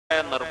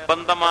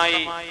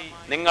നിർബന്ധമായി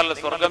നിങ്ങൾ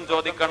സ്വർഗം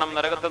ചോദിക്കണം,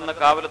 നരകത്തിൽ നിന്ന്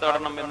കാവൽ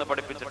തേടണം എന്ന്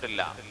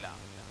പഠിപ്പിച്ചിട്ടില്ല.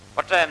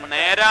 പക്ഷെ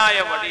നേരായ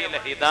വഴിയിലെ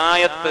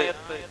ഹിദായത്ത്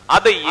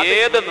അത്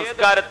ഏത്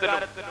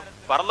നിസ്കാരത്തിലും,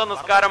 ഫർള്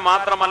നിസ്കാരം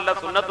മാത്രമല്ല,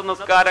 സുന്നത്ത്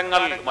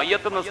നിസ്കാരങ്ങൾ,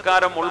 മയ്യത്ത്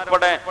നിസ്കാരം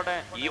ഉൾപ്പെടെ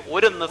ഈ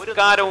ഒരു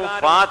നിസ്കാരവും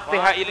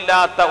ഫാത്തിഹ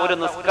ഇല്ലാത്ത ഒരു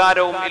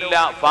നിസ്കാരവും ഇല്ല.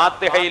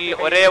 ഫാത്തിഹയിൽ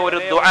ഒരേ ഒരു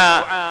ദുആ,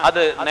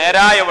 അത്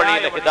നേരായ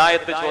വഴിയിലെ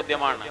ഹിദായത്ത്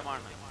ചോദ്യമാണ്.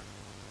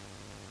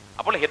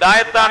 അപ്പോൾ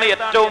ഹിദായത്താണ്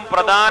ഏറ്റവും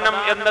പ്രധാനം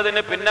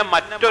എന്നതിന് പിന്നെ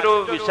മറ്റൊരു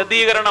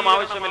വിശദീകരണം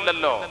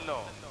ആവശ്യമില്ലല്ലോ.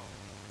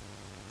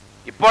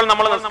 ഇപ്പോൾ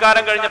നമ്മൾ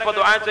നിസ്കാരം കഴിഞ്ഞപ്പോൾ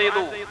ദുആ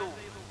ചെയ്തു.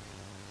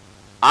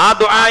 ആ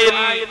ദുആയിൽ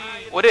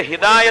ഒരു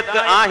ഹിദായത്ത്,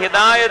 ആ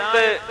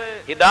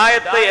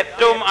ഹിദായത്ത്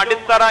ഏറ്റവും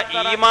അടിത്തറ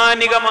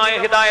ഈമാനികമായ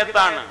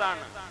ഹിദായത്താണ്.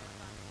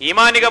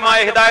 ഈമാനികമായ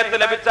ഹിദായത്ത്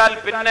ലഭിച്ചാൽ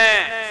പിന്നെ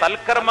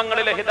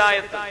സൽക്കർമ്മങ്ങളിലെ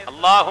ഹിദായത്ത്,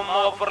 അല്ലാഹുമ്മ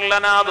ഗഫിർ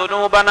ലനാ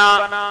ദുനൂബനാ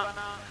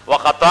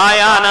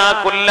വഖതായാനാ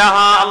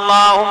കുല്ലഹാ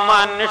അല്ലാഹുമ്മ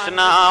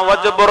അൻഷ്നാ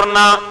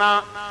വജ്ബുർനാ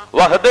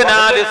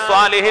വഹ്ദിനാ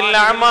ലിസ്സാലിഹിൽ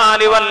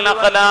അഅമാലി വൽ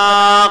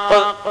അഖ്ലാഖ്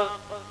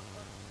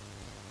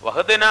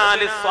വഹ്ദിനാ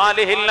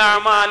ലിസ്സാലിഹിൽ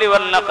അഅമാലി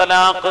വൽ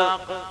അഖ്ലാഖ്.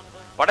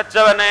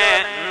 പടച്ചവനെ,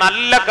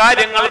 നല്ല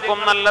കാര്യങ്ങൾക്കും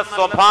നല്ല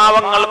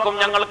സ്വഭാവങ്ങൾക്കും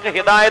ഞങ്ങൾക്ക്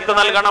ഹിദായത്ത്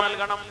നൽകണം.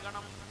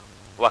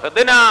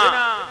 വഹ്ദിനാ,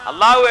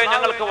 അല്ലാഹുവേ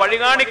ഞങ്ങൾക്ക് വഴി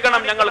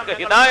കാണിക്കണം, ഞങ്ങൾക്ക്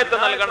ഹിദായത്ത്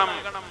നൽകണം.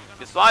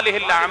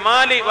 ബിസ്വാലിഹിൽ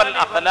അഅമാലി വൽ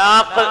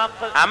അഖ്ലാഖ്,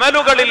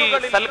 അമലുകളിൽ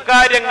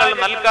സൽകാര്യങ്ങൾ,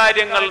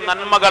 നൽകാര്യങ്ങൾ,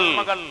 നന്മകൾ,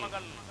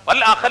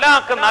 വൽ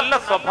അഖ്ലാഖ് നല്ല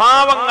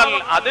സ്വഭാവങ്ങൾ,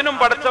 അതിനും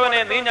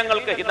പടച്ചവനെ നീ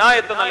ഞങ്ങൾക്ക്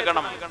ഹിദായത്ത്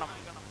നൽകണം.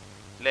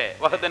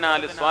 വഹ്ദിനാ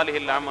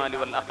ലിസ്വാലിഹിൽ അഅമാലി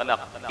വൽ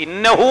അഖ്ലാഖ്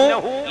ഇന്നഹു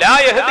ലാ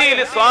യഹ്ദി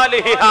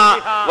ലിസ്വാലിഹിഹാ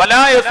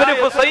വലാ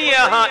യസ്രിഫു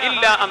സയ്യിഹാ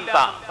ഇല്ലാ അൻത.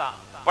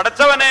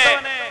 പടച്ചവനെ,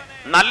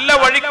 നല്ല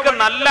വഴിക്ക്,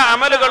 നല്ല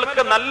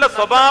അമലുകൾക്ക്, നല്ല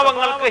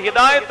സ്വഭാവങ്ങൾക്ക്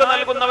ഹിദായത്ത്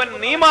നൽകുന്നവൻ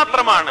നീ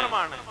മാത്രമാണ്.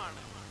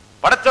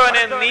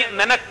 പടച്ചവനെ,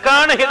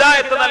 നിനക്കാണ്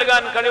ഹിദായത്ത്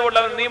നൽകാൻ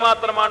കഴിവുള്ളവൻ, നീ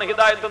മാത്രമാണ്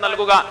ഹിദായത്ത്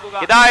നൽകുക.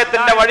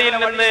 ഹിദായത്തിന്റെ വഴിയിൽ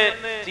നിന്ന്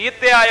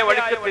ചീത്തയായ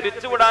വഴിക്ക്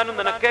തിരിച്ചുവിടാനും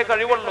നിനക്കേ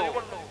കഴിവുള്ളൂ.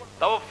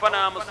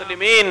 തവഫനാ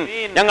മുസ്ലിമീൻ,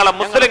 ഞങ്ങളെ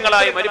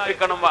മുസ്ലിങ്ങളായി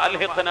മരിപ്പിക്കണം.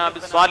 വഅൽഹിഖ്നാ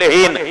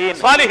ബിസ്സാലിഹീൻ,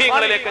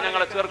 സ്വാലിഹീങ്ങളിലേക്ക്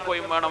ഞങ്ങളെ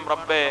ചേർക്കുകയും വേണം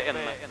റബ്ബേ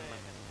എന്ന്.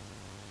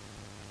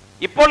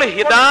 ഇപ്പോൾ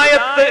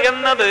ഹിദായത്ത്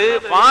എന്നത്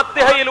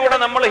ഫാത്തിഹയിലൂടെ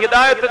നമ്മൾ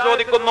ഹിദായത്ത്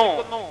ചോദിക്കുന്നു.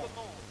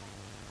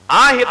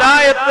 ആ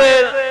ഹിദായത്ത്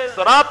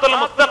സിറാത്തുൽ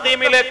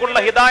മുസ്തഖീമിലേക്കുള്ള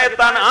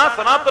ഹിദായത്താണ്. ആ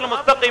സിറാത്തുൽ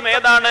മുസ്തഖീം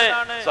ഏതാണ്?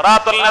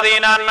 സിറാത്തുൽ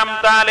ലദീന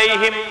അൻഅംത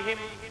അലൈഹിം,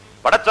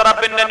 പടച്ച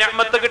റബ്ബിന്റെ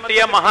നിഅമത്ത്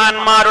കിട്ടിയ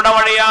മഹാന്മാരുടെ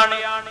വഴിയാണ്.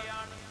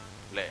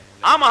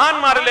 ആ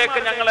മഹാന്മാരിലേക്ക്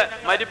ഞങ്ങളെ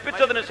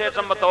മരിപ്പിച്ചതിന്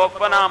ശേഷം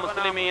തവഫനാ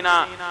മുസ്ലിമീന,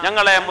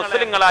 ഞങ്ങളെ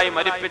മുസ്ലിങ്ങളായി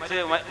മരിപ്പിച്ച്,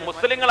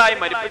 മുസ്ലിങ്ങളായി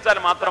മരിപ്പിച്ചാൽ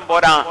മാത്രം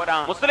പോരാ,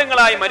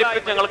 മുസ്ലിങ്ങളായി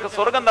മരിപ്പിച്ച് ഞങ്ങൾക്ക്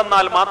സ്വർഗം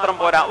തന്നാൽ മാത്രം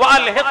പോരാ.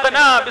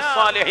 വഅൽഹിഖ്നാ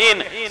ബിസ്സാലിഹീൻ,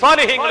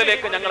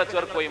 സ്വാലിഹീങ്ങളിലേക്ക് ഞങ്ങളെ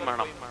ചേർക്കുകയും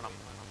വേണം.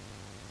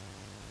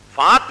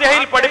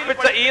 ഫാത്തിഹയിൽ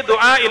പഠിപ്പിച്ച ഈ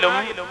ദുആയിലും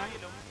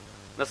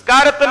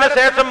നിസ്കാരത്തിന്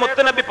ശേഷം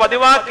മുത്തുനബി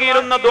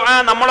പതിവാക്കിയിരുന്ന ദുആ,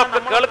 നമ്മളൊക്കെ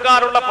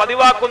കേൾക്കാറുള്ള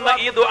പതിവാക്കുന്ന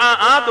ഈ ദുആ,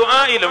 ആ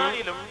ദുആയിലും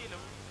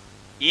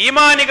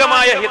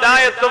ഈമാനികമായ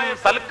ഹിദായത്തും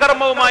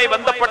സൽക്കർമ്മവുമായി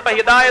ബന്ധപ്പെട്ട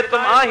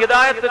ഹിദായത്തും, ആ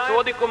ഹിദായത്ത്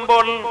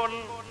ചോദിക്കുമ്പോൾ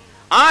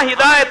ആ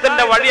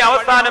ഹിദായത്തിന്റെ വഴി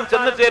അവസാനം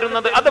ചെന്നു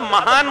ചേരുന്നത് അത്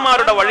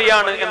മഹാന്മാരുടെ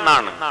വഴിയാണ്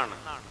എന്നാണ്.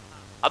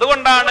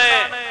 അതുകൊണ്ടാണ്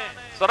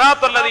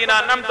സിറാത്തുൽ ലദീന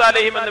അൻഅംത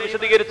അലൈഹിം എന്ന്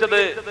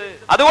വിശദീകരിച്ചത്.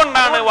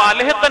 അതുകൊണ്ടാണ്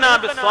വഅൽഹിഖ്നാ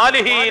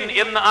ബിസ്സാലിഹീൻ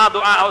എന്ന് ആ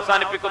ദുആ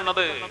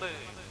അവസാനിപ്പിക്കുന്നത്.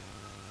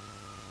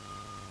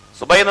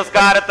 സുബഹി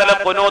നിസ്കാരത്തിലെ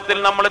ഖുനൂത്തിൽ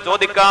നമ്മൾ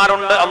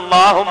ചോദിക്കാറുണ്ട്,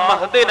 അല്ലാഹുമ്മ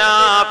ഹ്ദിനാ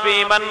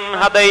ഫീമൻ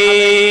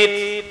ഹദൈത്,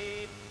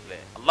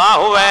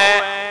 അല്ലാഹുവേ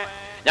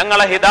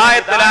ഞങ്ങളെ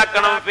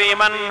ഹിദായത്തിലാക്കണം.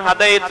 ഫീമൻ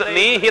ഹദൈത്,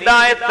 നീ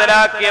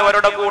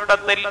ഹിദായത്തിലാക്കിയവരുടെ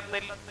കൂട്ടത്തിൽ.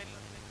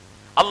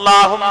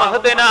 അല്ലാഹുമ്മ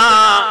ഹ്ദിനാ,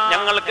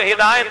 ഞങ്ങൾക്ക്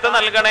ഹിദായത്ത്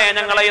നൽകണേ,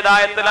 ഞങ്ങളെ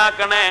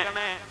ഹിദായത്തിലാക്കണേ.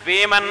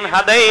 ഫീമൻ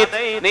ഹദൈത്,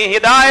 നീ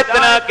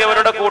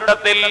ഹിദായത്തിലാക്കിയവരുടെ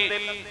കൂട്ടത്തിൽ.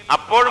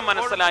 അപ്പോഴും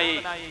മനസ്സിലായി,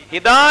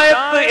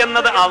 ഹിദായത്ത്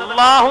എന്നത്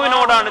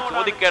അള്ളാഹുവിനോടാണ്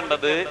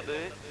ചോദിക്കേണ്ടത്.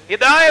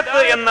 ഹിദായത്ത്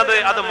എന്നത്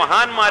അത്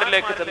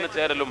മഹാന്മാരിലേക്ക് ചെന്ന്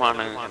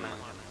ചേരലുമാണ്.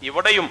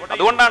 ഇവിടെയും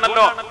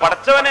അതുകൊണ്ടാണല്ലോ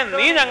പടച്ചവനെ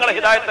നീ ഞങ്ങളെ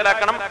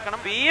ഹിദായത്തിലാക്കണം.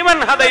 ഫീമൻ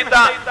ഹദൈത,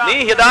 നീ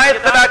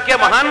ഹിദായത്തിലാക്കിയ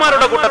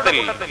മഹാന്മാരുടെ കൂട്ടത്തിൽ.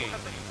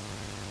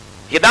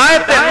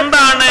 ഹിദായത്ത്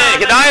എന്താണ്?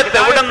 ഹിദായത്ത്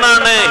എവിടെ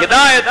നിന്നാണ്?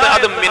 ഹിദായത്ത്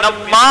അത്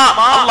മിനല്ലാഹ്,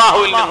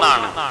 അല്ലാഹുവിൽ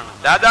നിന്നാണ്.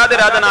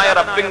 രാജാതിരാജനായ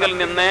റബ്ബിങ്കിൽ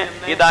നിന്ന്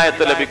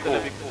ഹിദായത്ത് ലഭിക്കൂ.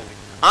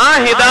 ആ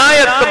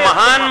ഹിദായത്ത്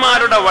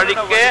മഹാന്മാരുടെ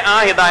വഴിക്ക് ആ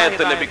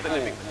ഹിദായത്ത് ലഭിക്കൂ.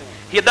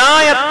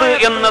 ഹിദായത്ത്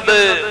എന്നത്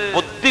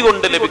ബുദ്ധി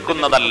കൊണ്ട്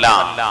ലഭിക്കുന്നതല്ല.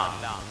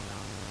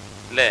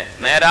 അല്ലേ?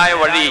 നേരായ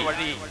വഴി,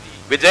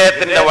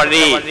 വിജയത്തിന്റെ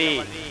വഴി,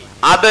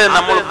 അത്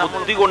നമ്മൾ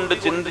ബുദ്ധി കൊണ്ട്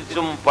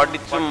ചിന്തിച്ചും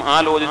പഠിച്ചും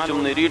ആലോചിച്ചും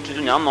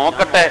നിരീക്ഷിച്ചും, ഞാൻ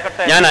നോക്കട്ടെ,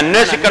 ഞാൻ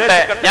അന്വേഷിക്കട്ടെ,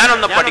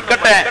 ഞാനൊന്ന്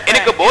പഠിക്കട്ടെ,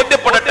 എനിക്ക്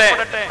ബോധ്യപ്പെടട്ടെ,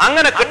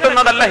 അങ്ങനെ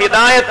കിട്ടുന്നതല്ല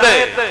ഹിദായത്ത്.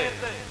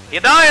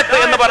 ഹിദായത്ത്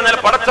എന്ന് പറഞ്ഞാൽ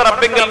പടച്ച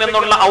റബ്ബിങ്കിൽ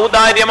നിന്നുള്ള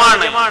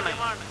ഔദാര്യമാണ്.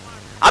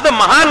 അത്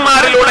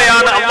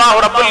മഹാന്മാരിലൂടെയാണ് അല്ലാഹു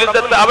റബ്ബുൽ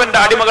ഇസ്സത്ത് അവന്റെ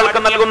അടിമകൾക്ക്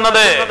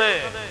നൽകുന്നത്.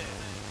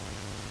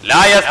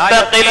 ലാ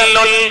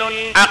യസ്തഖില്ലുൽ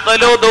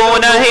അഖ്ലു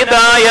ദൂന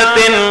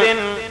ഹിദായത്തിൻ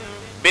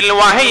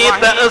بالوحي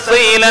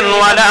تأصيلا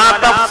ولا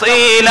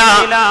تفصيلا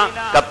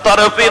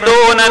كالطرف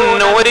دون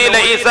النور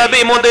ليس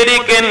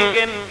بمدرك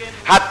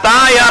حتى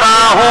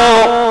يراه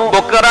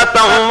بكرة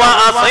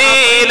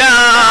وأصيلا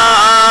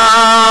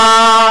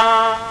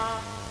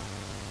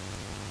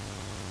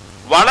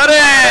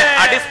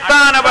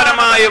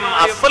പരമായും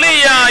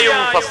അസ്ലിയായും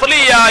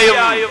ഫസ്ലിയായും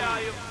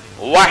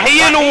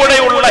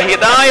വഹയിലൂടെയുള്ള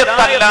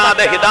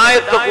ഹിദായത്തല്ലാതെ,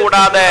 ഹിദായത്ത്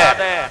കൂടാതെ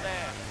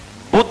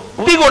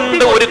ബുദ്ധി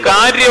കൊണ്ട് ഒരു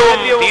കാര്യവും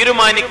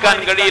തീരുമാനിക്കാൻ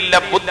കഴിയില്ല.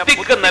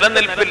 ബുദ്ധിക്ക്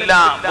നിലനിൽപ്പില്ല,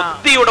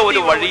 ബുദ്ധിയുടെ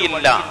ഒരു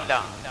വഴിയില്ല.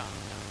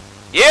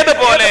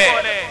 ഏതുപോലെ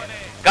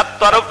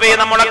കത്തറുഫി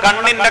നമ്മുടെ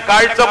കണ്ണിന്റെ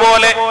കാഴ്ച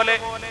പോലെ,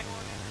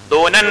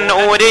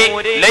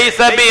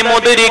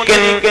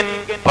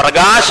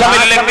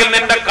 പ്രകാശമില്ലെങ്കിൽ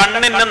നിന്റെ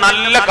കണ്ണിന്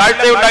നല്ല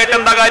കാഴ്ചയുണ്ടായിട്ട്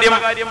എന്താ കാര്യം?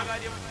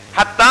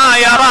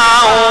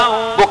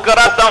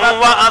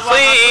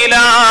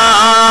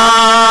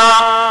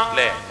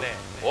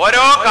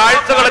 ഓരോ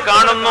കാഴ്ചകൾ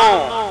കാണുന്നു.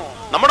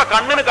 നമ്മുടെ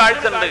കണ്ണിന്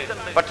കാഴ്ച ഉണ്ട്,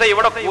 പക്ഷെ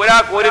ഇവിടെ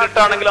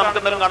കൂരിട്ടാണെങ്കിൽ നമുക്ക്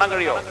എന്തെങ്കിലും കാണാൻ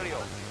കഴിയോ?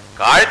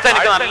 കാഴ്ച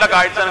എനിക്ക് നല്ല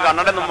കാഴ്ച,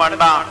 കണ്ണടൊന്നും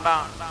വേണ്ട,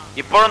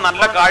 ഇപ്പോഴും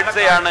നല്ല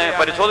കാഴ്ചയാണ്,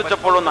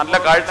 പരിശോധിച്ചപ്പോഴും നല്ല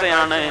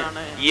കാഴ്ചയാണ്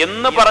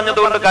എന്ന്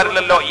പറഞ്ഞതുകൊണ്ട്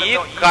കാര്യമില്ലല്ലോ. ഈ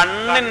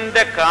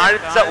കണ്ണിന്റെ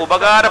കാഴ്ച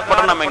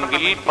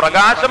ഉപകാരപ്പെടണമെങ്കിൽ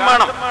പ്രകാശം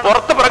വേണം,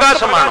 പുറത്ത്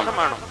പ്രകാശം വേണം,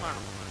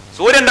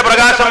 സൂര്യന്റെ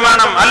പ്രകാശം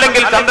വേണം,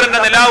 അല്ലെങ്കിൽ ചന്ദ്രന്റെ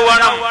നിലാവ്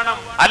വേണം,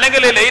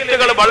 അല്ലെങ്കിൽ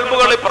ലൈറ്റുകൾ,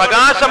 ബൾബുകൾ,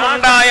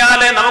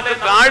 പ്രകാശമുണ്ടായാലേ നമുക്ക്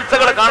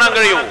കാഴ്ചകൾ കാണാൻ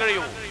കഴിയൂ.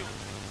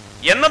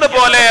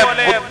 എന്നതുപോലെ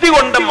ബുദ്ധി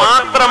കൊണ്ട്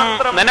മാത്രം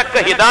നിനക്ക്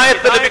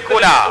ഹിദായത്ത്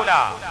ലഭിക്കൂല.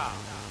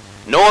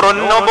 നൂറുൻ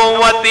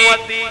നുബുവ്വതി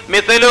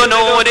മിത്ലു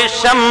നൂരി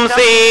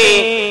ശംസി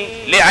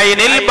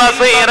ലിഐനിൽ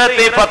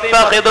ബസീറതി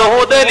ഫത്തഖിദുഹു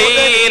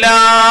ദലീലാ.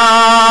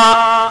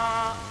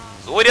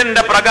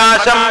 സൂര്യന്റെ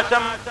പ്രകാശം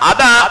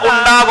അതാ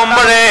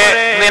ഉണ്ടാകുമ്പോഴേ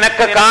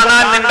നിനക്ക്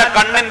കാണാൻ നിന്റെ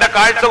കണ്ണിന്റെ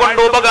കാഴ്ച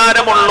കൊണ്ട്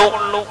ഉപകാരമുള്ളൂ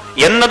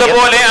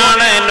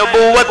എന്നതുപോലെയാണ്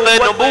നുബുവത്ത്.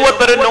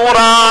 നുബുവത്തൊരു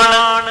നൂറാണ്,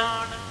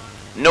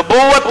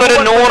 നുബുവത്തൊരു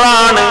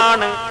നൂറാണ്.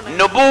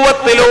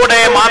 നുബുവത്തിലൂടെ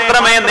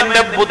മാത്രമേ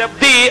നിന്റെ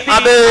ബുദ്ധി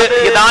അത്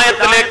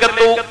ഹിദായത്തിലേക്ക്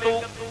എത്തൂ.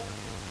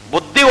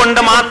 ബുദ്ധി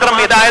കൊണ്ട് മാത്രം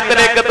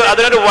ഹിദായത്തിലേക്ക് എത്തൂ.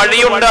 അതിനൊരു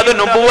വഴിയുണ്ട്, അത്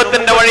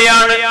നുബുവത്തിന്റെ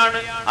വഴിയാണ്,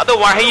 അത്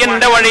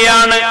വഹയിന്റെ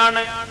വഴിയാണ്.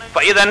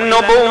 فإذا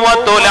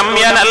النبوة لم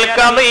ينلك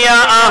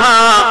ضياءها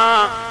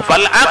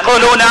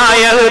فالعقل لا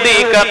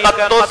يهديك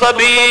قط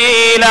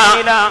سبيلا.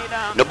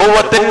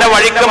 നുബുവത്തിന്റെ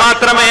വഴിക്ക്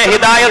മാത്രമേ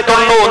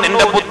ഹിദായത്തുള്ളൂ,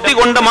 നിന്റെ ബുദ്ധി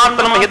കൊണ്ട്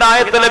മാത്രം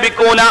ഹിദായത്ത്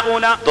ലഭിക്കൂല.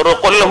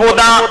 തുറുഖുൽ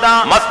ഹുദാ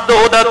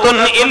മസ്ദൂദത്തുൻ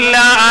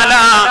ഇല്ലാ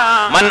അലാ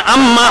മൻ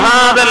അമ്മ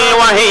ഹാദൽ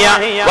വഹിയ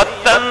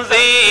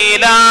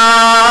വത്തൻസീലാ.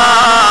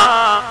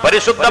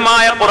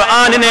 പരിശുദ്ധമായ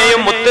ഖുർആനിനെയും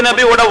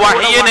മുത്തുനബിയുടെ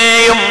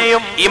വഹിയിനെയും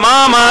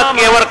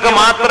ഇമാമാക്കിയവർക്ക്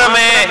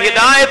മാത്രമേ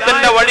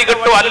ഹിദായത്തിന്റെ വഴി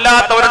കിട്ടൂ.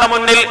 അല്ലാത്തവരുടെ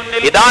മുന്നിൽ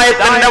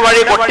ഹിദായത്തിന്റെ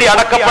വഴി കൊട്ടി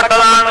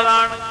അടക്കപ്പെട്ടതാണ്.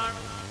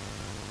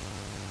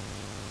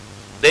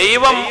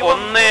 ദൈവം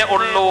ഒന്നേ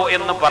ഉള്ളൂ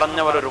എന്ന്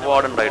പറഞ്ഞവർ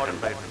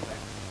ഒരുപാടുണ്ടായിട്ടുണ്ട്.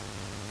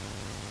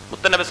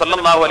 മുത്തുനബി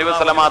സല്ലല്ലാഹു അലൈഹി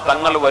വസല്ലമ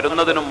തങ്ങൾ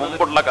വരുന്നതിനു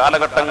മുമ്പുള്ള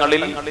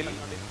കാലഘട്ടങ്ങളിൽ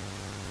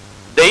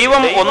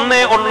ദൈവം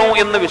ഒന്നേ ഉള്ളൂ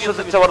എന്ന്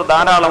വിശ്വസിച്ചവർ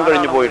ധാരാളം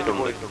കഴിഞ്ഞു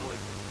പോയിട്ടുണ്ട്.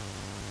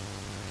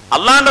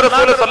 അല്ലാഹുവിന്റെ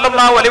റസൂൽ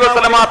സല്ലല്ലാഹു അലൈഹി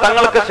വസല്ലമ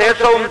തങ്ങൾക്ക്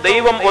ശേഷവും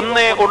ദൈവം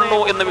ഒന്നേ ഉള്ളൂ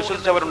എന്ന്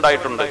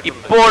വിശ്വസിച്ചവരുണ്ടായിട്ടുണ്ട്.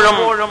 ഇപ്പോഴും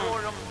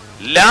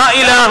ലാ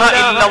ഇലാഹ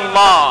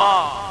ഇല്ലല്ലാഹ്,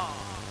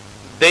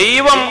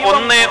 ദൈവം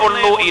ഒന്നേ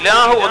ഉള്ളൂ,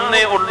 ഇലാഹ്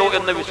ഒന്നേ ഉള്ളൂ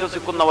എന്ന്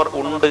വിശ്വസിക്കുന്നവർ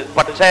ഉണ്ട്.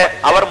 പക്ഷേ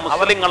അവർ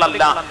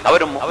മുസ്ലിങ്ങളല്ല,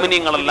 അവർ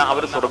മുഅ്മിനീങ്ങളല്ല,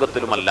 അവർ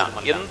സ്വർഗത്തിലുമല്ല.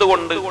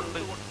 എന്തുകൊണ്ട്?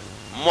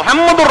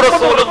 മുഹമ്മദുർ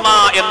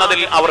റസൂലുള്ളാഹ്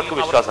എന്നതിൽ അവർക്ക്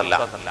വിശ്വാസമല്ല.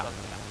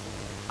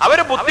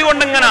 അവര് ബുദ്ധി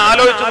കൊണ്ട് ഇങ്ങനെ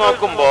ആലോചിച്ചു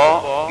നോക്കുമ്പോ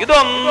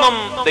ഇതൊന്നും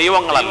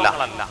ദൈവങ്ങളല്ല.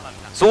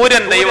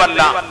 സൂര്യൻ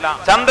ദൈവമല്ല,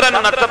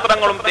 ചന്ദ്രനും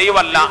നക്ഷത്രങ്ങളും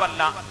ദൈവമല്ല,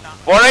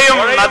 പുഴയും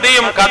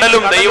നദിയും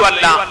കടലും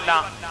ദൈവമല്ല,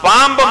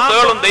 പാമ്പും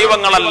തേളും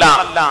ദൈവങ്ങളല്ല,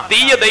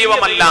 തീയ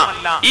ദൈവമല്ല,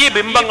 ഈ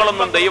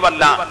ബിംബങ്ങളൊന്നും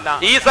ദൈവമല്ല,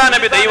 ഈസാ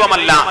നബി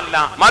ദൈവമല്ല,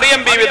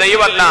 മറിയം ബീവി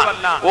ദൈവമല്ല.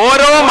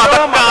 ഓരോ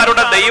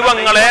മതക്കാരുടെ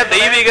ദൈവങ്ങളെ,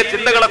 ദൈവിക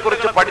ചിന്തകളെ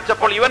കുറിച്ച്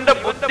പഠിച്ചപ്പോൾ ഇവന്റെ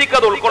ബുദ്ധിക്ക്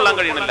അത് ഉൾക്കൊള്ളാൻ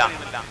കഴിയുന്നില്ല.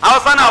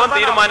 അവസാനം അവൻ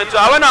തീരുമാനിച്ചു,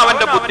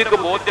 അവന്റെ ബുദ്ധിക്ക്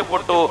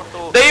ബോധ്യപ്പെട്ടു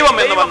ദൈവം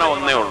എന്ന് പറഞ്ഞ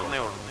ഒന്നേ ഉള്ളൂ.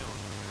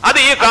 അത്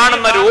ഈ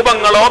കാണുന്ന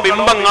രൂപങ്ങളോ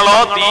ബിംബങ്ങളോ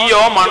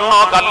തീയോ മണ്ണോ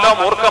കല്ലോ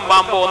മൂർഖം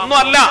പാമ്പോ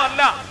ഒന്നുമല്ല.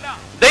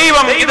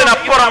 ദൈവം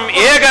ഇതിനപ്പുറം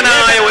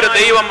ഏകനായ ഒരു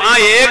ദൈവം. ആ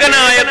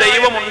ഏകനായ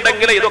ദൈവം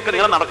ഉണ്ടെങ്കിൽ ഇതൊക്കെ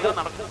നിങ്ങൾ നടക്കും.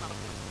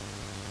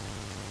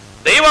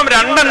 ദൈവം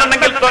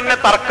രണ്ടെണ്ണുണ്ടെങ്കിൽ തന്നെ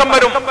തർക്കം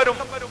വരും.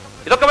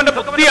 ഇതൊക്കെ അവന്റെ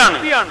ബുദ്ധിയാണ്.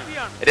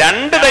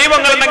 രണ്ട്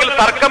ദൈവങ്ങൾ ഉണ്ടെങ്കിൽ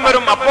തർക്കം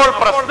വരും. അപ്പോൾ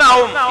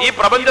പ്രശ്നമാവും. ഈ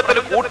പ്രപഞ്ചത്തിൽ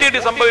കൂട്ടിയിട്ട്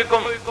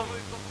സംഭവിക്കും.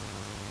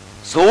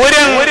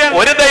 സൂര്യൻ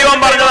ഒരു ദൈവം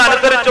പറഞ്ഞത്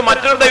അനുസരിച്ചു,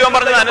 മറ്റൊരു ദൈവം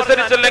പറഞ്ഞത്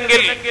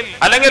അനുസരിച്ചില്ലെങ്കിൽ,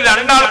 അല്ലെങ്കിൽ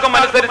രണ്ടാൾക്കും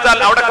അനുസരിച്ചാൽ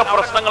അവിടെയൊക്കെ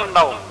പ്രശ്നങ്ങൾ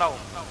ഉണ്ടാവും.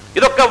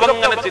 ഇതൊക്കെ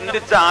ഇങ്ങനെ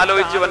ചിന്തിച്ച്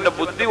ആലോചിച്ച് ഇവന്റെ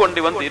ബുദ്ധി കൊണ്ട്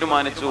ഇവൻ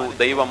തീരുമാനിച്ചു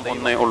ദൈവം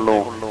ഒന്നേ ഉള്ളൂ,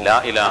 ലാ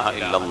ഇലാഹ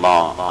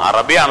ഇല്ലല്ലാഹ്.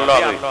 അറബിയാണല്ലോ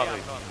അത്.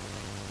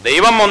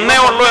 ദൈവം ഒന്നേ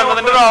ഉള്ളൂ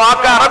എന്നതിന്റെ ഒരു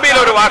വാക്ക്, അറബിയിലെ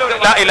ഒരു വാക്ക്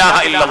ലാ ഇലാഹ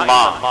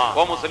ഇല്ലല്ലാഹ്.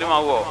 ഓ മുസ്ലിം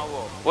ആവോ?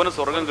 ഓന്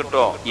സ്വർഗം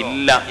കിട്ടോ?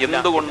 ഇല്ല.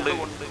 എന്തുകൊണ്ട്?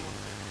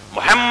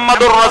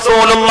 മുഹമ്മദുർ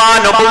റസൂലുള്ളാഹ്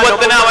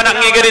നബുവത്തിനെ അവൻ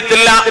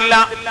അംഗീകരിച്ചില്ല,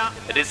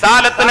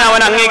 റിസാലത്തിനെ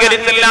അവൻ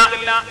അംഗീകരിച്ചില്ല.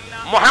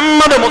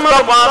 മുഹമ്മദ്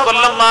മുസ്തഫ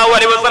സല്ലല്ലാഹു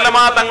അലൈഹി വസല്ലമ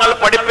തങ്ങൾ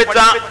പഠിപ്പിച്ച,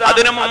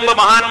 അതിനു മുമ്പ്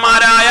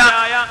മഹാന്മാരായ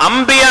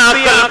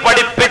അമ്പിയാക്കൾ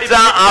പഠിപ്പിച്ച,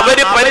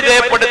 അവര്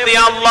പരിചയപ്പെടുത്തിയ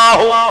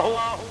അല്ലാഹു,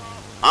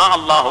 ആ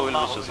അല്ലാഹുവിൽ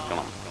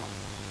വിശ്വസിക്കണം.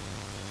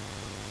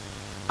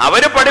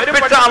 അവര്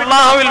പഠിപ്പിച്ച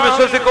അല്ലാഹുവിൽ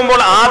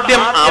വിശ്വസിക്കുമ്പോൾ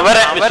ആദ്യം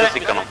അവരെ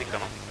വിശ്വസിക്കണം.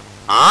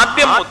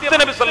 ആദ്യം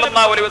മുത്തുനബി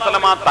സല്ലല്ലാഹു അലൈഹി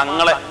വസല്ലമ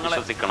തങ്ങളെ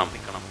വിശ്വസിക്കണം.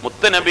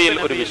 മുത്തനബിയിൽ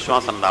ഒരു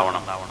വിശ്വാസം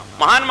ഉണ്ടാവണം.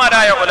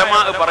 മഹാന്മാരായ ഉലമാ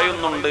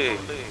പറയുന്നുണ്ട്,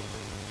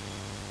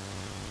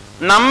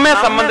 നമ്മെ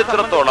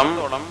സംബന്ധിച്ചിടത്തോളം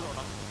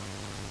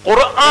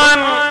ഖുർആൻ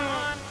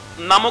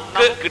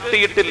നമുക്ക്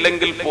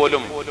കിട്ടിയിട്ടില്ലെങ്കിൽ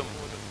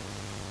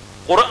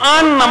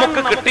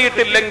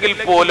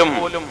പോലും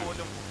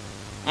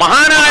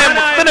മഹാനായ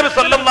മുത്തനബി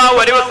സല്ലല്ലാഹു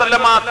അലൈഹി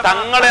വസല്ലമ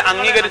തങ്ങളെ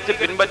അംഗീകരിച്ച്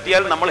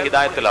പിൻപറ്റിയാൽ നമ്മൾ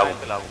ഹിദായത്തിലാവും.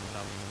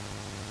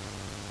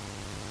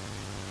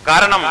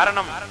 കാരണം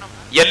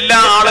എല്ലാ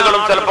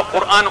ആളുകളും ചിലപ്പോ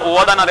ഖുർആൻ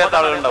ഓതാൻ അറിയാത്ത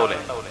ആളുകൾ ഉണ്ടാവില്ലേ?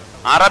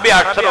 അറബി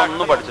അക്ഷരം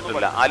ഒന്നും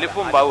പഠിച്ചിട്ടില്ല,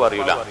 അലിഫും ബാവും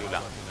അറിയില്ല,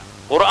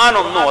 ഖുർആൻ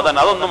ഒന്നും ഓതാൻ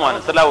അതൊന്നും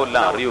മനസ്സിലാവില്ല,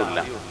 അറിയൂല,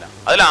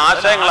 അതിലെ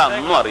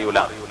ആശയങ്ങളൊന്നും അറിയൂല.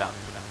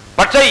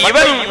 പക്ഷെ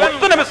ഇവൻ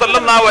മുത്തുനബി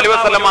സല്ലല്ലാഹു അലൈഹി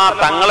വസല്ലമ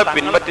തങ്ങളെ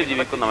പിൻപറ്റി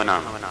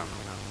ജീവിക്കുന്നവനാണ്.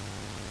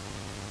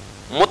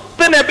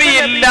 മുത്തുനബി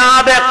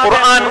ഇല്ലാതെ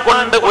ഖുർആൻ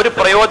കൊണ്ട് ഒരു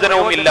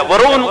പ്രയോജനവും ഇല്ല.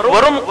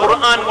 വെറും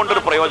ഖുർആൻ കൊണ്ട്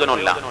ഒരു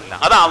പ്രയോജനമില്ല.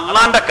 അത്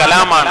അള്ളാന്റെ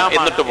കലാമാണ്.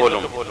 എന്നിട്ട്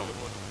പോലും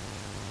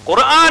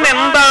ഖുർആൻ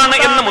എന്താണ്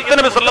എന്ന്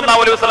മുത്തുനബി സല്ലല്ലാഹു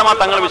അലൈഹി വസല്ലമ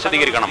തങ്ങൾ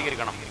വിശദീകരിക്കണം.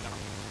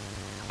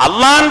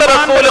 അള്ളാന്റെ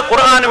റസൂൽ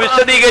ഖുർആൻ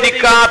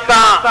വിശദീകരിക്കാത്ത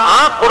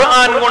ആ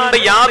ഖുർആൻ കൊണ്ട്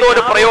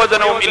യാതൊരു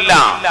പ്രയോജനവും ഇല്ല.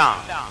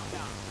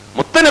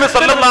 മുത്തനബി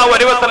സല്ലല്ലാഹു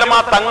അലൈഹി വസല്ലമ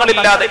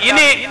തങ്ങളില്ലാതെ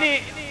ഇനി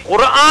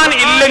ഖുർആൻ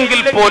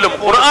ഇല്ലെങ്കിൽ പോലും,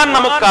 ഖുർആൻ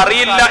നമുക്ക്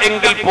അറിയില്ല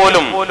എങ്കിൽ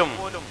പോലും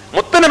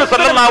മുത്തനബി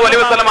സല്ലല്ലാഹു അലൈഹി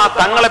വസല്ലമ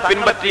തങ്ങളെ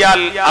പിൻപറ്റിയാൽ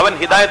അവൻ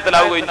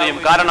ഹിദായത്തിലാവുകയും ചെയ്യും.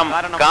 കാരണം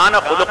കാന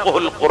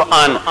ഖുലുഖുൽ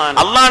ഖുർആൻ,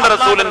 അള്ളാന്റെ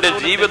റസൂലിന്റെ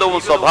ജീവിതവും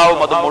സ്വഭാവവും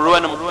അത്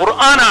മുഴുവനും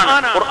ഖുർആനാണ്,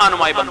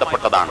 ഖുർആനുമായി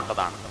ബന്ധപ്പെട്ടതാണ്.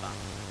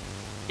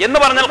 എന്ന്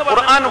പറഞ്ഞാൽ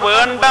ഖുർആൻ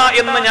വേണ്ട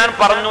എന്ന് ഞാൻ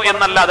പറഞ്ഞു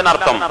എന്നല്ല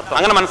അതിനർത്ഥം.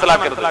 അങ്ങനെ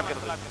മനസ്സിലാക്കരുത്.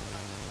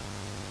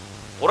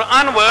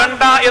 ഖുർആൻ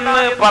വേണ്ട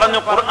എന്ന് പറഞ്ഞു,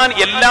 ഖുർആൻ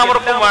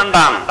എല്ലാവർക്കും വേണ്ട.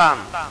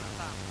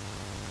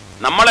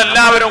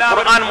 നമ്മളെല്ലാവരും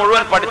ഖുർആൻ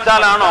മുഴുവൻ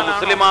പഠിച്ചാലാണോ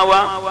മുസ്ലിമാവുക?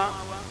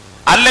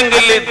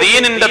 അല്ലെങ്കിൽ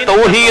ദീനിന്റെ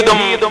തൗഹീദും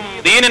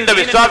ദീനിന്റെ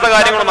വിശ്വാസ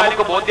കാര്യങ്ങളും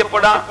നമുക്ക്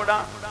ബോധ്യപ്പെടാം.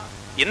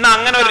 ഇന്ന്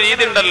അങ്ങനെ ഒരു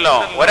രീതി ഉണ്ടല്ലോ,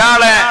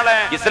 ഒരാളെ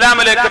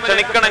ഇസ്ലാമിലേക്ക്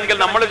ക്ഷണിക്കണമെങ്കിൽ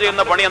നമ്മൾ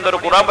ചെയ്യുന്ന പണി എന്തൊരു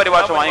ഖുർആൻ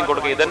പരിഭാഷ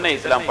വാങ്ങിക്കൊടുക്കുക, ഇതന്നെ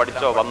ഇസ്ലാം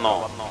പഠിച്ചോ വന്നോ.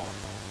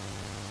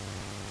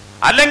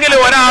 അല്ലെങ്കിൽ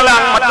ഒരാളെ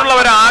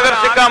മറ്റുള്ളവരെ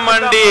ആകർഷിക്കാൻ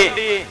വേണ്ടി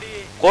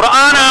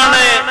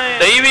ഖുർആനാണ്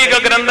ദൈവിക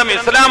ഗ്രന്ഥം,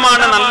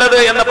 ഇസ്ലാമാണ് നല്ലത്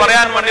എന്ന്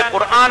പറയാൻ വേണ്ടി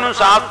ഖുർആനും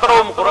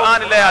ശാസ്ത്രവും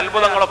ഖുർആനിലെ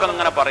അത്ഭുതങ്ങളൊക്കെ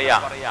ഇങ്ങനെ പറയാ.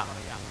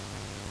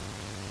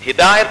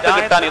 ഹിദായത്ത്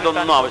കിട്ടാൻ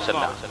ഇതൊന്നും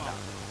ആവശ്യമില്ല.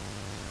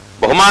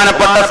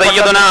 ബഹുമാനപ്പെട്ട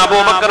സയ്യിദുന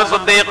അബൂബക്കർ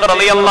സിദ്ദീഖ്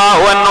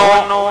റളിയല്ലാഹു അൻഹു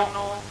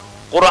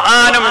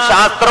ഖുർആനും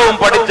ശാസ്ത്രവും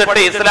പഠിച്ചിട്ട്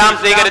ഇസ്ലാം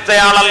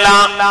സ്വീകരിച്ചയാളല്ല.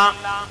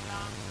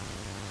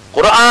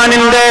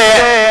 ഖുർആനിന്റെ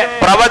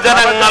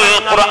പ്രവചനങ്ങൾ,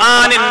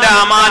 ഖുർആനിന്റെ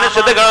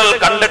അമാനുഷികതകൾ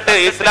കണ്ടിട്ട്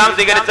ഇസ്ലാം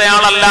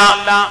സ്വീകരിച്ചയാളല്ല.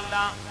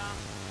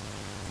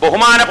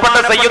 ബഹുമാനപ്പെട്ട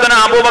സയ്യിദുന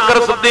അബൂബക്കർ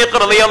സിദ്ദീഖ്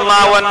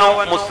റളിയല്ലാഹു അൻഹു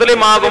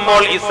മുസ്ലിം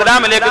ആകുമ്പോൾ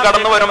ഇസ്ലാമിലേക്ക്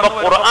കടന്നു വരുമ്പോ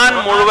ഖുർആൻ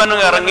മുഴുവനും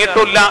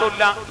ഇറങ്ങിയിട്ടില്ല.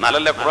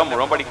 നല്ലല്ലേ ഖുർആൻ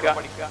മുഴുവൻ പഠിക്കുക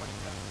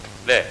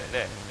അല്ലേ?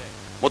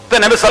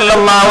 മുത്തനബി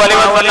സല്ലല്ലാഹു അലൈഹി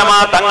വസല്ലമ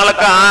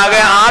തങ്ങൾക്ക്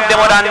ആകെ ആദ്യം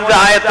ഒരു 5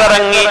 ആയത്ത്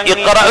ഇറങ്ങി.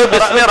 ഇഖ്റഅ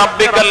ബിസ്മി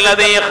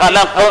റബ്ബിക്കല്ലദീ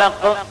ഖലഖ്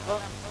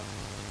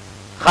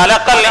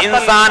ഖലഖൽ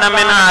ഇൻസാന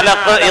മിൻ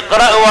അലഖ്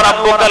ഇഖ്റഅ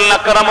വറബ്ബുക്കൽ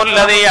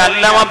അക്രമുല്ലദീ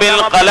അല്ലമ ബിൽ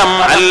ഖലം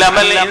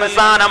അല്ലമൽ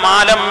ഇൻസാന മാ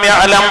ലം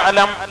യഅലം.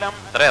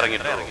 ഇത്ര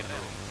ഇറങ്ങിയിട്ടുണ്ട്.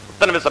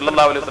 മുത്തനബി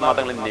സല്ലല്ലാഹു അലൈഹി വസല്ലമ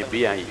തങ്ങൾ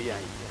നബിയായി.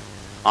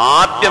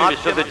 ആദ്യം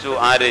വിശ്വസിച്ചു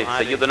ആര്?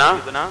 സയ്യിദുന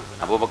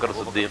അബൂബക്കർ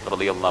സിദ്ദീഖ്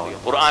റളിയല്ലാഹു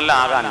അൻഹു. ഖുർആനിൽ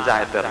ആകെ 5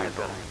 ആയത്ത്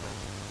ഇറങ്ങിയിട്ടുണ്ട്.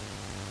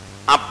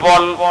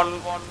 അപ്പോൾ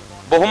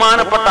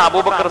ബഹുമാനപ്പെട്ട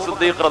അബൂബക്കർ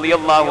സിദ്ദീഖ്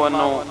റളിയല്ലാഹു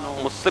അൻഹു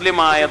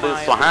മുസ്ലിമായത്,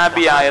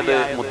 സ്വഹാബിയായത്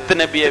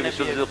മുത്തുനബിയെ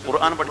വിശ്വസിച്ച്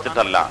ഖുർആൻ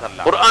പഠിച്ചിട്ടല്ല,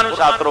 ഖുർആനും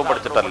ശാസ്ത്രവും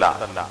പഠിച്ചിട്ടല്ല,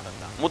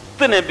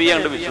 മുത്തുനബിയെ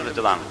കൊണ്ട്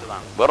വിശ്വസിച്ചതാണ്.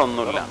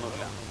 വേറൊന്നുമില്ല.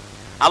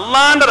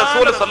 അള്ളാന്റെ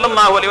റസൂൽ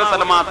സല്ലല്ലാഹു അലൈഹി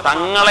വസല്ലമ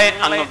തങ്ങളെ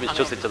അങ്ങ്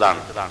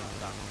വിശ്വസിച്ചതാണ്.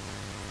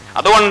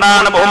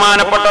 അതുകൊണ്ടാണ്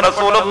ബഹുമാനപ്പെട്ട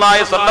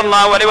റസൂലുള്ളാഹി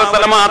സ്വല്ലല്ലാഹു അലൈഹി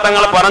വസല്ലമ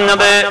തങ്ങൾ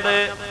പറഞ്ഞത്,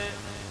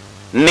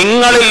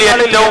 നിങ്ങളിൽ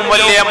ഏറ്റവും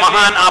വലിയ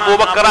മഹാൻ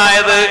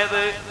അബൂബക്കറായത്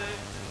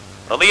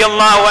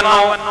റളിയല്ലാഹു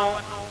അൻഹു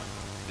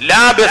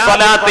ലാ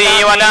ബിസ്സലാത്തി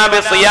വലാ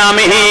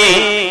ബിസിയാമിഹി,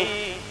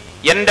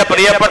 എന്റെ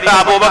പ്രിയപ്പെട്ട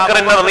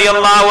അബൂബക്കറിന്റെ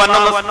റളിയല്ലാഹു അൻഹു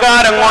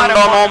നിസ്കാരം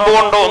കൊണ്ടോ നോമ്പ്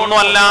കൊണ്ടോ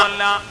ഒന്നുമല്ല.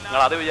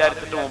 നിങ്ങൾ അത്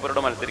വിചാരിച്ചിട്ട്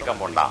മൂപ്പരോട് മത്സരിക്കാൻ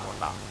പോണ്ട.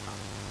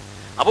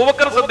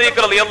 അബൂബക്കർ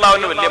സിദ്ദീഖ് റളിയല്ലാഹു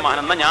അൻഹു വലിയ മഹാൻ,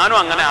 എന്നാ ഞാനും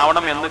അങ്ങനെ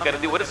ആവണം എന്ന്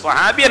കരുതി ഒരു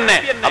സ്വഹാബി തന്നെ,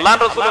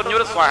 അല്ലാഹുവിന്റെ റസൂൽ പറഞ്ഞു,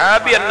 ഒരു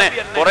സ്വഹാബി തന്നെ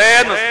കുറെ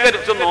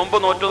നിസ്കരിച്ചു നോമ്പ്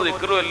നോറ്റു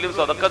ദിക്റും എല്ലാം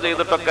സദഖ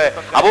ചെയ്തിട്ടൊക്കെ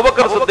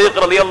അബൂബക്കർ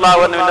സിദ്ദീഖ് റളിയല്ലാഹു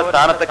അൻഹുവിന്റെ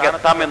സ്ഥാനത്തേക്ക്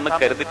എത്താമെന്ന്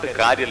കരുതിയിട്ട്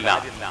കാര്യമില്ല.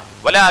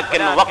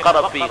 വലാകിൻ വഖറ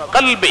ഫീ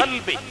ഖൽബി,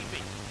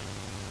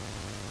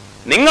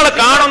 നിങ്ങൾ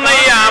കാണുന്ന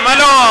ഈ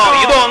അമലോ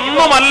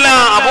ഇതൊന്നുമല്ല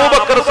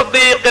അബൂബക്കർ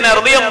സിദ്ദീഖിനെ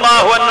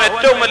റളിയല്ലാഹു അൻഹു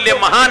ഏറ്റവും വലിയ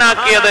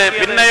മഹാനാക്കിയത്.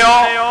 പിന്നെയോ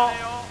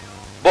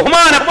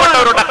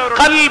ബഹുമാനപ്പെട്ടവരുടെ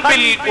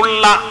ഖൽബിൽ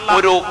ഉള്ള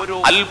ഒരു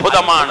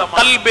അത്ഭുതമാണ്,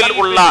 ഖൽബിൽ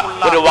ഉള്ള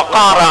ഒരു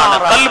വഖാറാണ്,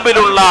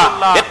 ഖൽബിലുള്ള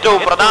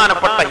ഏറ്റവും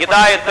പ്രധാനപ്പെട്ട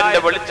ഹിദായത്തിന്റെ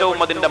വെളിച്ചവും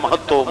അതിന്റെ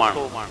മഹത്വവുമാണ്.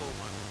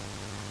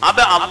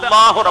 അത്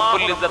അല്ലാഹു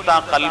റബ്ബുൽ ഇസ്സത്ത് ആ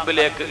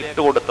ഖൽബിലേക്ക്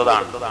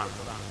ഇട്ടുകൊടുത്തതാണ്.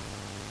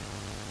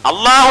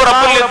 അല്ലാഹു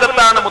റബ്ബുൽ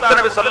ഇസ്സത്താണ്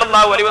മുത്തനബി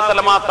സല്ലല്ലാഹു അലൈഹി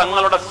വസല്ലമ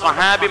തങ്ങളുടെ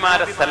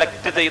സ്വഹാബിമാരെ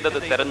സെലക്ട് ചെയ്തത്,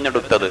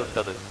 തെരഞ്ഞെടുത്തത്.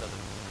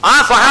 ആ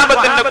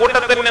സ്വഹാബത്തിന്റെ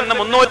കൂട്ടത്തിൽ നിന്ന്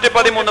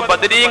 313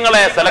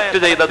 ബദരീങ്ങളെ സെലക്ട്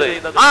ചെയ്തത്,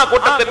 ആ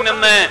കൂട്ടത്തിൽ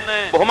നിന്ന്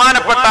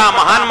ബഹുമാനപ്പെട്ട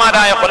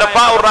മഹാന്മാരായ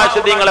ഖുലഫാഉർ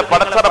റാഷിദീങ്ങളെ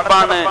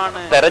പടച്ചറപ്പാണ്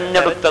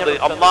തെരഞ്ഞെടുത്തത്.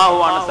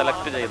 അല്ലാഹുവാണ്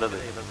സെലക്ട് ചെയ്തത്.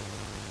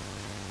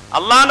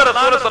 അല്ലാഹുവിന്റെ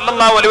റസൂൽ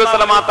സല്ലല്ലാഹു അലൈഹി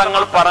വസല്ലമ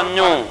തങ്ങൾ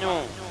പറഞ്ഞു,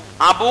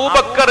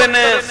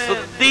 അബൂബക്കറിന്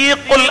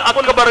സിദ്ദീഖുൽ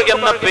അക്ബർ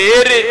എന്ന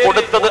പേര്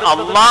കൊടുത്തത്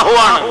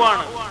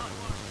അല്ലാഹുവാണ്.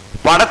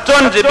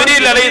 പടച്ചോൻ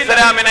ജിബ്രീൽ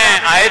അലൈഹിസ്സലാമിനെ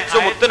അയച്ചു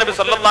മുത്തുനബി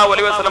സല്ലല്ലാഹു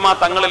അലൈഹി വസല്ലമ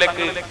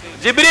തങ്ങളിലേക്ക്.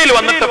 ജിബ്രീൽ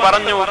വന്നിട്ട്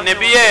പറഞ്ഞു,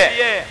 നബിയെ,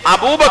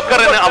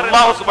 അബൂബക്കറിന്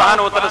അല്ലാഹു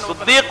സുബ്ഹാനഹു വ തആല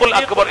സിദ്ദീഖുൽ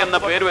അക്ബർ എന്ന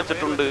പേര്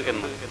വെച്ചിട്ടുണ്ട്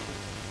എന്ന്.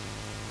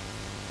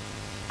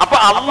 അപ്പൊ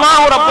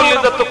അല്ലാഹു റബ്ബുൽ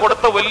ഇസ്സത്ത്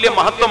കൊടുത്ത വലിയ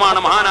മഹത്വമാണ്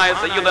മഹാനായ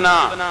സയ്യിദുനാ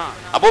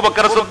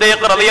അബൂബക്കർ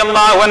സിദ്ദീഖ്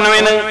റളിയല്ലാഹു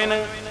അൻഹുവിന്.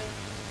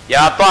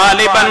 യാ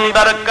താലിബൻ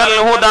ദർകൽ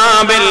ഹുദാ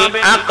ബിൽ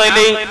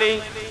അഖ്ലി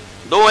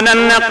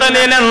ദൂനൻ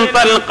നഖ്ലി ലൻ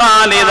തൽഖാ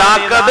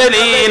ലിദാക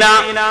ദലീല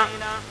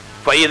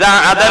فإذا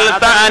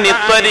عدلت عن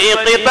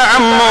الطريق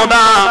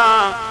تعمدا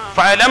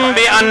فاعلم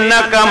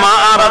بأنك ما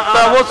أردت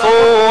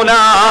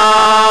وصولا.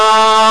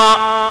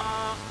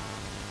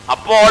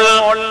 അപ്പോൾ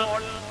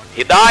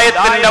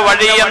ഹിദായത്തിന്റെ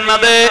വഴി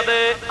എന്നത്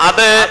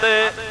അത്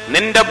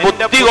നിന്റെ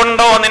ബുദ്ധി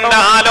കൊണ്ടോ നിന്റെ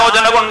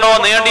ആലോചന കൊണ്ടോ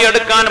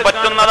നേടിയെടുക്കാൻ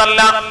പറ്റുന്നതല്ല.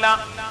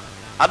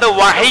 അത്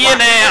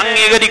വഹയിനെ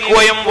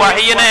അംഗീകരിക്കുകയും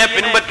വഹയിനെ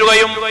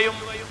പിൻപറ്റുകയും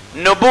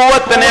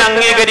നബുവത്തിനെ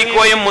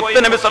അംഗീകരിക്കുകയും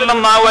മുത്തുനബി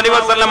സല്ലല്ലാഹു അലൈഹി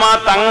വസല്ലമ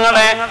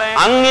തങ്ങളെ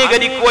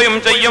അംഗീകരിക്കുകയും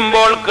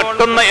ചെയ്യുമ്പോൾ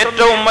കിട്ടുന്ന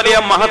ഏറ്റവും വലിയ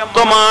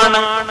മഹത്വമാണ്.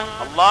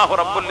 അല്ലാഹു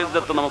റബ്ബുൽ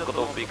ഇസ്സത്ത് നമുക്ക്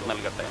തൗഫീഖ്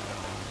നൽകട്ടെ.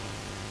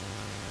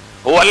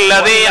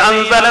 ഹുവല്ലദീ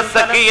അൻസല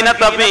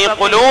സകീനത ഫീ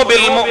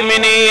ഖുലൂബിൽ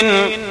മുഅ്മിനീൻ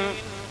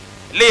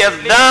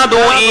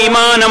ലിയസ്ദാദു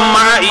ഈമാനം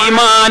മഅ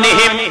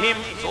ഈമാനിഹിം.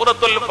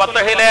 സൂറത്തുൽ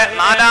ഫത്ഹിലെ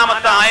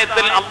 4-ാമത്തെ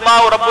ആയത്തിൽ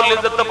അല്ലാഹു റബ്ബുൽ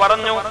ഇസ്സത്ത്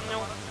പറഞ്ഞു,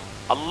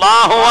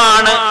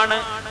 അല്ലാഹുവാണ്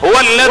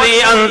ഹുവല്ലദീ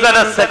അൻസല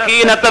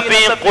സകീനത ഫീ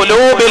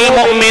ഖുലൂബിൽ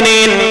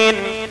മുഅ്മിനീൻ.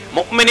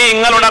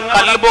 മുഅ്മിനീങ്ങളുടെ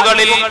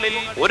ഖൽബുകളിൽ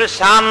ഒരു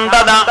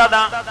ശാന്തത,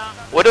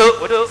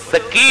 ഒരു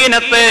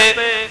സകീനത്ത്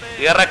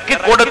ഇറക്കി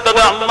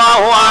കൊടുത്തത്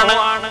അല്ലാഹുവാണ്.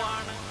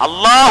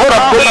 അല്ലാഹു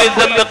റബ്ബുൽ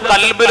ഇസ്സത്ത്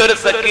ഖൽബിൽ ഒരു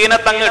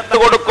സകീനത്ത് അങ്ങ് ഇട്ട്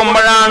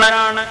കൊടുക്കുമ്പോഴാണ്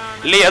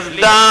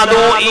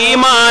ലിയസ്ദാദു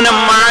ഈമാനം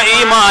മഅ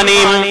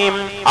ഈമാനിഹിം,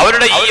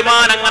 അവരുടെ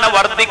ഈമാൻ അങ്ങനെ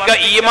വർദ്ധിക്ക,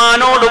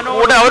 ഈമാനോട്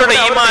കൂടെ അവരുടെ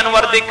ഈമാൻ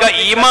വർദ്ധിക്ക,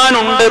 ഈമാൻ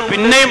ഉണ്ട്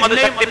പിന്നെയും അത്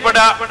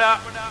ശക്തിപ്പെടാ.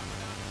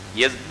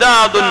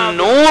 യസ്ദാദു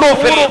നൂറു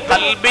ഫിൽ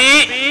ഖൽബി,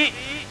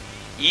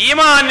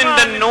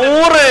 ഈമാനിന്റെ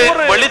നൂറ്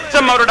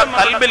വെളിച്ചം അവരുടെ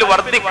ഖൽബിൽ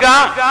വർദ്ധിക്ക.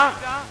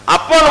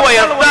 അപ്പോൾ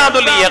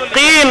യസ്ദാദുൽ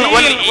യഖീൻ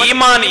വൽ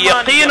ഈമാൻ,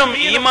 യഖീനും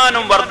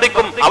ഈമാനും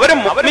വർദ്ധിക്കും. അവര്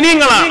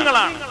മുഅ്മിനീങ്ങളാണ്,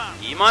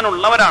 ഈമാൻ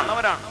ഉള്ളവരാണ്.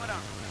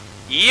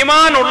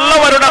 ഈമാൻ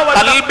ഉള്ളവരുടെ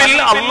ഖൽബിൽ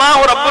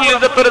അല്ലാഹു റബ്ബുൽ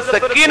ഇസ്സത്ത് ഒരു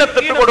സക്കീനത്ത്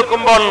ഇട്ട്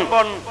കൊടുക്കുമ്പോൾ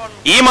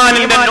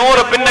ഈമാനിന്റെ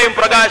നൂറ് പിന്നെയും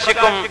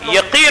പ്രകാശിക്കും,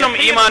 യഖീനും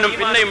ഈമാനും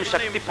പിന്നെയും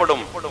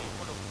ശക്തിപ്പെടും.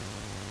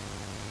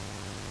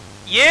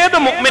 ഏത്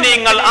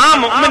മുഅ്മിനീങ്ങൾ, ആ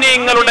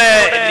മുഅ്മിനീങ്ങളുടെ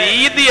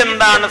രീതി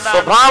എന്താണ്,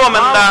 സ്വഭാവം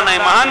എന്താണ്?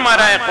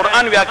 മഹാന്മാരായ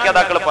ഖുർആൻ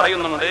വ്യാഖ്യാതാക്കൾ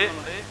പറയുന്നുണ്ട്,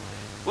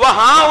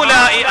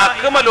 വഹൗലാഇ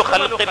അക്മലു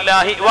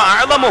ഖൽഖില്ലാഹി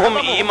വഅഅദമുഹും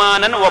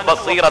ഈമാനൻ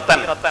വബസീറതൻ.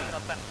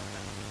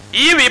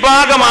 ഈ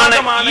വിഭാഗമാണ്,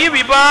 ഈ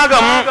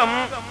വിഭാഗം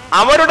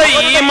അവരുടെ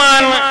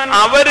ഈമാൻ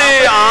അവര്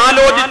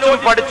ആലോചിച്ചും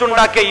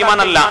പഠിച്ചുണ്ടാക്കിയ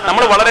ഈമാനല്ല.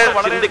 നമ്മൾ വളരെ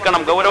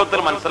ചിന്തിക്കണം, ഗൗരവത്തിൽ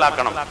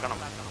മനസ്സിലാക്കണം.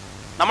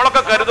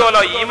 നമ്മളൊക്കെ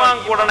കരുതുമല്ലോ ഈമാൻ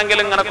കൂടണമെങ്കിൽ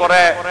ഇങ്ങനെ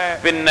കുറെ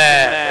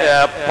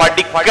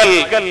പഠിക്കൽ,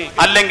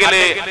 അല്ലെങ്കിൽ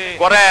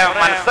കുറെ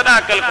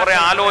മനസ്സിലാക്കൽ, കുറെ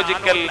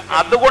ആലോചിക്കൽ,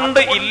 അതുകൊണ്ട്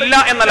ഇല്ല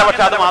എന്നല്ല.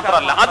 പക്ഷെ അത്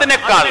മാത്രമല്ല,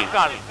 അതിനേക്കാൾ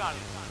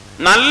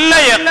നല്ല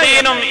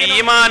യഖീനും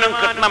ഈമാനും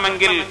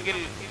കിട്ടണമെങ്കിൽ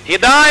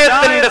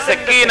ഹിദായത്തിന്റെ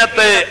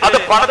സക്കീനത്ത് അത്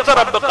പടച്ച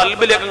റബ്ബ്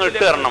ഖൽബിലേക്ക്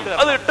ഇട്ട് തരണം.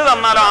 അത് ഇട്ട്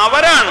തന്നാലോ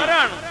അവരാണ്,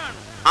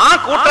 ആ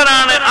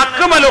കൂട്ടരാണ്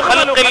അക്മലു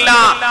ഖൽഖില്ലാ,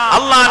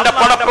 അല്ലാഹുവിന്റെ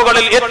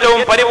പടപ്പുകളിൽ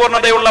ഏറ്റവും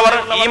പരിപൂർണതയുള്ളവർ.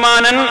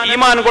 ഈമാനൻ,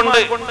 ഈമാൻ കൊണ്ട്,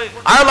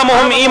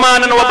 അഅ്ലമുഹും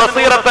ഈമാനൻ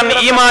വബസീറതൻ,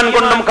 ഈമാൻ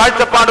കൊണ്ടും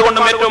കാഴ്ചപ്പാട്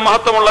കൊണ്ടും ഏറ്റവും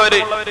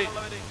മഹത്വമുള്ളവര്.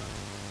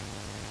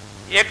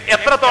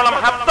 എത്രത്തോളം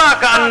ഹത്താ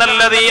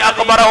കഅന്നല്ലദീ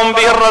അഖ്ബറഹും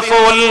ബിഹിർ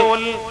റസൂൽ,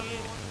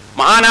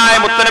 മഹാനായ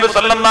മുത്തനബി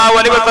സല്ലല്ലാഹു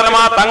അലൈഹി വസല്ലമ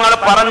തങ്ങൾ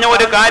പറഞ്ഞ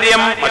ഒരു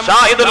കാര്യം,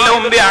 മശാഹിദുൽ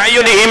ലഹും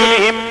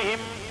ബിഅയുനിഹിം,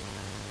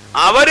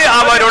 അവര്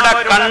അവരുടെ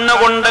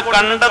കണ്ണുകൊണ്ട്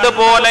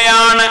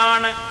കണ്ടതുപോലെയാണ്.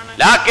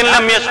 ലാകിൻ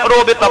ലം യശ്ഉറു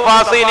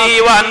ബിതഫാസീലിഹി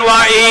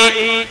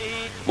വഅൻവാഇഹി.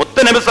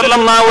 മുത്തനബി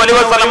സല്ലല്ലാഹു അലൈഹി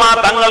വസല്ലമ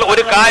തങ്ങൾ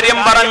ഒരു കാര്യം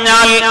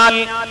പറഞ്ഞാൽ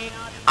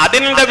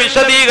അതിന്റെ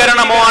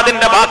വിശദീകരണമോ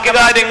അതിന്റെ ബാക്കി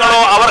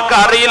കാര്യങ്ങളോ അവർക്ക്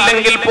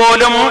അറിയില്ലെങ്കിൽ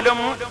പോലും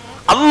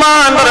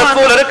അല്ലാഹുവിന്റെ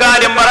റസൂൽ ഒരു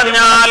കാര്യം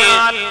പറഞ്ഞാൽ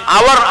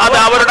അവർ അത്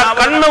അവരുടെ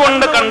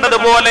കണ്ണുകൊണ്ട്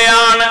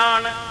കണ്ടതുപോലെയാണ്.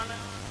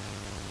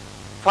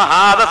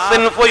 ഫഹാദ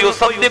സിൻഫു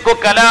യുസദ്ദിഖു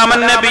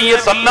കലാമൻ നബി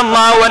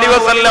സല്ലല്ലാഹു അലൈഹി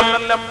വസല്ലം,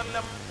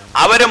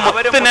 അവര്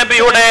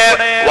മുത്തുനബിയുടെ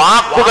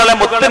വാക്കുകളെ,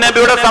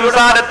 മുത്തുനബിയുടെ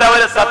സംസാരത്തെ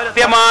അവര്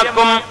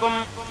സത്യമാക്കും.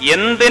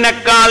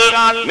 എന്തിനേക്കാൾ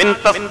മിൻ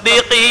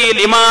തസ്ദീഖിഹി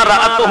ലിമാ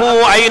റഅതുഹു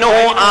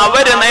ഐനുഹു,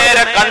 അവര്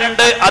നേരെ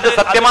കണ്ട് അത്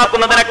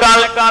സത്യമാക്കുന്നതിനേക്കാൾ.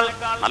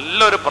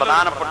 നല്ലൊരു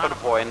പ്രധാനപ്പെട്ട ഒരു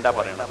പോയിന്റാ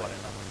പറയുന്നത്.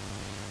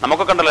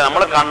 നമുക്കൊക്കെ ഉണ്ടല്ലോ,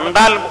 നമ്മൾ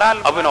കണ്ടാൽ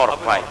അവന്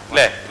ഉറപ്പായി,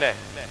 അല്ലേ?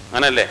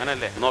 അങ്ങനല്ലേ?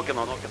 നോക്കി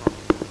നോക്കി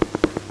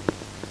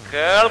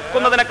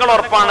കേൾക്കുന്നതിനേക്കാൾ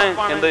ഉറപ്പാണ്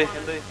എന്ത്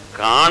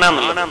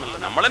കാണാന്നുള്ളത്.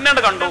 നമ്മൾ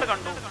തന്നെയാണ് കണ്ടു,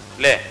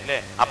 അല്ലേ?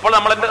 അപ്പോൾ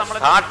നമ്മളെന്റെ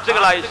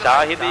സാക്ഷികളായി,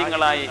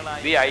 ഷാഹിദീങ്ങളായി,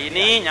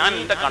 ഞാൻ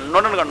എന്റെ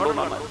കണ്ണോടാണ് കണ്ടു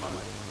എന്നാണ്.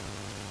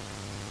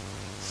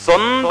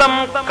 സ്വന്തം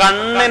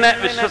കണ്ണിനെ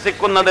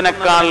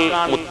വിശ്വസിക്കുന്നതിനേക്കാൾ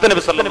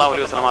മുത്തനബി സല്ലല്ലാഹു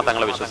അലൈഹി വസല്ലം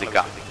തങ്ങളെ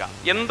വിശ്വസിക്കാം.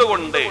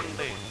 എന്തുകൊണ്ട്?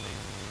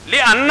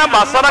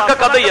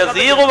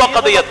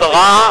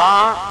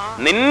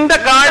 നിന്റെ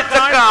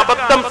കാഴ്ചക്ക്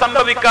അബദ്ധം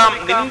സംഭവിക്കാം,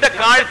 നിന്റെ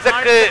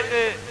കാഴ്ചക്ക്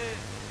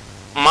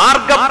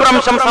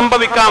മാർഗഭ്രംശം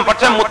സംഭവിക്കാം.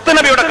 പക്ഷെ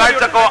മുത്തുനബിയുടെ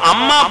കാഴ്ചക്കോ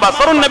അമ്മ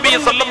ബസറുൻ നബി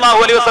സല്ലല്ലാഹു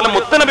അലൈഹി വസല്ലം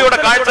മുത്തുനബിയുടെ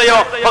കാഴ്ചയോ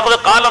ഫഖദ്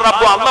ഖാല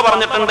റബ്ബു, അല്ലാഹു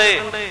പറഞ്ഞിട്ടുണ്ട്,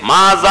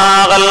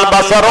 മാസാഗൽ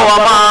ബസറു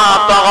വമാ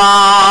തഗാ.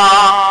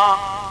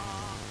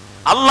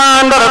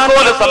 അല്ലാഹുവിന്റെ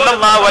റസൂൽ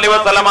സല്ലല്ലാഹു അലൈഹി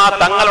വസല്ലം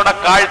തങ്ങളുടെ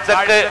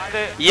കാഴ്ചക്ക്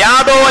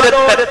യാതൊരു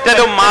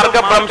തെറ്റലും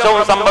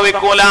മാർഗഭ്രംശവും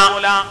സംഭവിക്കൂല.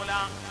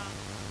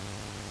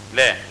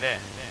 അല്ലേ?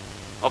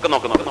 നോക്ക്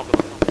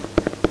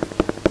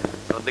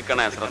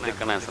ശ്രദ്ധിക്കണേ.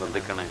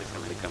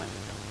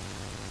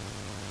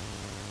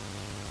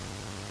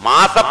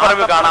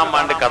 മാസപ്പിറവി കാണാൻ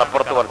വേണ്ടി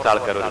കടപ്പുറത്ത് കുറച്ച്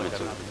ആൾക്കാർ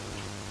ഒരുമിച്ചു.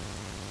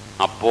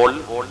 അപ്പോൾ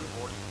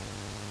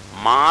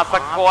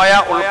മാസക്കോയ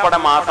ഉൾപ്പെടെ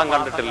മാസം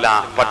കണ്ടിട്ടില്ല.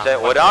 പക്ഷെ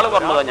ഒരാൾ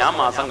പറഞ്ഞത് ഞാൻ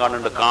മാസം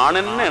കാണുന്നുണ്ട്,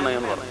 കാണുന്നതാണ്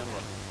എന്ന് പറഞ്ഞു.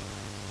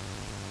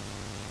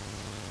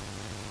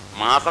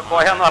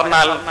 മാസക്കോയ എന്ന്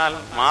പറഞ്ഞാൽ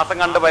മാസം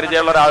കണ്ട്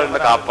പരിചയമുള്ള ഒരാളുണ്ട്,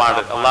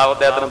 കാപ്പാട്. അള്ളാഹു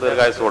അദ്ദേഹത്തിന്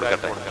ദീർഘായുസ്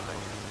കൊടുക്കട്ടെ.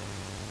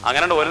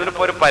 അങ്ങനെ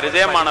ഓരോന്നിപ്പോ ഒരു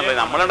പരിചയമാണല്ലോ.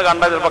 നമ്മളുണ്ട്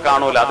കണ്ടാൽ ചിലപ്പോ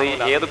കാണൂല. അത്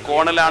ഏത്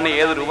കോണിലാണ്,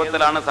 ഏത്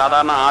രൂപത്തിലാണ്.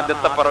 സാധാരണ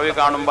ആദ്യത്തെ പിറവി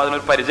കാണുമ്പോൾ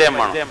അതിനൊരു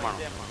പരിചയമാണ്.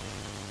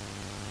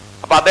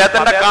 അപ്പൊ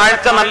അദ്ദേഹത്തിന്റെ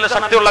കാഴ്ച നല്ല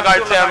ശക്തിയുള്ള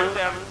കാഴ്ചയാണ്,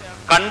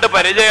 കണ്ട്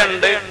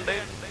പരിചയമുണ്ട്.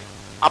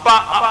 അപ്പൊ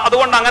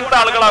അതുകൊണ്ട് അങ്ങനത്തെ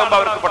ആളുകളാകുമ്പോ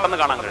അവർക്ക് പെട്ടെന്ന്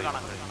കാണാൻ കഴിയും.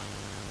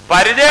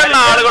 പരിചയമുള്ള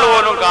ആളുകൾ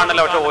പോലും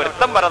കാണില്ല. പക്ഷെ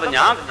ഒരുത്തം പറയാതെ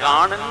ഞാൻ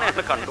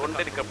കാണുന്നതാണ്,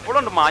 കണ്ടുകൊണ്ടിരിക്കും,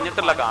 എപ്പോഴും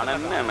മാഞ്ഞിട്ടുള്ള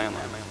കാണുന്നതാണ്.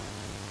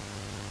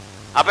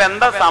 അപ്പൊ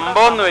എന്താ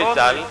സംഭവം എന്ന്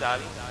വെച്ചാൽ,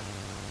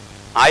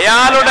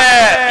 അയാളുടെ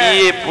ഈ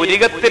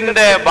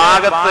പുരികത്തിന്റെ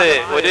ഭാഗത്ത്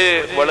ഒരു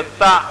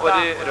വെളുത്ത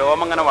ഒരു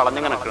രോമം ഇങ്ങനെ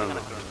വളഞ്ഞിങ്ങനെ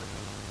നിൽക്കുന്നുണ്ട്.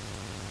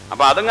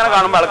 അപ്പൊ അതിങ്ങനെ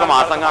കാണുമ്പോ ആൾക്ക്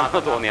മാസം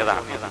കാണുന്നത്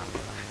തോന്നിയതാണ്.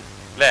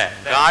 അല്ലെ?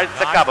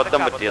 കാഴ്ചക്ക്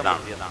അബദ്ധം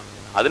പറ്റിയതാണ്.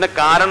 അതിന്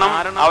കാരണം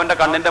അവന്റെ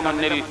കണ്ണിന്റെ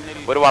മുന്നിൽ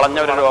ഒരു വളഞ്ഞ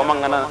ഒരു രോമം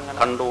അങ്ങനെ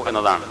കണ്ടു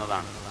എന്നതാണ്.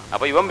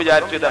 അപ്പൊ ഇവൻ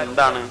വിചാരിച്ചു ഇത്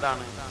എന്താണ്,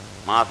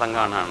 മാസം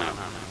കാണാണ്.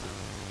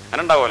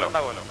 അങ്ങനെ ഉണ്ടാവുമല്ലോ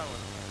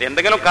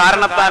എന്തെങ്കിലും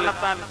കാരണത്താൽ.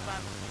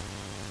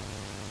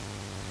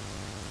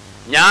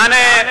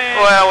 ഞാന്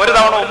ഒരു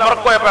തവണ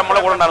ഉമ്മർക്ക് പോയപ്പോ നമ്മളെ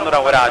കൂടെ ഉണ്ടായിരുന്ന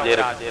ഒരു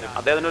ആചാര്യം,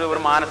 അദ്ദേഹത്തിന്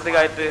ഒരു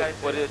മാനസികമായിട്ട്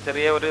ഒരു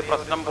ചെറിയ ഒരു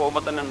പ്രശ്നം പോകുമ്പോ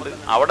തന്നെ ഉണ്ട്.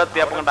 അവിടെ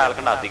എത്തിയപ്പോ കണ്ട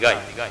ആൾക്കണ്ട അധികമായി.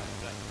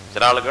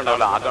 ചില ആൾക്ക്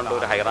ഉണ്ടാവില്ല, ആ കണ്ടു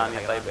ഒരു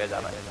ഹൈറാനിയത്തായി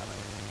ബേജാറായി.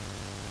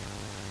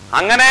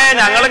 അങ്ങനെ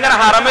ഞങ്ങളിങ്ങനെ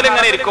ഹറമിൽ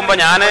ഇങ്ങനെ ഇരിക്കുമ്പോ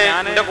ഞാൻ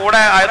എന്റെ കൂടെ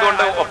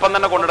ആയതുകൊണ്ട് ഒപ്പം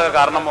തന്നെ കൊണ്ടിടുക.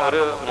 കാരണം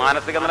ഒരു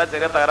മാനസിക നില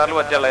ചെറിയ തകരാറ്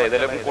പറ്റിയല്ലേ,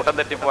 ഏതെങ്കിലും കൂട്ടം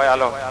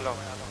തെറ്റിപ്പോയാലോ.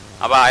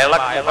 അപ്പൊ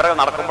അയാളെ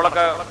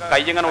നടക്കുമ്പോഴൊക്കെ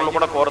കൈ ഇങ്ങനെ ഉള്ളിൽ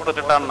കൂടെ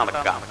കോർത്തിട്ടിട്ടാണ്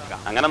നടക്കുക.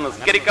 അങ്ങനെ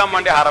നിസ്കരിക്കാൻ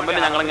വേണ്ടി ഹറമിൽ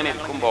ഞങ്ങളിങ്ങനെ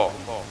ഇരിക്കുമ്പോ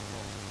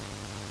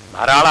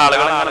ധാരാളം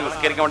ആളുകൾ ഇങ്ങനെ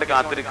നിസ്കരിക്കാൻ വേണ്ടി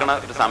കാത്തിരിക്കണ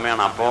ഒരു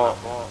സമയമാണ്. അപ്പോ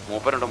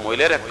മൂപ്പരുണ്ട്,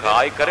 മൊയിലേരെ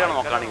കായ്ക്കറിയാണ്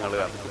നോക്കാണ് നിങ്ങൾ.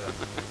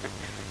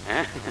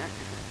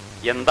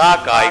 എന്താ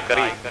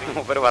കായ്ക്കറി?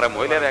 മൂപ്പര് പറയാം,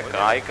 മൊയിലേരെ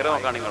കായ്ക്കറി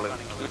നോക്കാണ് നിങ്ങൾ.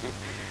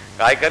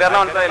 കായ്ക്കറി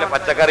പറഞ്ഞാൽ മനസ്സിലായില്ലേ,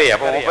 പച്ചക്കറി.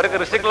 അപ്പൊ മൂപ്പര്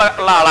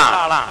കൃഷിക്കുള്ള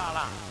ആളാണ്.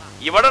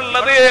 ഇവിടെ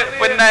ഉള്ളത്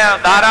പിന്നെ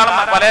ധാരാളം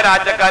പല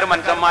രാജ്യക്കാരും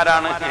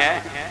മനുഷ്യന്മാരാണ്.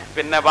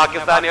 പിന്നെ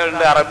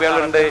പാകിസ്ഥാനികളുണ്ട്,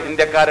 അറബികളുണ്ട്,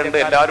 ഇന്ത്യക്കാരുണ്ട്,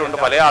 എല്ലാവരും ഉണ്ട്.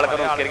 പല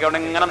ആൾക്കാരും നിസ്കരിക്കാൻ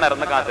ഇങ്ങനെ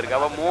നിരന്ന് കാത്തിരിക്കുക.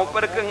 അപ്പൊ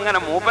മൂപ്പർക്ക്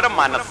ഇങ്ങനെ മൂപ്പര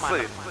മനസ്സ്,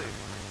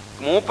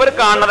 മൂപ്പര്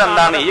കാണുന്നത്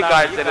എന്താണ്? ഈ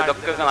കാഴ്ചയിൽ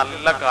ഇതൊക്കെ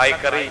നല്ല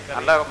കായ്ക്കറി,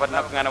 നല്ല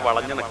പന്നൊക്കെ ഇങ്ങനെ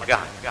വളഞ്ഞു നിൽക്കുക.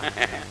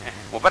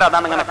 മൂപ്പര്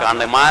അതാണ് ഇങ്ങനെ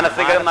കാണുന്നത്.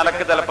 മാനസിക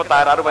നിലക്ക് ചിലപ്പോ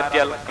തകരാറ്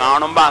പറ്റിയാൽ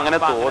കാണുമ്പോ അങ്ങനെ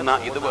തോന്നുക,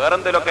 ഇത്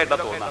വേറെന്തെങ്കിലുമൊക്കെ ആയിട്ടാ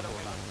തോന്നുക.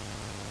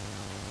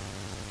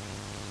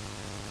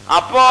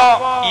 അപ്പോ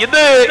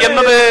ഇത്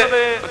എന്നത്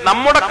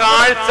നമ്മുടെ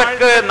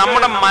കാഴ്ചക്ക്,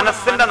 നമ്മുടെ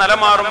മനസ്സിന്റെ നില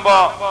മാറുമ്പോ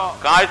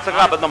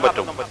കാഴ്ചക്ക് അബദ്ധം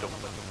പറ്റും.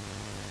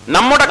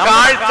 നമ്മുടെ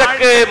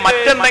കാഴ്ചക്ക്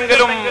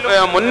മറ്റെന്തെങ്കിലും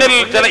മുന്നിൽ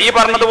ചില ഈ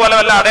പറഞ്ഞതുപോലെ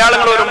വല്ല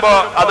അടയാളങ്ങൾ വരുമ്പോ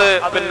അത്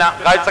പിന്നെ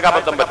കാഴ്ചക്ക്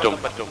അബദ്ധം പറ്റും.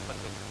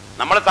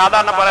 നമ്മൾ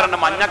സാധാരണ പറയാറുണ്ട്,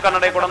 മഞ്ഞ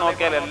കണ്ണടയിൽ കൂടെ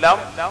നോക്കിയാൽ എല്ലാം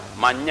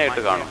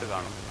മഞ്ഞയായിട്ട് കാണും.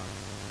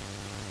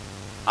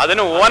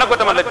 അതിന്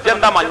ഓനക്കുറ്റമല്ല,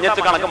 എന്താ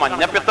മഞ്ഞച്ച് കണക്ക്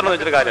മഞ്ഞപ്പിത്തം എന്ന്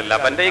വെച്ചിട്ട് കാര്യമില്ല.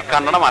 അപ്പൊ എന്റെ ഈ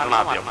കണ്ണട മാറ്റണം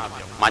ആദ്യം.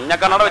 മഞ്ഞ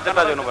കണ്ണട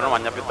വെച്ചിട്ടാ പറഞ്ഞു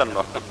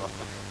മഞ്ഞപ്പിത്തുണ്ടോ?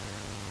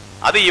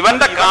 അത്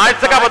ഇവന്റെ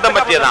കാഴ്ചക്ക് അബദ്ധം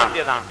പറ്റിയതാണ്.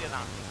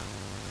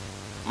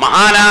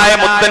 മഹാനായ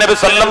മുത്തനബി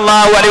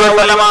സല്ലല്ലാഹു അലൈഹി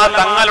വസല്ലമ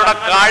തങ്ങളുടെ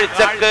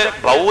കാഴ്ചക്ക്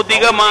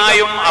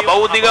ഭൗതികമായും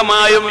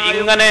അഭൗതികമായും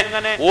ഇങ്ങനെ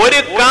ഒരു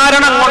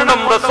കാരണം കൊണ്ടും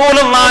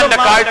റസൂലുള്ളാഹിന്റെ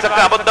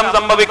കാഴ്ചക്ക് അബദ്ധം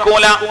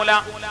സംഭവിക്കൂല.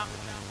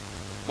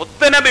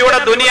 മുത്തനബിയുടെ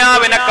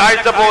ദുനിയാവിനെ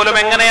കാഴ്ച പോലും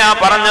എങ്ങനെയാ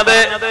പറഞ്ഞത്?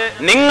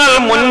 നിങ്ങൾ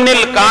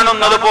മുന്നിൽ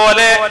കാണുന്നത്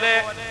പോലെ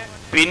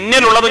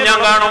പിന്നിലുള്ളതും ഞാൻ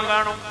കാണും.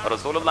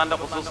 റസൂലുള്ളാഹിന്റെ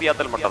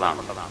ഖുസൂസിയാത്തിൽ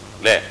പെട്ടതാണ്.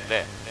 അല്ലേ?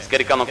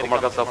 നിസ്കരിക്കാൻ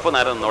നോക്കുമ്പോഴൊക്കെ സഫ്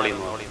നേരെ നിന്നോളി.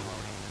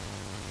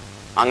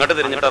 അങ്ങോട്ട്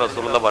തിരിഞ്ഞിട്ട്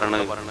റസൂലുള്ളാഹി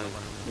പറയണത്,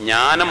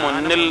 ഞാൻ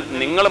മുന്നിൽ,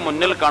 നിങ്ങൾ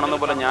മുന്നിൽ കാണുന്ന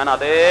പോലെ ഞാൻ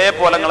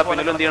അതേപോലെ നിങ്ങളെ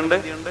പിന്നിലും എന്ത്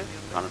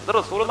ചെയ്യുന്നുണ്ട്?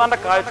 റസൂലുള്ളാഹിന്റെ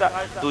കാഴ്ച,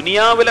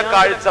 ദുനിയാവിലെ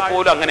കാഴ്ച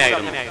പോലും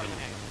അങ്ങനെയായിരുന്നു.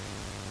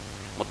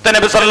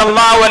 മുത്തനബി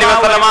സല്ലല്ലാഹു അലൈഹി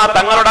വസല്ലമ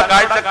തങ്ങളുടെ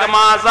കാഴ്ചക്ക്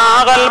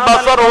മാസാഗൽ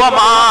ബസറു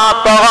വമാ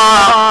തഗാ,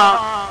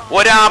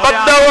 ഒരു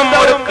അബദ്ധവും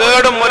ഒരു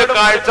കേടും ഒരു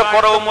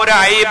കാഴ്ചക്കുറവും ഒരു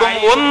അയ്ബും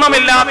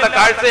ഒന്നുമില്ലാത്ത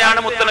കാഴ്ചയാണ്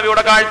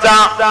മുത്തനബിയുടെ കാഴ്ച.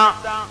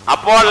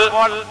 അപ്പോൾ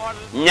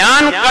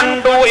ഞാൻ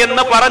കണ്ടു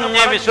എന്ന്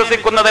പറഞ്ഞ്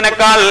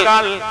വിശ്വസിക്കുന്നതിനേക്കാൾ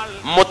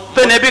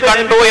മുത്തനബി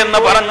കണ്ടു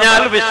എന്ന്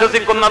പറഞ്ഞാൽ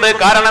വിശ്വസിക്കുന്നത്,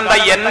 കാരണം എന്താ,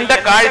 എന്റെ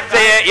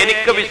കാഴ്ചയെ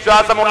എനിക്ക്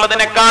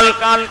വിശ്വാസമുള്ളതിനേക്കാൾ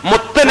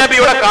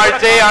മുത്തനബിയുടെ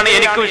കാഴ്ചയാണ്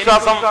എനിക്ക്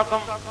വിശ്വാസം.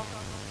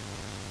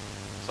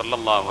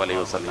 സല്ലല്ലാഹു അലൈഹി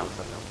വസല്ലം.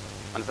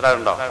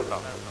 മനസ്സിലാകുന്നുണ്ടോ?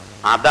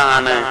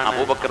 അതാണ്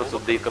അബൂബക്കർ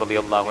സിദ്ദീഖ്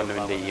റളിയല്ലാഹു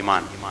അൻഹുവിന്റെ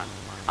ഈമാൻ.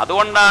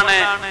 അതുകൊണ്ടാണ്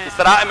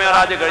ഇസ്രാ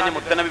മിഅ്റാജ് കഴിഞ്ഞ്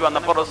മുത്തനബി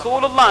വന്നപ്പോൾ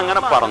റസൂലുള്ളാഹ്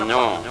അങ്ങനെ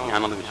പറഞ്ഞു,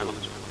 ഞാനത്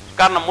വിശ്വസിച്ചു.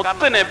 കാരണം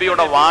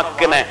മുത്തനബിയുടെ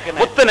വാക്കിനെ,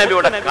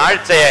 മുത്തനബിയുടെ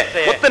കാഴ്ചയെ,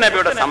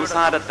 മുത്തനബിയുടെ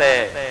സംസാരത്തെ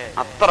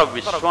അത്ര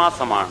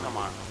വിശ്വാസമാണ്.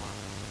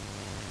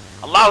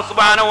 അല്ലാഹു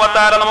സുബ്ഹാനഹു വ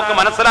തആല നമുക്ക്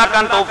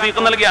മനസ്സിലാക്കാൻ തൗഫീഖ്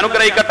നൽകി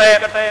അനുഗ്രഹിക്കട്ടെ.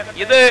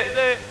 ഇത്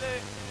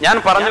ഞാൻ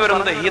പറഞ്ഞു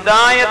വരുന്നത്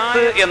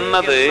ഹിദായത്ത്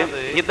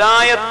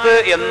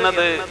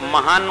എന്നത്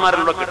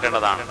മഹാന്മാരിലൂടെ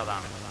കിട്ടേണ്ടതാണ്.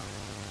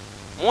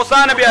 മൂസാ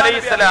നബി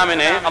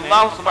അലൈഹിസ്സലാമിന്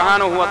അല്ലാഹു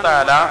സുബ്ഹാനഹു വ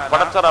തആല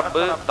പടച്ച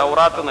റബ്ബ്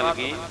തൗറാത്ത്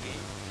നൽകി.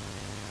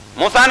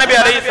 മൂസാ നബി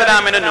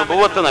അലൈഹിസ്സലാമിന്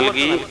നുബുവത്ത്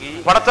നൽകി.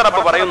 പടച്ച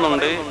റബ്ബ്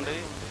പറയുന്നുണ്ട്,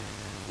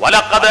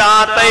 വലഖദ്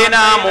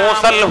ആതൈനാ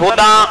മൂസൽ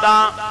ഹുദാ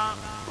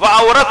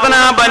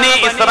വഔറത്നാ ബനി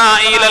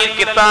ഇസ്രായീലൽ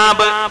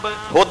കിതാബ്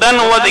ഹുദൻ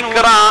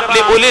വദിക്റാ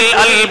ലിഉലിൽ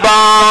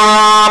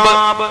അൽബാബ്.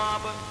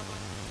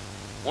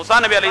 മൂസാ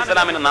നബി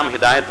അലൈഹിസ്സലാമിന് നാം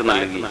ഹിദായത്ത്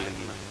നൽകി.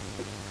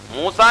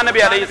 മൂസാ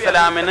നബി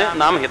അലൈഹിസ്സലാമിന്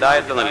നാം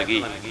ഹിദായത്ത് നൽകി.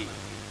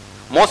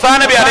 മൂസാ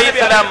നബി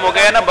അലൈഹിസ്സലാം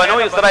മുഖേന ബനു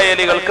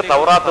ഇസ്രായേലികൾക്ക്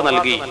തൗറാത്ത്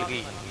നൽകി.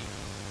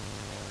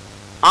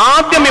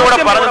 ആദ്യം ഇവിടെ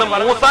പറഞ്ഞത്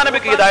മൂസാ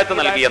നബിക്ക് ഹിദായത്ത്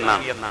നൽകി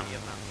എന്നാണ്.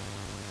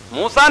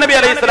 മൂസാ നബി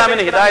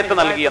അലൈഹിസ്സലാമിന് ഹിദായത്ത്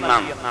നൽകി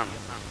എന്നാണ്.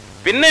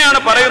 പിന്നെയാണ്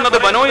പറയുന്നത്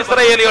ബനു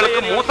ഇസ്രായേലികൾക്ക്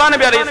മൂസാ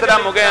നബി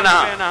അലൈഹിസ്സലാം മുഖേന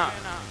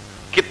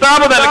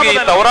കിതാബ് നൽകി,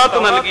 തൗറാത്ത്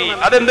നൽകി.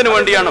 അതെന്തിനു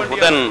വേണ്ടിയാണ്?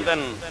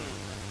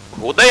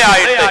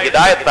 ഹുദയായിട്ട്,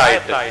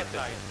 ഹിദായത്തായിട്ട്.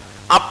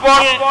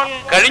 അപ്പോൾ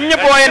കഴിഞ്ഞു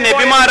പോയ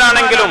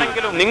നബിമാരാണെങ്കിലും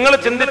നിങ്ങൾ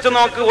ചിന്തിച്ചു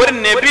നോക്ക്, ഒരു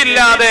നബി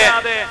ഇല്ലാതെ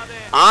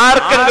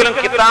ആർക്കെങ്കിലും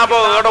കിതാബോ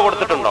ഏടോ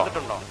കൊടുത്തിട്ടുണ്ടോ?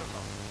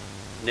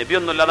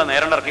 നബിയൊന്നുമില്ലാതെ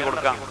നേരം ഇറക്കി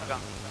കൊടുക്കാം.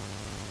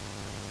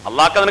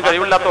 അള്ളാഹ്ക്ക് അതിന്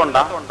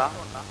കഴിവില്ലാത്തതുകൊണ്ടാ?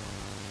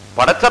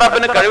 പടച്ച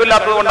റബ്ബിന്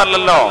കഴിവില്ലാത്തത്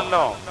കൊണ്ടല്ലല്ലോ.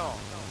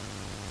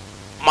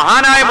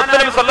 മഹാനായ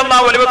മുത്തനബി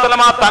സല്ലല്ലാഹു അലൈഹി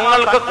വസല്ലമ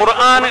തങ്ങൾക്ക്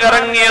ഖുർആൻ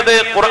ഇറങ്ങിയത്,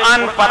 ഖുർആൻ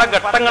പല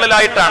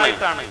ഘട്ടങ്ങളിലായിട്ടാണ്.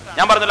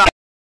 ഞാൻ പറഞ്ഞില്ല,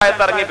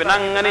 ഇറങ്ങി പിന്നെ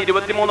അങ്ങനെ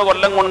 23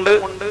 കൊല്ലം കൊണ്ട്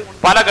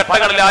പല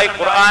ഘട്ടങ്ങളിലായി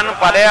ഖുർആൻ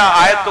പല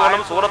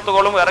ആയത്തുകളും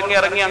സൂറത്തുകളും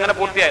ഇറങ്ങി അങ്ങനെ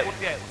പൂർത്തിയായി.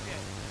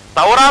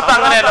 തൗറാത്ത്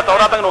അങ്ങനെയല്ല,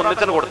 തൗറാത്ത് അങ്ങനെ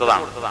ഒന്നിച്ചിന്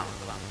കൊടുത്തതാണ്.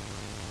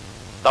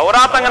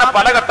 തൗറാത്ത് അങ്ങനെ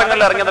പല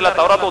ഘട്ടങ്ങളിൽ ഇറങ്ങിയതല്ല,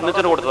 തൗറാത്ത്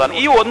ഒന്നിച്ചിന് കൊടുത്തതാണ്.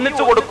 ഈ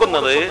ഒന്നിച്ചു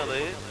കൊടുക്കുന്നത്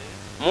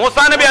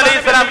മൂസാ നബി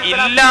അലൈഹിസ്സലാം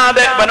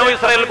ഇല്ലാതെ ബനു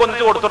ഇസ്രായേലിലേക്ക്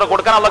ഒന്നിച്ചു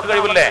കൊടുക്കാൻ അള്ളാഹ്ക്ക്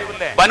കഴിവില്ലേ?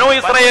 ബനു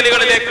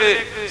ഇസ്രായേലികളിലേക്ക്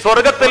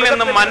സ്വർഗത്തിൽ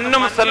നിന്ന്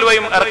മന്നും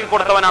സൽവയും ഇറക്കി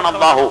കൊടുത്തവനാണ്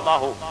അള്ളാഹു.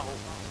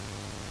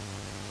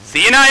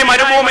 സീനായ്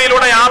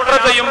മരുഭൂമിയിലൂടെ യാത്ര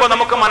ചെയ്യുമ്പോൾ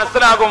നമുക്ക്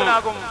മനസ്സിലാകും,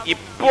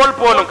 ഇപ്പോൾ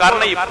പോലും,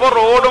 കാരണം ഇപ്പൊ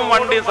റോഡും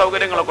വണ്ടിയും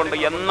സൗകര്യങ്ങളൊക്കെ ഉണ്ട്,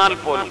 എന്നാൽ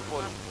പോലും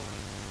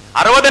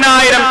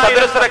 60,000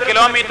 ചതുരശ്ര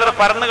കിലോമീറ്റർ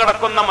പരന്നു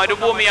കിടക്കുന്ന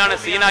മരുഭൂമിയാണ്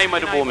സീനായ്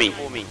മരുഭൂമി.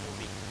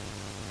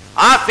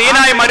 ആ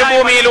സീനായ്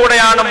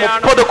മരുഭൂമിയിലൂടെയാണ്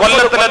 30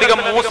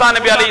 കൊല്ലത്തിലധികം മൂസാ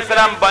നബി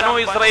അലൈഹിസ്സലാം ബനു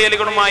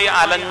ഇസ്രായേലികളുമായി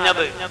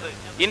അലഞ്ഞത്.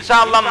 ഇൻഷാ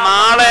അല്ലാഹ്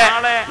നാളെ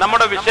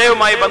നമ്മുടെ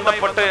വിഷയവുമായി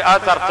ബന്ധപ്പെട്ട് ആ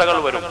ചർച്ചകൾ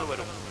വരും.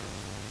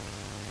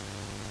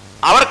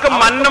 അവർക്ക്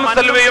മന്നും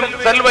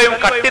സെൽവയും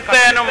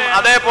കട്ടിത്തേനും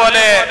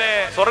അതേപോലെ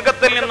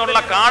സ്വർഗത്തിൽ നിന്നുള്ള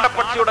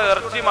കാടപ്പക്ഷിയുടെ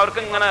ഇറച്ചിയും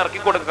അവർക്ക് ഇങ്ങനെ ഇറക്കി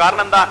കൊടുക്കും.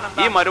 കാരണം എന്താ?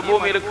 ഈ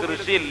മരുഭൂമിയിൽ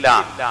കൃഷിയില്ല,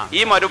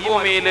 ഈ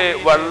മരുഭൂമിയിൽ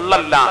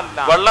വെള്ളമില്ല.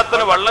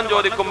 വെള്ളത്തിന് വെള്ളം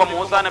ചോദിക്കുമ്പോ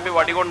മൂസാ നബി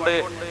വടികൊണ്ട്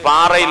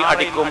പാറയിൽ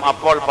അടിക്കും.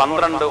 അപ്പോൾ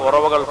 12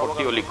 ഉറവകൾ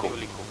പൊട്ടിയൊലിക്കും.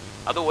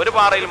 അത് ഒരു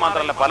പാറയിൽ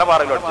മാത്രമല്ല, പല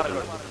പാറയിലും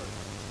അടിച്ചിട്ടുണ്ട്.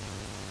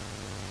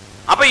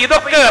 അപ്പൊ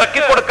ഇതൊക്കെ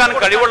ഇറക്കി കൊടുക്കാൻ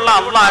കഴിവുള്ള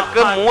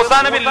അള്ളാഹ്ക്ക് മൂസാ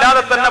നബി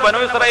ഇല്ലാതെ തന്നെ ബനു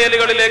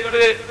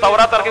ഇസ്രായേലികളിലേക്ക്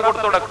തൗറാത്ത് ഇറക്കി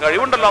കൊടുത്തോടെ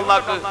കഴിവുണ്ടല്ലോ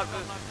അള്ളാഹ്ക്ക്.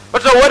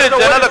 പക്ഷെ ഒരു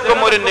ജനതക്കും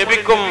ഒരു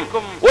നബിക്കും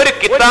ഒരു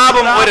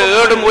കിതാബും ഒരു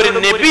ഏടും ഒരു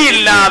നബി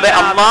ഇല്ലാതെ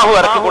അള്ളാഹു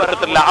ഇറക്കി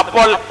കൊടുത്തിട്ടില്ല.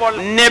 അപ്പോൾ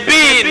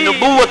നബി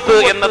നുബുവത്ത്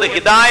എന്നത്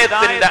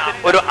ഹിദായത്തിന്റെ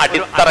ഒരു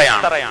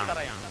അടിത്തറയാണ്.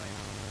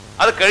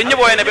 അത് കഴിഞ്ഞു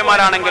പോയ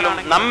നബിമാരാണെങ്കിലും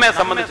നമ്മെ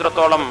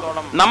സംബന്ധിച്ചിടത്തോളം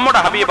നമ്മുടെ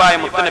ഹബീബായ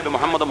മുത്തുനബി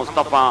മുഹമ്മദ്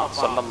മുസ്തഫ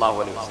സല്ലല്ലാഹു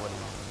അലൈഹി വസല്ലം.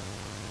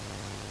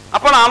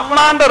 അപ്പോൾ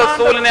അള്ളാന്റെ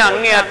റസൂലിനെ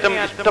അങ്ങേയറ്റം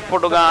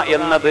ഇഷ്ടപ്പെടുക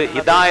എന്നത്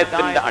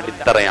ഹിദായത്തിന്റെ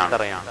അടിത്തറയാണ്.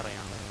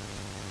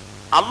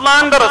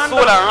 അള്ളാന്റെ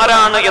റസൂൽ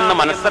ആരാണ് എന്ന്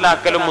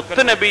മനസ്സിലാക്കലും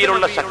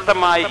മുത്തുനബിയിലുള്ള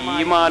ശക്തമായ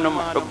ഈമാനും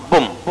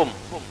ഹുബ്ബും,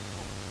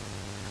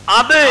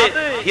 അത്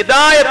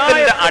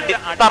ഹിദായത്തിന്റെ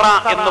അടിത്തറ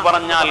എന്ന്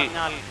പറഞ്ഞാൽ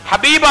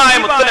ഹബീബായ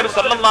മുത്തുനബി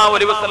സല്ലല്ലാഹു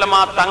അലൈഹി വസല്ലമ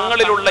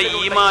തങ്ങളിലുള്ള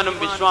ഈമാനും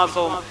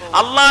വിശ്വാസവും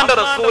അള്ളാന്റെ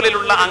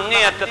റസൂലിലുള്ള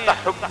അങ്ങേയറ്റത്തെ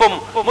ഹുബ്ബും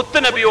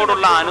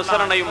മുത്തുനബിയോടുള്ള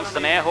അനുസരണയും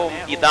സ്നേഹവും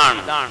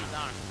ഇതാണ്.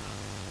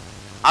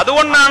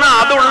 അതുകൊണ്ടാണ്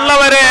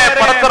അതുള്ളവരെ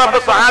പടച്ച റബ്ബ്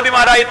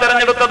സ്വഹാബിമാരായി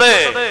തെരഞ്ഞെടുത്തത്.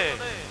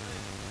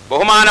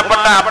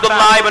 ബഹുമാനപ്പെട്ട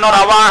അബ്ദുല്ലാഹ് ഇബ്നു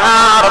റവാഹ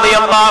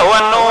റളിയല്ലാഹു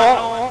അൻഹു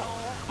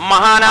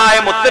മഹാനായ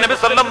മുത്തുനബി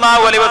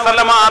സല്ലല്ലാഹു അലൈഹി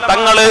വസല്ലമ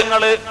തങ്ങള്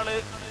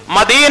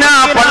മദീന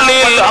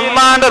പള്ളിയിൽ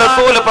അല്ലാഹുവിന്റെ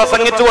റസൂൽ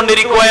പ്രസംഗിച്ചു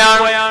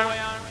കൊണ്ടിരിക്കുകയാണ്.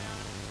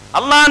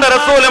 അള്ളാന്റെ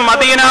റസൂൽ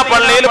മദീന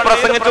പള്ളിയിൽ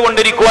പ്രസംഗിച്ചു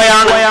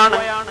കൊണ്ടിരിക്കുകയാണ്.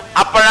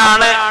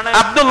 അപ്പോഴാണ്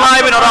അബ്ദുല്ലാഹ്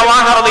ഇബ്നു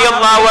റവാഹ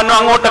റളിയല്ലാഹു അൻഹു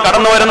അങ്ങോട്ട്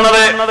കടന്നു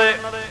വരുന്നത്.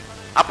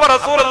 അപ്പൊ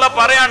റസൂലുള്ള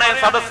പറയാണ്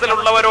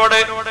സദസ്സിലുള്ളവരോട്,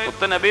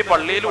 മുത്തുനബി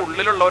പള്ളിയിൽ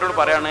ഉള്ളിലുള്ളവരോട്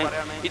പറയാണ്,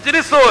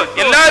 ഇജ്ലിസു,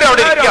 എല്ലാവരും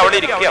അവിടെ ഇരിക്കുക, അവിടെ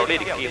ഇരിക്കുക, അവിടെ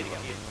ഇരിക്കുക.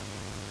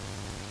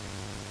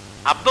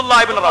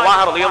 അബ്ദുല്ലാഹ് ഇബ്നു റവാഹ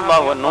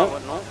റളിയല്ലാഹു അൻഹു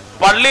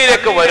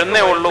പള്ളിയിലേക്ക്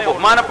വരുന്നേ ഉള്ളൂ.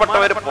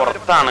 ബഹുമാനപ്പെട്ടവർ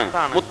പുറത്താണ്.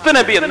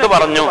 മുത്തുനബി എന്ത്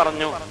പറഞ്ഞു?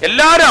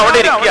 എല്ലാവരും അവിടെ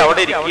ഇരിക്കുക,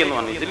 അവിടെ ഇരിക്കുക എന്ന്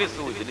പറഞ്ഞു.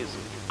 ഇജ്ലിസു, ഇജ്ലിസു.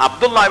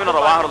 അബ്ദുല്ലാഹ് ഇബ്നു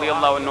റവാഹ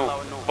റളിയല്ലാഹു അൻഹു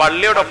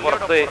പള്ളിയുടെ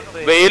പുറത്ത്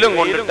വെയിലും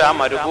കൊണ്ടിട്ട് ആ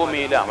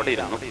മരുഭൂമിയിൽ അവിടെ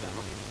ഇരുന്നു.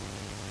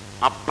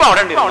 അപ്പൊ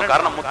അവിടെ ഉണ്ടായിരുന്നു.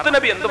 കാരണം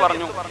മുത്തുനബി എന്ത്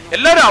പറഞ്ഞു?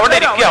 എല്ലാവരും അവിടെ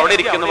ഇരിക്കുക, അവിടെ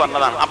ഇരിക്കുക എന്ന്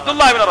പറഞ്ഞതാണ്.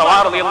 അബ്ദുല്ലാഹ് ഇബ്നു റവാഹ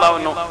റളിയല്ലാഹു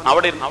അൻഹു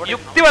അവിടെ ഇരുന്നു.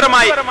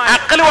 യുക്തിപരമായി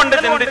അഖൽ കൊണ്ട്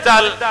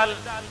ചിന്തിച്ചാൽ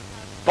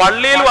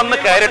പള്ളിയിൽ വന്ന്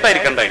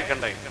കയറിട്ടായിരിക്കണ്ടേ?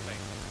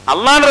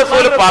 അള്ളാഹുവിന്റെ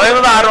റസൂൽ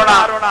പറയുന്നത് ആരോടാ?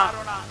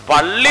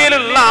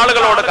 പള്ളിയിലുള്ള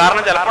ആളുകളോട്.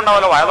 കാരണം ചിലപ്പോൾ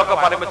ഉണ്ടാവല്ലോ, വയലൊക്കെ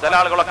പറയുമ്പോൾ ചില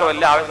ആളുകളൊക്കെ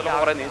വലിയ ആവശ്യമുള്ള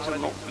കുറെ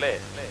നീച്ചിരുന്നു അല്ലേ,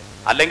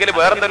 അല്ലെങ്കിൽ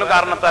വേറെന്തെങ്കിലും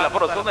കാരണത്താൽ. അപ്പൊ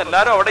റസൂൽ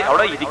എല്ലാവരും അവിടെ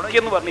അവിടെ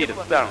ഇരിക്കുന്നു പറഞ്ഞ്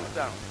ഇരുത്താണ്.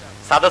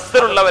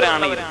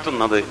 സദസ്സിലുള്ളവരാണ്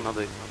ഇരുത്തുന്നത്.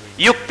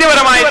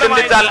 യുക്തിപരമായി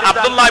ചിന്തിച്ചാൽ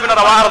അബ്ദുല്ലാഹ് ഇബ്നു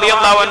റവാഹ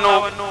റളിയല്ലാഹു അൻഹു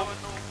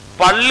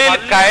പള്ളിയിൽ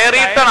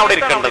കയറിയിട്ടാണ് അവിടെ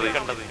ഇരിക്കേണ്ടത്.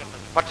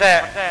 പക്ഷേ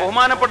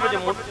ബഹുമാനപ്പെട്ട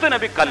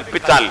മുത്തുനബി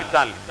കൽപ്പിച്ചാൽ,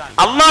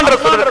 അല്ലാഹുവിന്റെ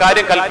റസൂൽ ഒരു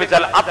കാര്യം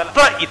കൽപ്പിച്ചാൽ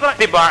അത്ര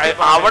ഇത്തിബാ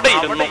അവിടെ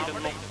ഇരുന്നു.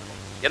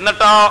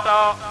 എന്നിട്ടോ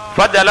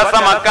ഫജലസ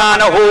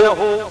മക്കാനഹു,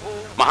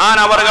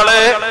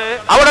 മഹാനവറുകള്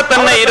അവിടെ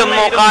തന്നെ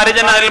ഇരുന്നു.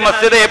 ഖാരിജനൽ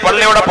മസ്ജിദ്,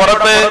 പള്ളിയുടെ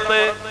പുറത്ത്.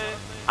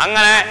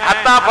 അങ്ങനെ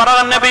ഹത്താ ഫറഗ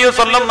നബി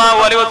സല്ലല്ലാഹു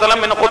അലൈഹി വസല്ലം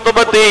മിൻ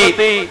ഖുതുബത്തി,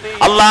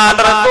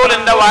 അല്ലാഹുവിന്റെ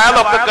റസൂലിന്റെ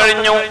വഅദൊക്കെ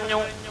കഴിഞ്ഞു.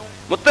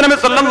 മുത്തനബി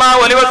സല്ലല്ലാഹു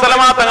അലൈഹി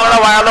വസല്ലം തങ്ങളുടെ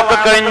വഅദൊക്കെ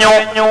കഴിഞ്ഞു.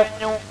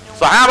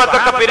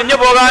 സ്വഹാബത്തൊക്കെ പിരിഞ്ഞു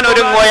പോകാൻ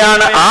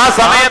ഒരുങ്ങുകയാണ്. ആ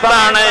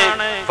സമയത്താണ്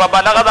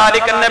ഫബലഗ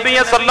ദാലിക നബി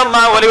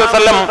സല്ലല്ലാഹു അലൈഹി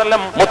വസല്ലം,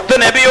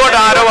 മുത്തുനബിയോട്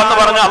ആരോ വന്ന്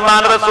പറഞ്ഞു,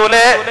 അല്ലാഹുവിന്റെ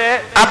റസൂലേ,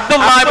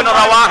 അബ്ദുല്ലാഹ് ഇബ്നു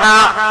റവാഹ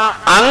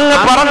അങ്ങ്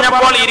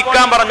പറഞ്ഞപ്പോൾ,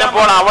 ഇരിക്കാൻ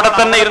പറഞ്ഞപ്പോൾ അവിടെ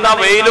തന്നെ ഇരുന്ന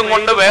വെയിലും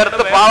കൊണ്ട്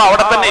വേർത്ത് പാവം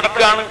അവിടെ തന്നെ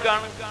ഇരിക്കുകയാണ്.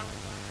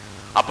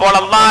 അപ്പോൾ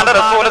അല്ലാഹുവിന്റെ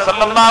റസൂൽ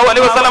സല്ലല്ലാഹു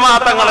അലൈഹി വസല്ലം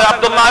തങ്ങൾ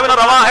അബ്ദുല്ലാഹ് ഇബ്നു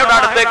റവാഹയുടെ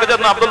അടുത്തേക്ക്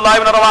ചെന്നു. അബ്ദുല്ലാഹ്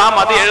ഇബ്നു റവാഹ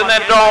മതി,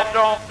 എഴുന്നേറ്റോ.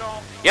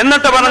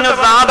 എന്നിട്ട് പറഞ്ഞു,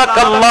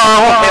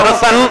 സാദഖല്ലാഹു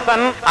ഹിർസൻ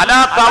അലാ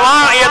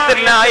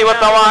തവാഇയത്തില്ലാഹി വ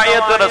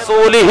തവാഇയത്തി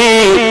റസൂലിഹി.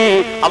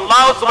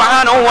 അല്ലാഹു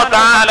സുബ്ഹാനഹു വ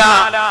തആല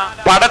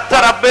പടച്ച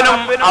റബ്ബിനും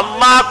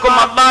അല്ലാഹുക്കും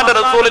അല്ലാഹുവിന്റെ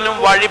റസൂലിനും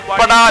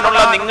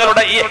വഴിപ്പെടാനുള്ള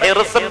നിങ്ങളുടെ ഈ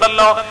ഹിർസ്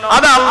ഉണ്ടല്ലോ,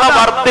 അത് അല്ലാഹു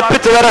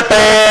വർദ്ധിപ്പിച്ചു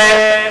തരട്ടെ.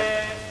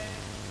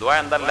 ദുആ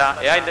എന്തല്ല,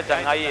 എന്റെ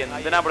ചങ്ങായി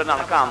എന്തിനാ ഇവിടെ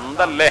നടക്ക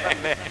അന്തല്ലേ,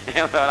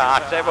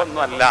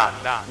 ആക്ഷേപമൊന്നും അല്ല.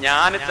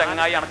 ഞാൻ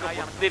ചങ്ങായി അനക്ക്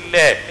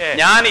ബുദ്ധിയില്ലേ,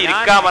 ഞാൻ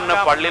ഇരിക്കാൻ പറഞ്ഞ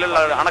പള്ളിയിലുള്ള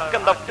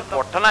അണക്കെന്താ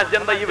പൊട്ടണ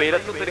അജന്ത ഈ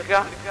വെയിലത്ത് തിരിക്കുക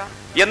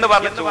എന്ന്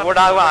പറഞ്ഞ്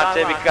ചൂടാവുക,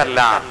 ആക്ഷേപിക്കല്ല.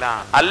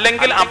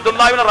 അല്ലെങ്കിൽ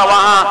അബ്ദുല്ലാഹ് ഇബ്നു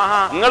റവാഹ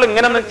നിങ്ങൾ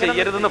ഇങ്ങനൊന്നും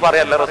ചെയ്യരുതെന്ന്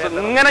പറയല്ല റസൂൽ,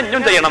 ഇങ്ങനെ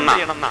ഇഞ്ഞും ചെയ്യണം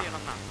എന്നാ.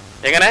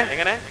 എങ്ങനെ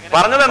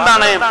പറഞ്ഞത്?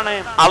 എന്താണ്?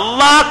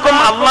 അള്ളാഹ്ക്കും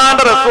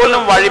അള്ളാഹുവിന്റെ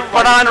റസൂലിനും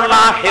വഴിപ്പെടാനുള്ള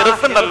ആ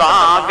ഹിർസ് ഉണ്ടല്ലോ,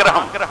 ആ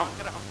ആഗ്രഹം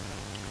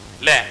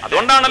അല്ലേ?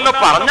 അതുകൊണ്ടാണല്ലോ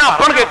പറഞ്ഞ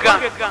അപ്പോൾ കേൾക്കുക,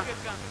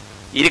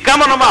 ഇരിക്കാൻ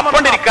പറഞ്ഞപ്പോ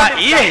അപ്പോൾ ഇരിക്കുക.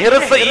 ഈ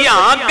ഹിർസ്, ഈ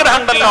ആഗ്രഹം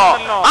ഉണ്ടല്ലോ,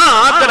 ആ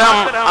ആഗ്രഹം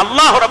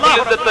അല്ലാഹു റബ്ബുൽ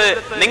ഇസ്സത്ത്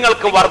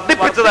നിങ്ങൾക്ക്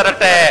വർദ്ധിപ്പിച്ചു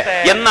തരട്ടെ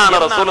എന്നാണ്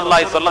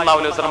റസൂലുള്ളാഹി സ്വല്ലല്ലാഹു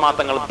അലൈഹി വസല്ലം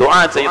തങ്ങൾ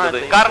ദുആ ചെയ്തത്.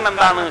 കാരണം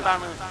എന്താണ്?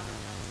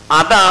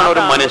 അതാണ്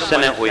ഒരു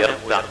മനുഷ്യനെ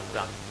ഉയർത്തുക.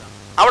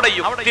 അവിടെ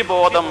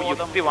യുക്തിബോധം,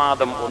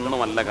 യുക്തിവാദം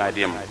ഒന്നുമല്ല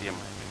കാര്യം.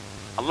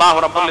 അല്ലാഹു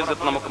റബ്ബുൽ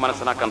ഇസ്സത്ത് നമുക്ക്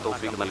മനസ്സിലാക്കാൻ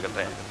തൗഫീഖ്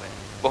നൽകട്ടെ.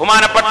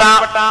 ബഹുമാനപ്പെട്ട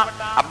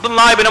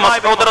അബ്ദുല്ലാഹ് ഇബ്നു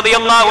മസ്ഊദ്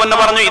റളിയല്ലാഹു അൻഹു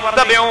പറഞ്ഞു,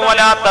 ഇത്തബിഉ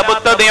വലാ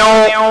തബ്തദിഉ,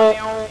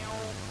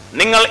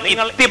 നിങ്ങൾ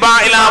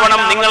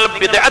ഇത്തിബായിലാവണം, നിങ്ങൾ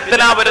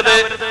ബിദ്അത്തിലാവരുത്.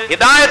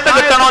 ഹിദായത്ത്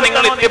കിട്ടണോ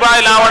നിങ്ങൾ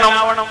ഇത്തിബായിലാവണം.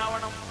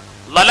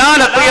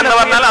 ലലാലത്ത് എന്ന്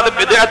പറഞ്ഞാൽ അത്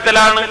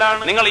ബിദ്അത്തിലാണ്.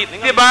 നിങ്ങൾ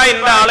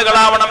ഇത്തിബായിന്റെ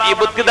ആളുകളാവണം,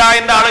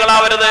 ഇബ്തിദായിന്റെ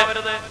ആളുകളാവരുത്,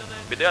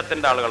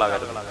 ബിദ്അത്തിന്റെ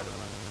ആളുകളാവരുത്.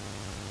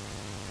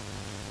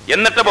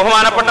 എന്നിട്ട്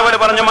ബഹുമാനപ്പെട്ടവർ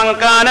പറഞ്ഞു,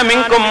 മൻകാന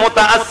മിൻകും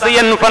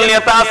മുതഅസ്സിയൻ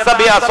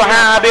ഫൽയതഅസ്സബി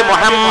അസ്ഹാബി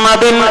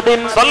മുഹമ്മദിൻ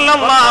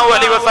സല്ലല്ലാഹു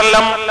അലൈഹി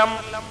വസല്ലം,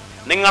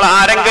 നിങ്ങൾ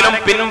ആരെങ്കിലും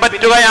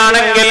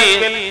പിൻപറ്റുകയാണെങ്കിൽ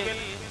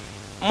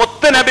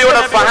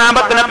മുത്തുനബിയുടെ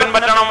സ്വഹാബത്തിനെ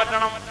പിൻപറ്റണം.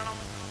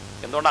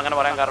 എന്തുകൊണ്ട് അങ്ങനെ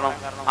പറയാൻ കാരണം?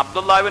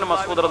 അബ്ദുല്ലാഹ് ഇബ്നു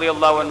മസ്ഊദ്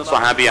റളിയല്ലാഹു അൻഹു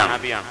സ്വഹാബിയാണ്.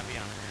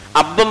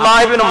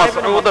 അബ്ദുല്ലാഹ് ഇബ്നു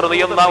മസ്ഊദ്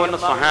റളിയല്ലാഹു അൻഹു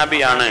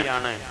സ്വഹാബിയാണ്.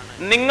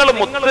 നിങ്ങൾ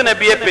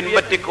മുത്തുനബിയെ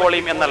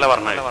പിൻപറ്റിക്കോളീം എന്നല്ല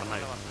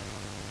പറഞ്ഞത്.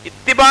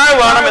 ഇത്തിബാ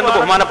വേണം എന്ന്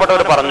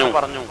ബഹുമാനപ്പെട്ടവർ പറഞ്ഞു,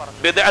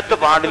 ബിദ്അത്ത്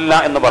പാടില്ല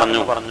എന്ന്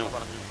പറഞ്ഞു.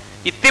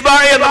 ഇത്തിബാ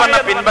എന്ന് പറഞ്ഞ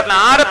പിൻപറ്റണം.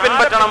 ആരെ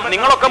പിൻപറ്റണം?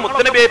 നിങ്ങളൊക്കെ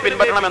മുത്തുനബിയെ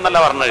പിൻപറ്റണം എന്നല്ല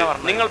പറഞ്ഞത്.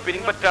 നിങ്ങൾ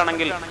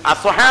പിൻപറ്റുകയാണെങ്കിൽ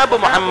അസ്ഹാബ്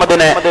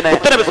മുഹമ്മദിനെ,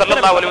 മുത്തുനബി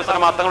സല്ലല്ലാഹു അലൈഹി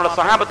വസല്ലം തങ്ങളുടെ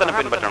സ്വഹാബത്തിനെ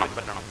പിൻപറ്റണം.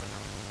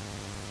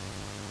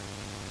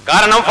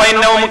 കാരണം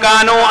ഫൈനഹും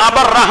കാനൂ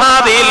അബർറ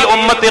ഹാദിഹിൽ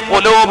ഉമ്മത്തി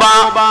ഖുലൂബാ,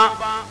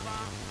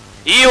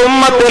 ഈ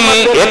ഉമ്മത്തിൽ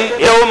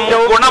ഏറ്റവും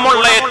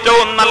ഗുണമുള്ള,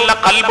 ഏറ്റവും നല്ല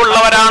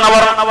ഖൽബുള്ളവരാണ്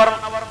അവർ.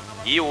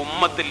 ഈ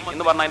ഉമ്മത്തിൽ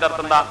എന്ന് പറഞ്ഞ അതിന്റെ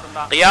അർത്ഥം എന്താ?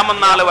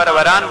 ഖിയാമത്ത് നാൾ വരെ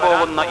വരാൻ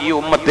പോകുന്ന ഈ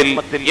ഉമ്മത്തിൽ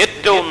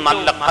ഏറ്റവും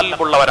നല്ല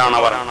ഖൽബുള്ളവരാണ്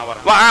അവർ.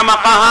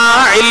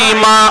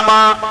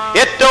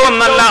 ഏറ്റവും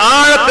നല്ല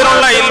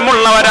ആഴത്തിലുള്ള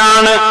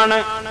ഇൽമുള്ളവരാണ്.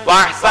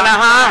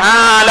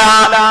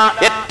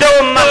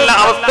 ഏറ്റവും നല്ല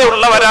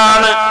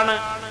അവസ്ഥയുള്ളവരാണ്.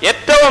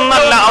 ഏറ്റവും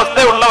നല്ല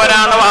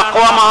അവസ്ഥയുള്ളവരാണ്.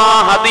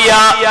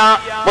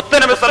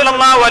 മുത്തുനബി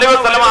സല്ലല്ലാഹു അലൈഹി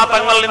വസല്ലം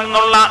തങ്ങളിൽ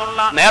നിന്നുള്ള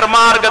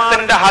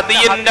നേർമാർഗത്തിന്റെ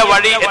ഹദിയിന്റെ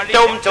വഴി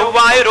ഏറ്റവും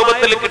ചൊവ്വായ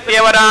രൂപത്തിൽ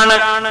കിട്ടിയവരാണ്.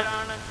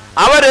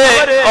 അവര്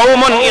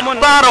ഖൗമുൻ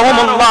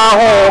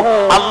ഇഖ്താറഹുമുല്ലാഹു,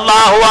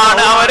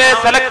 അല്ലാഹുവാണ് അവരെ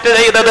സെലക്ട്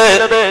ചെയ്തത്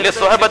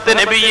ലിസ്വഹബത്തി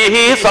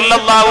നബിയിഹി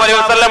സല്ലല്ലാഹു അലൈഹി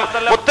വസല്ലം,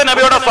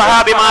 മുത്തുനബിയുടെ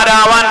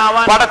സ്വഹാബിമാരാവാൻ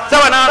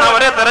പടച്ചവനാണ്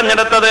അവരെ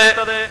തെരഞ്ഞെടുത്തത്.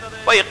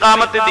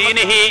 വഇഖാമത്തി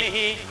ദീനിഹി,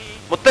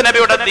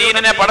 മുത്തുനബിയുടെ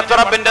ദീനിനെ,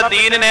 പടച്ചറബിന്റെ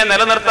ദീനിനെ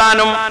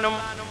നിലനിർത്താനും.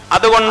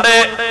 അതുകൊണ്ട്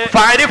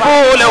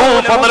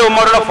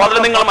അവരുടെ ഫദ്ൽ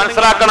നിങ്ങൾ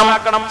മനസ്സിലാക്കണം,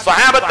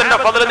 സ്വഹാബത്തിന്റെ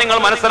ഫദ്ൽ നിങ്ങൾ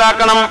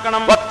മനസ്സിലാക്കണം.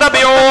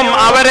 വത്തബിഊം,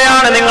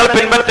 അവരെയാണ് നിങ്ങൾ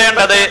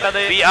പിൻപറ്റേണ്ടത്.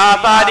 ഫി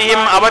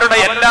ആസാരിഹിം, അവരുടെ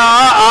എല്ലാ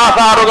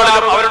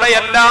ആസാറുകളിലും, അവരുടെ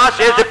എല്ലാ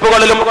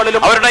ശേഷിപ്പുകളിലും,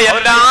 അവരുടെ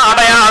എല്ലാ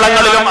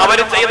അടയാളങ്ങളിലും, അവർ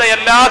ചെയ്ത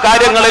എല്ലാ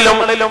കാര്യങ്ങളിലും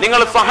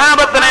നിങ്ങൾ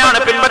സ്വഹാബത്തിനെയാണ്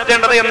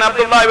പിൻപറ്റേണ്ടത് എന്ന്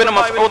അബ്ദുല്ലാഹി ഇബ്നു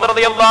മസ്ഊദ്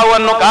റളിയല്ലാഹു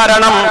അൻഹു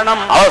കാരണം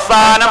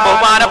അവസാനം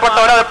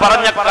ബഹുമാനപ്പെട്ടവർ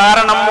പറഞ്ഞ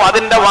കാരണം,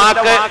 അതിന്റെ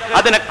വാക്ക്,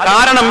 അതിന്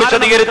കാരണം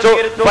വിശദീകരിച്ചു.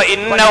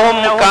 ഫഇന്നഹും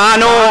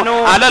കാനൂ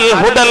അലൽ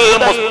ഹുദൽ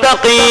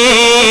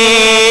മുസ്തഖീം,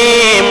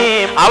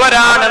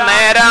 അവരാണ്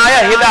നേരായ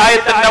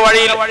ഹിദായത്തിന്റെ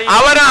വഴിയിൽ,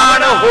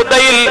 അവരാണ്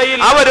ഹുദയിൽ,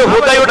 അവര്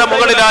ഹുദയുടെ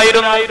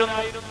മുകളിലായിരുന്നു.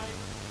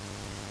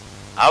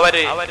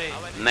 അവര്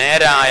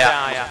നേരായ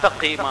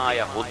മുസ്തഖീമായ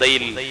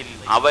ഹുദയിൽ,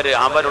 അവര്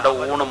അവരുടെ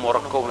ഊണും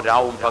ഉറക്കവും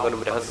രാവും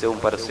പകലും രഹസ്യവും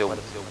പരസ്യവും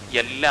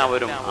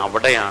എല്ലാവരും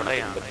അവിടെയാണ്.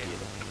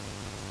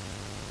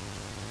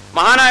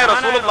 മഹാനായ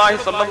റസൂലുള്ളാഹി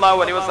സ്വല്ലല്ലാഹു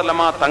അലൈഹി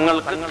വസല്ലമ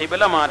തങ്ങൾക്ക്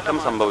ഖിബല മാറ്റം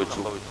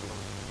സംഭവിച്ചു.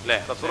 അല്ലെ,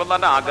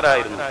 റസൂലുള്ളാഹിന്റെ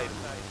ആഗ്രഹമായിരുന്നു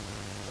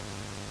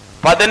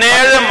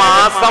 17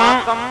 മാസം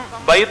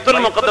ബൈത്തുൽ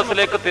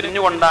മുഖദ്ദസിലേക്ക്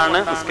തിരിഞ്ഞുകൊണ്ടാണ്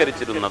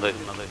നിസ്കരിച്ചിരുന്നത്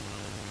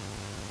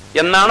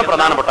എന്നാണ്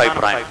പ്രധാനപ്പെട്ട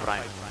അഭിപ്രായം.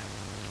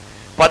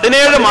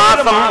 17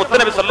 മാസം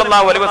മുത്തുനബി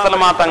സല്ലല്ലാഹു അലൈഹി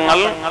വസല്ലമ തങ്ങൾ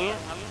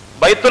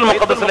ബൈത്തുൽ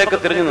മുഖദ്ദസിലേക്ക്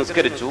തിരിഞ്ഞു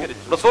നിസ്കരിച്ചു.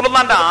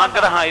 റസൂലുള്ളാഹിന്റെ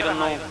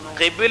ആഗ്രഹമായിരുന്നു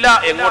ഖിബല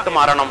എങ്ങോട്ട്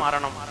മാറണം,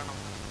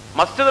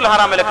 മസ്ജിദുൽ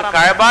ഹറാമിലേക്ക്,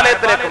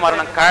 കഅബാലയത്തിലേക്ക്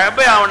മാറണം,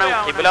 കഅബയാവണം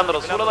ഖിബല എന്ന്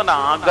റസൂലുള്ളാഹിന്റെ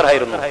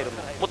ആഗ്രഹമായിരുന്നു.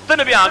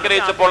 മുത്തുനബി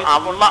ആഗ്രഹിച്ചപ്പോൾ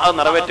അല്ലാഹ് അത്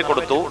നിറവേറ്റി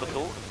കൊടുത്തു.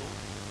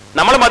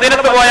 നമ്മൾ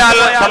മദീനത്ത് പോയാൽ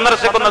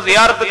സന്ദർശിക്കുന്ന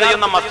സിയാറത്ത്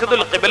ചെയ്യുന്ന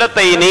മസ്ജിദുൽ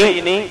ഖിബലത്തൈനി,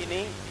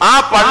 ആ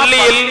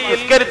പള്ളിയിൽ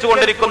നിസ്കരിച്ചു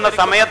കൊണ്ടിരിക്കുന്ന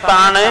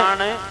സമയത്താണ്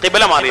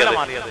ഖിബല മാറിയത്.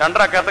 2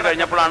 റക്അത്ത്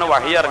കഴിഞ്ഞപ്പോഴാണ്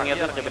വഹി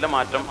ഇറങ്ങിയത്, ഖിബല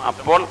മാറ്റം.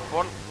 അപ്പോൾ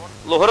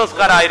ളുഹർ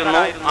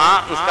നിസ്കാരമായിരുന്നു, ആ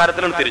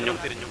നിസ്കാരത്തിലും തിരിഞ്ഞു.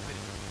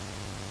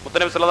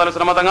 മുത്തനബി സല്ലല്ലാഹു അലൈഹി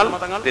വസല്ലം തങ്ങൾ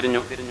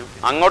തിരിഞ്ഞു,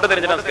 അങ്ങോട്ട്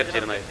തിരിഞ്ഞിട്ട്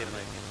നിസ്കരിച്ചിരുന്നത്.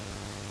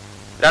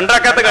 2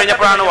 റക്അത്ത്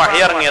കഴിഞ്ഞപ്പോഴാണ് വഹി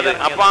ഇറങ്ങിയത്,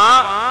 അപ്പൊ ആ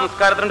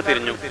നിസ്കാരത്തിനും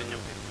തിരിഞ്ഞു.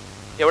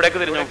 എവിടേക്ക്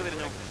തിരിഞ്ഞു?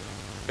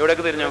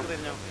 എവിടേക്ക് തിരിഞ്ഞു?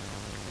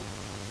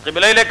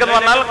 ഖിബലയിലേക്ക് എന്ന്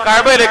പറഞ്ഞാൽ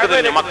കഅബയിലേക്ക്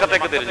തിരിഞ്ഞു,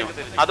 മക്കത്തേക്ക് തിരിഞ്ഞു.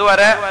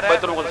 അതുവരെ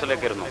ബൈത്തുൽ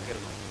മുഖദ്ദസിലേക്കായിരുന്നു.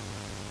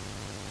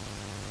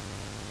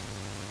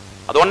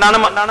 അതുകൊണ്ടാണ്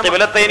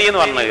ഖിബലത്തൈനി എന്ന്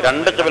പറഞ്ഞത്.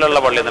 2 ഖിബലുള്ള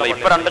പള്ളി എന്നല്ല.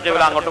 ഇപ്പൊ 2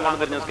 ഖിബല അങ്ങോട്ടും ഇങ്ങോട്ടും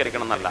തിരിഞ്ഞ്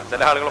നിസ്കരിക്കണം എന്നല്ല.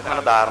 ചില ആളുകൾക്ക്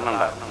അങ്ങനെ ധാരണ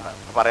ഉണ്ടായിരുന്നു,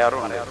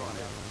 പറയാറുണ്ട്.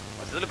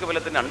 മസ്ജിദുൽ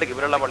ഖിബലത്തിന് 2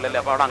 ഖിബലുള്ള പള്ളിയല്ലേ,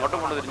 അപ്പൊ അവിടെ അങ്ങോട്ടും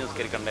ഇങ്ങോട്ടും തിരിഞ്ഞ്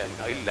നിസ്കരിക്കണ്ടേ?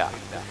 ഇല്ല,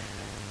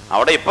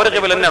 അവിടെ ഇപ്പൊ ഒരു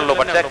ഖിബല തന്നെ ഉള്ളൂ.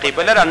 പക്ഷെ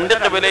ഖിബല 2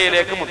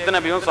 ഖിബലയിലേക്ക്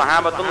മുത്തുനബിയും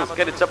സ്വഹാബത്തും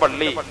നിസ്കരിച്ച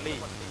പള്ളി,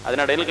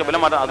 അതിനിടയിൽ ഖിബല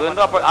മാറ്റം,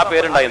 അതുകൊണ്ട് ആ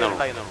പേരുണ്ടായിരുന്നു.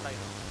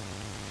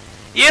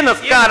 ഈ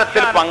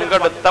നിസ്കാരത്തിൽ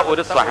പങ്കെടുത്ത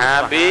ഒരു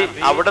സ്വഹാബി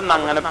അവിടുന്ന്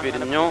അങ്ങനെ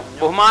പിരിഞ്ഞു,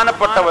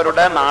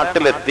 ബഹുമാനപ്പെട്ടവരുടെ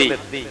നാട്ടിലെത്തി.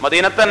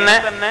 മദീനത്ത് തന്നെ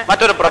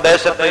മറ്റൊരു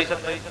പ്രദേശത്ത്.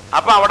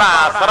 അപ്പൊ അവിടെ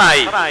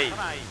അസറായി.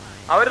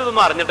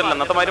 അവരിതൊന്നും അറിഞ്ഞിട്ടില്ല.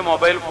 അന്നത്തെ മാതിരി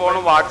മൊബൈൽ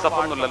ഫോണും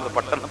വാട്സപ്പും ഒന്നും ഇല്ലല്ലോ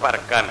പെട്ടെന്ന്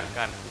പരക്കാൻ.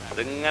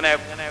 അതിങ്ങനെ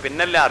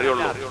പിന്നല്ലേ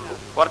അറിയുള്ളൂ.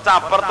 കുറച്ച്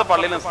അപ്പുറത്ത്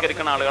പള്ളിയിൽ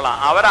നിസ്കരിക്കുന്ന ആളുകളാണ്.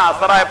 അവർ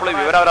അസറായപ്പോൾ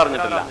വിവരം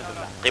അവരറിഞ്ഞിട്ടില്ല.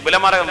 ഖിബല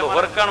മാറിയ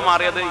ളുഹർക്കാണ്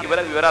മാറിയത്,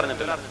 ഇവരെ വിവരം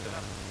അറിഞ്ഞിട്ടില്ല.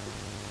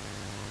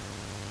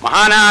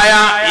 മഹാനായ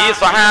ഈ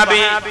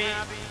സ്വഹാബി,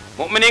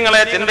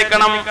 മുഅ്മിനീങ്ങളെ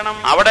ചിന്തിക്കണം,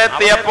 അവിടെ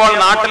എത്തിയപ്പോൾ,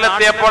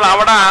 നാട്ടിലെത്തിയപ്പോൾ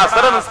അവിടെ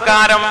അസർ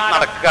നിസ്കാരം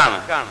നടക്കുകയാണ്.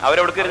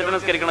 അവരെവിടെ ഇരുന്നിട്ട്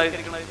നിസ്കരിക്കണത്?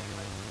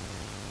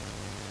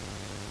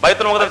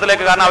 ബൈത്തുൽ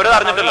മുഖദ്ദസിലേക്ക്. കാരണം അവരത്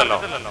അറിഞ്ഞിട്ടില്ലല്ലോ,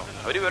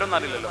 അവര് വിവരം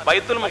അറിയില്ലല്ലോ.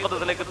 ബൈത്തുൽ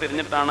മുഖദ്ദസിലേക്ക്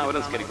തിരിഞ്ഞിട്ടാണ് അവർ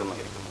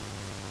നിസ്കരിക്കുന്നത്.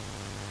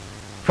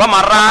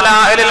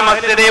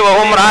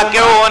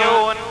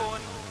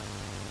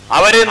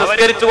 അവര്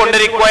നിസ്കരിച്ചു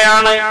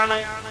കൊണ്ടിരിക്കുകയാണ്.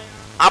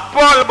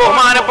 അപ്പോൾ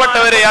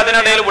ബഹുമാനപ്പെട്ടവരെ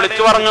അതിനിടയിൽ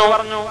വിളിച്ചു പറഞ്ഞു,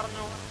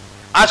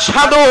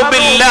 അഷ്ഹദു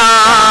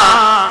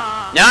ബില്ലാഹ്,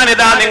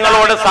 ഞാനിതാ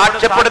നിങ്ങളോട്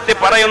സാക്ഷ്യപ്പെടുത്തി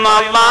പറയുന്നു,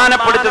 അല്ലാഹനെ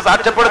പിടിച്ച്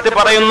സാക്ഷ്യപ്പെടുത്തി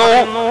പറയുന്നു,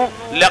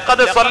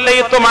 ലഖദ്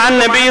സല്ലൈതു മഅൻ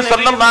നബി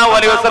സല്ലല്ലാഹു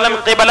അലൈഹി വസല്ലം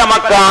ഖിബല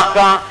മക്ക,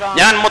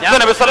 ഞാൻ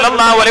മുത്തുനബി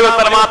സല്ലല്ലാഹു അലൈഹി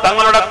വസല്ലം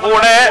തങ്ങളുടെ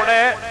കൂടെ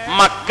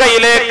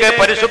മക്കയിലേക്ക്,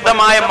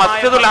 പരിശുദ്ധമായ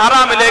മസ്ജിദുൽ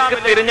ഹറാമിലേക്ക്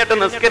തിരിഞ്ഞിട്ട്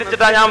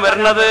നിസ്കരിച്ചിട്ടാണ് ഞാൻ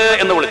വരുന്നത്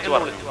എന്ന് വിളിച്ചു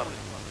പറഞ്ഞു.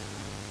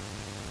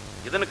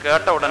 ഇതിന്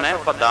കേട്ട ഉടനെ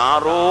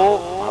ഫദാറു,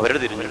 അവര്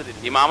തിരിഞ്ഞു,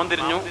 ഇമാമും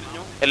തിരിഞ്ഞു,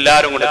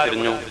 എല്ലാരും കൂടെ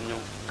തിരിഞ്ഞു.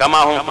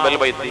 കമാഹും ഖിബൽ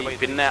ബൈത്തി,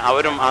 പിന്നെ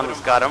അവരും ആ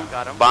നിസ്കാരം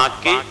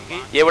ബാക്കി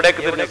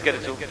എവിടേക്ക് തിരിഞ്ഞ്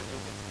നിസ്കരിച്ചു?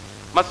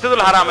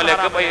 മസ്ജിദുൽ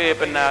ഹറാമിലേക്ക്,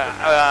 പിന്നെ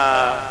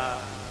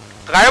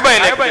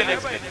കഅബയിലേക്ക്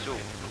നിസ്കരിച്ചു.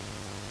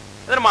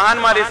 ഇതിന്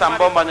മഹാന്മാർ ഈ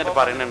സംഭവം പറഞ്ഞിട്ട്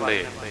പറയുന്നുണ്ട്,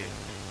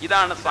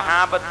 ഇതാണ്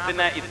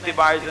സഹാബത്തിനെ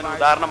ഇത്തിബാഇന്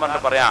ഉദാഹരണം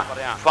പറഞ്ഞിട്ട് പറയാ,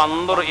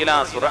 ഫൻദുർ ഇലാ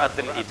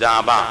സുറഅത്തിൽ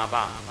ഇജാബ,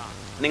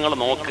 നിങ്ങൾ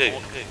നോക്ക്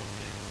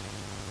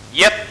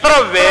എത്ര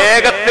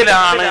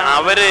വേഗത്തിലാണ്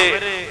അവര്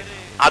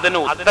അതിന്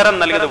ഉത്തരം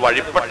നൽകിയത്,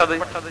 വഴിപ്പെട്ടത്.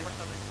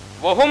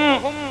 വഹും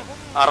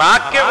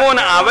റാക്കിഊൻ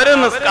അവര്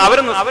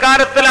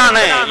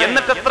നിസ്കാരത്തിലാണ്.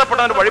 എന്നിട്ട് എത്ര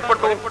പെട്ടെന്ന്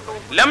വഴിപ്പെട്ടു.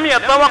 ലം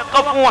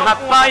യതവഖഫു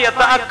ഹത്താ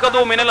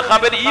യതഅക്കദു മിനൽ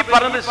ഖബർ. ഈ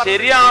പറഞ്ഞത്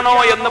ശരിയാണോ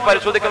എന്ന്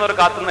പരിശോധിക്കുന്നവർ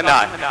കാത്തുന്നില്ല.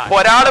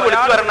 ഒരാൾ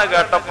വിളിച്ചു വരണ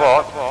കേട്ടപ്പോ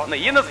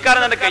ഈ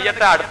നിസ്കാരം തന്നെ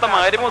കഴിയട്ടെ, അടുത്ത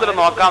മഗ്‌രിബ് മുതൽ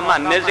നോക്കാം,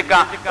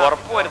 അന്വേഷിക്കാം,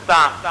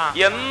 ഉറപ്പുവരുത്താം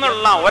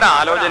എന്നുള്ള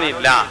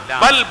ഒരാലോചനയില്ല.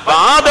 ബൽ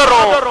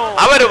ബാദറു,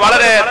 അവർ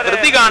വളരെ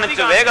ധൃതി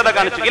കാണിച്ചു, വേഗത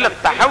കാണിച്ചു. ഇല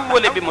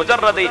തഹവ്വുലി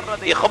ബിമുജറദി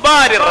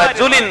ഇഖ്ബാരി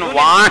റജുലിൻ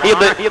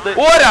വാഹിദ്.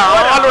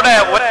 ഒരാളുടെ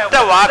ഒറ്റ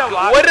വാക്ക്,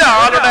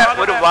 ഒരാളുടെ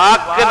ഒരു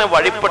വാക്കിന്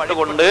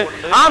വഴിപ്പെട്ടുകൊണ്ട്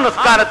ആ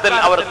നിസ്കാരത്തിൽ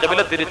അവർ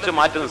ഖിബ്ല തിരിച്ചു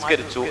മാറ്റി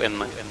നിസ്കരിച്ചു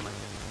എന്ന്.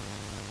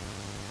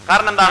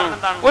 കാരണം എന്താണ്?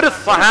 ഒരു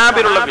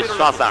സ്വഹാബിലുള്ള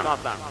വിശ്വാസമാണ്.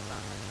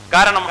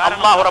 കാരണം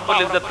അല്ലാഹു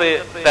റബ്ബുൽ ഇസ്സത്ത്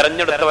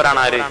തെരഞ്ഞെടുത്തവരാണ്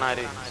ആര്?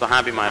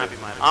 സ്വഹാബിമാര്.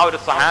 ആ ഒരു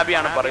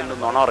സ്വഹാബിയാണ് പറയുന്നത്,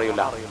 നുണ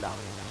അറിയില്ല.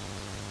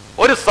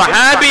 ഒരു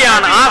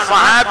സ്വഹാബിയാണ്. ആ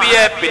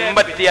സ്വഹാബിയെ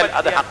പിൻപറ്റിയാൽ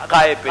അത്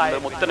ഹക്കായ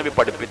മുത്തനബി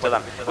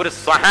പഠിപ്പിച്ചതാണ്. ഒരു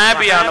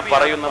സ്വഹാബിയാണ്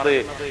പറയുന്നത്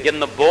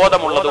എന്ന്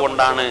ബോധമുള്ളത്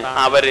കൊണ്ടാണ്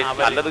അവര്.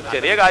 അല്ലത്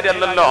ചെറിയ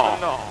കാര്യമല്ലല്ലോ.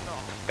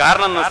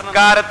 കാരണം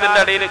നിസ്കാരത്തിന്റെ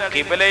ഇടയിൽ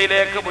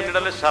ഖിബലയിലേക്ക്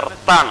മുന്നിടൽ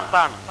ഷർത്താണ്.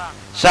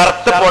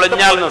 ഷർത്ത്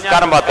പൊളിഞ്ഞാൽ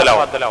നിസ്കാരം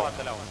ബാത്തിലാവും.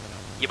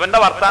 ഇവന്റെ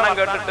വർത്താനം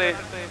കേട്ടിട്ട്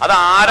അത്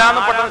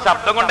ആരാന്ന് പെട്ടെന്ന്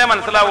ശബ്ദം കൊണ്ടേ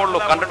മനസ്സിലാവുള്ളൂ,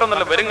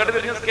 കണ്ടിട്ടൊന്നുമല്ല. വരും കണ്ട്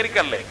തിരിഞ്ഞ്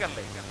നിസ്കരിക്കല്ലേ,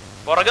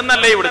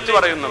 പുറകുന്നല്ലേ വിളിച്ചു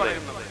പറയുന്നത്.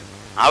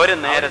 അവര്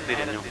നേരെ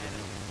തിരിഞ്ഞു.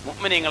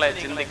 മുഅ്മിനീങ്ങളെ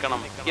ചിന്തിക്കണം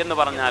എന്ന്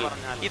പറഞ്ഞാൽ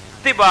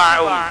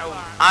ഇത്തിബാഉം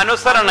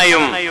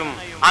അനുസരണയും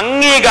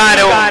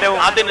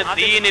അംഗീകാരവും അതിന്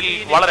ദീനിൽ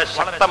വളരെ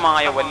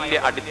ശക്തമായ വലിയ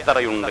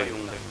അടിത്തറയുണ്ട്.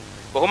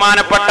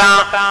 ബഹുമാനപ്പെട്ട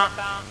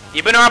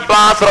ഇബ്നു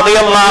അബ്ബാസ്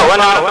റളിയല്ലാഹു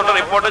അൻഹു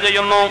റിപ്പോർട്ട്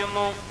ചെയ്യുന്നു,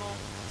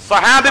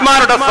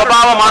 സഹാബിമാരുടെ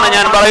സ്വഭാവമാണ്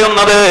ഞാൻ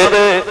പറയുന്നത്.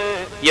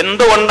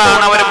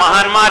 എന്തുകൊണ്ടാണ് അവർ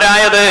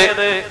മഹാന്മാരായത്?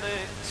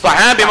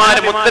 സ്വഹാബിമാര്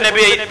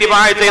മുത്തനബിയെ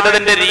ഇത്തിബാഅ്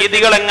ചെയ്തതിന്റെ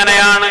രീതികൾ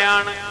എങ്ങനെയാണ്?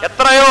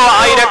 എത്രയോ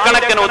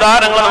ആയിരക്കണക്കിന്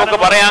ഉദാഹരണങ്ങൾ നമുക്ക്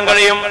പറയാൻ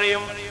കഴിയും.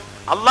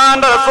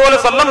 അല്ലാഹുവിന്റെ റസൂൽ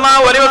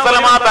സല്ലല്ലാഹു അലൈഹി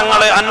വസല്ലമ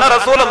തങ്ങൾ അന്ന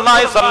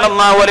റസൂലുള്ളാഹി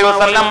സല്ലല്ലാഹു അലൈഹി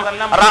വസല്ലം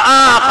റആ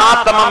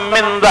ഖാതമൻ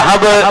മിൻ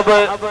ദഹബ്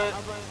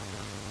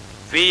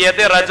ഫീ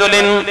യദി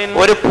റജുലിൻ.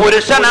 ഒരു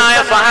പുരുഷനായ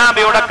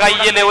സ്വഹാബിയുടെ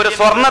കയ്യിൽ ഒരു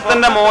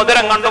സ്വർണത്തിന്റെ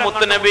മോതിരം കണ്ടു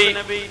മുത്തനബി.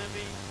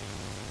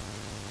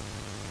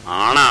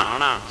 ആണാ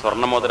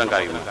സ്വർണ്ണമോതിരം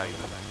കയ്യിൽ.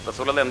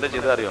 റസൂലുള്ളാഹി എന്താ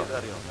ചെയ്തത് അറിയോ?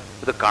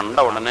 ഇത് കണ്ട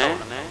ഉടനെ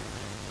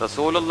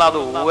റസൂലുള്ളാഹി അത്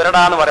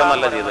ഊരടാന്ന്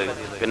പറയുന്നല്ല ചെയ്തത്.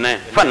 പിന്നെ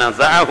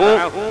ഫനസഅഹു,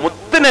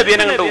 മുത്തനബിയെ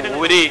കണ്ട്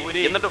ഊരി.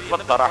 എന്നിട്ട്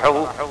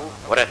ഫതറഹു,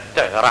 ഒരൊറ്റ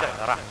ഇറ.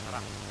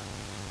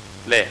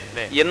 അല്ലേ?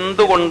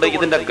 എന്തുകൊണ്ട്?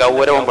 ഇതിന്റെ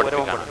ഗൗരവം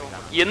പഠിപ്പിക്കണം.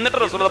 എന്നിട്ട്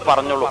റസൂലുള്ളാഹി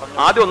പറഞ്ഞോളൂ.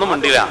 ആദ്യം ഒന്നും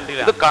മിണ്ടില്ല.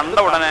 ഇത് കണ്ട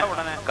ഉടനെ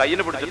കയ്യിൽ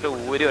പിടിച്ചിട്ട്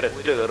ഊരി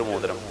ഒരൊറ്റ ഏറ്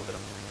മോതിരം.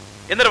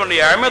 എന്നിട്ട് പറഞ്ഞു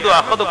യഅമദു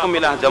അഖദുകും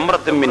ഇലാ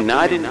ജംറത്തിൻ മിൻ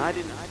നാരിൻ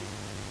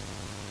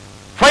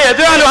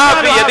ഫയജഅലുഹാ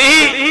ഫീ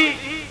യദിഹി.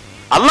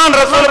 അല്ലാഹു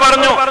റസൂൽ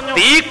പറഞ്ഞു,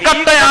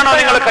 തീക്കട്ടയാണോ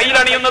നിങ്ങൾ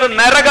കയ്യിലണിയുന്നത്?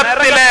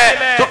 നരകത്തിലെ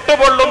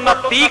ചുട്ടുപൊള്ളുന്ന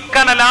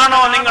തീക്കനലാണോ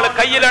നിങ്ങൾ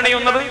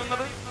കയ്യിലണിയുന്നത്?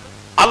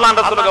 അല്ലാഹു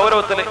റസൂൽ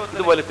ഗൗരവത്തില്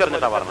ഇത്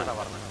വലിച്ചെറിഞ്ഞിട്ടാ പറഞ്ഞത്.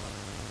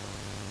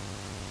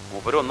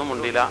 മൂപ്പരൊന്നും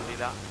മുണ്ടില്ല.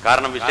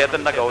 കാരണം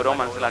വിഷയത്തിന്റെ ഗൗരവം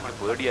മനസ്സിലാക്കി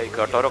പേടിയായി.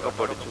 കേട്ടവരൊക്കെ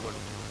പേടിച്ചു.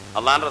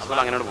 അല്ലാഹു റസൂൽ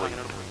അങ്ങനെ പോയി,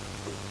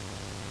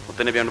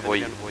 മുത്തനബിയോട്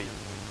പോയി.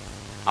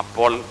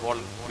 അപ്പോൾ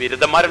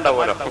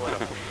വിരുദ്ധന്മാരുണ്ടാവുമല്ലോ,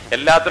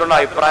 എല്ലാത്തിലുള്ള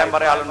അഭിപ്രായം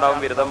പറയാൻ ആളുണ്ടാവും,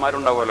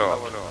 വിരുദ്ധന്മാരുണ്ടാവുമല്ലോ.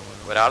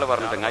 ഒരാൾ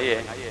പറഞ്ഞു, ചങ്ങായേ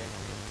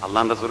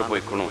അല്ലാഹുവിന്റെ റസൂൽ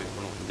പോയിക്കണു,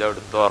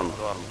 എടുത്തു പറഞ്ഞു.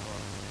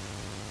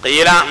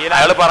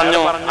 അയാൾ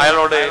പറഞ്ഞു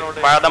അയാളോട്,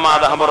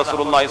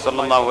 റസൂലുള്ളാഹി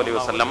സ്വല്ലല്ലാഹു അലൈഹി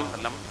വസല്ലം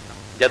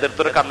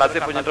ജദർത്തൊരു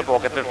കടലാസിൽ പിടിച്ചിട്ട്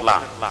പോക്കറ്റിട്ടുള്ള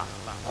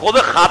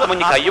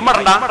കയ്യും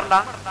മറണ്ട,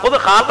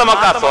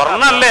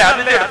 സ്വർണ്ണല്ലേ,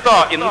 അതിന്റെ എടുത്തോ.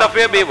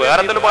 ഇന്ദഫേബി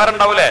വേറെന്തെങ്കിലും ഉപകാരം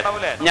ഉണ്ടാവൂലേ?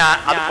 ഞാൻ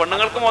അത്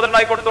പെണ്ണുങ്ങൾക്ക്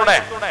മുതലുണ്ടായി കൊടുത്തൂടെ?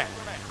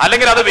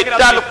 അല്ലെങ്കിൽ അത്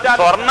വിറ്റാൽ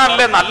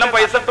സ്വർണ്ണല്ലേ, നല്ല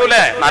പൈസ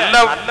ഇട്ടൂലേ, നല്ല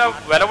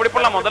വില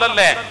പിടിപ്പുള്ള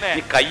മുതലല്ലേ,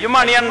 ഈ കയ്യും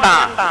അണിയണ്ട.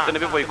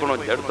 നബി പോയിക്കണു,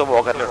 എടുത്ത്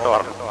പോക്കറ്റിലിട്ടോ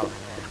പറഞ്ഞു.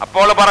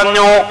 അപ്പോൾ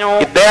പറഞ്ഞു,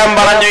 ഇദ്ദേഹം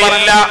പറഞ്ഞു,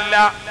 ഇല്ല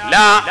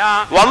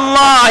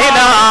വല്ലാഹി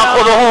ലാ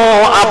അഖുദുഹു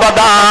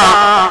അബദാ,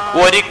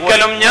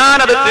 ഒരിക്കലും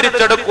ഞാനത്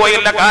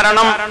തിരിച്ചെടുക്കുകയില്ല.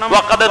 കാരണം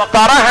വഖദ്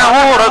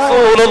തറഹു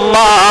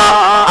റസൂലുള്ളാഹ്,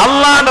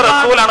 അല്ലാഹുവിന്റെ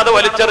റസൂലാണ് അത്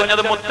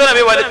വലിച്ചെറിഞ്ഞത്.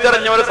 മുത്തനബി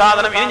വലിച്ചെറിഞ്ഞ ഒരു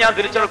സാധനം ഇനി ഞാൻ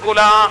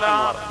തിരിച്ചെടുക്കൂല.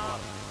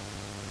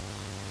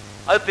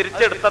 അത്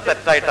തിരിച്ചെടുത്ത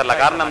തെറ്റായിട്ടല്ല.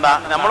 കാരണം എന്താ,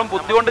 നമ്മളും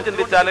ബുദ്ധി കൊണ്ട്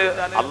ചിന്തിച്ചാല്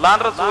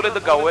അല്ലാഹുവിന്റെ റസൂൽ ഇത്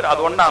ഗൗരവം,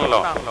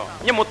 അതുകൊണ്ടാണല്ലോ.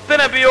 ഇനി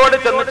മുത്തനബിയോട്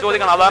ചെന്ന്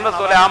ചോദിക്കണം, അല്ലാഹുവിന്റെ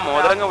റസൂൽ ആ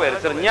മോതിരങ്ങൾ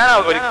വലിച്ചെറിഞ്ഞ് ഞാൻ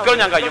ഒരിക്കലും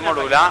ഞാൻ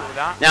കയ്യുമൂല,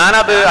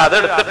 ഞാനത്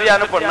അതെടുത്തിട്ട്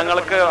ഞാൻ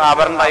പെണ്ണുങ്ങൾക്ക്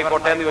ആഭരണം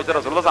ആയിക്കോട്ടെ എന്ന് ചോദിച്ച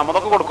റസൂൽ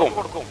സമ്മതമൊക്കെ കൊടുക്കും.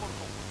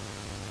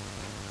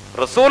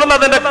 റസൂൽ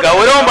അതിന്റെ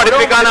ഗൗരവം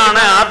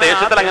പഠിപ്പിക്കാനാണ് ആ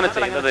ദേശത്തിൽ അങ്ങനെ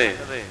ചെയ്യുന്നത്.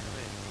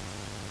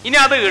 ഇനി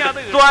അത്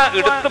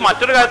എടുത്ത്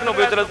മറ്റൊരു കാര്യത്തിന്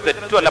ഉപയോഗിച്ചത്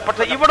തെറ്റുമല്ല.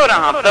 പക്ഷെ ഇവിടെ ഒരു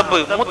അദബ്,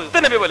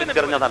 മുത്തനബി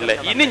വലിച്ചെറിഞ്ഞതല്ലേ,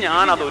 ഇനി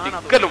ഞാൻ അത്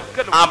ഒരിക്കലും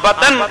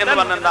അബദൻ എന്ന്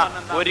പറഞ്ഞെന്താ,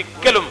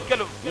 ഒരിക്കലും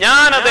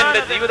ഞാനത്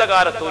എന്റെ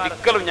ജീവിതകാലത്ത്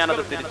ഒരിക്കലും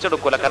ഞാനത്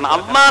തിരിച്ചെടുക്കൂല. കാരണം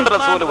അല്ലാഹുവിന്റെ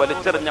റസൂൽ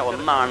വലിച്ചെറിഞ്ഞ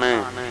ഒന്നാണ്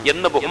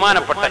എന്ന്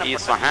ബഹുമാനപ്പെട്ട ഈ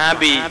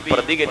സ്വഹാബി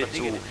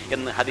പ്രതികരിച്ചു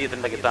എന്ന്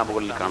ഹദീസിന്റെ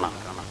കിതാബുകളിൽ കാണാം.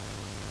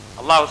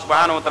 അല്ലാഹു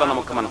സുബ്ഹാനഹു വ തആല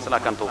നമുക്ക്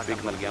മനസ്സിലാക്കാൻ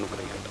തൗഫീഖ് നൽകി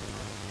അനുഗ്രഹിക്കട്ടെ.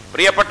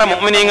 പ്രിയപ്പെട്ട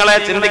മുഅ്മിനീങ്ങളെ,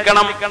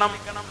 ചിന്തിക്കണം.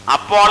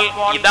 അപ്പോൾ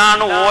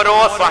ഇതാണ് ഓരോ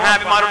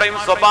സ്വഹാബിമാരുടെയും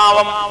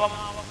സ്വഭാവം.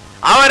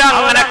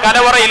 അവരങ്ങനെ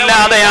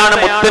കലവറയില്ലാതെയാണ്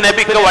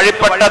മുത്തുനബിക്ക്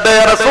വഴിപ്പെട്ടത്,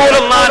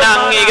 റസൂലുള്ളാഹിനെ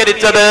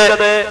അംഗീകരിച്ചത്.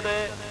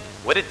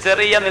 ഒരു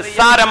ചെറിയ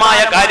നിസ്സാരമായ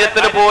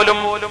കാര്യത്തിൽ പോലും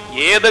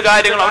ഏത്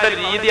കാര്യങ്ങളും അവരുടെ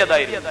രീതി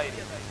അതായിരുന്നു.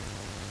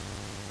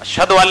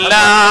 അഷ്ഹദു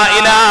അല്ലാ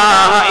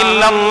ഇലാഹ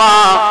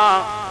ഇല്ലല്ലാഹ്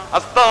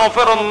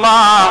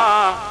അസ്തഗ്ഫിറുല്ലാഹ്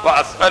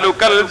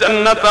വഅസ്അലുകൽ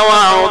ജന്നത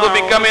വഅഊദു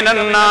ബിക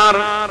മിനൻ നാർ.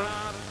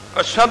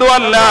 അഷ്ഹദു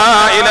അല്ലാ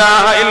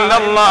ഇലാഹ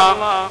ഇല്ലല്ലാഹ്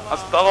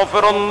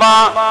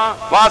അസ്തഗ്ഫിറുല്ലാഹ്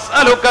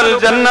വഅസ്അലുകൽ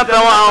ജന്നത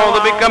വഅഊദു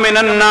ബിക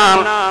മിനൻ നാർ.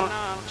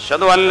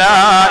 അഷ്ഹദു അല്ലാ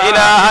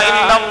ഇലാഹ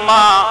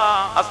ഇല്ലല്ലാഹ്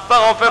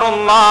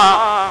അസ്തഗ്ഫിറുല്ലാഹ്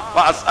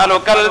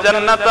വഅസ്അലുകൽ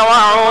ജന്നത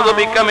വഅഊദു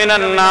ബിക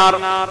മിനൻ നാർ.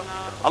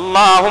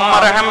 اللهم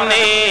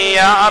ارحمني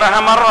يا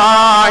ارحم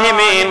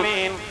الراحمين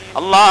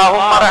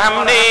اللهم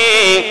ارحمني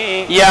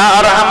يا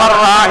ارحم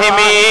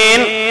الراحمين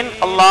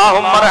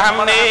اللهم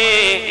ارحمني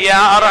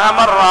يا ارحم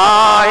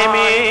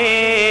الراحمين.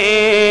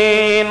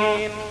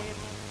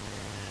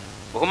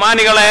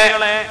 ബഹുമാനികളെ,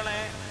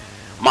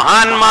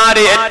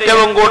 മഹാന്മാര്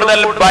ഏറ്റവും കൂടുതൽ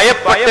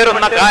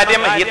ഭയപ്പെട്ടിരുന്ന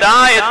കാര്യം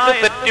ഹിദായത്ത്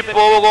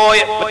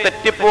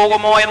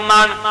തെറ്റിപ്പോകുമോ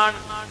എന്നാണ്.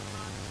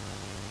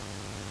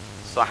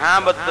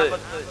 സഹാബത്ത്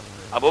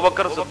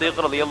അബൂബക്കർ സിദ്ദീഖ്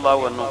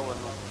റളിയല്ലാഹു അൻഹു,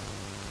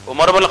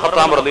 ഉമർ ഇബ്നുൽ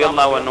ഖത്താബ്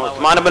റളിയല്ലാഹു അൻഹു,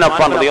 ഉസ്മാൻ ഇബ്നു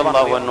അഫ്ഫാൻ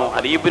റളിയല്ലാഹു അൻഹു,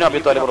 അലി ഇബ്നു അബി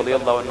ത്വാലിബ്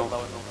റളിയല്ലാഹു അൻഹു,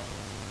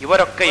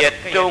 ഇവരൊക്കെ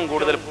ഏറ്റവും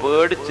കൂടുതൽ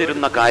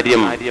പേടിച്ചിരുന്ന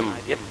കാര്യം,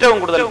 ഏറ്റവും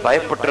കൂടുതൽ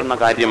ഭയപ്പെട്ടിരുന്ന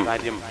കാര്യം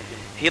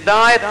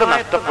ഹിദായത്ത്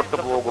നഷ്ടപ്പെട്ടു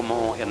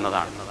പോകുമോ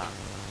എന്നതാണ്.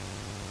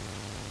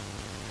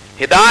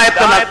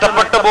 ഹിദായത്ത്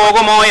നഷ്ടപ്പെട്ടു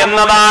പോകുമോ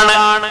എന്നതാണ്.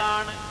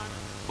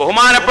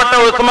 ബഹുമാനപ്പെട്ട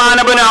ഉസ്മാൻ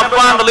ഇബ്നു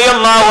അഫ്ഫാൻ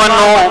റളിയല്ലാഹു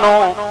അൻഹു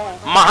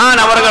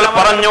മഹാനവറുകൾ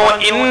പറഞ്ഞു,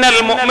 ഇന്നൽ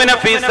മുഅ്മിന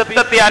ഫീ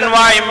സിത്തത്തി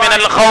അൻവാഇൻ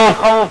മിനൽ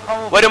ഖൗഫ്.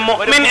 ഒരു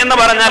മുഅ്മിൻ എന്ന്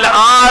പറഞ്ഞാൽ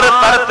 6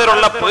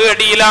 തരത്തിലുള്ള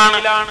പേടിയിലാണ്.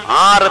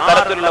 6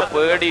 തരത്തിലുള്ള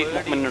പേടി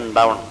മുഅ്മിന്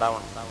ഉണ്ടാവണം.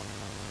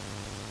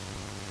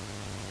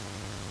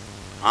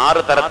 6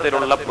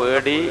 തരത്തിലുള്ള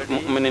പേടി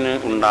മുഅ്മിനിന്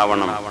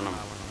ഉണ്ടാവണം.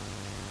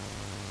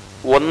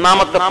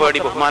 ഒന്നാമത്തെ പേടി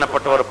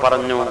ബഹുമാനപ്പെട്ടവർ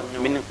പറഞ്ഞു,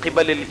 മിൻ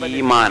ഖിബലിൽ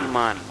ഈമാൻ.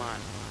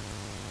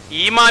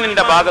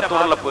 ഈമാനിന്റെ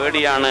ഭാഗത്തുള്ള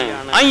പേടിയാണ്.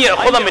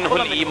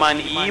 ഈമാൻ,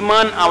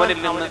 ഈമാൻ അവനിൽ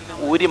നിന്ന്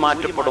ഊരി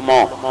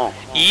മാറ്റപ്പെടുമോ,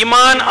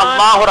 ഈമാൻ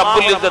അല്ലാഹു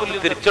റബ്ബുൽ ഇസ്സത്ത്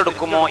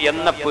തിരിച്ചെടുക്കുമോ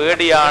എന്ന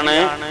പേടിയാണ്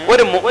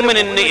ഒരു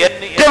മുഅ്മിനിന്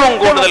ഏറ്റവും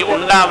കൂടുതൽ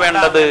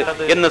ഉണ്ടാവേണ്ടത്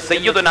എന്ന്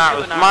സയ്യിദുനാ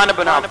ഉസ്മാൻ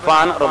ഇബ്നു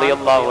അഫ്ഫാൻ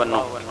റളിയല്ലാഹു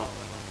അൻഹു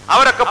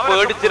അവരൊക്കെ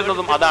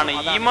പേടിച്ചിരുന്നതും അതാണ്.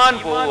 ഈമാൻ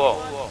പോവോ,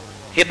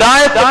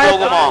 ഹിദായത്ത്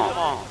പോകുമോ,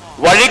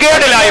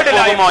 വഴികേടിലായി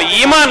പോകുമോ,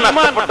 ഈമാൻ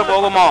നഷ്ടപ്പെട്ടു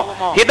പോകുമോ,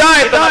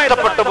 ഹിദായത്ത്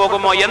നഷ്ടപ്പെട്ടു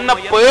പോകുമോ എന്ന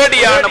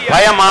പേടിയാണ്,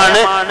 ഭയമാണ്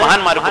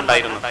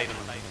മഹാന്മാർക്കുണ്ടായിരുന്നത്.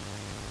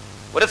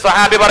 ഒരു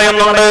സഹാബി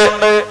പറയുന്നുണ്ട്,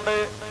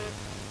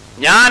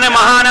 ഞാൻ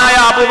മഹാനായ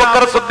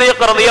അബൂബക്കർ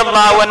സിദ്ദീഖ്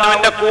റളിയല്ലാഹു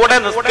അൻഹുവിന്റെ കൂടെ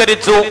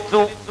നിസ്കരിച്ചു.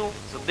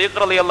 സിദ്ദീഖ്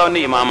റളിയല്ലാഹു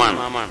അൻഹു ഇമാമാണ്.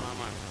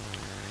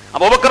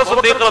 അബൂബക്കർ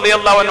സിദ്ദീഖ്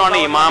റളിയല്ലാഹു അൻഹു ആണ്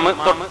ഇമാം.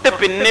 തൊട്ട്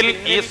പിന്നിൽ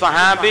ഈ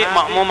സഹാബി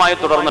മഅ്മൂമായി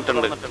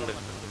തുടർന്നിട്ടുണ്ട്.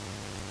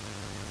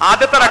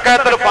 ആദ്യത്തെ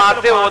റക്അത്തിൽ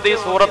ഫാത്തിഹ ഓതി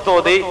സൂറത്ത്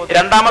ഓതി,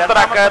 രണ്ടാമത്തെ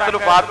റക്അത്തിൽ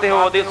ഫാത്തിഹ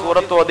ഓതി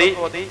സൂറത്ത് ഓതി,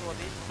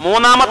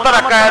 മൂന്നാമത്തെ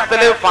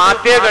റക്അത്തിൽ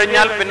ഫാത്തിഹ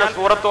കഴിഞ്ഞാൽ പിന്നെ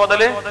സൂറത്ത്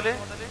ഓതല്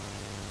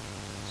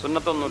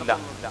സുന്നത്തൊന്നുമില്ല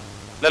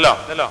അല്ലല്ലോ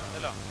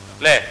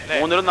അല്ലേ?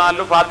 3-ലും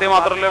 4-ലും ഫാത്തിഹ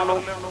മാത്രമല്ലേ ഉള്ളൂ.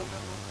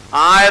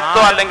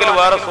 ആയത്തോ അല്ലെങ്കിൽ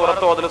വേറെ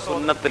സൂറത്ത് ഓതല്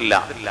സുന്നത്തില്ല.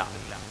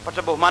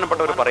 പക്ഷെ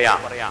ബഹുമാനപ്പെട്ടവർ പറയാം,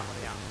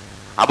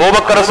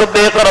 അബൂബക്കർ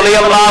സിദ്ദീഖ്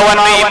റളിയല്ലാഹു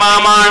അൻഹു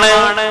ഇമാമാണ്.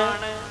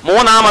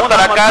 മൂന്നാമത്തെ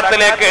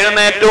റക്അത്തിലേക്ക്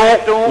എഴുന്നേറ്റു,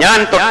 ഞാൻ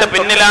തൊട്ട്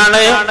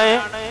പിന്നിലാണ്.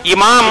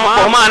 ഇമാം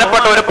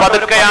ബഹുമാനപ്പെട്ട ഒരു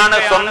പതുക്കെയാണ്,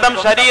 സ്വന്തം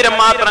ശരീരം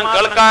മാത്രം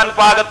കേൾക്കാൻ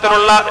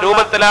പാകത്തിലുള്ള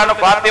രൂപത്തിലാണ്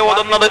ഫാത്തിഹ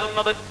ഓതുന്നത്.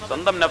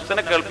 സ്വന്തം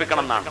നഫ്സിനെ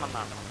കേൾപ്പിക്കണം എന്നാണ്.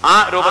 ആ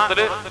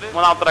രൂപത്തില്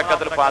മൂന്നാമത്തെ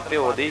റക്അത്തിൽ ഫാത്തിഹ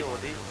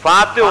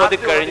ഓതി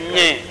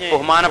കഴിഞ്ഞ്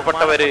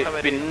ബഹുമാനപ്പെട്ടവര്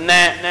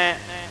പിന്നെ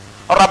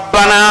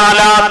ربنا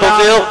لا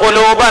تزغ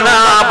قلوبنا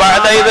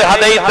بعد إذ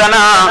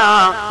هديتنا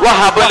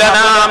وهب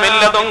لنا من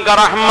لدنك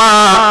رحمة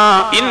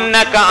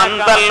إنك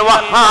أنت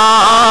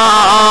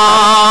الوهاب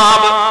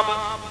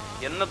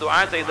എന്ന് ദുആ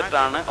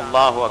ചെയ്തിട്ടാണ്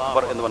അല്ലാഹു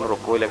അക്ബർ എന്ന് പറഞ്ഞ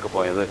റുക്കൂയിലേക്ക്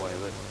പോയത്.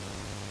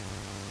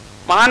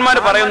 മഹാന്മാർ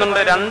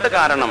പറയുന്നുണ്ട് 2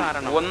 കാരണം.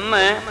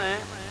 ഒന്ന്,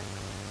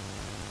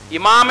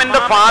 ഇമാമിന്റെ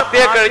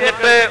ഫാത്തിഹ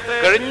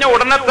കഴിഞ്ഞ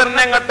ഉടനെ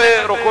തന്നെ അങ്ങോട്ട്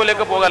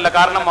റുക്കൂയിലേക്ക് പോകല്ല.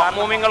 കാരണം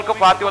മഅ്മൂമിങ്ങൾക്ക്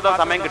ഫാത്തിഹ ഓതാൻ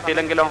സമയം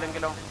കിട്ടിയില്ലെങ്കിലോ,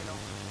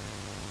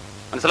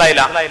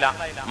 മനസ്സിലായില്ല,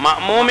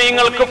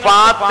 മഅ്മൂമിങ്ങൾക്ക്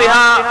ഫാത്തിഹ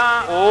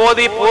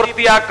ഓതി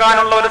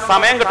പൂർത്തിയാക്കാനുള്ള ഒരു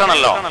സമയം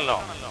കിട്ടണല്ലോ.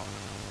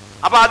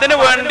 അപ്പൊ അതിനു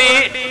വേണ്ടി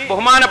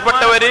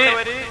ബഹുമാനപ്പെട്ടവര്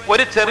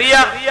ഒരു ചെറിയ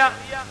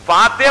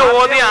ഫാത്തിഹ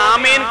ഓതി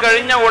ആമീൻ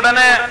കഴിഞ്ഞ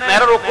ഉടനെ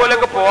നേരെ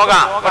റുക്കൂയിലേക്ക്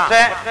പോകാം.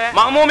 പക്ഷെ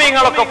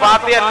മഅ്മൂമിങ്ങളൊക്കെ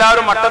ഫാത്തിഹ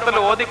എല്ലാവരും മട്ടത്തിൽ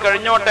ഓതി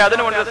കഴിഞ്ഞോട്ടെ,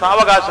 അതിനുവേണ്ടി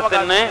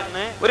സാവകാശത്തിന്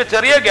ഒരു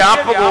ചെറിയ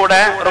ഗ്യാപ്പ്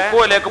കൂടെ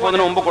റുക്കൂയിലേക്ക്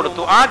പോകുന്നതിന് മുമ്പ്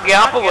കൊടുത്തു. ആ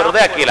ഗ്യാപ്പ്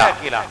വെറുതെ ആക്കിയില്ല.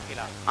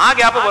 ആ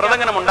ഗ്യാപ്പ് വെറുതെ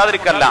ഇങ്ങനെ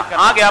ഉണ്ടാതിരിക്കല്ല.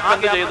 ആ ഗ്യാപ്പ്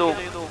എന്ത് ചെയ്തു?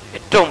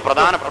 ഏറ്റവും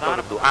പ്രധാനപ്പെട്ട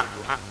ഒരു ദുആ,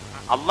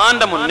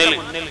 അള്ളാന്റെ മുന്നിൽ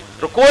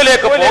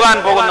റുക്കൂയിലേക്ക് പോകാൻ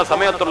പോകുന്ന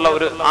സമയത്തുള്ള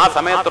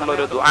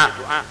ഒരു ദുആ.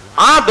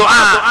 ആ ദുആ,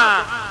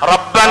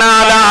 റബ്ബനാ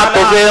ലാ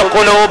തുസിഗ് തുസിഗ്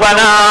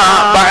ഖുലൂബനാ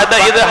ബഅദ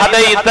ഇദ്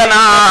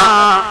ഹദൈതനാ.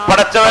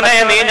 പടച്ചവനെ,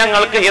 നീ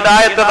ഞങ്ങൾക്ക്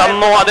ഹിദായത്ത്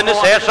തന്നു,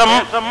 അതിനുശേഷം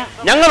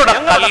ഞങ്ങളുടെ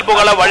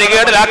ഖൽബുകളെ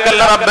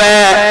വഴികേടിലാക്കല്ല റബ്ബേ.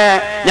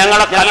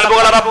 ഞങ്ങളുടെ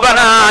ഖൽബുകളെ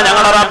റബ്ബനാ,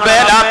 ഞങ്ങളുടെ റബ്ബേ,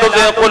 ലാ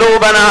തുസിഗ്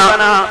ഖുലൂബനാ,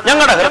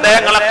 ഞങ്ങളുടെ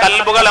ഹൃദയങ്ങളെ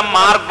ഖൽബുകളെ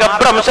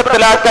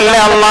മാർഗഭ്രംശത്തിലാക്കല്ലേ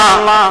അല്ലാഹ്.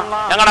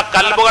 ഞങ്ങളുടെ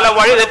ഖൽബുകളെ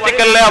വഴി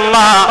തെറ്റിക്കല്ലേ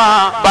അല്ലാഹ്.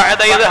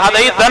 ബഅദ ഇദ്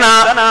ഹദൈതനാ,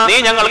 നീ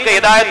ഞങ്ങൾക്ക്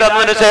ഹിദായത്ത്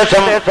തന്നതിനു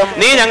ശേഷം,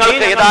 നീ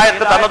ഞങ്ങൾക്ക്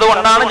ഹിദായത്ത്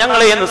തന്നതുകൊണ്ടാണ് ഞങ്ങൾ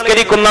ഈ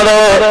നിസ്കരിക്കുന്നത്,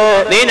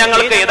 നീ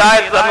ഞങ്ങൾക്ക്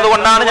ഹിദായത്ത്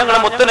തന്നതുകൊണ്ടാണ് ഞങ്ങൾ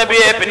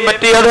മുത്തുനബിയെ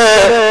പിൻപറ്റിയത്,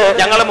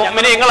 ഞങ്ങൾ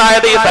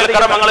മുഅ്മിനീങ്ങളായത് ഈ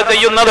സൽക്കർമ്മങ്ങൾ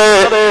ചെയ്യുന്നത്,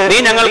 നീ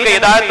ഞങ്ങൾക്ക്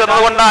ഹിദായത്ത്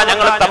തന്നതുകൊണ്ടാണ്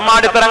ഞങ്ങൾ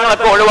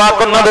തമ്മാടിത്തരങ്ങളൊക്കെ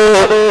ഒഴിവാക്കുന്നത്,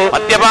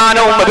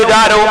 മദ്യപാനവും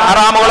വ്യഭിചാരവും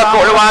ഹറാമുകളൊക്കെ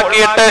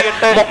ഒഴിവാക്കിയിട്ട്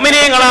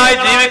മുഅ്മിനീങ്ങളായി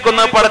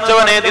ജീവിക്കുന്ന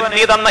പടച്ചവനെ,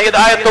 നീ തന്ന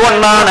ഹിദായത്ത്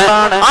കൊണ്ടാണ്.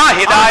 ആ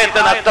ഹിദായത്ത്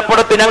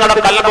നഷ്ടപ്പെടുത്തി ഞങ്ങളുടെ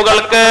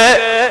ഖൽബുകൾക്ക്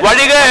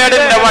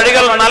വഴികേടിന്റെ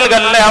വഴികൾ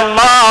നൽകല്ലേ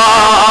അല്ലാഹ്.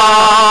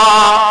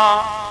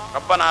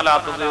 റബ്ബനാ ലാ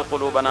തുസിഗ്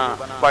ഖുലൂബനാ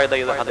ബഅദ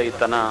ഇദ്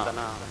ഹദൈതനാ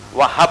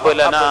വഹബ്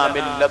ലനാ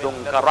മിൻ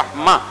ലദുൻക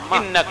റഹ്മ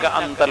ഇന്നക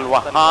അൻതൽ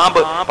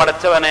വഹാബ്.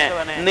 പടച്ചവനെ,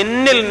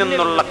 നിന്നിൽ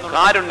നിന്നുള്ള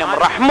കാരുണ്യം,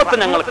 റഹ്മത്ത്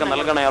ഞങ്ങൾക്ക്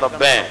നൽകണേ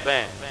റബ്ബേ.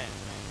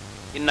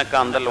 ഇന്നക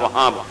അൻതൽ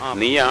വഹാബ്,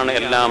 നീയാണ്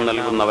എല്ലാം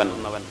നൽകുന്നവൻ.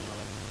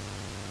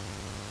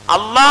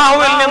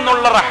 അല്ലാഹുവിൽ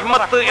നിന്നുള്ള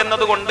റഹ്മത്ത്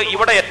എന്നതുകൊണ്ട്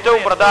ഇവിടെ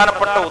ഏറ്റവും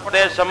പ്രധാനപ്പെട്ട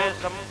ഉദ്ദേശം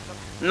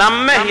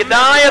നമ്മെ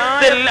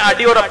ഹിദായത്തിൽ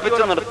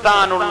അടിയുറപ്പിച്ച്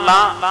നിർത്താനുള്ള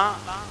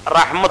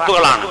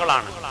റഹ്മത്തുകളാണ്.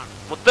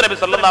 മുത്തുനബി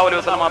സല്ലല്ലാഹു അലൈഹി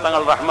വസല്ലം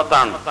തങ്ങൾ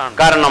റഹ്മത്താണ്.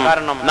 കാരണം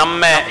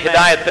നമ്മെ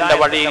ഹിദായത്തിന്റെ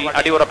വഴിയിൽ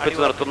അടിയുറപ്പിച്ച്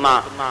നിർത്തുന്ന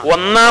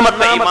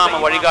ഒന്നാമത്തെ ഇമാം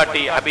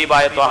വഴികാട്ടി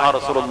ഹബീബായ ത്വാഹ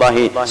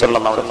റസൂലുള്ളാഹി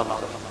സ്വല്ലല്ലാഹു അലൈഹി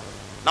വസല്ലം.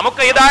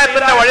 നമുക്ക്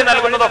ഹിദായത്തിന്റെ വഴി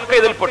നൽകുന്നതൊക്കെ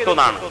ഇതിൽ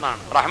പെട്ടുന്നാണ്.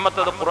 റഹ്മത്ത്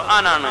അത്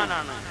ഖുർആനാണ്.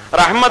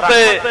 റഹ്മത്ത്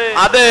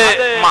അത്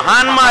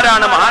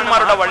മഹാന്മാരാണ്,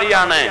 മഹാന്മാരുടെ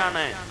വഴിയാണ്,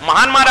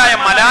 മഹാന്മാരായ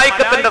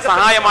മലായിക്കത്തിന്റെ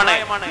സഹായമാണ്.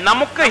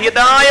 നമുക്ക്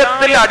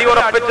ഹിദായത്തിൽ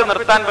അടിയുറപ്പിച്ച്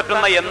നിർത്താൻ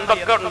പറ്റുന്ന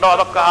എന്തൊക്കെ ഉണ്ടോ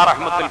അതൊക്കെ ആ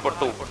റഹ്മത്തിൽ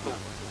പെട്ടു.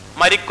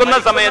 മരിക്കുന്ന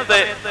സമയത്ത്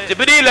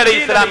ജിബ്രീൽ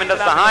അലൈഹിസ്സലാമിന്റെ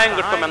സഹായം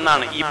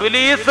കിട്ടുമെന്നാണ്.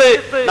 ഇബ്ലീസ്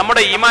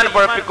നമ്മുടെ ഈമാൻ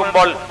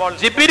പഴപ്പിക്കുമ്പോൾ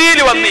ജിബ്രീൽ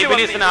വന്ന്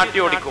ഇബ്ലീസിനെ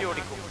ആട്ടിയോടിക്കും.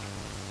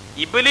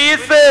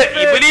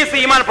 ഇബ്ലീസ്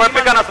ഈമാൻ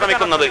പഴപ്പിക്കാനാണ്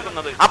ശ്രമിക്കുന്നത്.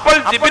 അപ്പോൾ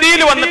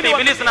ജിബ്രീൽ വന്നിട്ട്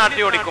ഇബ്ലീസിനെ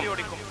ആട്ടിയോടിക്കും.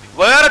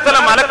 വേറെ ചില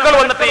മലക്കൾ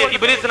വന്നിട്ട്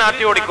ഇബ്ലീസിനെ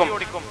ആട്ടിയോടിക്കും.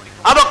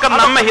 അതൊക്കെ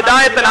നമ്മെ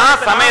ഹിദായത്തിൽ ആ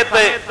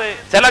സമയത്ത്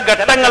ചില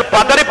ഘട്ടങ്ങൾ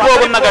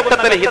പതറിപ്പോകുന്ന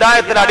ഘട്ടത്തിൽ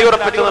ഹിദായത്തിൽ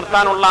അടിയുറപ്പിച്ച്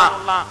നിർത്താനുള്ള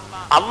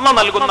അല്ലാഹ്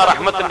നൽകുന്ന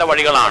റഹ്മത്തിന്റെ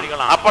വഴികളാണ്.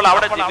 അപ്പോൾ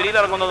അവിടെ ജിബ്രീൽ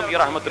ഇറങ്ങുന്നതും ഈ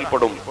റഹ്മത്തിൽ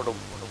പെടും,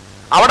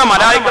 അവിടെ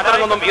മലായികത്ത്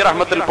ഇറങ്ങുന്നതും ഈ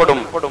റഹ്മത്തിൽ പെടും,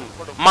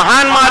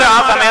 മഹാന്മാർ ആ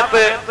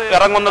സമയത്ത്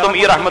ഇറങ്ങുന്നതും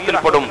ഈ റഹ്മത്തിൽ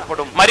പെടും,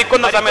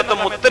 മരിക്കുന്ന സമയത്ത്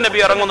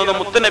മുത്തുനബി ഇറങ്ങുന്നതും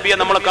മുത്തുനബിയെ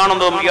നമ്മൾ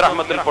കാണുന്നതും ഈ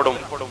റഹ്മത്തിൽ പെടും.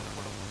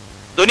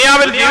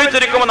 ദുനിയാവിൽ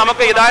ജീവിച്ചിരിക്കുമ്പോൾ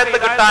നമുക്ക് ഹിദായത്ത്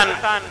കിട്ടാൻ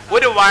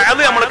ഒരു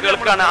വഅദ് നമ്മൾ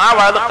കേൾക്കാണ്, ആ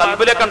വഅദ്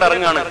ഖൽബിലേക്ക്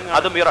ഇറങ്ങാണ്,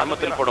 അതും ഈ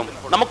റഹ്മത്തിൽ പെടും.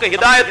 നമുക്ക്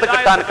ഹിദായത്ത്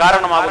കിട്ടാൻ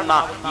കാരണമാകുന്ന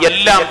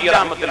എല്ലാം ഈ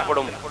റഹ്മത്തിൽ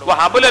പെടും.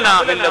 വഹബ് ലനാ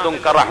മിൻ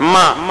ലദുൻക റഹ്മ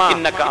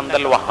ഇന്നക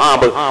അൻതൽ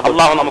വഹാബ്.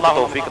 അല്ലാഹു നമുക്ക്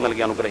തൗഫീഖ്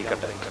നൽകി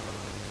അനുഗ്രഹിക്കട്ടെ.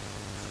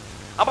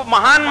 അപ്പൊ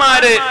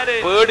മഹാന്മാര്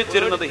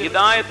പേടിച്ചിരുന്നത്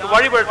ഹിദായത്ത്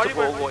വഴിപഴച്ചു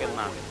പോകുമോ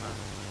എന്നാണ്.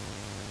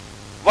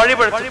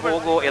 വഴിപഴച്ചു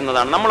പോകുമോ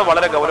എന്നതാണ് നമ്മൾ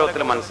വളരെ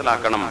ഗൗരവത്തിൽ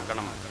മനസ്സിലാക്കണം.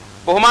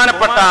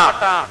 ബഹുമാനപ്പെട്ട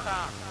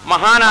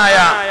മഹാനായ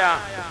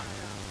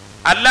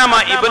അല്ലാമ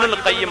ഇബ്നുൽ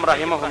ഖയ്യിം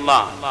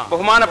റഹിമഹുല്ലാഹ്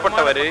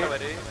ബഹുമാനപ്പെട്ടവര്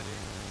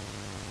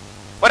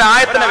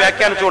ഒരായത്തിനെ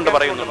വ്യാഖ്യാനിച്ചുകൊണ്ട്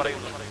പറയുന്നുണ്ട്,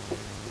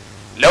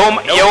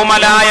 യൗമ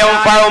ലാ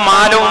യൻഫഉ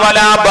മാലും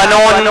വലാ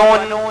ബനൂൻ.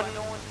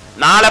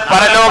 നാളെ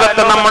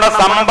പരലോകത്ത് നമ്മുടെ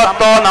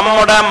സമ്പത്തോ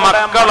നമ്മുടെ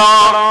മക്കളോ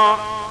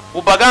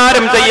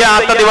ഉപകാരം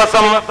ചെയ്യാത്ത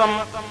ദിവസം.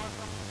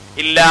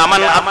 ഇല്ലാ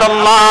മൻ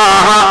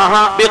അത്തല്ലാഹ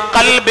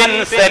ബിഖൽബിൻ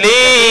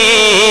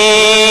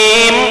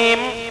സലീം.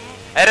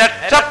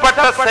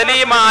 രക്ഷപ്പെട്ട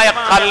സലീമായ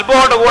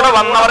ഖൽബോടുകൂടെ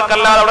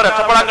വന്നവർക്കല്ലാതെ അവിടെ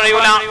രക്ഷപ്പെടാൻ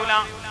കഴിയൂല.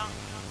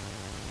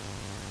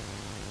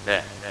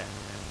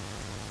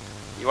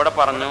 ഇവിടെ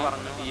പറഞ്ഞു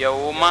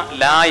യൗമ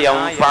ലാ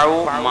യൻഫഉ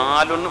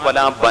മാലുൻ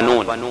വലാ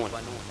ബനൂൻ.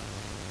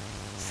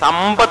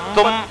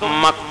 സമ്പത്തും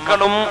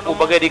മക്കളും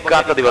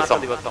ഉപകരിക്കാത്ത ദിവസം.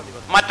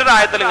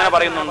 മറ്റൊരായത്തിൽ ഇങ്ങനെ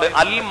പറയുന്നുണ്ട്,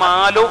 അൽ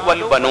മാലു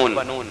വൽ ബനൂൻ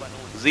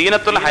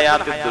സീനത്തുൽ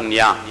ഹയാത്തി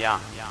ദുനിയ.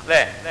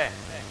 അല്ലേ?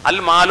 അൽ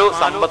മാലു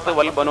സമ്പത്ത്,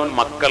 വൽ ബനൂൻ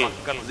മക്കൾ,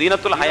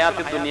 സീനത്തുൽ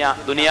ഹയാത്തി ദുനിയ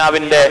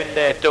ദുനിയാവിന്റെ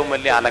ഏറ്റവും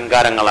വലിയ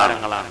അലങ്കാരങ്ങളാണ്.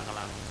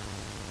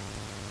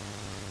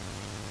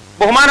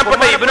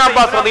 ബഹുമാനപ്പെട്ട ഇബ്നു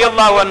അബ്ബാസ്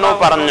റളിയല്ലാഹു അൻഹു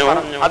പറഞ്ഞു,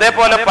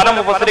 അതേപോലെ പല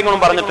മുഫസ്സിരിങ്ങളും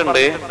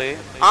പറഞ്ഞിട്ടുണ്ട്.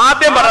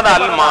 ആദ്യം പറഞ്ഞത്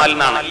അൽ മാൽ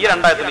എന്നാണ്. ഈ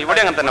രണ്ടായത്തിൽ ഇവിടെ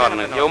അങ്ങനെ തന്നെ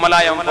പറഞ്ഞു, യൗമ ലാ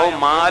യൻഫഉ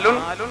മാലുൻ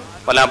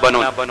വലാ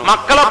ബനൂൻ.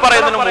 മക്കളെ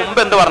പറയുന്നതിന്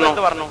മുമ്പ് എന്ത് പറഞ്ഞു?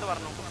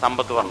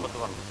 സമ്പത്ത് പറഞ്ഞു.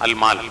 അൽ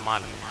മാൽ,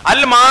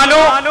 അൽ മാലു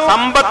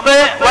സമ്പത്ത്,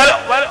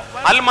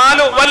 അൽ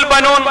മാലു വൽ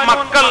ബനൂൻ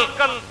മക്കൾ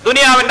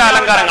ദുനിയാവിന്റെ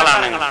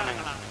അലങ്കാരങ്ങളാണ്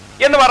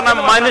എന്ന് പറഞ്ഞ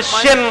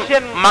മനുഷ്യൻ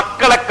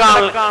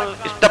മക്കളെക്കാൾ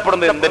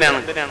ഇഷ്ടപ്പെടുന്നത് എന്തിനാണ്?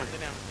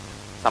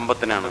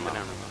 സമ്പത്തിനാണ്.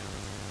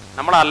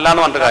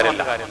 നമ്മളല്ലാന്ന് പറഞ്ഞിട്ട്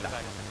കാര്യമില്ല,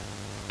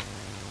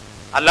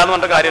 അല്ലാന്ന്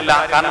പറഞ്ഞിട്ട് കാര്യമില്ല.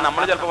 കാരണം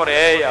നമ്മൾ ചിലപ്പോൾ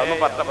പറയും, അതൊന്നും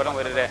പറ്റ ഫലം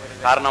വരില്ലേ,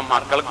 കാരണം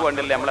മക്കൾക്ക്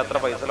വേണ്ടിയല്ലേ നമ്മൾ എത്ര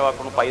പൈസ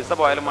ചെലവാക്കണം, പൈസ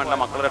പോയാലും വേണ്ട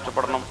മക്കൾ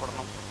രക്ഷപ്പെടണം.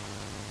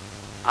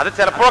 അത്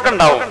ചിലപ്പോഴൊക്കെ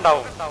ഉണ്ടാവും,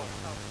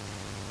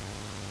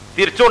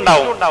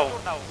 തിരിച്ചുണ്ടാവും.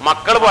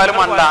 മക്കൾ പോയാലും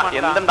വേണ്ട,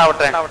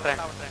 എന്തുണ്ടാവട്ടെ,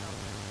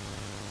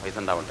 പൈസ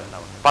ഉണ്ടാവട്ടെ.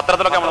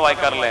 പത്രത്തിലൊക്കെ നമ്മൾ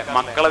വായിക്കാറില്ലേ,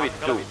 മക്കളെ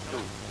വിറ്റു,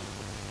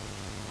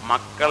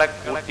 മക്കളെ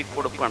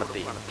കൂട്ടിക്കൊടുപ്പ്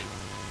നടത്തി.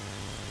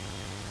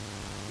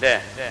 അല്ലേ?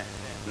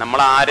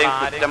 നമ്മളാരെയും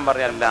കുറ്റം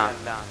പറയല്ല.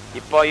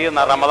 ഇപ്പൊ ഈ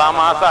റമദാൻ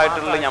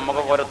മാസമായിട്ടുള്ള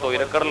ഞമ്മക്ക് ഓരോ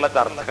തൊഴിലക്കറുള്ള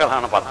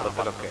ചർച്ചകളാണ്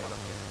പത്രത്തിലൊക്കെ.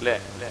 അല്ലേ?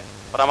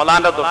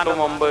 റമദാന്റെ തൊട്ടു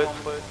മുമ്പ്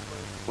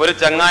ഒരു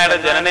ചങ്ങായുടെ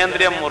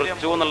ജനനേന്ദ്രിയം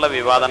മുറിച്ചു എന്നുള്ള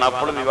വിവാദമാണ്.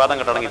 അപ്പോഴും വിവാദം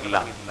കിട്ടണമെങ്കില്ല.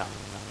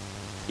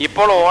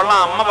 ഇപ്പോൾ ഓള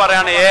അമ്മ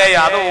പറയാണ്,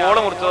 അത് ഓള്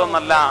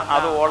മുറിച്ചതൊന്നല്ല,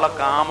 അത് ഓള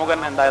കാമുകൻ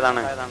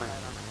എന്തായതാണ്,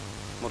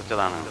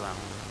 മുറിച്ചതാണ്.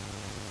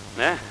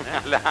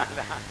 അല്ല,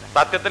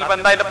 സത്യത്തിൽ ഇപ്പൊ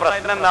എന്താ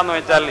പ്രശ്നം എന്താന്ന്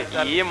വെച്ചാൽ,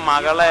 ഈ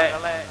മകളെ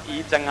ഈ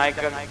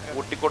ചങ്ങായിക്ക്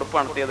കൂട്ടിക്കൊടുപ്പ്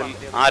നടത്തിയതിൽ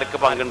ആർക്ക്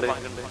പങ്കുണ്ട്?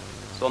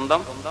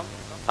 സ്വന്തം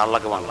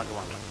തള്ളക്ക്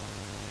പങ്ക്.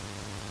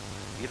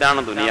 ഇതാണ്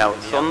ദുനിയാവ്.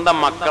 സ്വന്തം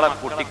മക്കളെ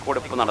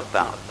കൂട്ടിക്കൊടുപ്പ്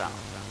നടത്താം,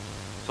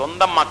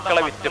 സ്വന്തം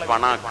മക്കളെ വിറ്റ്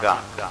പണാക്കുക,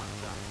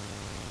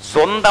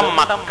 സ്വന്തം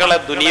മക്കളെ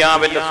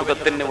ദുനിയാവിന്റെ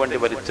സുഖത്തിന് വേണ്ടി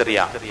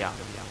വലിച്ചെറിയാം,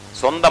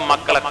 സ്വന്തം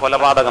മക്കളെ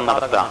കൊലപാതകം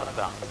നടത്താം.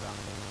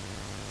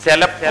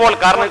 ചിലപ്പോൾ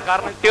കാരണം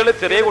കുട്ടികൾ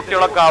ചെറിയ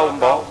കുട്ടികളൊക്കെ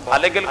ആവുമ്പോ,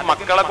 അല്ലെങ്കിൽ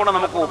മക്കളെ കൊണ്ട്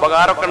നമുക്ക്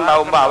ഉപകാരമൊക്കെ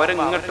ഉണ്ടാവുമ്പോ അവര്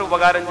ഇങ്ങോട്ട്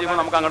ഉപകാരം ചെയ്യുമ്പോൾ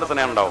നമുക്ക് അങ്ങോട്ട്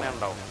സ്നേഹം ഉണ്ടാവും.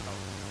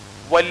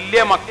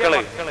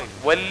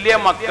 വലിയ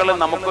മക്കള്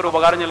നമുക്കൊരു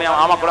ഉപകാരം ചെയ്യാൻ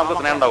ആ മക്കളെ നമുക്ക്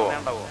സ്നേഹം ഉണ്ടാവോ?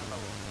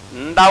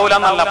 ഉണ്ടാവൂല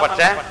എന്നല്ല.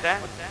 പക്ഷെ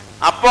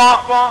അപ്പോ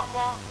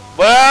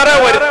വേറെ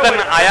ഒരുത്തൻ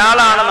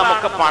അയാളാണ്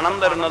നമുക്ക് പണം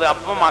തരുന്നത്.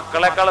 അപ്പൊ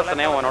മക്കളെക്കാൾ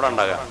സ്നേഹം അവനോട്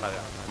ഉണ്ടാകുക.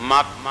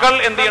 മക്കൾ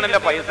എന്ത് ചെയ്യണില്ല?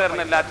 പൈസ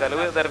തരുന്നില്ല,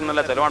 ചെലവ്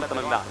തരുന്നില്ല, ചെലവ്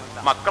നടത്തുന്നില്ല.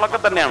 മക്കളൊക്കെ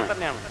തന്നെയാണ്.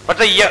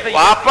 പക്ഷെ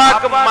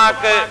വാപ്പാക്ക്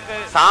ഉമ്മാക്ക്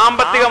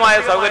സാമ്പത്തികമായ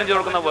സൗകര്യം ചെയ്ത്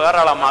കൊടുക്കുന്ന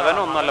വേറൊരാളാ,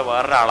 മകനൊന്നുമല്ല,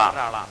 വേറൊരാളാ.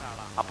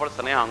 അപ്പോൾ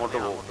സ്നേഹം അങ്ങോട്ട്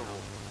പോകും.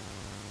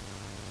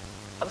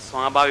 അത്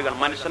സ്വാഭാവികമാണ്,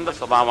 മനുഷ്യന്റെ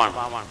സ്വഭാവമാണ്.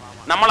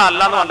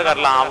 നമ്മളല്ലാന്ന് കണ്ടു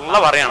കാര്യമില്ല. അള്ള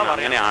പറയണം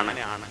അങ്ങനെയാണ്.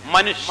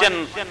 മനുഷ്യൻ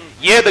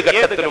ഏത്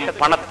ഘട്ടത്തിലും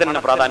പണത്തിന്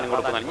പ്രാധാന്യം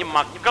കൊടുക്കുന്ന, ഇനി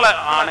മക്കളെ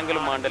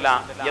ആണെങ്കിലും വേണ്ടില്ല,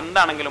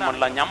 എന്താണെങ്കിലും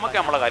വേണ്ടില്ല, ഞമ്മക്ക്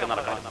നമ്മളെ കാര്യം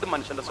നടക്കണം. ഇത്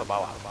മനുഷ്യന്റെ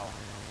സ്വഭാവമാണ്.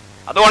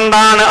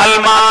 അതുകൊണ്ടാണ്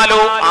അൽമാലു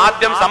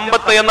ആദ്യം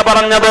സമ്പത്ത് എന്ന്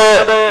പറഞ്ഞത്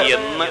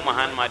എന്ന്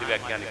മഹാന്മാര്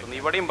വ്യാഖ്യാനിക്കുന്നു.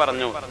 ഇവിടെയും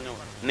പറഞ്ഞു,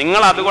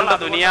 നിങ്ങൾ അതുകൊണ്ട്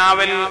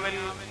ദുനിയാവിൽ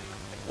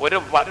ഒരു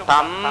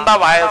തന്ത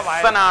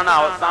വയസ്സനാണ്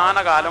അവസാന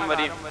കാലം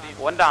വരെ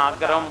ഓന്റെ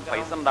ആഗ്രഹം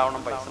പൈസ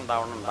ഉണ്ടാവണം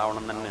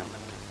തന്നെയാണ്.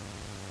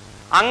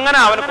 അങ്ങനെ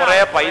അവൻ കുറെ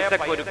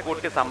പൈസക്ക് ഒരു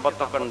കൂട്ടി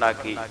സമ്പത്തൊക്കെ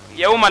ഉണ്ടാക്കി.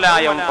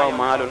 യൗമലായം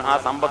മാലുൻ, ആ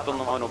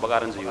സമ്പത്തൊന്നും അവന്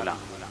ഉപകാരം ചെയ്യൂല.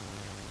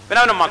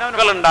 പിന്നെ അവന്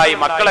മക്കളുണ്ടായി,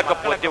 മക്കളൊക്കെ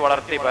പോറ്റി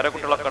വളർത്തി,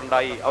 പേരക്കുട്ടികളൊക്കെ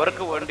ഉണ്ടായി,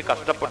 അവർക്ക് വേണ്ടി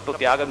കഷ്ടപ്പെട്ടു,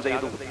 ത്യാഗം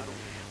ചെയ്തു.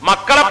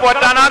 മക്കളെ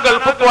പോറ്റാനാ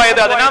ഗൾഫ്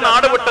പോയത്, അതിനാ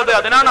നാട് വിട്ടത്,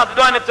 അതിനാണ്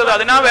അധ്വാനിച്ചത്,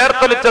 അതിനാ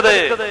വേർത്തൊലിച്ചത്,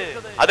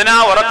 അതിനാ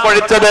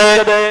ഉറക്കൊഴിച്ചത്.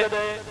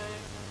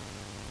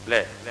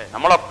 അല്ലേ?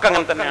 നമ്മളൊക്കെ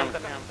അങ്ങനെ തന്നെയാണ്.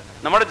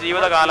 നമ്മുടെ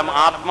ജീവിതകാലം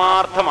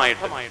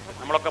ആത്മാർത്ഥമായിട്ട്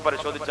നമ്മളൊക്കെ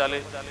പരിശോധിച്ചാല്,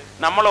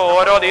 നമ്മൾ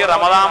ഓരോ ഈ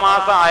റമദാൻ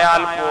മാസം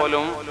ആയാൽ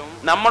പോലും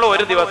നമ്മൾ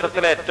ഒരു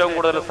ദിവസത്തിലെ ഏറ്റവും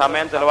കൂടുതൽ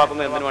സമയം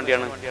ചെലവാക്കുന്നത് എന്തിനു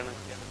വേണ്ടിയാണ്?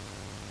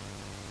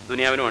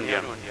 ദുനിയാവിന്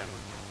വേണ്ടിയാണ്.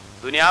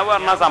 ദുനിയാവ്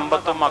പറഞ്ഞ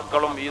സമ്പത്തും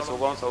മക്കളും ഈ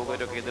സുഖവും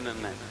സൗകര്യമൊക്കെ ഇതിന്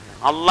തന്നെ.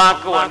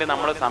 അള്ളാഹ്ക്ക് വേണ്ടി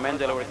നമ്മൾ സമയം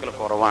ചെലവഴിക്കൽ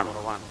കുറവാണ്.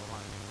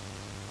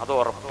 അത്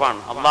ഉറപ്പാണ്.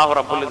 അള്ളാഹു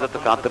റബ്ബുൽ ഇസ്സത്ത്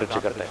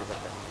കാത്തുരക്ഷിക്കട്ടെ.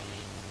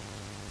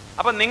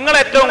 അപ്പൊ നിങ്ങൾ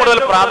ഏറ്റവും കൂടുതൽ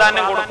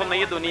പ്രാധാന്യം കൊടുക്കുന്ന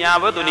ഈ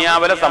ദുനിയാവ്,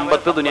 ദുനിയാവിലെ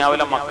സമ്പത്ത്,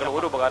 ദുനിയാവിലെ മക്കൾ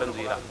ഒരു ഉപകാരം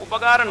ചെയ്യില്ല.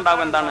 ഉപകാരം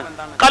ഉണ്ടാവും എന്താണ്?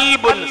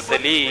 ഖൽബുൻ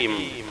സലീം,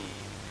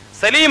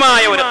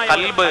 സലീമായ ഒരു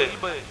ഖൽബ്.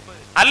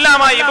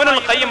 അല്ലാമ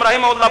ഇബ്നുൽ ഖയ്യിം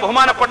റഹിമഹുല്ലാഹ്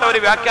ബഹുമാനപ്പെട്ട ഒരു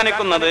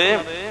വ്യാഖ്യാനിക്കുന്നത്,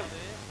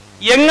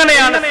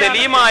 എങ്ങനെയാണ്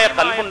സലീമായ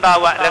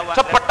ഖൽബുണ്ടാവുക,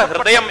 രക്ഷപ്പെട്ട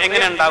ഹൃദയം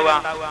എങ്ങനെ ഉണ്ടാവുക?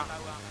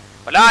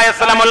 വലാ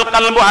യസ്ലമുൽ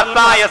ഖൽബു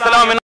ഹത്താ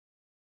യസ്ലമു മിൻ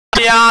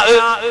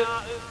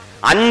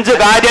 5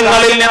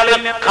 കാര്യങ്ങളിൽ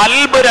നിന്ന്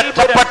ഖൽബ്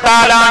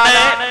രക്ഷപ്പെട്ടാലാണ്,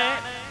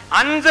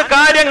 5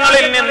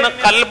 കാര്യങ്ങളിൽ നിന്ന്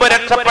ഖൽബ്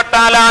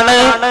രക്ഷപ്പെട്ടാലാണ്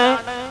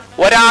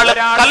ഒരാള്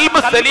ഖൽബ്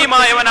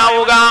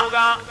സലീമായവനാവുക.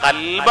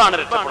 ഖൽബാണ്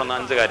രക്ഷപ്പെടുന്ന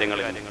 5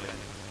 കാര്യങ്ങളിൽ.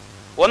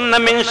 ഒന്ന്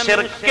മിൻ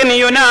ശിർക്കിൻ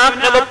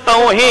യുനാഖിദു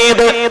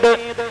തൗഹീദ്,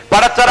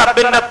 പടച്ച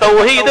റബ്ബിന്റെ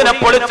തൗഹീദിനെ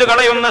പൊളിച്ചു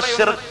കളയുന്ന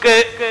ശിർക്ക്.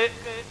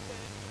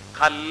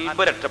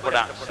 ഖൽബ്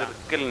രക്ഷപ്പെടാം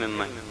ശിർക്കിൽ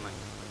നിന്ന്.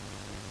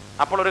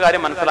 അപ്പോൾ ഒരു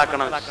കാര്യം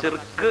മനസ്സിലാക്കണം,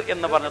 ശിർക്ക്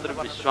എന്ന് പറഞ്ഞത് ഒരു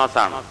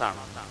വിശ്വാസമാണ്.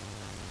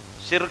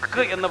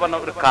 ശിർക്ക് എന്ന് പറഞ്ഞ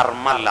ഒരു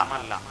കർമ്മല്ല.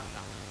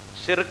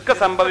 ശിർക്ക്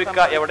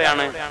സംഭവിക്കുക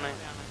എവിടെയാണ്?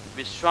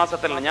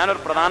 വിശ്വാസത്തിൽ. ഞാനൊരു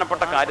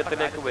പ്രധാനപ്പെട്ട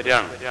കാര്യത്തിലേക്ക്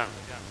വരികയാണ്.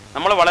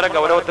 നമ്മൾ വളരെ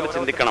ഗൗരവത്തിൽ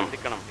ചിന്തിക്കണം.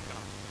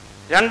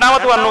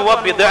 രണ്ടാമത് പറഞ്ഞു,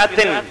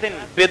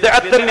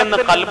 ബിദ്അത്തിൽ നിന്ന്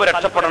ഖൽബ്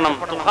രക്ഷപ്പെടണം.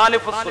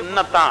 തുഖാലിഫു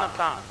സുന്നത്ത,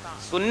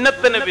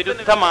 സുന്നത്തിന്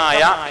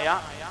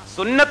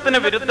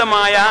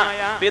വിരുദ്ധമായ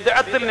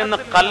ബിദ്അത്തിൽ നിന്ന്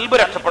ഖൽബ്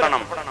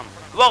രക്ഷപ്പെടണം.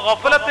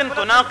 വഗഫലത്തിൻ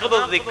തുനാഖിദു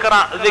ദിക്റ,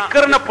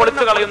 ദിക്റിനെ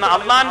പൊളിച്ചു കളയുന്ന,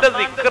 അള്ളാന്റെ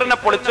ദിക്റിനെ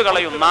പൊളിച്ചു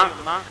കളയുന്ന,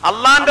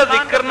 അള്ളാന്റെ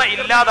ദിക്റിനെ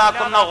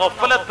ഇല്ലാതാക്കുന്ന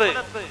ഗഫലത്ത്,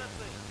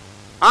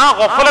 ആ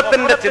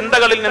ഗഫലത്തിന്റെ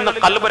ചിന്തകളിൽ നിന്ന്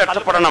ഖൽബ്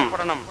രക്ഷപ്പെടണം.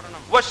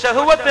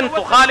 വശഹവത്തിൻ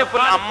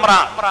തുഖാലിഫുൽ അംറ,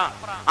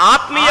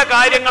 ആത്മീയ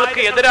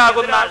കാര്യങ്ങൾക്ക്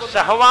എതിരാകുന്ന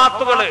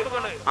ഷഹവാത്തുകൾ,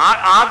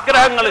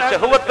 ആഗ്രഹങ്ങൾ,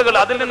 ഷഹവത്തുകൾ,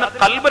 അതിൽ നിന്ന്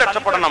ഖൽബ്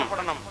രക്ഷപ്പെടണം.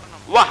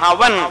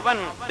 വഹവൻ,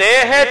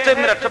 ദേഹേച്ഛയിൽ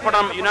നിന്ന്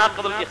രക്ഷപ്പെടണം.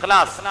 യുനാഖിദുൽ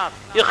ഇഖ്ലാസ്,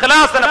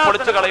 ഇഖ്ലാസിനെ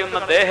പൊളിച്ചു കളയുന്ന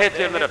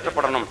ദേഹേച്ഛയിൽ നിന്ന്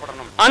രക്ഷപ്പെടണം.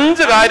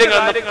 5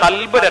 കാര്യങ്ങളിൽ നിന്ന്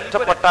ഖൽബ്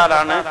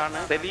രക്ഷപ്പെട്ടാലാണ്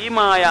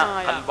സലീമായ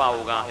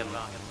ഖൽബാവുക എന്ന്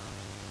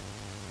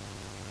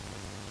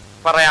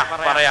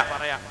പറയാ.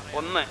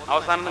 ഒന്ന്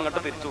അവസാനം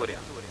ഇങ്ങോട്ട് തിരിച്ചു വരിക.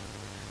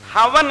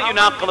 ഹവൻ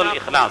യുനാഖിദുൽ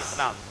ഇഖ്ലാസ്.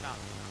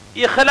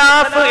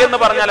 ഇഖ്ലാസ് എന്ന്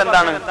പറഞ്ഞാൽ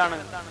എന്താണ്?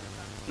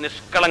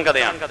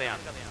 നിഷ്കളങ്കതയാണ്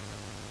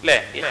അല്ലെ?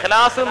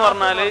 ഇഖ്ലാസ് എന്ന്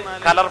പറഞ്ഞാല്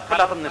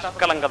കലർപ്പില്ലാത്ത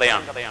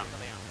നിഷ്കളങ്കതയാണ്.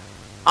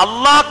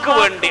 അള്ളാഹ്ക്ക്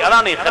വേണ്ടി,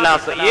 അതാണ്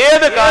ഇഖ്ലാസ്.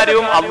 ഏത്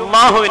കാര്യവും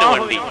അള്ളാഹുവിന്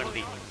വേണ്ടി,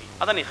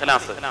 അതാണ്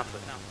ഇഖ്ലാസ്.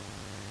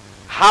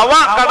 ഹവ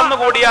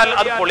കടന്നുകൂടിയാൽ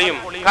അത് പൊളിയും.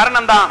 കാരണം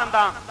എന്താ?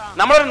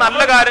 നമ്മളൊരു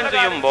നല്ല കാര്യം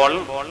ചെയ്യുമ്പോൾ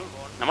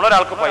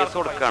നമ്മളൊരാൾക്ക് പൈസ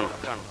കൊടുക്കുകയാണ്.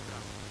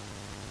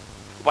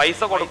 പൈസ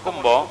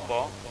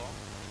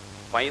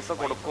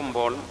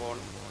കൊടുക്കുമ്പോൾ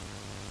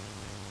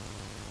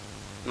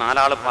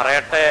നാലാള്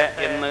പറയട്ടെ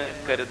എന്ന്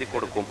കരുതി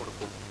കൊടുക്കും.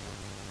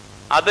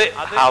 അത്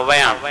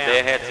ഹവയാണ്,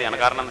 ദേഹേച്ഛയാണ്.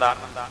 കാരണം എന്താ?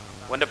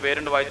 ഓന്റെ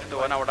പേരുണ്ട് വായിച്ചിട്ട്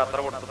ഓൻ അവിടെ അത്ര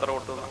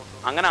കൊടുത്തു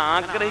അങ്ങനെ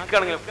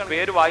ആഗ്രഹിക്കുകയാണെങ്കിൽ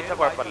പേര് വായിച്ച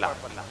കുഴപ്പമില്ല.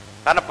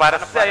 കാരണം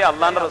പരസ്യമായി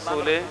അള്ളാന്റെ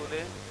റസൂല്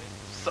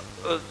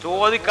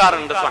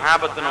ചോദിക്കാറുണ്ട്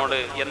സഹാബത്തിനോട്,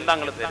 എന്താ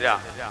നിങ്ങൾ തരിക,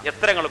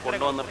 എത്ര നിങ്ങൾ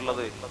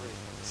കൊണ്ടുവന്നിട്ടുള്ളത്?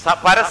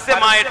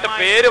 പരസ്യമായിട്ട്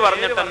പേര്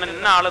പറഞ്ഞിട്ട് തന്നെ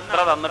ഇന്ന ആൾ ഇത്ര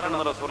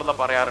തന്നിട്ടുണ്ടെന്ന് റസൂലുള്ളാഹി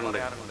പറയാറുണ്ട്.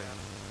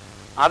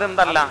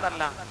 അതെന്തല്ല,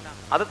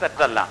 അത്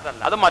തെറ്റല്ല.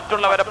 അത്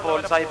മറ്റുള്ളവരെ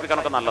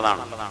പ്രോത്സാഹിപ്പിക്കാനൊക്കെ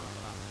നല്ലതാണ്.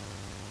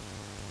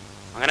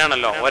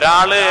 അങ്ങനെയാണല്ലോ.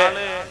 ഒരാള്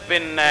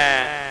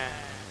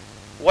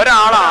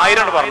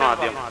 1000 പറഞ്ഞു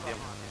ആദ്യം.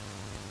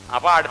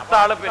 അപ്പൊ അടുത്ത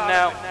ആള്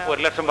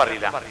 1,00,000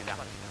 പറയില്ല.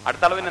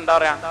 അടുത്ത ആള് എന്താ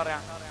പറയാ,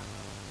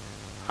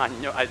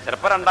 500,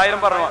 ചിലപ്പോ 2000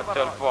 പറഞ്ഞു,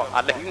 ചിലപ്പോ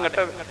അല്ലെങ്കിൽ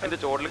ഇങ്ങോട്ട് എന്റെ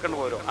ചോടിലേക്കൊണ്ട്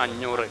പോരോ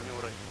 500.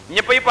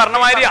 ഇനിയിപ്പോ ഈ പറഞ്ഞ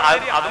മാതിരി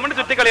അതുകൊണ്ട്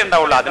ചുറ്റിക്കളി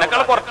ഉണ്ടാവുള്ളൂ.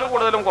 അതിനേക്കാൾ കുറച്ച്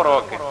കൂടുതലും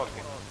കുറവൊക്കെ.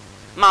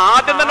 എന്നാ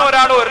ആദ്യം തന്നെ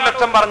ഒരാൾ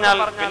 1,00,000 പറഞ്ഞാൽ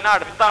പിന്നെ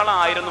അടുത്ത ആൾ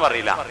 1000 എന്ന്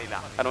പറയില്ല.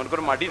 കാരണം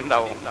എനിക്കൊരു മടി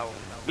ഉണ്ടാവും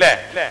അല്ലേ?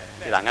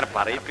 ഇതങ്ങനെ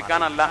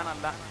പറയിപ്പിക്കാനല്ല,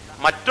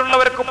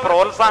 മറ്റുള്ളവർക്ക്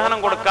പ്രോത്സാഹനം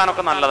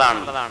കൊടുക്കാനൊക്കെ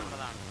നല്ലതാണ്.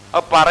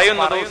 അത്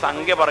പറയുന്നതും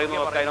സംഖ്യ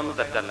പറയുന്നതും ഒക്കെ അതിനൊന്നും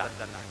തെറ്റല്ല.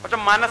 പക്ഷെ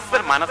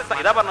മനസ്സ്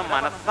ഇതാ പറഞ്ഞ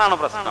മനസ്സാണ്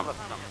പ്രശ്നം.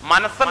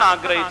 മനസ്സിന്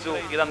ആഗ്രഹിച്ചു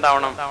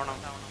ഇതെന്താവണം,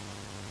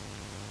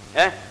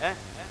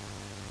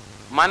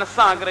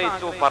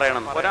 മനസ്സാഗ്രഹിച്ചു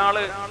പറയണം.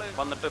 ഒരാള്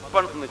വന്നിട്ട്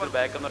ഇപ്പം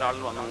ബാക്കിൽ നിന്ന് ഒരാൾ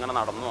വന്നു, അങ്ങനെ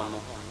നടന്നു വന്നു,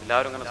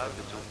 എല്ലാവരും ഇങ്ങനെ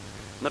ശ്രദ്ധിച്ചു.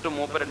 എന്നിട്ട്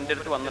മൂപ്പര് എൻ്റെ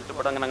അടുത്ത് വന്നിട്ട്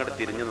ഇവിടെ അങ്ങനെ അങ്ങോട്ട്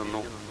തിരിഞ്ഞു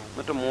നിന്നു.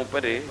 എന്നിട്ട്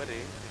മൂപ്പര്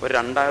ഒരു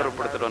 2000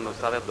 ഉറുപ്പിക എടുത്തിട്ട് വന്നു,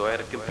 ഉസ്താദെ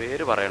ദ്വയർക്ക്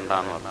പേര്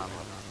പറയണ്ടെന്ന് പറഞ്ഞു.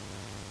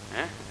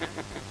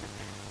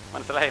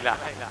 മനസ്സിലായില്ല?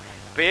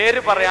 പേര്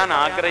പറയാൻ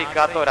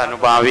ആഗ്രഹിക്കാത്ത ഒരു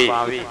അനുഭാവി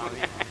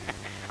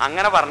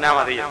അങ്ങനെ പറഞ്ഞാ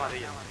മതി.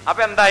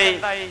 അപ്പൊ എന്തായി?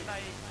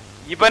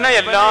 ഇവനെ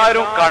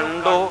എല്ലാരും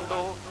കണ്ടു,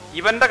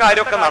 ഇവന്റെ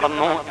കാര്യമൊക്കെ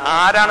നടന്നു,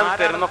 ആരാണ്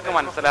തരുന്നൊക്കെ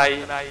മനസ്സിലായി.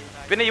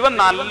 പിന്നെ ഇവൻ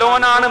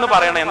നല്ലോനാണെന്ന്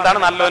പറയണം. എന്താണ്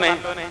നല്ലോന്?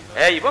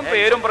 ഇവൻ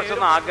പേരും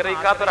പ്രശ്നം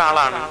ആഗ്രഹിക്കാത്ത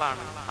ഒരാളാണ്,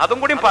 അതും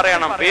കൂടി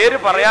പറയണം. പേര്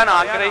പറയാൻ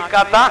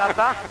ആഗ്രഹിക്കാത്ത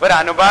ഒരു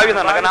അനുഭാവി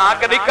നടക്കാൻ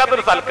ആഗ്രഹിക്കാത്ത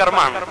ഒരു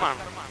സൽക്കർമാണ്.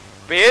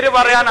 പേര്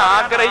പറയാൻ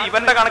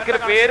ഇവന്റെ കണക്കിൽ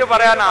പേര്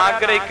പറയാൻ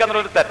ആഗ്രഹിക്കുക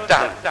എന്നുള്ളൊരു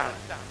തെറ്റാണ്.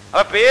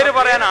 അപ്പൊ പേര്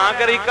പറയാൻ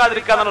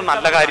ആഗ്രഹിക്കാതിരിക്കുക എന്നുള്ള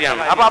നല്ല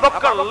കാര്യമാണ്. അപ്പൊ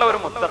അതൊക്കെ ഉള്ള ഒരു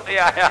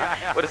മുത്തഖിയായ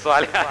ഒരു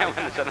സ്വാലിഹായ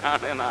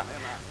മനുഷ്യനാണ്.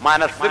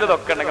 മനസ്സിൽ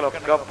ഇതൊക്കെ ഉണ്ടെങ്കിൽ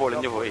ഒക്കെ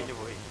പൊളിഞ്ഞു പോയി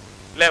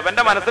അല്ലെ?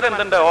 ഇവന്റെ മനസ്സിൽ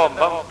എന്തുണ്ട്?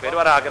 പേര്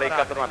പറയാൻ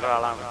ആഗ്രഹിക്കാത്ത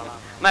നല്ലൊരാളാണ്,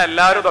 എന്നാ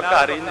എല്ലാവരും ഇതൊക്കെ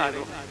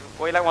അറിയുന്നു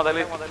പോയില്ല.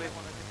 മുതല്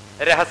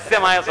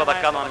രഹസ്യമായ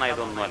സ്വതക്ക എന്ന് പറഞ്ഞാൽ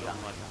ഇതൊന്നുമല്ല.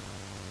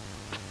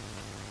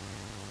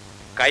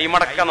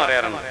 കൈമടക്കെന്ന്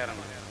പറയാറുണ്ട്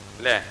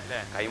അല്ലേ?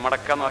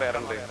 കൈമടക്കെന്ന്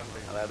പറയാറുണ്ട്.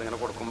 അതായത് ഇങ്ങനെ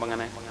കൊടുക്കുമ്പോ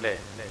ഇങ്ങനെ അല്ലേ,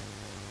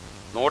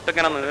 നോട്ട്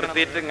ഇങ്ങനെ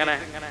നിർത്തിയിട്ട് ഇങ്ങനെ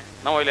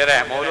മൗലരെ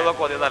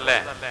മൗലതൊക്കെ ഒതിയതല്ലേ,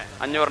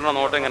 500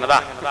 നോട്ട് ഇങ്ങനെ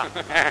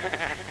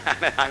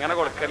അങ്ങനെ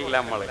കൊടുക്കലില്ല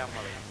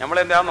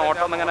നമ്മളെന്താ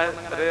നോട്ടൊന്നും ഇങ്ങനെ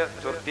ഒരു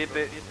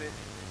ചുരുട്ടിയിട്ട്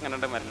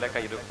ഇങ്ങനെ മെല്ലെ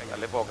കയ്യിൽ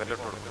അല്ലെ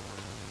പോക്കറ്റിലിട്ട് കൊടുക്കും.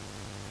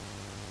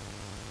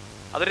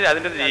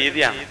 അതിന്റെ ഒരു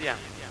രീതിയാണ്.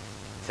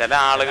 ചില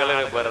ആളുകൾ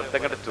വെറുതെ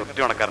ഇങ്ങോട്ട് ചുരുട്ടി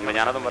ഉണക്കാറുണ്ട്.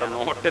 ഞാനതും പറയാം,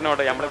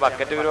 നോട്ടിനോട് നമ്മള്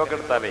ബക്കറ്റ്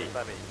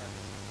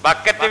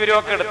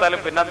വിരിവൊക്കെ എടുത്താലും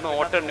പിന്നെ അത്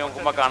നോട്ട് എണ്ണി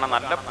നോക്കുമ്പോ കാണാം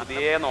നല്ല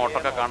പുതിയ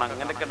നോട്ടൊക്കെ കാണാം.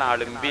 അങ്ങനെയൊക്കെ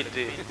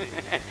അളിമ്പിട്ട്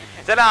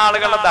ചില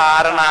ആളുകളുടെ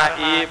ധാരണ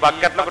ഈ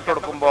ബക്കറ്റിലൊക്കെ ഇട്ട്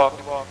കൊടുക്കുമ്പോ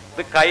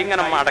ഇത് കൈ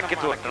ഇങ്ങനെ മടക്കി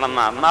ചുരുട്ടണം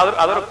എന്നാ.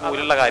 അതൊരു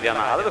കൂലുള്ള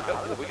കാര്യമാണ്. അതൊരു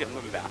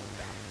കൂലൊന്നുമില്ല.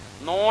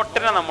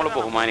 നോട്ടിനെ നമ്മൾ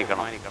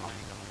ബഹുമാനിക്കണം.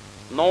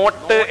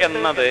 നോട്ട്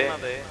എന്നത്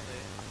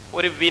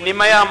ഒരു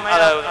വിനിമയം,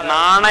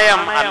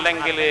 നാണയം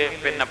അല്ലെങ്കിൽ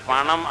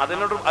പണം,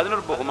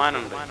 അതിനൊരു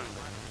ബഹുമാനമുണ്ട്.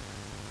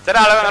 ചില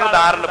ആളുകൾ അങ്ങനെ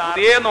ധാരണ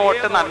പുതിയ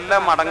നോട്ട് നല്ല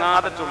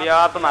മടങ്ങാതെ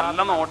ചുളിയാത്ത നല്ല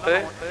നോട്ട്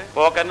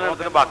പോക്കറ്റിന്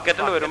എടുത്തിട്ട്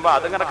ബക്കറ്റിൽ വരുമ്പോ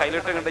അതിങ്ങനെ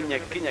കയ്യിലിട്ട് ഇങ്ങോട്ട്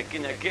ഞെക്കി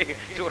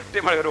ചുരുട്ടി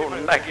ഒരു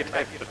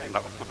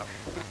ഉണ്ടാക്കിയിട്ടുണ്ടാവും.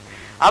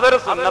 അതൊരു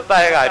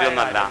സുന്നത്തായ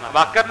കാര്യമൊന്നുമല്ല.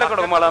 ബക്കറ്റിൽ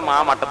കൊടുക്കുമ്പോൾ അത്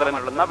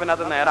മട്ടത്തിലുള്ളൂ. എന്നാ പിന്നെ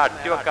അത് നേരെ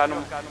അട്ടി വെക്കാനും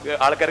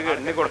ആൾക്കാർക്ക്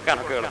എണ്ണി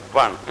കൊടുക്കാനൊക്കെ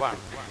എളുപ്പമാണ്.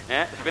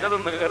 പിന്നെ അത്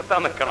നീർത്താൻ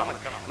നിൽക്കണം.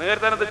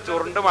 നീർത്താനത്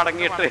ചുരുണ്ട്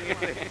മടങ്ങിയിട്ട്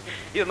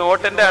ഈ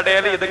നോട്ടിന്റെ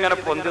ഇടയിൽ ഇതിങ്ങനെ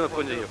പൊന്തി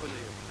നിൽക്കുകയും ചെയ്യും.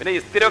 പിന്നെ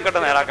ഇസ്തിരിയൊക്കെ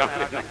ഇട്ട് നേരാക്കണം.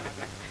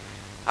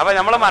 അപ്പൊ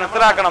നമ്മൾ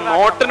മനസ്സിലാക്കണം,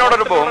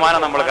 നോട്ടിനോടൊരു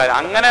ബഹുമാനം നമ്മൾ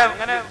അങ്ങനെ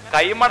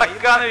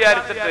കൈമടക്കാന്ന്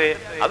വിചാരിച്ചിട്ട്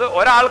അത്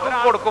ഒരാൾക്കും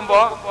കൊടുക്കുമ്പോ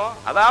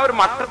അത് ആ ഒരു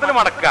മട്ടത്തിൽ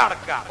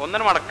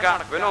ഒന്നിന്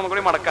പിന്നെ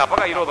ഒന്നുകൂടി അപ്പൊ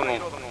കയ്യിൽ ഒതുങ്ങും.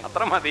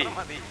 അത്ര മതി.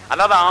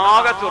 അല്ലാതെ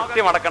ആകെ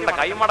ചുരുട്ടി മടക്കണ്ട.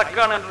 കൈ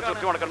മടക്കാണ്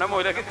ചുരുട്ടി മടക്കണ്ട.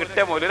 മൂലക്ക്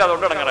കിട്ടിയ മൂലയിൽ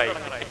അതുകൊണ്ട് ഇടങ്ങറായി.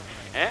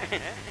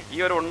 ഈ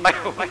ഒരു ഉണ്ട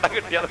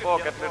കിട്ടിയത്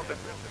പോക്കറ്റിലിട്ട്.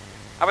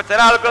 അപ്പൊ ചില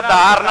ആൾക്ക്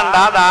ധാരണ ഉണ്ട്.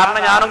 ആ ധാരണ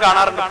ഞാനും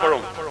കാണാറുണ്ട്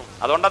ഇപ്പോഴും.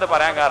 അതുകൊണ്ടത്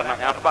പറയാൻ കാരണം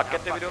ഞാൻ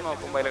ബക്കറ്റ് വിരിവ്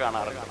നോക്കുമ്പോ അതിൽ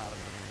കാണാറുണ്ട്.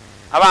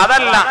 അപ്പൊ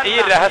അതല്ല, ഈ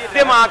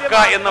രഹസ്യമാക്ക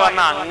എന്ന്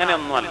പറഞ്ഞാൽ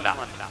അങ്ങനെയൊന്നുമല്ല.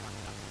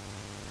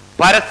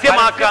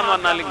 പരസ്യമാക്ക എന്ന്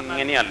പറഞ്ഞാൽ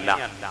ഇങ്ങനെയല്ല.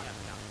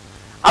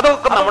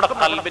 അതൊക്കെ നമ്മുടെ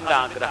ഖൽബിന്റെ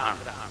ആഗ്രഹമാണ്.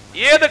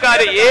 ഏത്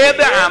കാര്യം,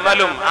 ഏത്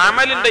അമലും,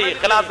 അമലിന്റെ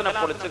ഇഖ്ലാസിനെ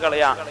പൊളിച്ചു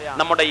കളയാ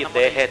നമ്മുടെ ഈ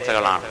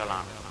ദേഹേച്ഛകളാണ്.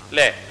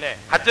 അല്ലേ?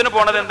 ഹജ്ജിന്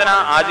പോണത് എന്തിനാ?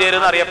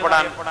 ആജേരെന്ന്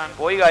അറിയപ്പെടാൻ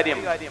പോയി. കാര്യം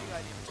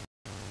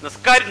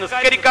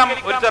നിസ്കരിക്കാൻ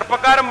ഒരു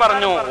ചെറുപ്പക്കാരൻ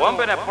പറഞ്ഞു, ഓൻ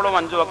പിന്നെ എപ്പോഴും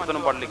 5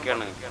 വക്തിനും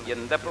പള്ളിക്കാണ്.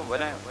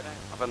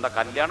 അപ്പൊ എന്താ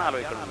കല്യാണം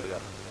ആലോചിക്കുന്നുണ്ട്.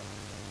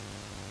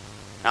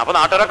 അപ്പൊ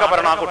നാട്ടുകാരൊക്കെ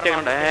പറയണം, ആ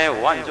കുട്ടികളുണ്ട്,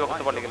 ഓ 5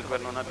 വക്ത് പള്ളിക്ക്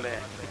വരണമെന്നല്ലേ.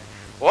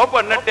 ഓ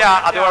പെണ്ണിട്ട്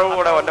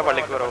അതോടുകൂടെ ഓന്റെ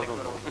പള്ളിക്ക്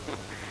വരവുന്നു.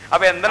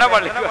 അപ്പൊ എന്തിനാ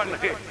പള്ളിക്ക്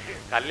വന്നിട്ട്?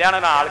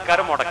 കല്യാണം ആൾക്കാർ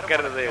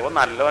മുടക്കരുത്, ഓ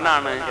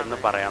നല്ലവനാണ് എന്ന്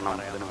പറയണം.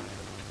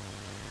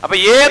 അപ്പൊ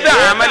ഏത്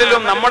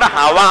അമലിലും നമ്മുടെ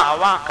ഹവ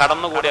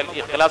കടന്നുകൂടിയാൽ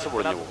ഇഖ്ലാസ്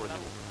പൊളിഞ്ഞു പോകും.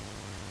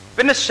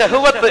 പിന്നെ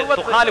ഷഹ്വത്ത്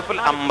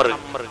തുഖാലിഫുൽ അംർ,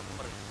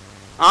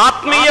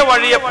 ആത്മീയ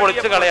വഴിയെ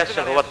പൊളിച്ചു കളയ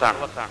ഷഹ്വത്താണ്.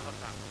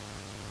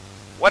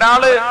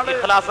 ഒരാള്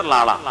ഇഖ്ലാസ് ഉള്ള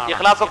ആളാ,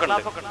 ഇഖ്ലാസൊക്കെ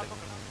ഉണ്ട്,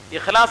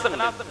 ഇഖ്ലാസ്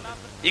ഉണ്ട്,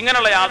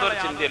 ഇങ്ങനെയുള്ള യാതൊരു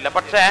ചിന്തയില്ല.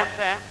 പക്ഷെ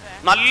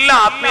നല്ല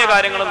ആത്മീയ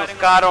കാര്യങ്ങൾ,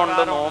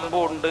 നിസ്കാരമുണ്ട്,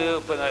 നോമ്പുണ്ട്,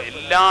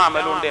 എല്ലാ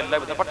അമലും ഉണ്ട്, എല്ലാ.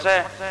 പക്ഷെ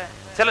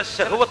ചില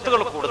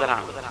ഷഹ്വത്തുകൾ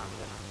കൂടുതലാണ്.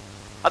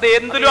 അത്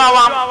എന്തിലും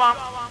ആവാം,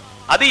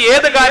 അത്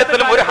ഏത്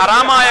കാര്യത്തിലും. ഒരു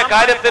ഹറാമായ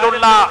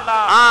കാര്യത്തിലുള്ള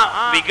ആ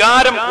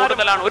വികാരം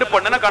കൂടുതലാണ്. ഒരു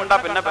പെണ്ണിനെ കണ്ടാ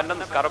പിന്നെ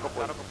പെണ്ണിന്റെ നിസ്കാരമൊക്കെ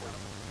പോയി.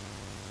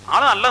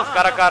 ആള് നല്ല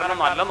നിസ്കാരക്കാരനും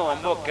നല്ല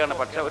നോമ്പും ഒക്കെയാണ്,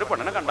 പക്ഷെ ഒരു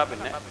പെണ്ണിനെ കണ്ടാ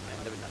പിന്നെ.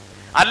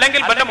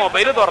 അല്ലെങ്കിൽ പെണ്ണിന്റെ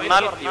മൊബൈൽ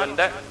തുറന്നാൽ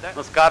ഇവന്റെ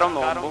നിസ്കാരവും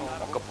നോമ്പും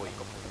ഒക്കെ പോയി.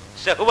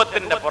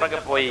 ഷഹ്വത്തിന്റെ പുറകെ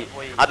പോയി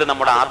അത്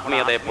നമ്മുടെ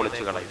ആത്മീയതയെ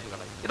പൊളിച്ചു കളയും.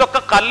 ഇതൊക്കെ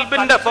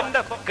ഖൽബിന്റെ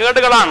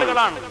കേടുകളാണ്.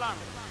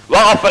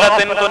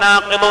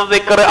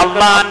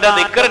 അള്ളാന്റെ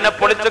ദിക്റിനെ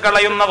പൊളിച്ചു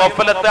കളയുന്ന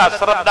ഗഫലത്ത്,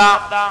 അശ്രദ്ധ.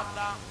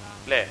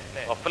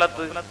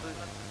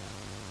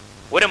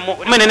 ഒരു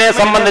മുഅ്മിനിനെ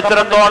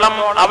സംബന്ധിച്ചിടത്തോളം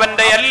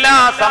അവന്റെ എല്ലാ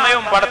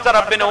സമയവും പടച്ച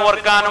റബ്ബിനെ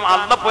ഓർക്കാനും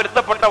അള്ളാഹ്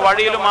പൊരുത്തപ്പെട്ട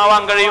വഴിയിലും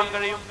ആവാൻ കഴിയും.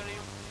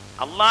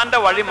 അള്ളാന്റെ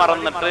വഴി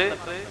മറന്നിട്ട്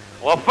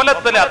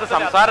ഗഫലത്തിൽ, അത്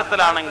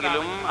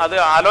സംസാരത്തിലാണെങ്കിലും അത്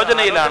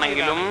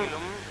ആലോചനയിലാണെങ്കിലും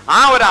ആ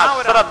ഒരു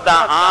അശ്രദ്ധ,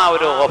 ആ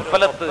ഒരു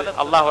ഗഫലത്ത്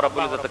അല്ലാഹു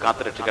റബ്ബുൽ ഇസ്സത്ത്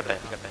കാത്തുരക്ഷിക്കട്ടെ.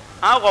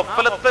 ആ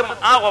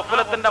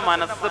ഗഫലത്തിന്റെ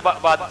മനസ്സ്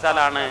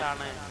ബാധിച്ചാലാണ്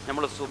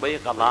നമ്മൾ സുബൈ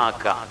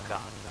ഖളാക്കുക.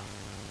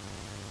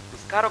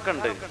 നിസ്കാരമൊക്കെ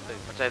ഉണ്ട്,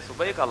 പക്ഷെ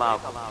സുബൈ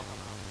ഖളാക്കും.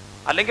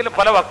 അല്ലെങ്കിൽ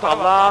പല വക്തും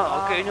അല്ലാഹ്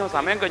കഴിഞ്ഞു,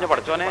 സമയം കഴിഞ്ഞു,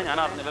 പഠിച്ചോനെ ഞാൻ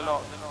അറിഞ്ഞില്ലല്ലോ,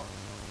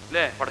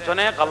 അല്ലേ,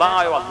 പഠിച്ചോനെ ഖളാ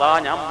ആയോ, അല്ലാഹ്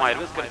ഞാൻ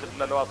മഗ്‌രിബ്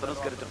നിസ്കരിച്ചിട്ടില്ലല്ലോ, അസ്ർ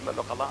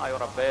നിസ്കരിച്ചിട്ടില്ലല്ലോ, ഖളാ ആയോ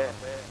റബ്ബേ.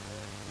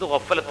 ഇത്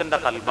ഗഫലത്തിന്റെ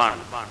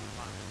ഖൽബാണ്.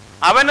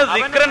 അവന്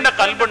ദിക്റിന്റെ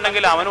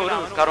ഖൽബുണ്ടെങ്കിൽ അവന് ഒരു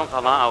നിസ്കാരവും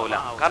ഖളാ ആവൂല.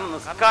 കാരണം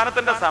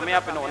നിസ്കാരത്തിന്റെ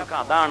സമയം പിന്നെ അവനക്ക്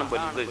അതാണ്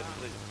വലുത്.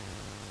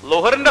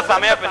 ളുഹറിന്റെ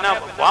സമയം പിന്നെ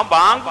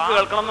ബാങ്ക്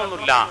കേൾക്കണം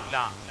എന്നൊന്നുമില്ല.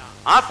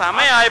 ആ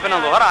സമയമായ പിന്നെ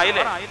ളുഹർ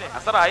ആയില്ലേ,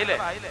 അസർ ആയില്ലേ.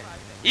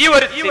 ഈ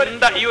ഒരു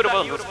ചിന്ത, ഈ ഒരു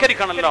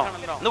നിസ്കരിക്കണല്ലോ,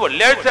 ഇന്ന്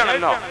വെള്ളിയാഴ്ച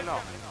ആണല്ലോ,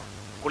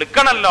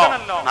 കുളിക്കണല്ലോ,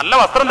 നല്ല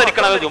വസ്ത്രം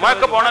ധരിക്കണല്ലോ,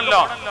 ജുമയൊക്കെ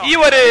പോണല്ലോ, ഈ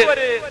ഒരു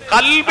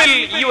ഖൽബിൽ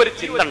ഈ ഒരു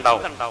ചിന്ത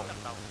ഉണ്ടാവും.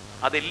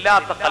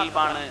 അതില്ലാത്ത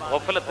ഖൽബാണ്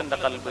ഗഫലത്തിന്റെ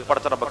ഖൽബ്.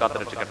 പടച്ച റബ്ബ്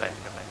കാത്തുരക്ഷിക്കട്ടെ.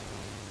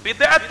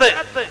 ബിദ്അത്ത്,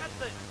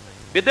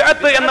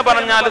 ബിദ്അത്ത് എന്ന്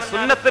പറഞ്ഞാൽ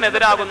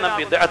സുന്നത്തിനെതിരാകുന്ന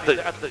ബിദ്അത്ത്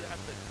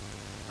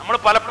നമ്മൾ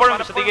പലപ്പോഴും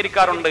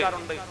വിശദീകരിക്കാറുണ്ട്.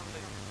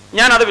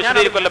 ഞാൻ അത്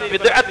വിശദീകരിക്കല്ല.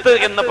 ബിദ്അത്ത്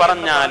എന്ന്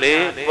പറഞ്ഞാല്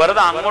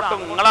വെറുതെ അങ്ങോട്ടും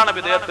നിങ്ങളാണ്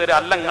ബിദ്അത്ത്,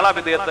 അല്ല നിങ്ങളാ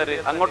ബിദ്അത്ത്,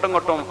 അങ്ങോട്ടും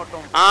ഇങ്ങോട്ടും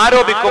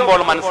ആരോപിക്കുമ്പോൾ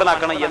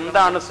മനസ്സിലാക്കണം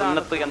എന്താണ്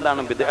സുന്നത്ത്,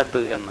 എന്താണ്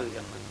ബിദ്അത്ത് എന്ന്.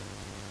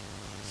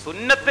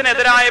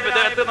 സുന്നത്തിനെതിരായ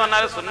ബിദ്അത്ത് എന്ന്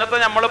പറഞ്ഞാൽ, സുന്നത്ത്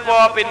നമ്മളിപ്പോ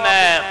പിന്നെ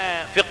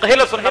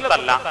ഫിഖ്ഹിലെ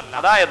സുന്നത്തല്ല.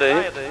 അതായത്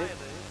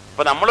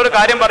ഇപ്പൊ നമ്മളൊരു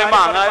കാര്യം പറയുമ്പോ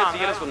അങ്ങനെ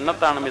ചെയ്യൽ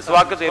സുന്നത്താണ്,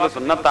 മിസ്വാക്ക് ചെയ്യൽ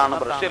സുന്നത്താണ്,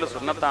 ബ്രഷ് ചെയ്യൽ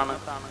സുന്നത്താണ്,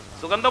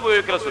 സുഗന്ധം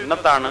ഉപയോഗിക്കൽ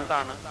സുന്നത്താണ്,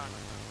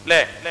 അല്ലേ,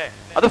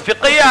 അത്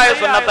ഫിഖ്ഹിയായ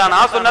സുന്നത്താണ്.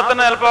 ആ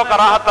സുന്നത്തിന് ചിലപ്പോ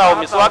കറാഹത്താവും.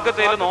 മിസ്വാക്ക്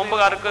ചെയ്യൽ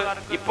നോമ്പുകാർക്ക്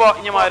ഇപ്പൊ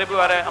ഇനി മഗ്‌രിബ്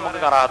വരെ നമുക്ക്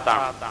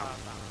കറാഹത്താണ്.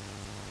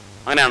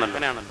 അങ്ങനെയാണല്ലോ,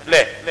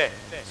 അല്ലേ.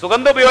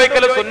 സുഗന്ധം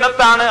ഉപയോഗിക്കൽ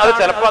സുന്നത്താണ്, അത്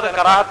ചിലപ്പോ അത്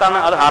കറാഹത്താണ്,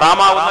 അത്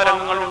ഹറാമാവുന്ന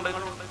രംഗങ്ങളുണ്ട്.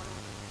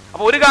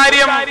 അപ്പൊ ഒരു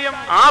കാര്യം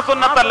ആ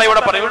സുന്നത്തല്ല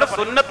ഇവിടെ പറയും. ഇവിടെ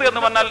സുന്നത്ത്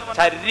എന്ന് പറഞ്ഞാൽ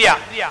ചര്യ.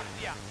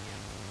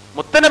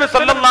 മുത്തനബി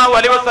സല്ലല്ലാഹു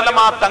അലൈഹി വസല്ലം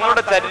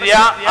തങ്ങളുടെ ചര്യ,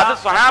 അത്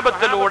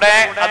സ്വഹാബത്തിലൂടെ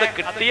അത്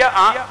കിട്ടിയ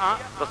ആ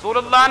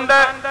റസൂലുള്ളാഹിന്റെ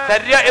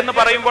ചര്യ എന്ന്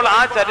പറയുമ്പോൾ ആ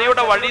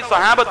ചര്യയുടെ വഴി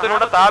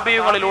സ്വഹാബത്തിലൂടെ,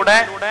 താബിഈങ്ങളിലൂടെ,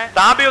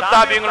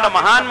 താബിഈങ്ങളുടെ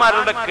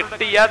മഹാന്മാരുടെ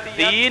കിട്ടിയ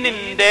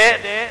ദീനിന്റെ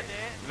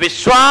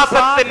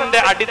വിശ്വാസത്തിന്റെ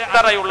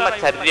അടിത്തറയുള്ള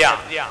ചര്യ,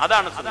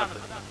 അതാണ് സുന്നത്ത്.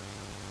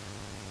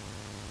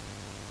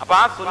 അപ്പൊ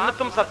ആ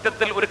സുന്നത്തും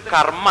സത്യത്തിൽ ഒരു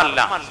കർമ്മല്ല,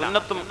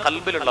 സുന്നത്തും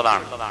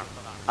ഖൽബിലുള്ളതാണ്.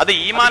 അത്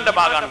ഈമാന്റെ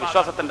ഭാഗമാണ്,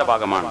 വിശ്വാസത്തിന്റെ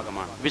ഭാഗമാണ്,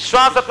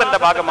 വിശ്വാസത്തിന്റെ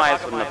ഭാഗമായ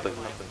സുന്നത്ത്.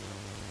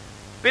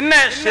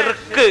 പിന്നെ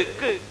ശിർക്ക്,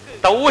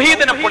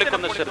 തൗഹീദിനെ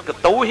പൊളിക്കുന്ന ശിർക്ക്.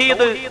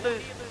 തൗഹീദ്,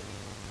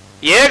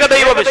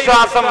 ഏകദൈവ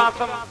വിശ്വാസം,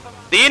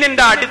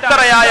 ദീനിന്റെ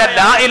അടിത്തറയായ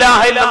ലാ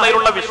ഇലാഹ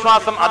ഇല്ലല്ലാഹുള്ള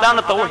വിശ്വാസം,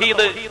 അതാണ്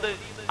തൗഹീദ്.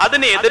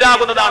 അതിന്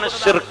എതിരാകുന്നതാണ്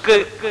ശിർക്ക്.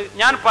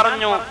 ഞാൻ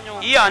പറഞ്ഞു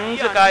ഈ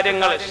 5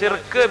 കാര്യങ്ങൾ,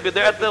 ശിർക്ക്,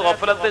 ബിദ്അത്ത്,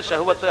 ഗഫലത്ത്,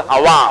 ശഹ്വത്ത്,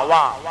 ഹവാ,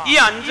 ഈ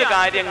 5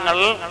 കാര്യങ്ങൾ,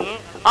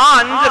 ആ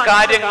 5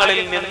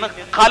 കാര്യങ്ങളിൽ നിന്ന്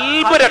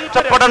ഖൽബ്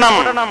രക്ഷപ്പെടണം.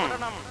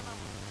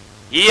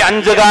 ഈ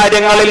 5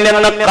 കാര്യങ്ങളിൽ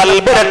നിന്ന്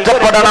ഖൽബ്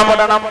രക്ഷപ്പെടണം.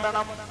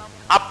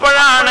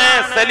 അപ്പോഴാണ്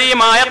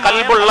സലീമായ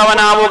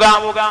ഖൽബുള്ളവനാവുക.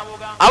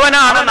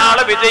 അവനാണ്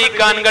നാളെ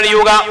വിജയിക്കാൻ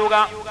കഴിയുക.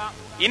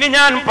 ഇനി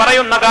ഞാൻ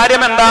പറയുന്ന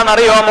കാര്യം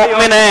എന്താണെന്നറിയോ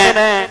മുഅ്മിനേ?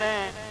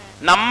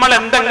 നമ്മൾ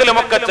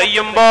എന്തെങ്കിലുമൊക്കെ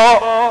ചെയ്യുമ്പോ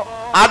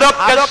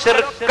അതൊക്കെ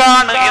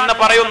ശിർക്കാണ് എന്ന്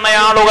പറയുന്ന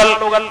ആളുകൾ,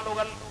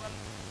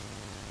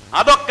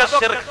 അതൊക്കെ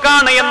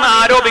ശിർക്കാണ് എന്ന്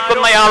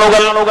ആരോപിക്കുന്ന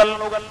ആളുകൾ,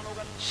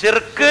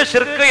 ശിർക്ക്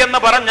ശിർക്ക് എന്ന്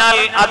പറഞ്ഞാൽ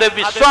അത്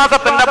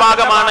വിശ്വാസത്തിന്റെ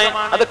ഭാഗമാണ്,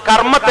 അത്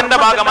കർമ്മത്തിന്റെ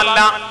ഭാഗമല്ല.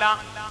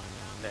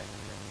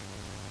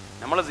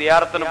 നമ്മൾ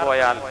സിയാറത്തിന്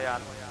പോയാൽ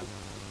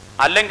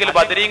അല്ലെങ്കിൽ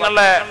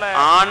ബദരീങ്ങളെ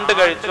ആണ്ട്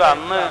കഴിച്ചു,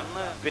 അന്ന്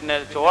പിന്നെ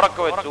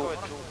ചോറൊക്കെ വെച്ചു,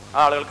 ആ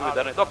ആളുകൾക്ക്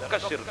വിതരണം, ഇതൊക്കെ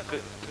ശിർക്ക്.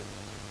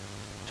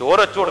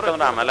 ചോറ് വെച്ചു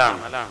കൊടുക്കുന്ന അമലാണ്.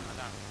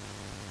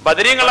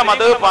 ബദരീങ്ങളെ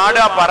മത്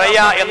പാടുക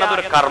പറയാ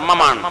എന്നതൊരു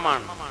കർമ്മമാണ്.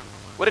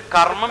 ഒരു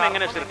കർമ്മം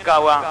എങ്ങനെ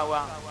ശിർക്കാവുക?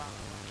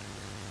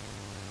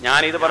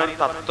 ഞാനിത് പറഞ്ഞ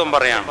തത്വം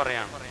പറയാം,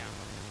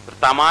 ഒരു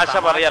തമാശ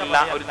പറയല്ല,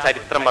 ഒരു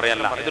ചരിത്രം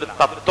പറയല്ല, ഇതൊരു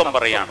തത്വം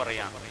പറയാം.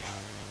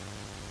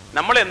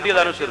 നമ്മൾ എന്ത്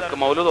ചെയ്താലും ശിർക്ക്,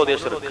 മൗലൂദ് ഓതിയ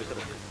ശിർക്ക്.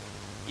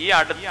 ഈ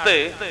അടുത്ത്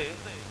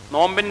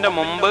നോമ്പിന്റെ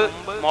മുമ്പ്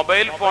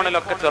മൊബൈൽ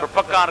ഫോണിലൊക്കെ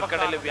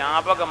ചെറുപ്പക്കാർക്കിടയിൽ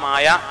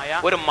വ്യാപകമായ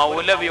ഒരു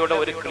മൗലവിയുടെ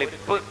ഒരു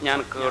ക്ലിപ്പ് ഞാൻ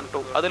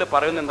കേട്ടു. അതിൽ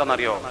പറയുന്നത്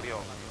എന്താണെന്നറിയോ?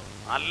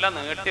 നല്ല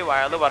നീട്ടി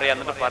വയത് പറയാ,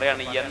 എന്നിട്ട്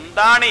പറയാണ്,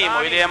 എന്താണ് ഈ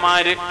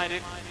മൗലിയമാര്,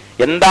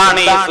 എന്താണ്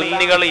ഈ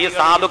സുന്നികൾ, ഈ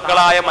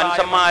സാധുക്കളായ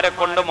മനുഷ്യന്മാരെ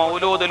കൊണ്ട്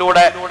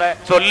മൗലൂദിലൂടെ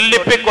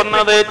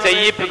ചൊല്ലിപ്പിക്കുന്നത്,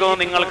 ചെയ്യിപ്പിക്കുന്നത്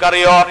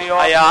നിങ്ങൾക്കറിയോ?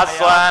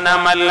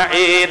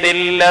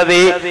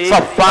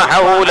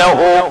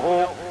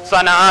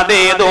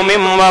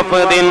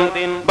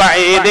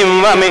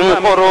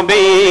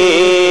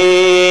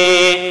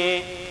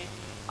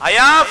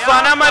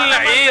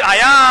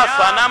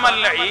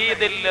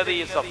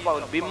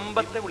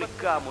 ബിംബത്തെ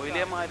വിളിക്കുക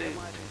മൗലിയമാര്.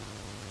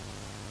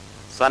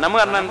 സനം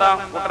പറഞ്ഞ എന്താ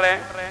കൂട്ടരെ?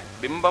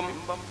 ബിംബം.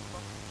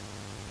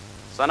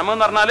 സനം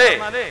എന്ന് പറഞ്ഞാലേ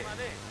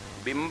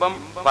ബിംബം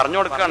പറഞ്ഞു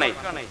കൊടുക്കണേ,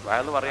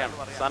 വയത് പറയാണ്.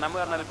 സനം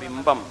പറഞ്ഞാൽ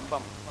ബിംബം.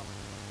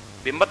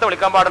 ബിംബത്തെ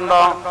വിളിക്കാൻ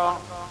പാടുണ്ടോ?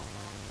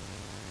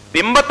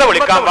 ബിംബത്തെ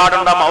വിളിക്കാൻ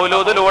പാടുണ്ടോ?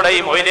 മൗലൂദിലൂടെ ഈ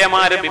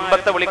മൊയ്ലിയമാര്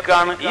ബിംബത്തെ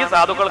വിളിക്കാണ്. ഈ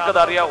സാധുക്കൾക്ക് ഇത്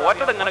അറിയാം.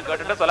 ഒറ്റത് ഇങ്ങനെ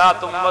കേട്ടിട്ട്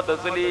സ്വലാത്തും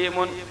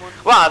തസ്ലീമുൻ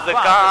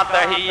വഅസ്കാ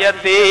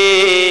തഹിയ്യതി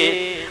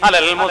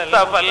അലൽ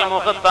മുസ്തഫൽ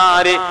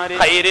മുഖ്താരി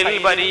ഖൈറിൽ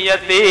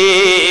ബരിയതി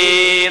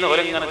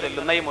ഓരിങ്ങനെ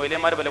ചെല്ലുന്ന ഈ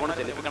മൊയ്ലിയമാര് ബല കൊണ്ട്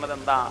ചെല്ലിപ്പിക്കണത്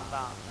എന്താ?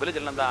 ഇവര്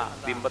ചെല്ലുന്നതാ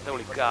ബിംബത്തെ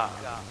വിളിക്കുക.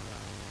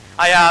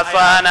 അയാ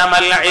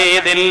സനമൽ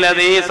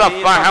ഈദില്ലദീ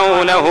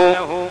സഫഹൂലഹു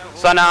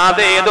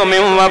സനാദീദു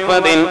മിൻ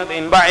വഫദിൻ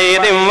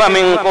ബഈദിൻ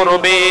വമിൻ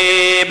ഖുർബി.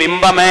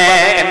 ബിംബമേ,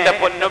 എന്റെ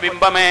പൊന്നു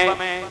ബിംബമേ,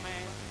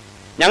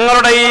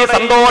 ഞങ്ങളുടെ ഈ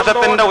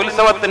സന്തോഷത്തിന്റെ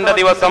ഉത്സവത്തിന്റെ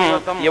ദിവസം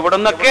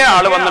എവിടുന്നൊക്കെ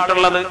ആള്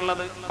വന്നിട്ടുള്ളത്?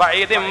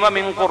 ബഈദിൻ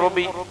വമിൻ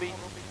ഖുർബി,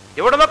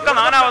 എവിടുന്നൊക്കെ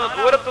നാനാവത്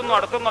ദൂരത്തുനിന്നും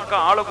അടുത്തുനിന്നൊക്കെ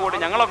ആള് കൂടി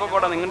ഞങ്ങളൊക്കെ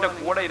കൂടെ നിങ്ങളുടെ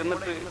കൂടെ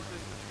ഇരുന്നിട്ട്,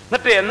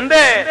 എന്നിട്ട്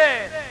എന്തേ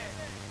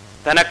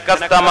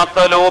തനക്കസ്ത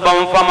മത്ലൂബൻ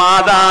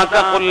ഫമാദാക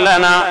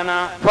ഖുല്ലനാ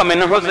ഫമിൻ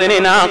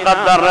ഹുസ്നിനാ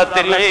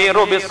ഖദ്ദറത്തിൽ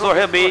ഈറു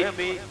ബിസ്സുഹബി.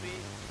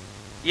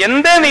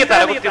 എന്തേ നീ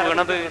തലകുത്തി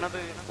വീണത്?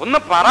 ഒന്ന്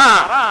പറ.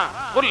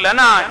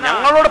 ഖുല്ലനാ,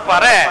 ഞങ്ങളോട്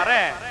പറ.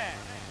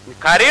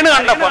 കരയണ്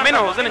കണ്ട ഫമിൻ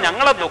ഹുസ്നി,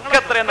 ഞങ്ങളെ ദുഃഖം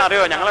എത്രയെന്ന്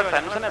അറിയോ? ഞങ്ങളെ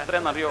ടെൻഷൻ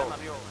എത്രയെന്ന് അറിയോ?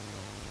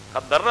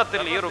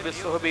 ഖദ്ദറത്തിൽ ഈറു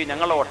ബിസ്സുഹബി,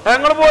 ഞങ്ങളെ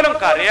ഒട്ടകങ്ങൾ പോലും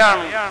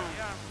കരയാണ്,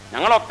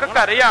 ഞങ്ങളൊക്കെ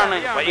കരയാണ്.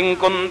 വഇൻ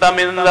കുന്ത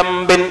മിൻ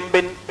ദംബിൻ,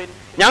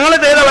 ഞങ്ങൾ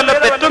ചെയ്ത വല്ല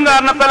തെറ്റും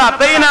കാരണത്താൽ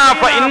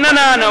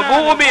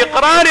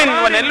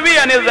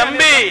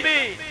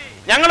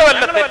ഞങ്ങൾ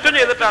വല്ല തെറ്റും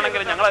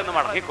ചെയ്തിട്ടാണെങ്കിൽ ഞങ്ങൾ ഇന്ന്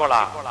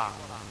മടങ്ങിക്കോളാം,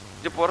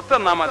 ഇത് പുറത്തു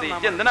തന്നാ മതി,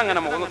 ഇത് എന്തിനങ്ങനെ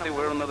മുഖത്തി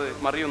വീഴുന്നത്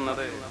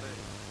മറിയുന്നത്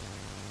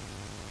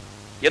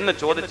എന്ന്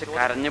ചോദിച്ച്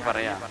കരഞ്ഞു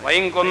പറയാം.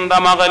 വൈകുന്ത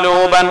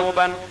മഗ്ലൂബൻ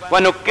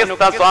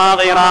വനുക്കിസ്ത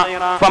സാഗിറ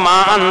ഫമാ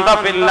അൻത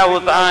ഫിൽ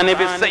ഔതാനി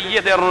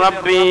ബിസയ്യിദിർ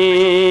റബ്ബി.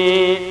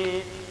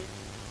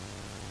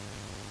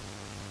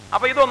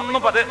 അപ്പൊ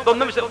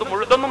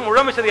ഇതൊന്നും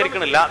മുഴുവൻ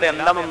വിശദീകരിക്കണില്ല, അത്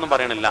എന്താണെന്നൊന്നും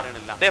പറയണില്ല.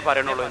 അതേ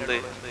പറയണുള്ളൂ. എന്ത്?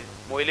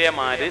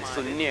 മൗലിയമാര്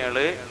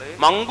സുന്നികള്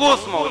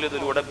മങ്കൂസ്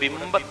മൗലിദിലൂടെ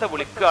ബിംബത്തെ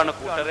വിളിക്കുകയാണ്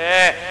കൂട്ടരെ.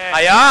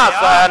 അയാ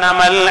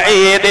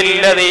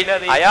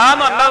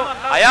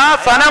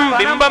സനം,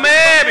 ബിംബമേ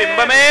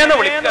ബിംബമേന്ന്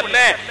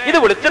വിളിക്കല്ലേ. ഇത്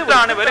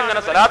വിളിച്ചിട്ടാണ്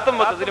ഇവരിങ്ങനെ സലാത്തും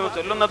വസ്തുതിനും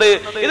ചൊല്ലുന്നത്.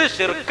 ഇത്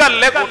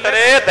ശിർക്കല്ലേ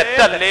കൂട്ടരെ,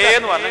 തെറ്റല്ലേ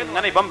എന്ന് പറഞ്ഞ്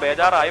ഇങ്ങനെ ഇപ്പം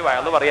ബേജാറായി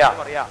വയത് പറയാ.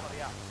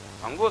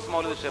 മങ്കൂസ്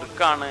മൗലിദ്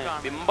ശിർക്കാണ്,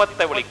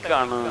 ബിംബത്തെ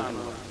വിളിക്കാണ്.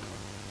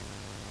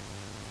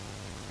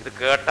 ഇത്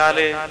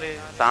കേട്ടാല്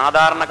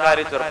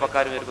സാധാരണക്കാര്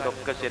ചെറുപ്പക്കാരും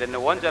ഇതൊക്കെ ശരി തന്നെ.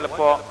 ഓൻ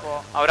ചിലപ്പോ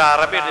അവർ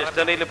അറബി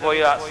ഡിക്ഷണറിയിൽ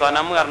പോയി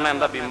സ്വനം പറഞ്ഞ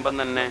എന്താ ബിംബം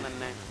തന്നെ,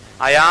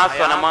 അയാ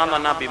സ്വനമാന്ന്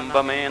പറഞ്ഞാ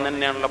ബിംബമേ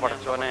തന്നെയാണല്ലോ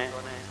പഠിച്ചോനെ.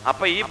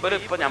 അപ്പൊ ഈ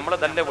ഇപ്പൊ നമ്മള്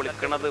തന്നെ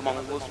വിളിക്കണത്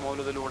മങ്കൂസ്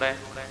മൗലിദിലൂടെ.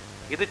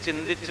 ഇത്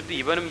ചിന്തിച്ചിട്ട്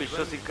ഇവനും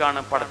വിശ്വസിക്കാണ്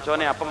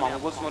പഠിച്ചോനെ. അപ്പൊ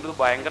മങ്കൂസ് മൗലിദ്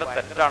ഭയങ്കര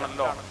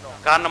തെറ്റാണല്ലോ,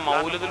 കാരണം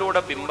മൗലിദിലൂടെ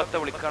ബിംബത്തെ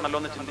വിളിക്കാണല്ലോ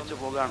എന്ന് ചിന്തിച്ചു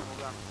പോകാണ്.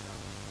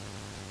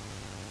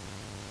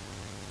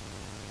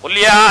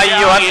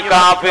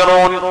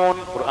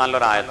 ഖുർആനിലെ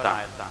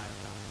ഒരായത്താണ്,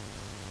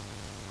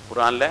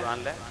 ഖുർആനിലെ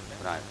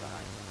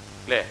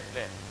അല്ലേ,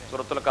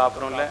 സൂറത്തുൽ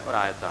കാഫിറൂനിലെ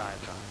ഒരായത്താണ്.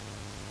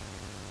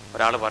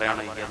 ഒരാൾ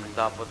പറയാണ്,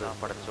 എന്താ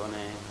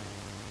പഠിച്ചോനെ,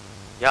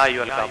 യാ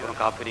അയ്യുഹൽ കാഫിറൂൻ,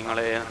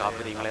 കാഫിരീങ്ങളെ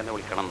കാഫിരീങ്ങളെ എന്ന്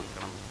വിളിക്കണം.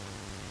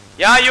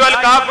 യാ അയ്യുഹൽ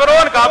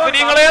കാഫിറൂൻ,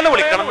 കാഫിരീങ്ങളെ എന്ന്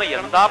വിളിക്കണം.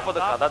 എന്താ കഥ?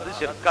 അത്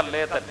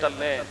ശിർക്കല്ലേ,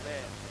 തെറ്റല്ലേ?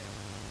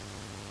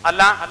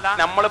 അല്ല,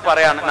 നമ്മൾ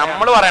പറയാണ്,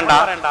 നമ്മൾ പറയണ്ട,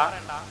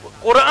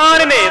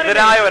 ഖുർആനിന്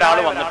എതിരായ ഒരാൾ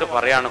വന്നിട്ട്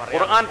പറയാണ്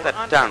ഖുർആൻ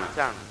തെറ്റാണ്,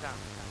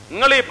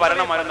 നിങ്ങൾ ഈ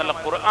പറയണമാരെന്നല്ല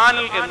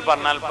ഖുർആനിൽ എന്ന്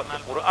പറഞ്ഞാൽ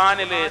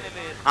ഖുർആനില്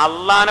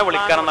അള്ളാനെ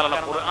വിളിക്കാനെന്നല്ല,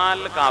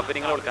 ഖുർആനിൽ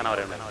കാഫിരിങ്ങളെ വിളിക്കാനാണ്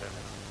പറയുന്നത്.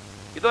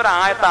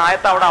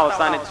 ഇതൊരായത്ത് അവിടെ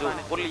അവസാനിച്ചു.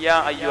 ഖുൽ യാ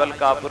അയ്യുഹൽ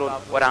കാഫിറൂൻ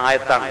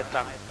ഒരായത്താണ്.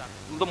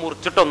 ഇത്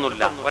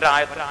മുറിച്ചിട്ടൊന്നുമില്ല,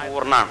 ഒരായത്ത്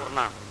പൂർണ്ണാണ്.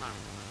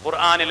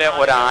 ഖുർആനിലെ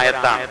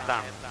ഒരായത്താണ്.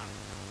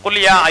 ഖുൽ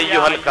യാ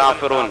അയ്യുഹൽ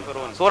കാഫിറൂൻ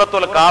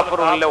സൂറത്തുൽ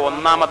കാഫിറൂനിലെ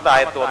 1-ാമത്തെ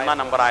ആയത്ത് 1-ാം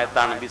നമ്പർ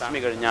ആയത്താണ്. ബിസ്മി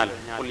കഴിഞ്ഞാൽ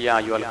ഖുൽ യാ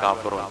അയ്യുഹൽ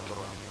കാഫിറൂൻ.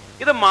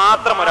 ഇത്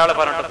മാത്രം ഒരാൾ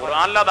പറഞ്ഞിട്ട്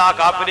ഖുർആനിലത് ആ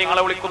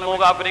കാഫിരിങ്ങളെ വിളിക്കുന്നു,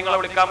 കാഫിരിങ്ങളെ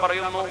വിളിക്കാൻ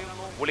പറയുന്നു.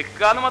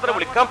 വിളിക്കാന്ന് മാത്രം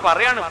വിളിക്കാൻ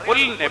പറയാണ്.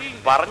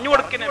 പറഞ്ഞു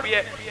കൊടുക്ക നബിയെ,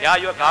 യാ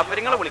അയ്യുഹ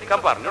കാഫിരിങ്ങളെ വിളിക്കാൻ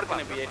പറഞ്ഞു കൊടുക്ക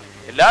നബിയെ,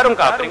 എല്ലാരും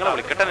കാഫിരിങ്ങളെ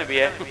വിളിക്കട്ടെ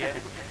നബിയെ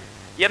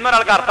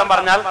എന്നൊരാൾക്ക് അർത്ഥം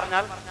പറഞ്ഞാൽ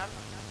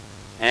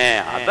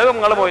അത്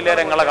നിങ്ങൾ പോയില്ലേ,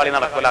 നിങ്ങളെ കളി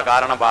നടക്കൂല.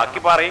 കാരണം ബാക്കി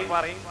പറയും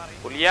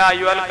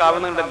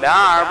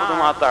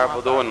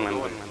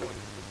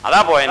അതാ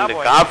പോയിന്റ്.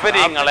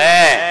 കാഫിരിങ്ങളെ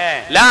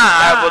ലാ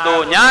അഅ്ബുദു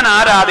ഞാൻ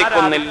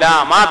ആരാധിക്കുന്നില്ല,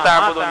 മാ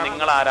തഅ്ബുദു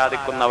നിങ്ങൾ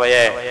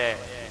ആരാധിക്കുന്നവയെ.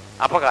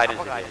 അപ്പൊ കാര്യം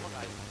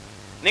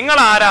നിങ്ങൾ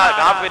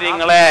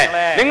കാഫിരിങ്ങളെ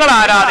നിങ്ങൾ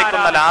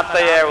ആരാധിക്കുന്ന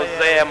ലാത്തയെ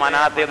ഉസ്സയെ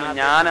മനാത്തെ ഒന്നും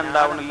ഞാൻ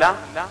എന്താവണില്ല,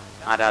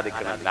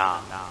 ആരാധിക്കണില്ല.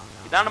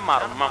 ഇതാണ്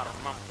മർമ്മം,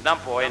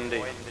 ഇതാണ് പോയിന്റ്.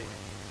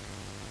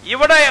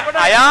 ഇവിടെ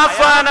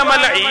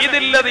അയാസാനമൽ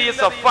ഈദില്ലദീ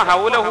സഫ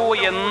ഹൗലഹു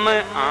എന്ന്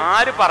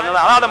ആര് പറഞ്ഞത്?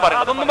 അതാദ്യം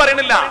പറയുന്നത്. അതൊന്നും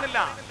പറയണില്ല.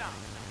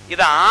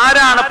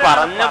 ഇതാരാണ്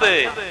പറഞ്ഞത്?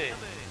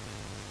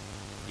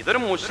 ഇതൊരു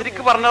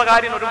മുശ്രിക്ക് പറഞ്ഞ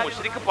കാര്യം, ഒരു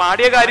മുശ്രിക്ക്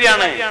പാടിയ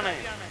കാര്യമാണ്.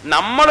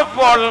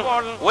 നമ്മളിപ്പോൾ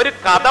ഒരു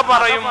കഥ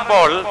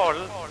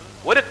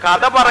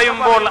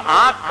പറയുമ്പോൾ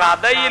ആ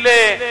കഥയില്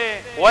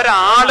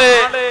ഒരാള്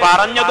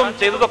പറഞ്ഞതും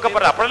ചെയ്തതൊക്കെ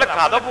പറയാം. അപ്പോഴല്ലേ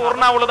കഥ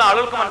പൂർണ്ണമാവുള്ളത്,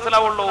 ആളുകൾക്ക്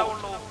മനസ്സിലാവുള്ളൂ.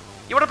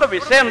 ഇവിടുത്തെ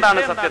വിഷയം എന്താണ്?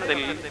 സത്യത്തിൽ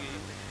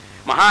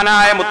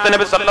മഹാനായ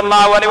മുത്തനബി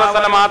സല്ലല്ലാഹു അലൈഹി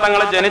വസല്ലം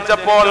തങ്ങൾ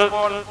ജനിച്ചപ്പോൾ,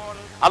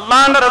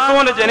 അള്ളാഹുവിന്റെ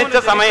റസൂൽ ജനിച്ച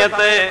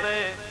സമയത്ത്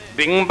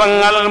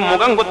ബിംബങ്ങൾ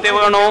മുഖം കുത്തി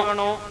വീണു.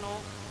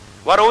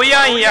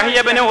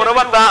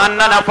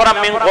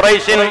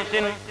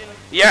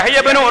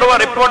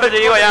 റിപ്പോർട്ട്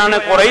ചെയ്യുകയാണ്,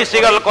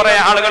 ഖുറൈശികൾ കുറെ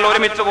ആളുകൾ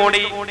ഒരുമിച്ച്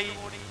കൂടി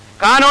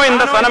കാനോ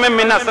ഇന്ദ സനമിൻ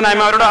മിൻ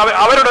അസ്നാമിഹിം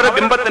അവരുടെ ഒരു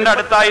ബിംബത്തിന്റെ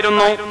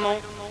അടുത്തായിരുന്നു.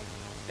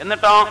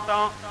 എന്നിട്ടോ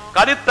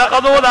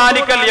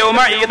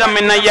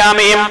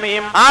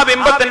ആ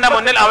ബിംബത്തിന്റെ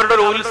മുന്നിൽ അവരുടെ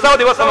ഒരു ഉത്സവ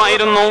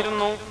ദിവസമായിരുന്നു.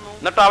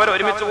 എന്നിട്ട് അവർ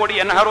ഒരുമിച്ച് കൂടി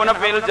എൻഹറൂന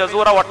ഫിൽ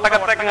ജസൂറ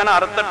ഒട്ടകത്തേക്ക് ഇങ്ങനെ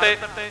അറുത്തിട്ട്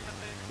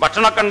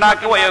ഭക്ഷണമൊക്കെ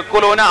ഉണ്ടാക്കി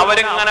വയക്കുലൂന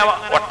അവരിങ്ങനെ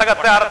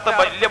ഒട്ടകത്തെ അറുത്ത്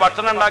വലിയ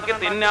ഭക്ഷണം ഉണ്ടാക്കി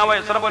തിന്നാവ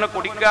യശ്റബൂന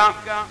കുടിക്കുക.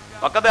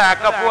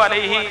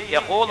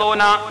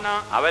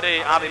 അവര്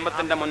ആ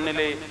ബിംബത്തിന്റെ മുന്നിൽ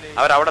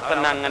അവരവിടെ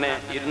തന്നെ അങ്ങനെ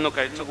ഇരുന്നു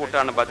കഴിച്ചു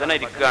കൂട്ടാണ്, ഭജന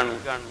ഇരിക്കുകയാണ്.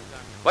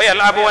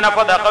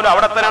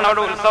 അവിടെ തന്നെയാണ്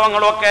അവിടെ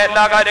ഉത്സവങ്ങളും ഒക്കെ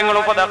എല്ലാ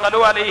കാര്യങ്ങളും.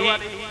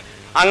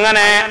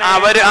 അങ്ങനെ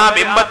അവര് ആ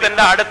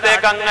ബിംബത്തിന്റെ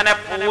അടുത്തേക്ക് അങ്ങനെ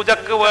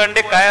പൂജക്ക്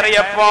വേണ്ടി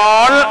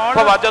കയറിയപ്പോൾ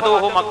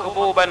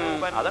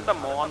അതിന്റെ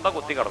മോന്ത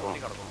കുത്തി കിടക്കുന്നു.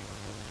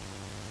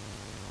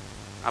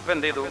 അപ്പൊ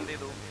എന്ത് ചെയ്തു?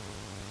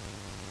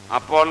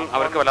 അപ്പോൾ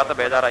അവർക്ക് വല്ലാത്ത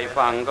ബേജാറായി.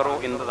 അങ്കറു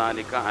ഇന്ത്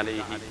താലിക്ക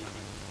അലൈഹി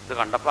ഇത്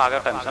കണ്ടപ്പോ ആകെ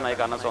ടെൻഷനായി.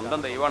 കാരണം സ്വന്തം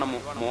ദൈവമാണ്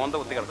മോന്ത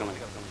കുത്തി കിടക്കുന്നത്.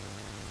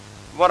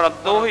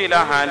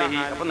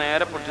 അപ്പൊ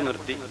നേരെ പിടിച്ച്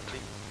നിർത്തി,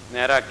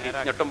 നേരാക്കി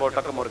ഞെട്ടും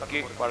പോട്ടൊക്കെ മുറുക്കി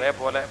പഴയ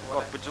പോലെ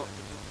ഉറപ്പിച്ചു.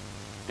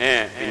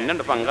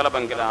 പിന്നുണ്ട് പങ്കല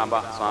പങ്കിലാബ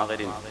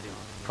സ്വാതരിൻ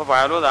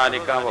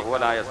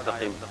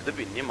ഇത്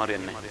പിന്നെയും മറി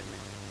തന്നെ.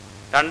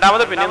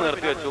 രണ്ടാമത് പിന്നെയും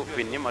നിർത്തി വെച്ചു,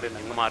 പിന്നെയും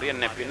മറി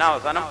തന്നെ. പിന്നെ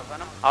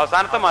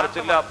അവസാനത്തെ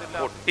മറിച്ചില്ല,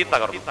 പൊട്ടി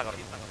തകർന്നു.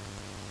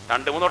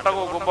 2-3 വട്ടം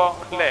നോക്കുമ്പോ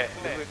അല്ലേ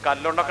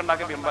കല്ലുകൊണ്ടൊക്കെ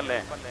ഉണ്ടാക്കിയ ബിംബല്ലേ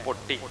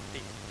പൊട്ടി.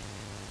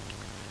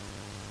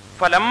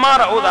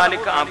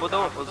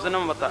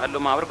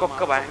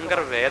 അവർക്കൊക്കെ ഭയങ്കര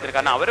വേദന.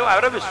 കാരണം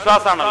അവരുടെ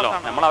വിശ്വാസമാണല്ലോ,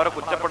 നമ്മൾ അവരെ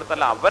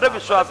കുറ്റപ്പെടുത്തല്ല. അവരുടെ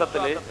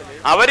വിശ്വാസത്തില്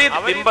അവർ ഈ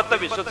ബിംബത്തെ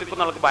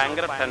വിശ്വസിക്കുന്നവർക്ക്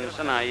ഭയങ്കര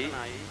ടെൻഷനായി.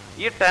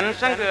 ഈ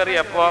ടെൻഷൻ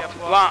കയറിയപ്പോ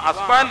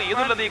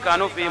ഈദുല്ലദീ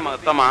കാനൂ ഫീ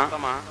മഅ്തമ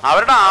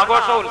അവരുടെ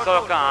ആഘോഷ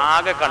ഉത്സവമൊക്കെ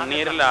ആകെ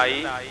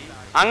കണ്ണീരിലായി.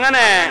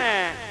 അങ്ങനെ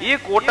ഈ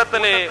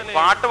കൂട്ടത്തില്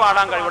പാട്ട്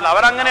പാടാൻ കഴിവുള്ള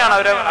അവരങ്ങനെയാണ്.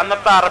 അവര്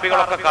അന്നത്തെ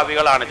അറബികളൊക്കെ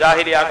കവികളാണ്,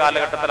 ജാഹിലിയ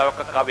കാലഘട്ടത്തിൽ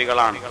അവർക്ക്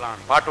കവികളാണ്,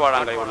 പാട്ട്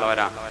പാടാൻ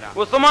കഴിവുള്ളവരാണ്.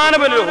 ഉസ്മാൻ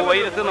ബിൻ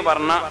ഹുവൈരിസ് എന്ന്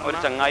പറഞ്ഞ ഒരു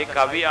ചങ്ങായി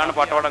കവിയാണ്,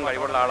 പാട്ട് പാടാൻ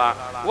കഴിവുള്ള ആളാ.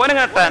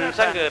 ഓനിങ്ങനെ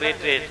ടെൻഷൻ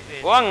കയറിയിട്ട്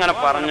അങ്ങനെ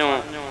പറഞ്ഞു,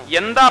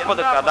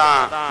 എന്താപ്പത് കഥ?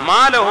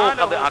 മാലഹു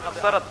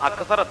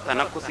അക്സറ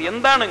തനക്കുസി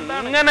എന്താണ്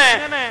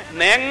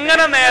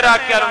എങ്ങനെ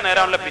നേരാക്കിയാലും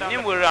നേരാണല്ലോ,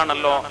 പിന്നെയും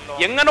വീഴാണല്ലോ.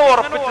 എങ്ങനെ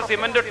ഉറപ്പിച്ച്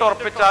സിമെന്റ് ഇട്ട്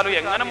ഉറപ്പിച്ചാലും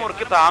എങ്ങനെ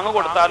മുറുക്കി താങ്ങ്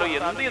കൊടുത്താലും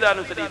എന്ത്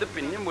ചെയ്താലും ശരി ഇത്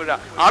പിന്നെയും വീഴാ.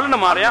 ആളിന്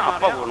മാറിയാ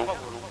അപ്പ വീണു.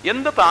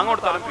 എന്ത് താങ്ങ്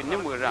കൊടുത്താലും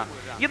പിന്നെയും വീഴാ.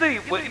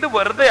 ഇത്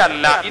വെറുതെ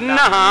അല്ല.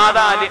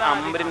 ഇന്നഹാദാലി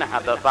അംറിൻ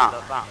ഹദസ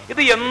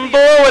ഇത്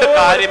എന്തോ ഒരു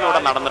കാര്യം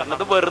ഇവിടെ നടന്നിട്ടുണ്ട്.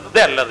 ഇത്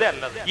വെറുതെ അല്ലത്,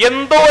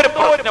 എന്തോ ഒരു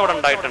പ്രശ്നം ഇവിടെ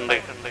ഉണ്ടായിട്ടുണ്ട്.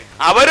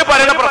 അവര്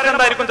പറയുന്ന പ്രശ്നം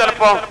എന്തായിരിക്കും?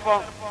 ചിലപ്പോ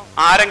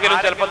ആരെങ്കിലും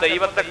ചിലപ്പോ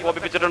ദൈവത്തെ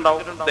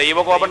കോപിപ്പിച്ചിട്ടുണ്ടാവും,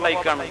 ദൈവകോപം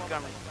ഉണ്ടായിക്കാണ്.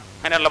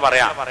 അങ്ങനെയുള്ള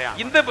പറയാം.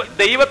 ഇത്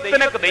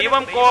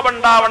ദൈവം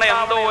കോപമുണ്ടാവണ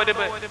എന്തോ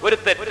ഒരു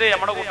തെറ്റ്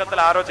നമ്മുടെ കൂട്ടത്തിൽ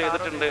ആരോ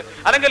ചെയ്തിട്ടുണ്ട്,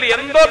 അല്ലെങ്കിൽ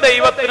എന്തോ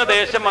ദൈവത്തിന്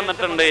ദേഷ്യം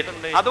വന്നിട്ടുണ്ട്,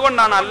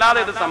 അതുകൊണ്ടാണ്, അല്ലാതെ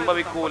ഇത്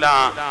സംഭവിക്കൂല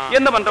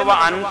എന്ന് പറഞ്ഞ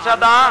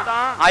അൻഷദ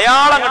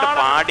അയാളങ്ങോട്ട്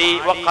പാടി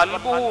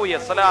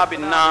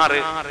യസ്ലാബിന്നാറ്,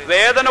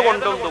 വേദന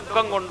കൊണ്ടും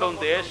ദുഃഖം കൊണ്ടും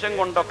ദേഷ്യം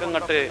കൊണ്ടൊക്കെ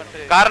ഇങ്ങോട്ട്.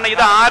 കാരണം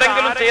ഇത്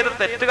ആരെങ്കിലും ചെയ്ത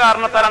തെറ്റ്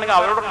കാരണത്താലാണെങ്കിൽ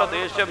അവരോടുള്ള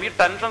ദേഷ്യം, ഈ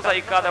ടെൻഷൻ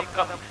സഹിക്കാതെ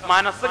ഒക്കെ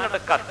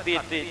മനസ്സിങ്ങോട്ട്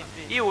കത്തിയിട്ട്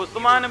ഈ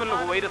ഉസ്മാൻ ഇബ്നു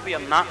ഹുവൈറത്ത്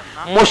എന്ന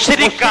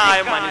മുശ്രിക്കായ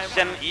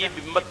മനുഷ്യൻ ഈ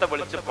ബിംബത്തെ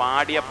വിളിച്ച്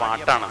പാടിയ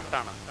പാട്ടാണ്.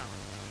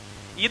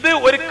 ഇത്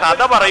ഒരു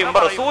കഥ പറയുമ്പോ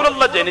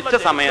റസൂലുള്ള ജനിച്ച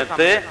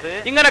സമയത്ത്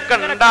ഇങ്ങനൊക്കെ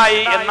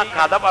ഉണ്ടായി എന്ന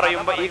കഥ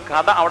പറയുമ്പോ ഈ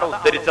കഥ അവിടെ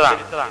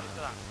ഉദ്ധരിച്ചതാണ്.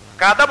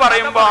 കഥ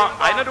പറയുമ്പോ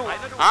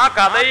ആ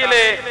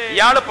കഥയില്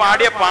ഇയാള്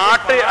പാടിയ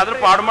പാട്ട് അതിന്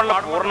പാടുമ്പോഴുള്ള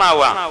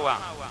പൂർണ്ണാവുക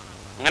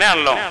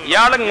അങ്ങനെയാണല്ലോ.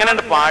 ഇയാൾ ഇങ്ങനെ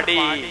പാടി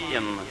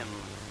എന്ന്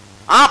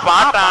ആ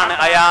പാട്ടാണ്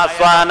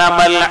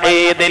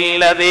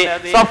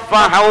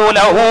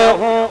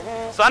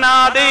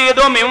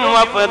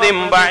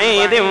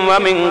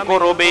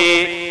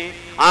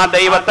ആ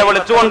ദൈവത്തെ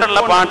വിളിച്ചുകൊണ്ടുള്ള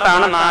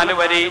പാട്ടാണ് 4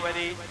 വരി.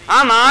 ആ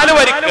 4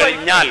 വരി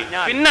കഴിഞ്ഞാൽ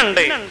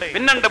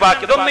പിന്നുണ്ട്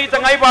ബാക്കി. ഇതൊന്നും ഈ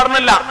ചങ്ങായി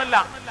പാടുന്നില്ല.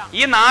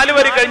 ഈ 4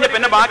 വരി കഴിഞ്ഞ്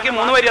പിന്നെ ബാക്കി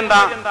 3 വരി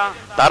എന്താ?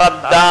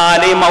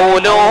 തറദ്ദാലി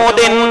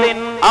മൗലൂദിൻ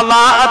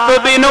അല്ലാഅത്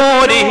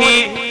ബിനൂരിഹി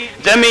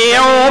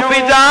ജമീഉ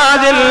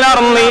ഫിജാജിൽ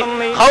അർളി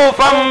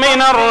ഖൗഫൻ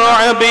മിനർ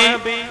റഅബി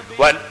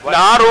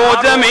والنار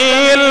جميع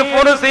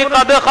الفرس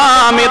قد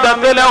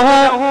خامدت له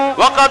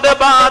وقد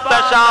بات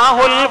شاه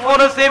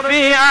الفرس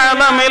في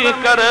أعظم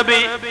الكرب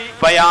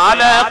فيا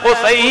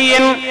لقصي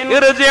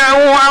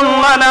ارجعوا عن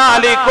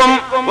ضلالكم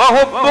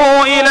وهبوا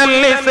إلى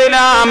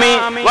الإسلام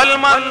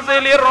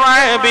والمنزل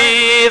الرعب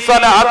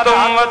صلاة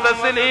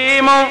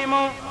وتسليم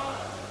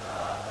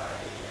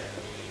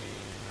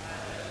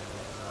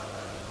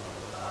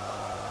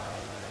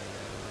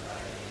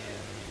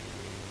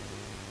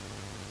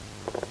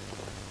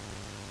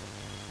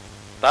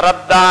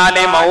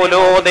തറദ്ദാലി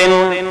മൗലൂദിൻ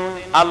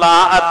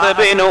അല്ലാഅത്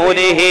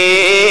ബിനൂരിഹി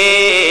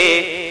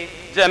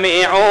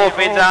ജമീഉ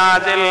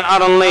ഫിജാജിൽ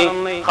അർളി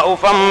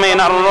ഖൗഫൻ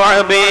മിനർ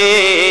റഅബി.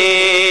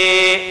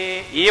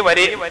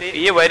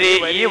 ഈ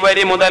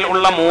വരി മുതൽ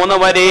ഉള്ള 3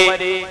 വരി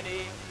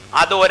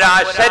അത് ഒരു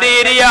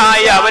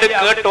അശരീരിയായി അവർ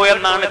കേട്ടു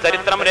എന്നാണ്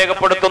ചരിത്രം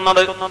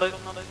രേഖപ്പെടുത്തുന്നത്.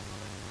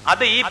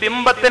 അത് ഈ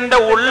ബിംബത്തിന്റെ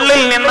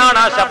ഉള്ളിൽ നിന്നാണ്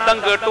ആ ശബ്ദം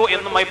കേട്ടു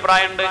എന്നും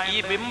അഭിപ്രായമുണ്ട്. ഈ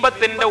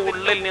ബിംബത്തിന്റെ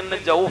ഉള്ളിൽ നിന്ന്,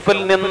 ജൗഫിൽ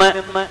നിന്ന്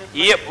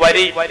ഈ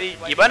വരി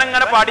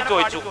ഇവനങ്ങനെ പാടി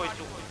ചോദിച്ചു.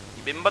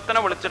 ബിംബത്തിനെ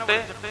വിളിച്ചിട്ട്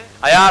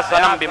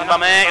അയാസനം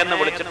ബിംബമേ എന്ന്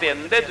വിളിച്ചിട്ട്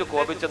എന്തേ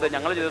കോപിച്ചത്?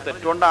 ഞങ്ങൾ ചെയ്ത്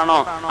തെറ്റുകൊണ്ടാണോ?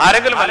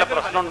 ആരെങ്കിലും വല്ല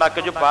പ്രശ്നം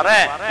ഉണ്ടാക്കിച്ചു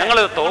ഞങ്ങൾ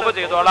തോപ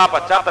ചെയ്തോളാ,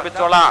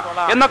 പശ്ചാത്തപിച്ചോളാ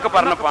എന്നൊക്കെ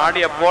പറഞ്ഞ്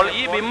പാടിയപ്പോൾ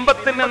ഈ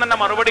ബിംബത്തിൽ നിന്ന് തന്നെ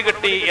മറുപടി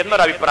കിട്ടി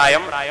എന്നൊരു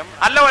അഭിപ്രായം.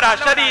 അല്ല, ഒരു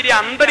അശരീരി,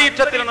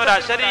 അന്തരീക്ഷത്തിൽ നിന്നൊരു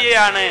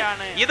അശരീരിയാണ്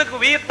ഇത്.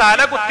 ഈ തല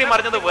കുത്തി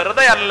മറിഞ്ഞത്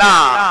വെറുതെ അല്ല.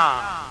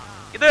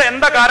 ഇത്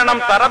എന്താ കാരണം?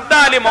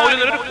 തറദ്ദാലി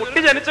മൗലിദ്, ഒരു കുട്ടി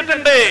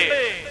ജനിച്ചിട്ടുണ്ട്.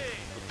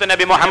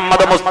 നബി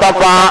മുഹമ്മദ്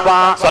മുസ്തഫ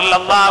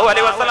സല്ലല്ലാഹു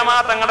അലൈഹി വസല്ലമ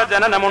തങ്ങളുടെ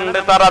ജനനമുണ്ട്.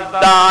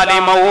 തറദ്ദാലി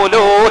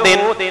മൗലൂദിൻ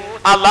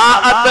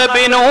അല്ലാഅത്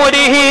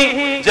ബിനൂരിഹി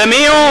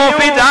ജമീഉ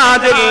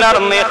ഫിജാജിൽ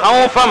അർളി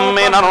ഖൗഫൻ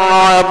മിനർ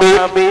റഅബി.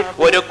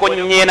 ഒരു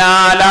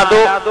കുഞ്ഞിനാൽ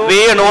അത്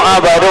വീണു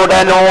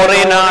അവരുടെ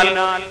നൂറിനാൽ,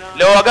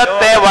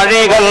 ലോകത്തെ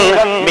വഴികൾ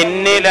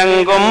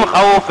മിന്നിലങ്കും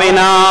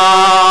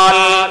ഖൗഫിനാൽ.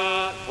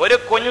 ഒരു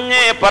കുഞ്ഞ്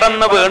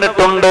പറന്നു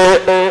വീണിട്ടുണ്ട്.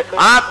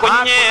 ആ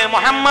കുഞ്ഞ്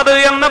മുഹമ്മദ്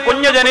എന്ന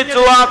കുഞ്ഞ്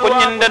ജനിച്ചു. ആ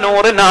കുഞ്ഞിന്റെ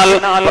നൂറിനാൽ,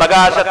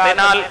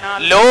 പ്രകാശത്തിനാൽ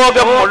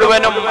ലോകം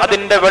മുഴുവനും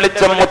അതിന്റെ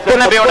വെളിച്ചം,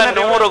 മുത്തുനബിയുടെ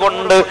നൂറ്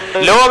കൊണ്ട്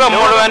ലോകം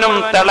മുഴുവനും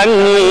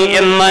തിളങ്ങി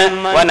എന്ന്.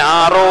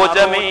 വനാറോ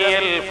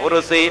ജമീൽ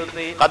ഫുർസി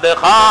ഖദ്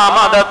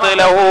ഖാമദത്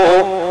ലഹു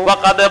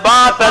വഖദ്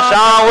ബാത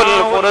ഷാഉൽ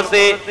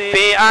ഫുർസി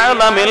ഫീ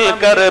അഅലമിൽ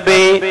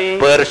കർബി.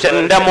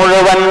 പേർഷ്യന്റെ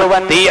മുഴുവൻ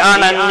തീ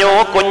അണഞ്ഞു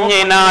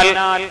കുഞ്ഞിനാൽ,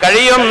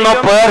 കഴിയുന്നു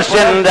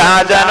പേർഷ്യൻ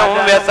രാജ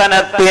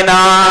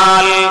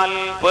വ്യസനത്തിനാൽ.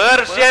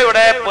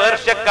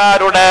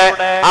 പേർഷ്യക്കാരുടെ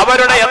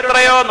അവരുടെ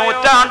എത്രയോ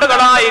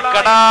നൂറ്റാണ്ടുകളായി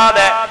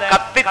കടാതെ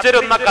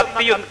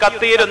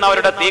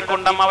കത്തിയിരുന്നവരുടെ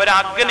തീക്കുണ്ടം, അവർ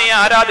അഗ്നിയെ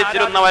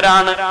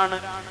ആരാധിച്ചിരുന്നവരാണ്.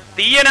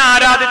 തീയനെ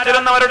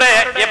ആരാധിച്ചിരുന്നവരുടെ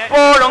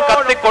എപ്പോഴും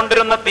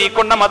കത്തിക്കൊണ്ടിരുന്ന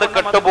തീക്കുണ്ടം അത്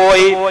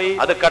കെട്ടുപോയി.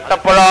 അത്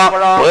കെട്ടപ്പോഴോ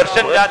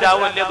പേർഷ്യൻ രാജാവ്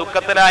വലിയ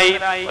ദുഃഖത്തിലായി,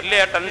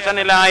 വലിയ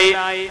ടെൻഷനിലായി.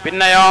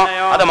 പിന്നെയോ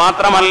അത്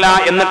മാത്രമല്ല,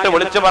 എന്നിട്ട്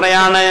വിളിച്ചു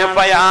പറയാണ്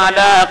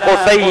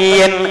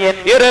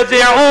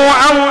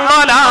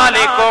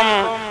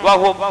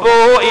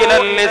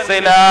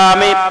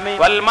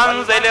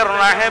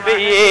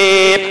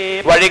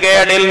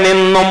വഴികേടിൽ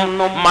നിന്നും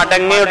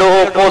മടങ്ങിടൂ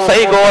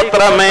ഖുസൈ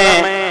ഗോത്രമേ,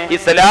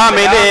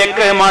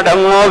 ഇസ്ലാമിലേക്ക്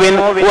മടങ്ങുവിൻ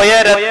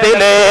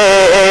ഉയരത്തിലേ.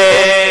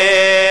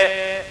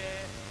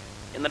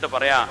 എന്നിട്ട്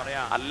പറയാ,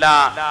 അല്ല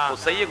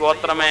ഖുസൈ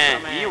ഗോത്രമേ,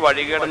 ഈ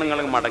വഴികേട് നിങ്ങൾ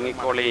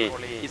മടങ്ങിക്കോളി,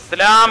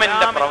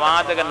 ഇസ്ലാമിന്റെ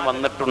പ്രവാചകൻ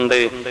വന്നിട്ടുണ്ട്,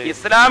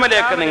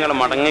 ഇസ്ലാമിലേക്ക് നിങ്ങൾ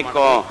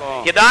മടങ്ങിക്കോ,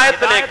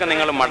 ഹിദായത്തിലേക്ക്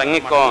നിങ്ങൾ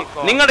മടങ്ങിക്കോ.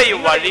 നിങ്ങളുടെ ഈ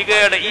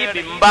വഴികേട്, ഈ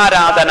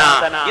ബിംബാരാധന,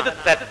 ഇത്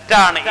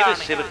തെറ്റാണ്, ഇത്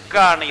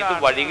ശിർക്കാണ്, ഇത്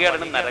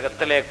വഴികേടിന്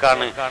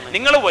നരകത്തിലേക്കാണ്,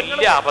 നിങ്ങൾ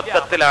വലിയ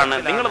അബദ്ധത്തിലാണ്,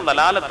 നിങ്ങൾ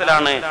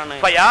ദലാലത്തിലാണ്.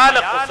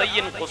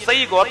 ഖുസൈ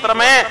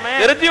ഗോത്രമേ,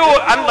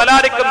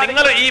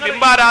 നിങ്ങൾ ഈ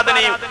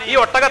ബിംബാരാധനയും ഈ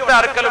ഒട്ടകത്തെ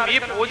അറക്കലും ഈ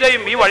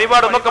പൂജയും ഈ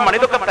വഴിപാടും ഒക്കെ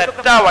ഇതൊക്കെ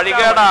തെറ്റാ,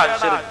 വഴികേടാ,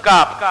 ശിർക്കാ.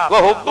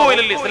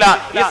 ഇസ്ലാം,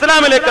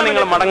 ഇസ്ലാമിലേക്ക്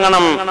നിങ്ങൾ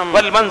മടങ്ങണം.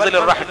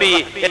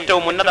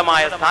 ഏറ്റവും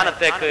ഉന്നതമായ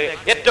സ്ഥാനത്തേക്ക്,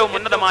 ഏറ്റവും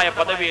ഉന്നതമായ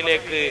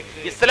പദവിയിലേക്ക്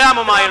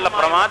ഇസ്ലാമുമായുള്ള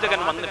പ്രവാചകൻ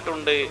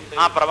വന്നിട്ടുണ്ട്,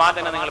 ആ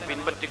പ്രവാചകനെ നിങ്ങൾ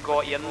പിൻപറ്റിക്കോ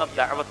എന്ന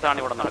ദഅവത്താണ്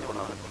ഇവിടെ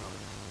നടക്കുന്നത്.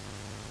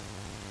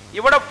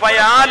 ഇവിടെ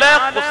ഫയാല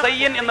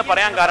ഖുസൈൻ എന്ന്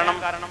പറയാൻ കാരണം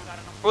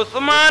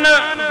ഉസ്മാൻ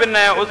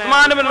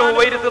ബിൻ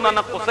ഹുവൈരിത്ത് എന്ന്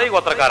പറഞ്ഞ ഖുസൈ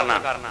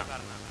ഗോത്രക്കാരനാണ്.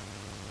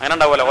 അങ്ങനെ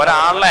ഉണ്ടാവുമല്ലോ,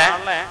 ഒരാളെ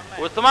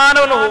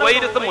ഉസ്മാനുൽ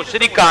ഹുവൈരിത്ത്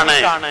മുശ്രിക്കാണ്,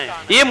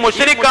 ഈ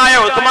മുശ്രിക്കായ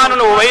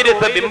ഉസ്മാനുൽ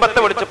ഹുവൈരിത്ത് ബിംബത്തെ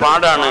വിളിച്ച്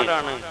പാടാണ്.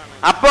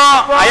 അപ്പോ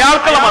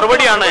അയാൾക്കുള്ള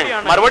മറുപടി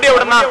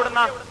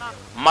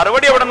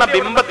എവിടുന്ന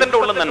ബിംബത്തിന്റെ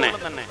ഉള്ളിൽ തന്നെ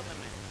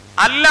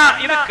അല്ല.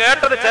 ഇത്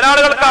കേട്ടത് ചില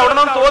ആളുകൾക്ക്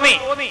അവിടെ തോന്നി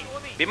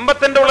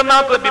ബിംബത്തിന്റെ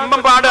ഉള്ളിനകത്ത്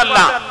ബിംബം പാടല്ല,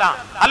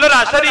 അല്ലൊരു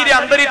അശരീരി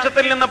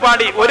അന്തരീക്ഷത്തിൽ നിന്ന്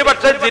പാടി,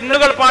 ഒരുപക്ഷെ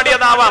ജിന്നുകൾ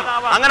പാടിയതാവാം,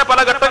 അങ്ങനെ പല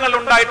ഘട്ടങ്ങളിൽ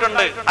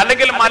ഉണ്ടായിട്ടുണ്ട്.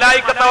 അല്ലെങ്കിൽ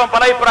മലായിക്കത്താവാം,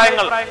 പല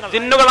അഭിപ്രായങ്ങൾ,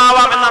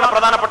 ജിന്നുകളാവാം എന്നാണ്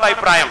പ്രധാനപ്പെട്ട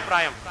അഭിപ്രായം.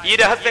 ഈ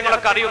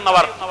രഹസ്യങ്ങളൊക്കെ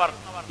അറിയുന്നവർ,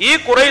 ഈ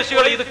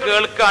ഖുറൈശികൾ ഇത്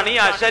കേൾക്കാണ്. ഈ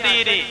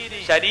അശരീരി,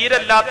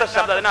 ശരീരല്ലാത്ത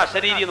ശബ്ദം, അതിന്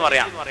അശരീരി എന്ന്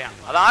പറയാം,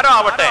 അതാരോ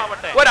ആവട്ടെ,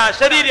 ഒരു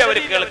അശരീരി അവർ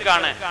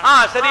കേൾക്കാണ്. ആ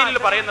അശരീരിൽ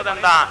പറയുന്നത്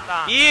എന്താ?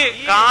 ഈ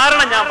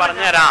കാരണം ഞാൻ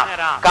പറഞ്ഞുതരാം.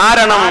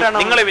 കാരണം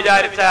നിങ്ങൾ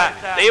വിചാരിച്ച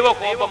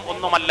ദൈവകോപം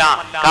ഒന്നുമല്ല,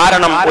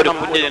 കാരണം ഒരു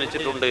കുഞ്ഞ്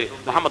ജനിച്ചിട്ടുണ്ട്,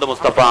 മുഹമ്മദ്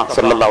മുസ്തഫ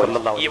സല്ലല്ലാഹു അലൈഹി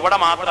വസല്ലം. ഇവിടെ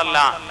മാത്രമല്ല,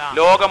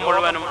 ലോകം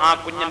മുഴുവനും ആ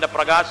കുഞ്ഞിന്റെ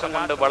പ്രകാശം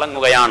കൊണ്ട്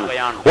വിളങ്ങുകയാണ്.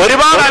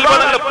 ഒരുപാട്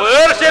അത്ഭുതങ്ങൾ,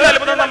 പേർഷ്യയിൽ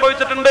അത്ഭുതം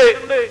സംഭവിച്ചിട്ടുണ്ട്.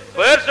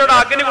 പേർഷ്യയുടെ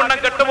അഗ്നികുണ്ഡം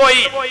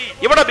കെട്ടുപോയി,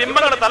 ഇവിടെ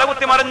ബിംബങ്ങൾ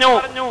തലകുത്തി മറിഞ്ഞു,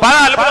 പല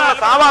അത്ഭുതങ്ങൾ,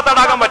 സാവാ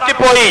തടാകം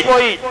വറ്റിപ്പോയി.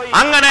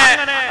 അങ്ങനെ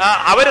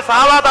അവര്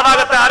സാവാ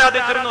തടാകത്തെ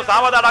ആരാധിച്ചിരുന്നു,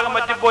 സാവാ തടാകം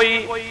വറ്റിപ്പോയി.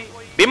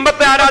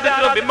 ബിംബത്തെ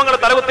ആരാധിച്ചു, ബിംബങ്ങൾ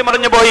തലകുത്തി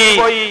മറിഞ്ഞു പോയി.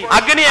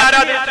 അഗ്നി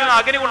ആരാധിച്ചു,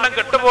 അഗ്നികുണ്ഡം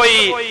കെട്ടുപോയി.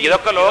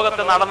 ഇതൊക്കെ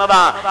ലോകത്ത് നടന്നതാ.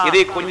 ഇത്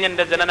ഈ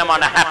കുഞ്ഞിന്റെ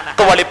ജനനമാണ്,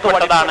 ഹഖ്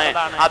വെളിപ്പെട്ടതാണ്.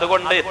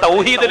 അതുകൊണ്ട്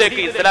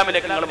തൗഹീദിലേക്ക്,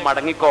 ഇസ്ലാമിലേക്ക് നിങ്ങൾ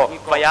മടങ്ങിക്കോ.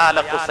 ഫയാല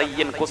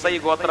ഖുസൈൻ, ഖുസൈ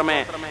ഗോത്രമേ.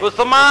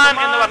 ഉസ്മാൻ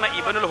എന്ന് പറഞ്ഞ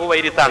ഇബ്നുൽ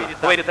ഹുവൈരിത്താണ്,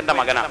 ഹുവൈരിത്തിന്റെ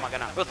മകനാണ്.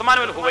 ഉസ്മാൻ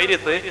ഇബ്നുൽ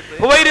ഹുവൈരിത്ത്,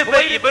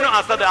 ഹുവൈരിത്ത് ഇബ്നു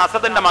അസദ്,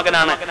 അസദിന്റെ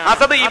മകനാണ്.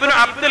 അസദ് ഇബ്നു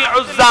അബ്ദുൽ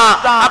ഉസ്സ,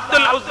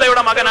 അബ്ദുൽ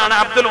ഉസ്സയുടെ മകനാണ്.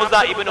 അബ്ദുൽ ഉസ്സ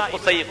ഇബ്നു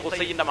ഖുസൈ,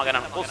 ഖുസൈന്റെ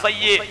മകനാണ്. ഖുസൈ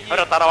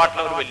ഒരു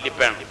തറവാട്ടിലെ ഒരു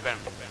വല്യപ്പയാണ്.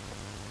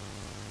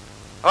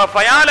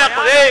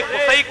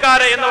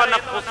 ഖുസൈക്കാരെ എന്ന് പറഞ്ഞ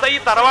ഖുസൈ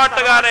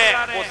തറവാട്ടുകാരെ,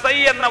 ഖുസൈ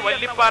എന്ന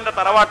വല്ലിപ്പാന്റെ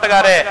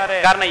തറവാട്ടുകാരെ.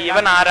 കാരണം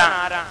ഇവൻ ആരാ?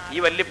 ഈ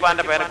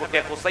വല്ലിപ്പാന്റെ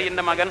പേരക്കുട്ടിയെ,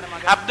 ഖുസൈന്റെ മകൻ,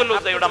 അബ്ദുൽ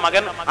ഉസ്സയുടെ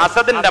മകൻ,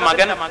 അസദിന്റെ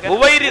മകൻ,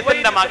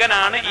 ഹുവൈരിത്തിന്റെ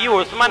മകനാണ് ഈ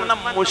ഉസ്മാൻ എന്ന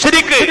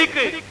മുശ്രിക്ക്.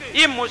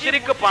 ഈ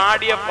മുശ്രിക്ക്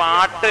പാടിയ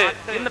പാട്ട്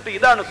എന്നിട്ട്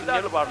ഇതാണ്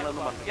സുന്നികൾ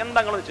പാടുന്നതെന്ന് പറഞ്ഞു. എന്താ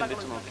നിങ്ങൾ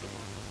ചിന്തിച്ചു നോക്കി?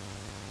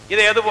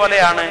 ഇത്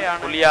ഏതുപോലെയാണ്?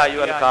 ഖുൽ യാ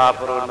അയ്യുഹൽ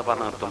കാഫിറൂൻ എന്ന്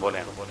പറഞ്ഞ അർത്ഥം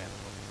പോലെയാണ്.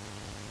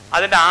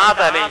 അതിന്റെ ആ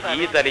തല ഈ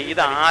തല,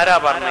 ഇത് ആരാ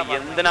പറഞ്ഞു,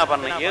 എന്തിനാ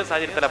പറഞ്ഞു, ഏത്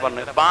സാഹചര്യത്തിലാ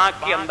പറഞ്ഞു,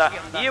 ബാക്കി എന്താ?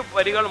 ഈ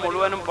വരികൾ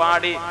മുഴുവനും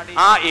പാടി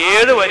ആ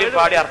 7 വരി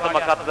പാടി അർത്ഥം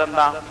വെക്കാത്തത്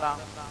എന്താ?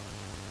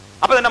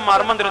 അപ്പൊ ഇതിന്റെ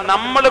മർമ്മം തരും.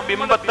 നമ്മൾ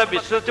ബിംബത്തെ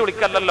വിശ്വസിച്ച്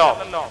വിളിക്കല്ലോ,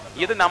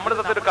 ഇത് നമ്മൾ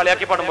ഒരു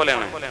കളിയാക്കി പാടും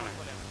പോലെയാണ്.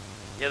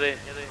 ഏത്?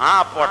 ആ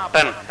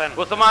പൊട്ടൻ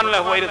ഉസ്മാനുൽ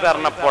ഹുവൈരിത്ത്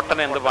പറഞ്ഞ പൊട്ടൻ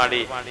എന്ത്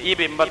പാടി? ഈ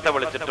ബിംബത്തെ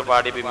വിളിച്ചിട്ട്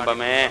പാടി,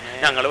 ബിംബമേ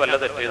ഞങ്ങൾ വല്ല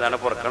തെറ്റ് ചെയ്താണ്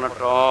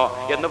പൊറുക്കണട്ടോ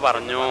എന്ന്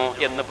പറഞ്ഞു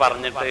എന്ന്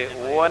പറഞ്ഞിട്ട്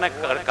ഓനെ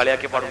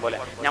കളിയാക്കി പാടും പോലെ.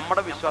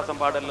 നമ്മുടെ വിശ്വാസം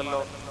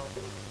പാടല്ലല്ലോ.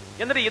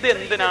 എന്നിട്ട് ഇത്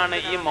എന്തിനാണ്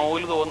ഈ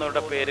മൗലിദ്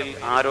ഓതുന്നവരുടെ പേരിൽ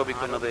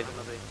ആരോപിക്കുന്നത്?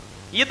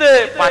 ഇത്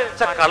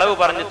പച്ച കളവ്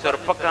പറഞ്ഞ്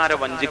ചെറുപ്പക്കാരെ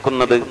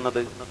വഞ്ചിക്കുന്നത്.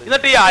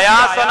 എന്നിട്ട് ഈ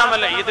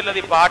അയാസനമല്ല,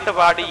 ഇതിലതി പാട്ട്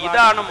പാടി,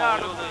 ഇതാണ്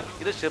മൗലൂദ്,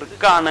 ഇത്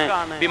ശിർക്കാണ്,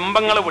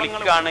 ബിംബങ്ങൾ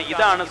വിളിക്കാണ്,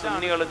 ഇതാണ്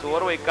സുന്നികൾ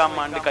ചോറ് വയ്ക്കാൻ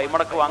വേണ്ടി,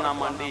 കൈമടക്ക് വാങ്ങാൻ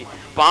വേണ്ടി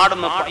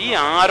പാടുന്ന ഈ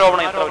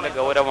ആരോപണം എത്ര വലിയ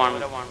ഗൗരവമാണ്.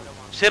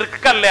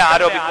 ശിർക്കല്ലേ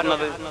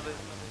ആരോപിക്കുന്നത്?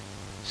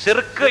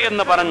 ശിർക്ക്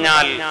എന്ന്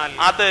പറഞ്ഞാൽ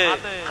അത്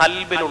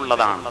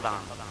ഖൽബിലുള്ളതാണ്.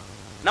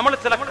 നമ്മൾ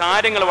ചില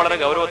കാര്യങ്ങൾ വളരെ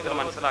ഗൗരവത്തിൽ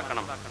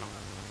മനസ്സിലാക്കണം.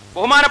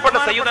 ബഹുമാനപ്പെട്ട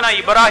സയ്യിദന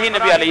ഇബ്രാഹിം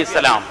നബി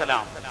അലൈഹിസ്സലാം,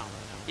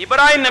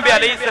 ഇബ്രാഹിം നബി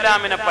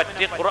അലൈഹിസ്സലാമിനെ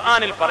പറ്റി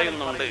ഖുർആനിൽ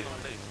പറയുന്നുണ്ട്.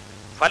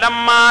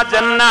 ഫലമ്മാ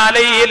ജന്ന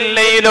അലൈഹിൽ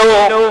ലൈലു,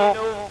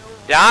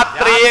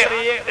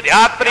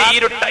 രാത്രി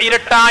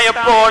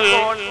ഇരുട്ടായപ്പോൾ,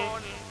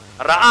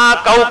 റആ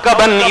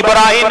കൗകബൻ,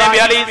 ഇബ്രാഹിം നബി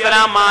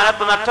അലൈഹിസ്സലാം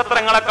മാനത്ത്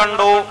നക്ഷത്രങ്ങളെ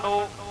കണ്ടു.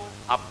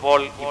 അപ്പോൾ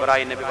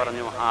ഇബ്രാഹിം നബി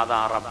പറഞ്ഞു,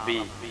 ആദാ റബ്ബി,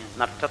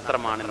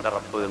 നക്ഷത്രമാണ് എന്റെ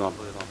റബ്ബ് എന്ന്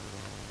പറഞ്ഞു.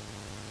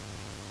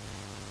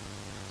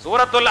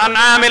 സൂറത്തുൽ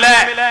അൻആമിലെ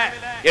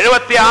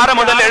 76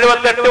 മുതൽ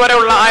 78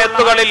 വരെയുള്ള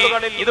ആയത്തുകളിൽ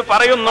ഇത്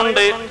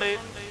പറയുന്നുണ്ട്.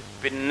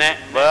 പിന്നെ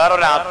വേറെ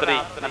രാത്രി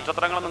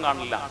നക്ഷത്രങ്ങളൊന്നും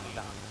കാണില്ല.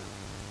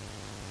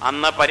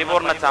 അന്ന്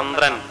പരിപൂർണ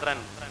ചന്ദ്രൻ,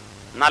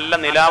 നല്ല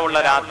നിലാവുള്ള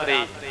രാത്രി.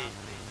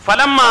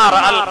 ഫലമ്മാ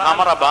റഅൽ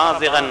ഖമറ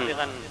ബാസിഗൻ,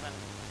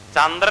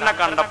 ചന്ദ്രനെ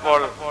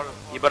കണ്ടപ്പോൾ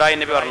ഇബ്രാഹിം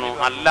നബി പറഞ്ഞു,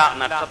 അല്ല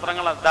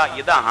നക്ഷത്രങ്ങൾ എന്താ,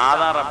 ഇത്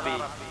ഹാദാ റബ്ബി,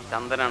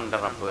 ചന്ദ്രന്റെ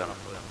റബ്ബ്.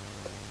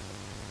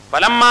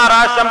 ഫലമ്മാ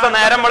റാശംസ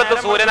നേരം വെളുത്ത്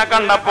സൂര്യനെ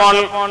കണ്ടപ്പോൾ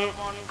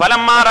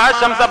ഫലമ്മാ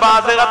റാശംസ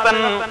ബാസിഗതൻ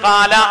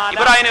ഖാല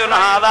ഇബ്രാഹിം നബി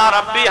ഹാദാ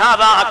റബ്ബി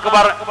ഹാദാ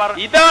അക്ബർ,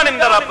 ഇതാണ്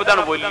എന്റെ റബ്ബ്,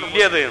 ഇതാണ്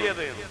വലിയത്.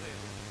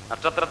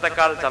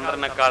 നക്ഷത്രത്തെക്കാൾ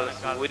ചന്ദ്രനേക്കാൾ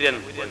സൂര്യൻ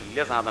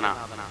വലിയ സാധന,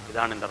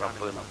 ഇതാണ് എന്റെ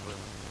റബ്ബ്.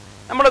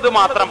 നമ്മളിത്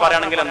മാത്രം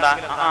പറയുകയാണെങ്കിൽ എന്താ,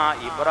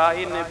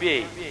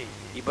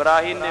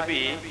 ഇബ്രാഹിം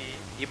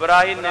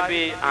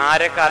നബി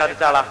ആരൊക്കെ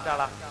ആരാധിച്ച ആളാ?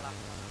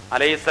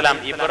 അലൈഹിസ്സലാം.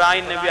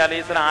 ഇബ്രാഹിം നബി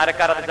അലൈഹിസ്സലാം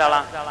ആരൊക്കെ ആരാധിച്ച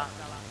ആളാ?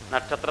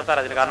 നക്ഷത്രത്തെ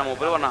ആരാധിച്ചു. കാരണം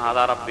മൂപ്പര് പറഞ്ഞ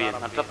ഹാദാ റബ്ബി,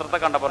 നക്ഷത്രത്തെ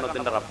കണ്ടപ്പോ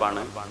ഇതിന്റെ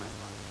റബ്ബാണ്.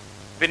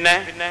 പിന്നെ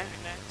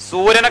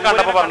സൂര്യനെ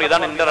കണ്ടപ്പോ പറഞ്ഞു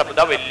ഇതാണ് എന്റെ റബ്ബ്,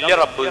 ഇതാ വലിയ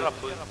റബ്ബ്.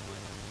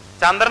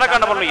 ചന്ദ്രനെ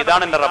കണ്ടപ്പോ പറഞ്ഞു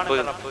ഇതാണ് എന്റെ റബ്ബ്.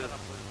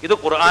 ഇത്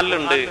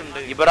ഖുർആനിലുണ്ട്.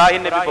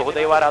 ഇബ്രാഹിം നബി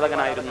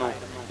ബഹുദൈവാരാധകനായിരുന്നു.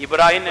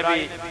 ഇബ്രാഹിം നബി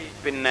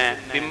പിന്നെ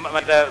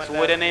മറ്റേ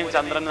സൂര്യനെയും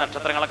ചന്ദ്രനെയും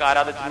നക്ഷത്രങ്ങളൊക്കെ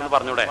ആരാധിച്ചെന്ന്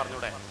പറഞ്ഞൂടെ?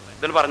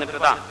 ഇതിൽ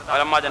പറഞ്ഞിട്ടാ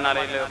ഫലമ്മാ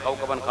ജന്നാലയിൽ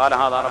കൗകബൻ ഖാല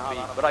ഹാദാ റബ്ബി,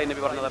 ഇബ്രാഹിം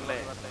നബി പറഞ്ഞതല്ലേ.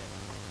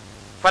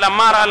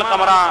 ഫലമ്മാ റഅൽ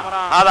ഖമറ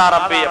ഹാദാ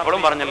റബ്ബി,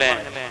 എപ്പോഴും പറഞ്ഞല്ലേ.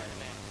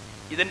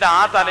 ഇതിന്റെ ആ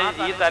തലയും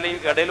ഈ തലയും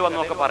ഇടയിൽ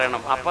വന്നൊക്കെ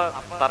പറയണം, അപ്പൊ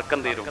തർക്കം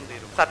തീരും.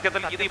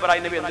 സത്യത്തിൽ ഇത്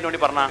ഇബ്രാഹിം നബി എന്തിനു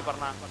വേണ്ടി പറഞ്ഞ?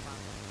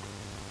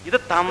 ഇത്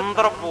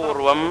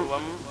തന്ത്രപൂർവം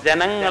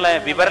ജനങ്ങളെ,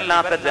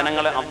 വിവരമില്ലാത്ത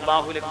ജനങ്ങളെ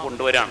അള്ളാഹുലേക്ക്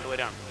കൊണ്ടുവരാണ്.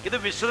 ഇത്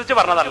വിശ്വസിച്ച്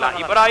പറഞ്ഞതല്ല,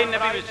 ഇബ്രാഹിം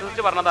നബി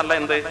വിശ്വസിച്ച് പറഞ്ഞതല്ല.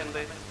 എന്ത്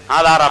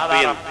ഹാദാ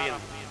റബ്ബി,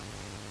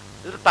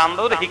 ഇത്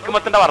തന്ത്ര, ഒരു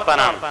ഹിക്മത്തിന്റെ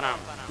വർത്താനാണ്.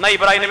 എന്നാ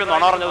ഇബ്രാഹിം നബി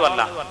നുണ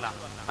പറഞ്ഞതുമല്ല.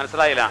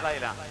 മനസ്സിലായില്ല?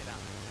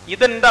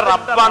 ഇതെന്റെ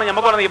റബ്ബാണ്.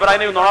 നമുക്ക് പറഞ്ഞത് ഇബ്രാഹിം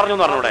നബി നുണ പറഞ്ഞു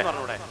എന്ന് പറഞ്ഞൂടെ?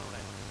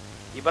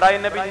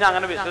 ഇബ്രാഹിം നബി ഞാൻ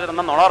അങ്ങനെ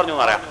വിശ്വസിച്ചിരുന്ന നുണ പറഞ്ഞു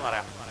എന്ന് പറയാം.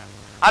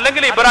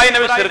 അല്ലെങ്കിൽ ഇബ്രാഹിം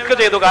നബി ശിർക്ക്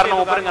ചെയ്തു, കാരണം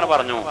മൂപ്പർ ഇങ്ങനെ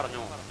പറഞ്ഞു.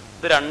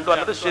 ഇത് രണ്ടും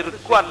അല്ല, ഇത്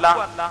ശിർക്കും അല്ല,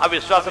 ആ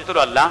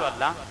വിശ്വാസത്തിലും അല്ല.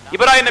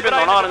 ഇബ്രാഹിം നബി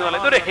നുണ പറഞ്ഞതല്ല,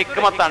 ഇതൊരു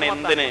ഹിക്മത്താണ്.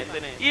 എന്തിന്?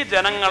 ഈ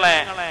ജനങ്ങളെ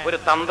ഒരു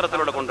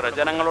തന്ത്രത്തിലൂടെ കൊണ്ടുവരാം.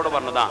 ജനങ്ങളോട്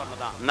പറഞ്ഞതാ,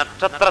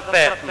 നക്ഷത്രം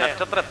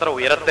എത്ര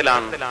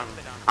ഉയരത്തിലാണ്,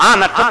 ആ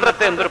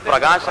നക്ഷത്രത്തെ എന്തൊരു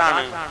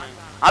പ്രകാശാണ്.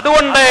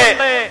 അതുകൊണ്ട്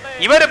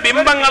ഇവര്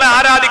ബിംബങ്ങളെ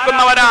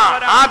ആരാധിക്കുന്നവരാ.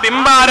 ആ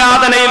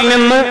ബിംബാരാധനയിൽ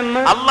നിന്ന്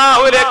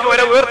അള്ളാഹുവിലേക്ക്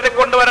ഇവരെ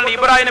ഉയർത്തിക്കൊണ്ടുവരണം.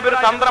 ഇബ്രാഹിം നബി ഒരു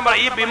തന്ത്രം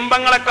പറയും, ഈ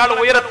ബിംബങ്ങളെക്കാൾ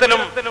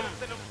ഉയരത്തിലും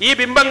ഈ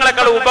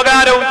ബിംബങ്ങളെക്കാൾ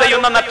ഉപകാരവും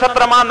ചെയ്യുന്ന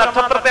നക്ഷത്രം, ആ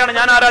നക്ഷത്രത്തെയാണ്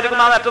ഞാൻ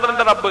ആരാധിക്കുന്ന, ആ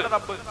നക്ഷത്രത്തിന്റെ റബ്ബ്.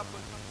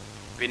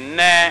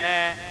 പിന്നെ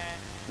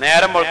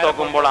നേരം വെളുത്ത്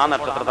നോക്കുമ്പോൾ ആ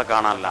നക്ഷത്രത്തെ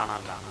കാണാനല്ല.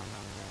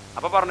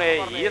 അപ്പൊ പറഞ്ഞു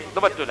ഈ ഇത്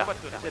പറ്റൂല,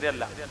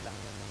 ശരിയല്ല.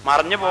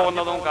 മറിഞ്ഞു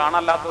പോകുന്നതും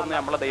കാണാല്ലാത്തതൊന്നും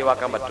നമ്മളെ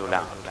ദൈവാക്കാൻ പറ്റൂല.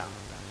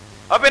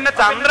 അപ്പൊ പിന്നെ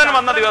ചന്ദ്രൻ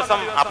വന്ന ദിവസം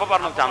അപ്പൊ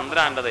പറഞ്ഞു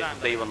ചന്ദ്രൻ എന്റെ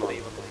ദൈവം.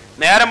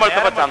 നേരം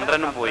വെളുത്തപ്പോ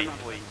ചന്ദ്രനും പോയി.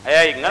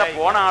 ഇങ്ങനെ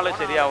പോണ ആള്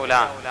ശരിയാവൂല.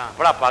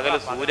 അപ്പോഴാ പകല്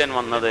സൂര്യൻ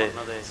വന്നത്.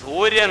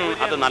 സൂര്യൻ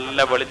അത്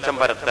നല്ല വെളിച്ചം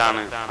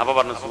പരത്താണ്. അപ്പൊ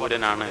പറഞ്ഞു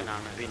സൂര്യനാണ്.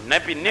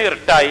 പിന്നെ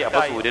ഇരുട്ടായി, അപ്പൊ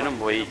സൂര്യനും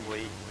പോയി.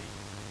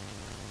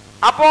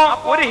 അപ്പോ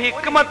ഒരു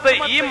ഹിക്മത്ത്,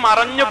 ഈ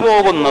മറഞ്ഞു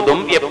പോകുന്നതും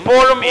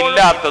എപ്പോഴും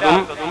ഇല്ലാത്തതും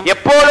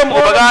എപ്പോഴും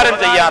ഉപകാരം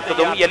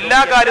ചെയ്യാത്തതും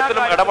എല്ലാ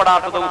കാര്യത്തിലും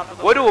ഇടപെടാത്തതും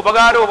ഒരു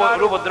ഉപകാരവും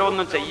ഒരു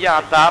ഉപദ്രവമൊന്നും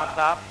ചെയ്യാത്ത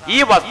ഈ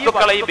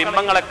വസ്തുക്കളെ, ഈ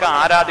ബിംബങ്ങളൊക്കെ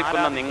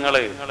ആരാധിക്കുന്ന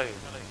നിങ്ങള്,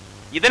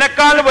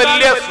 ഇതിനേക്കാൾ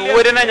വലിയ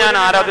സൂര്യനെ ഞാൻ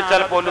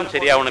ആരാധിച്ചാൽ പോലും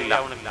ശരിയാവണില്ല.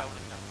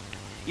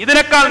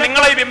 ഇതിനേക്കാൾ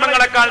നിങ്ങളെ ഈ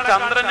ബിംബങ്ങളെക്കാൾ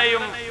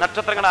ചന്ദ്രനെയും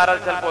നക്ഷത്രങ്ങളെ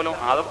ആരാധിച്ചാൽ പോലും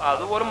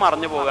അതുപോലും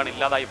മറഞ്ഞു പോവുകയാണ്,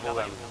 ഇല്ലാതായി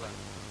പോവുകയാണ്.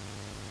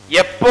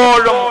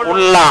 എപ്പോഴും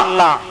ഉള്ള,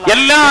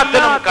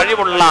 എല്ലാത്തിനും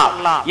കഴിവുള്ള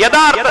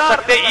യഥാർത്ഥ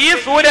ശക്തി, ഈ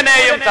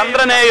സൂര്യനെയും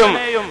ചന്ദ്രനെയും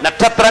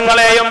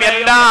നക്ഷത്രങ്ങളെയും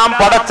എല്ലാം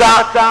പടച്ച,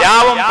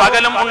 രാവും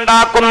പകലും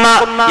ഉണ്ടാക്കുന്ന,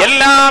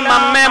 എല്ലാം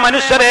നമ്മെ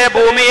മനുഷ്യരെ,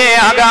 ഭൂമിയെ,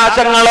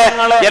 ആകാശങ്ങളെ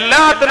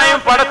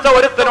എല്ലാത്തിനെയും പടച്ച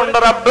ഒരുത്തനുണ്ട്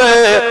റബ്ബ്.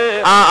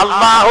 ആ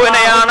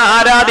അള്ളാഹുവിനെയാണ്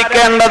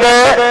ആരാധിക്കേണ്ടത്.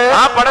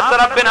 ആ പടച്ച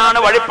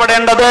റബ്ബിനാണ്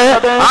വഴിപ്പെടേണ്ടത്.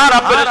 ആ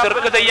റബ്ബിന്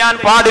ശിർക്ക് ചെയ്യാൻ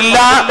പാടില്ല.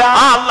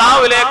 ആ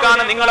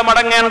അള്ളാഹുവിലേക്കാണ് നിങ്ങൾ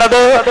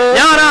മടങ്ങേണ്ടത്.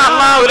 ഞാൻ ആ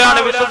അള്ളാഹുവിലാണ്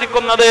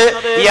വിശ്വസിക്കുന്നത്.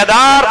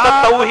 യഥാർത്ഥ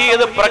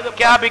തൗഹീദ്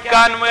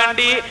പ്രഖ്യാപിക്കാൻ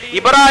വേണ്ടി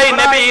ഇബ്രാഹിം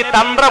നബി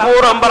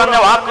തന്ത്രപൂർവ്വം പറഞ്ഞ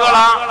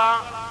വാക്കുകളാ.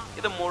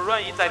 ഇത് മുഴുവൻ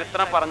ഈ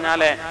ചരിത്രം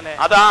പറഞ്ഞാലേ,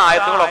 അത് ആ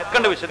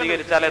ആയത്തുകളൊക്കെ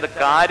വിശദീകരിച്ചാലേ ഇത്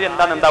കാര്യം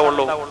എന്താന്ന്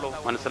എന്താവുള്ളൂ,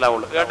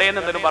 മനസ്സിലാവുള്ളൂ. ഇടയിൽ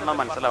എന്തെങ്കിലും പറഞ്ഞാൽ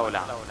മനസ്സിലാവൂല.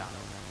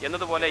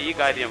 എന്നതുപോലെ ഈ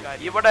കാര്യം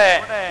ഇവിടെ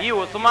ഈ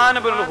ഉസ്മാൻ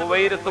ബിൻ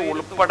ഹുവൈരിത്ത്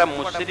ഉൾപ്പെടെ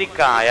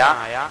മുശ്രിക്കായ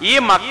ഈ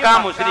മക്ക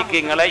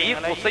മുശ്രിക്കീങ്ങളെ, ഈ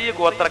ഖുസൈ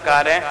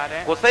ഗോത്രക്കാരെ,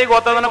 ഖുസൈ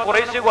ഗോത്രം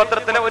ഖുറൈശി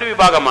ഗോത്രത്തിലെ ഒരു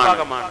വിഭാഗമാണ്.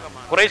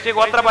 ഖുറൈശി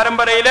ഗോത്ര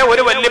പരമ്പരയിലെ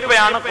ഒരു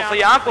വല്യപ്പയാണ് ഖുസൈ.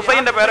 ആ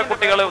ഖുസൈന്റെ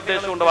പേരക്കുട്ടികളെ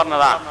ഉദ്ദേശിച്ചുകൊണ്ട്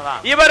പറഞ്ഞതാ.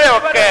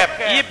 ഇവരെയൊക്കെ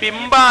ഈ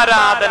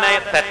ബിംബാരാധന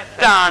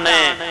തെറ്റാണ്,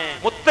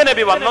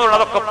 മുത്തനബി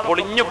വന്നതുള്ളതൊക്കെ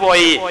പൊളിഞ്ഞു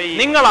പോയി,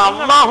 നിങ്ങൾ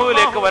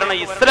അള്ളാഹുവിലേക്ക് വരണം,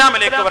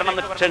 ഇസ്ലാമിലേക്ക് വരണം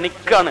എന്ന്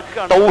ക്ഷണിക്കാണ്.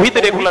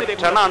 തൗഹീദിലേക്കുള്ള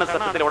ക്ഷണാണ്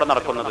സത്യത്തിൽ ഇവിടെ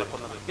നടക്കുന്നത്.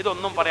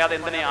 ഇതൊന്നും പറയാതെ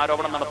എന്തിനെ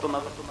ആരോപണം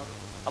നടത്തുന്നത്?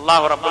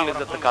 അല്ലാഹു റബ്ബുൽ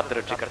ഇസ്സത്ത്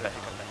കാത്തുരക്ഷിക്കട്ടെ.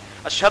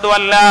 അഷ്ഹദു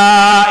അല്ലാ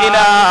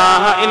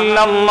ഇലാഹ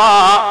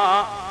ഇല്ലല്ലാഹ്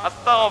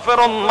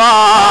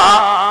അസ്തഗ്ഫിറുല്ലാഹ്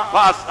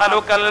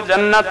വഅസ്അലുകൽ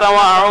ജന്നത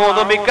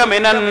വഅഊദു ബിക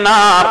മിനൻ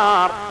നാർ.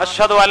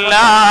 അഷ്ഹദു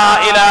അല്ലാ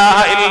ഇലാഹ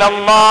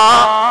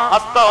ഇല്ലല്ലാഹ്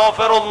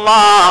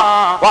അസ്തഗ്ഫിറുല്ലാഹ്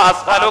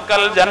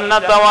വഅസ്അലുകൽ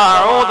ജന്നത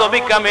വഅഊദു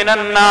ബിക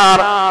മിനൻ നാർ.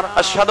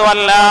 അഷ്ഹദു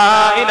അല്ലാ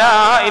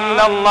ഇലാഹ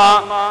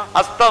ഇല്ലല്ലാഹ്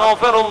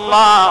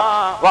അസ്തഗ്ഫിറുല്ലാഹ്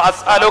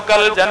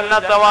വഅസ്അലുകൽ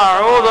ജന്നത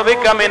വഅഊദു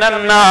ബിക മിനൻ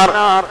നാർ.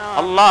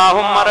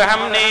 അല്ലാഹുമ്മ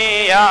അർഹംനി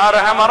യാ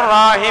അർഹമർ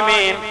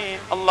റഹീമീൻ.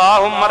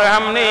 اللهم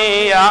ارحمني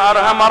يا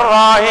ارحم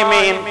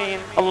الراحمين.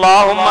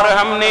 اللهم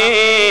ارحمني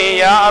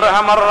يا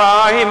ارحم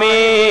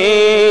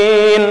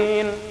الراحمين.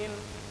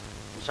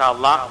 ان ഇൻഷാ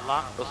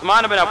അല്ലാഹ്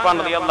ഉസ്മാൻ ബിൻ അഫ്ഫാൻ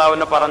റളിയല്ലാഹു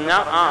അൻഹു പറഞ്ഞ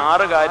ആ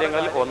 6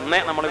 കാര്യങ്ങളിൽ ഒന്നേ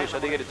നമ്മൾ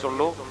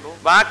വിശദീകരിച്ചുള്ളൂ.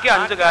 ബാക്കി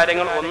 5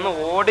 കാര്യങ്ങൾ ഒന്ന്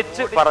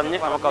ഓടിച്ച് പറഞ്ഞ്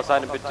നമുക്ക്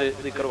അവസാനിപ്പിച്ച്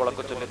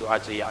ദിക്റുകളൊക്കെ ചൊല്ലി ദുആ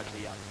ചെയ്യാം.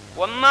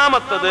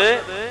 ഒന്നാമത്തത്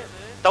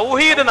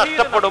തൗഹീദ്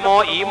നഷ്ടപ്പെടുമോ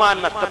ഈമാൻ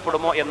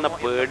നഷ്ടപ്പെടുമോ എന്ന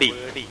പേടി.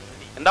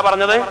 എന്താ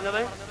പറഞ്ഞത്?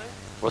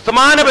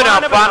 ഉസ്മാൻ ബിൻ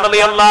അഫ്ഫാൻ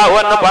റളിയല്ലാഹു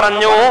അൻഹു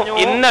പറഞ്ഞു,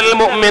 ഇന്നൽ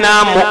മുഅ്മിന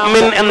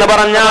മുഅ്മിൻ എന്ന്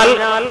പറഞ്ഞാൽ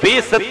ഫീ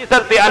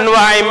സിത്തത്തി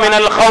അൻവാഇ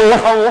മിനൽ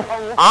ഖൗഫ്,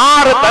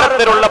 6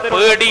 തരത്തിലുള്ള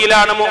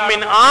പേടിയിലാണ് മുഅ്മിൻ.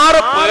 6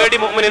 പേടി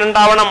മുഅ്മിനിന്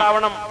ഉണ്ടാവണം.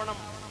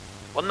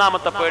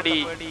 ഒന്നാമത്തെ പേടി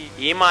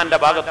ഈമാന്റെ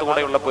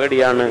ഭാഗത്തുകൂടെയുള്ള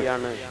പേടിയാണ്.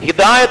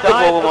 ഹിദായത്ത്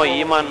പോകുമോ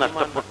ഈമാൻ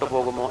നഷ്ടപ്പെട്ടു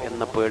പോകുമോ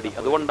എന്ന പേടി.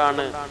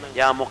 അതുകൊണ്ടാണ്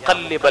യാ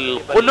മുഖല്ലിബൽ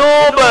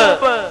ഖുലൂബ്,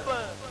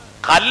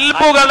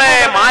 കൽബുകളെ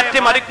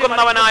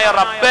മാറ്റിമറിക്കുന്നവനായ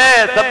റബ്ബേ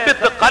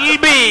സബ്ബിത്ത്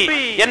ഖൽബി,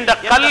 എന്റെ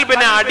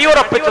കൽബിനെ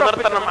അടിയുറപ്പിച്ചു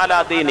നിർത്തണം അലാ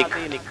ദീനിക്,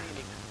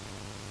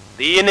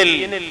 ദീനിൽ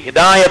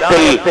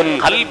ഹിദായത്തിൽ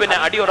കൽബിനെ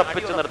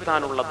അടിയുറപ്പിച്ചു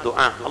നിർത്താനുള്ള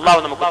ദുആ അല്ലാഹു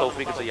നമുക്ക്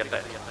തൗഫീഖ്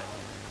ചെയ്യട്ടെ.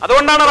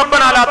 അതുകൊണ്ടാണ്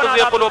റബ്ബനാ ലാ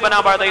തുസിഗ ഖുലൂബനാ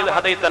ബഅദ ഇദ്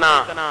ഹദൈതനാ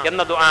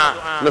എന്ന ദുആ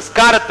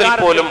നിസ്കാരത്തിൽ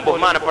പോലും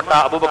ബഹുമാനപ്പെട്ട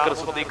അബൂബക്കർ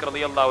സിദ്ദീഖ്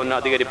റളിയല്ലാഹു അൻഹു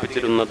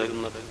അധികരിപ്പിച്ചിരുന്നത്.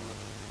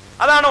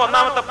 അതാണ്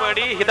ഒന്നാമത്തെ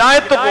പേടി,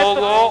 ഹിദായത്ത്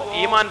പോകുമോ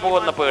ഈമാൻ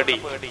പോകുന്ന പേടി.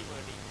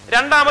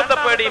 രണ്ടാമത്തെ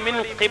പേടി മിൻ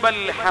ഖിബൽ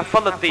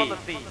ഹഫളതി,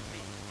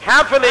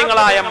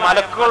 ഹാഫിളീങ്ങളായ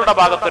മലക്കുകളുടെ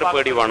ഭാഗത്തൊരു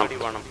പേടി വേണം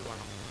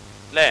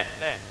അല്ലേ?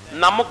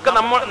 നമുക്ക്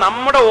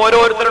നമ്മുടെ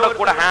ഓരോരുത്തരുടെ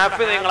കൂടെ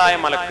ഹാഫിളീങ്ങളായ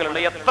മലക്കുകളുണ്ട്.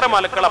 എത്ര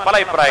മലക്കുകളാ? പല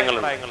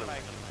അഭിപ്രായങ്ങളുണ്ട്.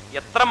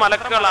 എത്ര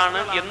മലക്കുകളാണ്,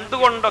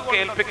 എന്തുകൊണ്ടൊക്കെ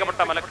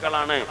ഏൽപ്പിക്കപ്പെട്ട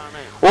മലക്കുകളാണ്?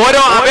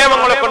 ഓരോ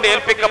അവയവങ്ങളെ കൊണ്ട്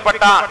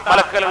ഏൽപ്പിക്കപ്പെട്ട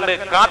മലക്കുകളുണ്ട്.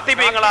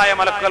 കാത്തിബീങ്ങളായ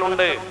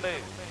മലക്കുകളുണ്ട്,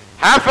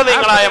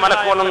 ഹാഫിളീങ്ങളായ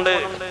മലക്കുകളുണ്ട്.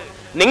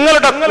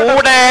 നിങ്ങളുടെ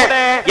കൂടെ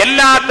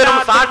എല്ലാത്തിനും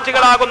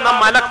സാക്ഷികളാകുന്ന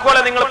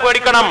മലക്കുകളെ നിങ്ങൾ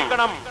പേടിക്കണം.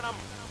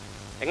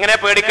 എങ്ങനെ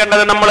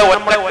പേടിക്കേണ്ടത്? നമ്മൾ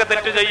ഒറ്റക്ക്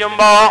തെറ്റ്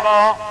ചെയ്യുമ്പോ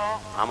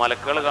ആ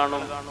മലക്കുകൾ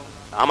കാണും,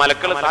 ആ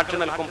മലക്കുകൾ സാക്ഷി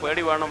നിൽക്കും.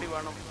 പേടി വേണം.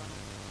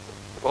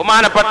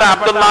 ബഹുമാനപ്പെട്ട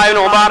അബ്ദുല്ലാഹ്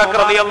ഇബ്നു മുബാറക്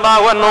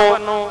റളിയല്ലാഹു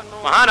അൻഹു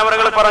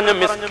മഹാനവറുകൾ പറഞ്ഞു,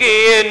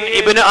 മിസ്കീൻ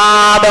ഇബ്നു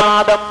ആദം,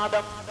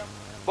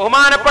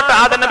 ബഹുമാനപ്പെട്ട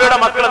ആദം നബിയുടെ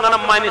മക്കൾ എന്നാണ്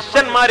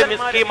മനുഷ്യന്മാര്,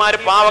 മിസ്കീന്മാര്,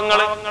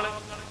 പാവങ്ങള്.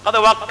 അത്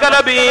വക്കല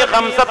ബി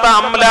ഖംസത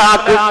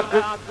അംലാക്,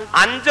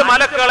 5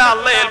 മലക്കുകളെ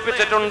അല്ലാഹ്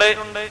ഏൽപ്പിച്ചിട്ടുണ്ട്.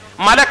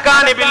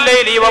 മലക്കാനി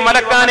ബില്ലൈലി വ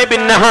മലക്കാനി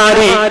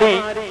ബിന്നഹാരി,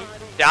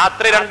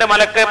 രാത്രി 2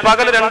 മലക്ക്,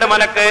 പകൽ 2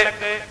 മലക്ക്.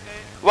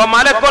 വ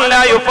മലക്കുൻ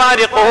ലാ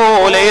യുഫാരിഖു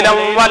ലൈലൻ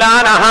വലാ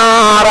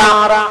നഹാറ,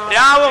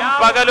 രാവും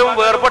പകലും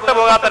വേർപെട്ടു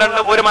പോകാത്ത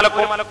 1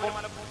 മലക്കും.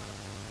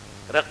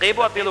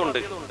 റഖീബ് അത്തീദുണ്ട്,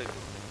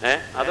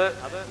 അത്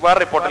വേറെ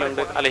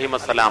റിപ്പോർട്ടിലുണ്ട്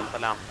അലൈഹിമസ്സലാം.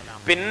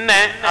 പിന്നെ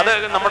അത്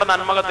നമ്മുടെ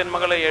നന്മകൾ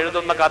തിന്മകൾ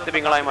എഴുതുന്ന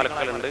കാത്തിബീങ്ങളായ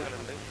മലക്കുകളുണ്ട്,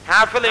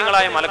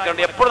 ഹാഫിളീങ്ങളായ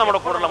മലക്കുകളുണ്ട്, എപ്പോഴും നമ്മുടെ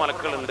കൂടെയുള്ള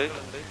മലക്കുകളുണ്ട്.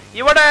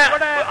 ഇവിടെ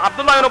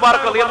അബ്ദുല്ലാഹ് ഇബ്നു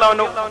മുബാറക് റളിയല്ലാഹു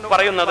അൻഹു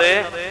പറയുന്നത്,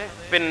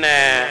 പിന്നെ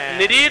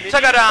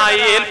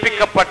നിരീക്ഷകരായി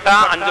ഏൽപ്പിക്കപ്പെട്ട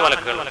 5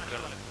 മലക്കുകൾ.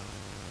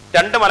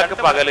 2 മലക്ക്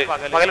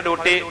പകൽ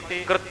ഡ്യൂട്ടി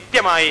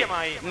കൃത്യമായി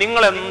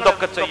നിങ്ങൾ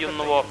എന്തൊക്കെ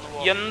ചെയ്യുന്നുവോ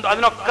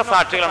അതിനൊക്കെ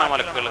സാക്ഷികളാണ്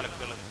മലക്കുകൾ.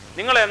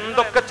 നിങ്ങൾ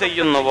എന്തൊക്കെ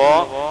ചെയ്യുന്നുവോ,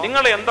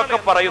 നിങ്ങൾ എന്തൊക്കെ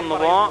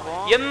പറയുന്നുവോ,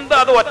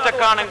 അത്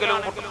ഒറ്റക്കാണെങ്കിലും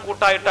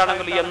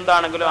കൂട്ടായിട്ടാണെങ്കിലും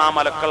എന്താണെങ്കിലും ആ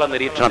മലക്കുകളുടെ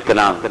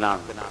നിരീക്ഷണത്തിലാണ്.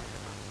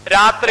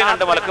 രാത്രി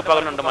 2 മലക്ക്,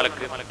 പകൽ 2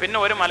 മലക്ക്. പിന്നെ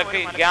 1 മലക്ക്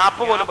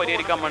ഗ്യാപ്പ് പോലും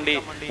പരിഹരിക്കാൻ വേണ്ടി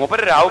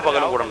മൂപ്പര് രാവും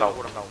പകലും കൂടെ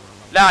ഉണ്ടാവും.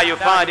 ലാ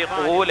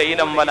യുഫാരിഖു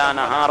ലൈലൻ വലാ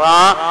നഹാറ,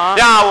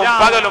 രാവും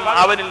പകലും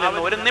അവനിൽ നിന്ന്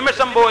 1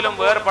 നിമിഷം പോലും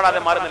വേർപെടാതെ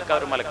മാറി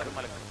നിൽക്കാത്ത 1 മലക്ക്.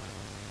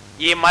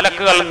 ഈ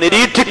മലക്കുകൾ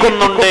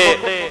നിരീക്ഷിക്കുന്നുണ്ട്.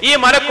 ഈ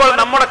മലക്കുകൾ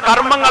നമ്മുടെ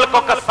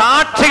കർമ്മങ്ങൾക്കൊക്കെ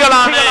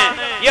സാക്ഷികളാണ്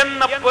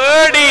എന്ന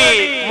പേടി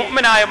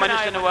മുഅ്മിനായ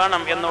മനുഷ്യന്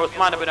വേണം എന്ന്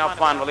ഉസ്മാൻ ബിൻ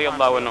അഫ്ഫാൻ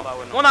റളിയല്ലാഹു അൻഹു.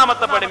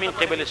 മൂന്നാമത്തെ പേടി മിൻ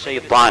ഖിബൽ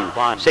ശൈത്താൻ,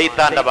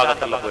 ശൈത്താന്റെ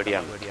ഭാഗത്തുള്ള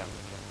പേടിയാണ്.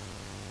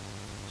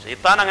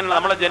 ശൈത്താൻ അങ്ങനെ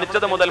നമ്മൾ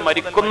ജനിച്ചത് മുതൽ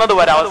മരിക്കുന്നത്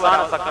വരെ, അവസാന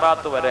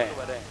സക്രാത്ത് വരെ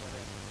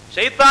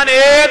ശൈത്താൻ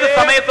ഏത്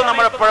സമയത്തും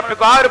നമ്മളെ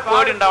പഴപ്പിക്കും. ആ ഒരു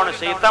പേടി ഉണ്ടാവണം.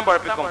 ശൈത്താൻ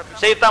പഴപ്പിക്കും.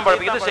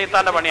 ഇത്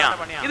ശൈത്താന്റെ പണിയാ,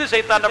 ഇത്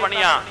ശൈത്താന്റെ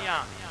പണിയാ.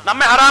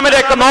 നമ്മെ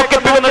ഹറാമിലേക്ക്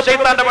നോക്കിപ്പിക്കുന്ന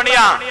ശൈത്താന്റെ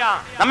പണിയാ,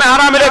 നമ്മെ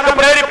ഹറാമിലേക്ക്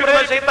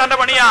പ്രേരിപ്പിക്കുന്ന ശൈത്താന്റെ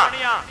പണിയാ.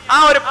 ആ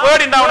ഒരു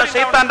പേടി ഉണ്ടാവണം,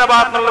 ശൈത്താന്റെ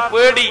ഭാഗത്തുള്ള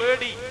പേടി.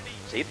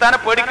 ശൈത്താനെ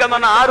പേടിക്കാന്ന്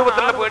പറഞ്ഞാൽ ആ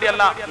രൂപത്തിലുള്ള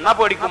പേടിയല്ല, എന്നാ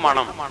പേടിക്കും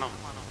വേണം.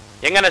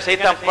 എങ്ങനെ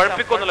ശൈത്താൻ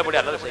പഴപ്പിക്കുന്നുള്ള പേടി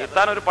അല്ല.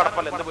 ശൈത്താൻ ഒരു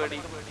പടപ്പല്ല, എന്ത് പേടി?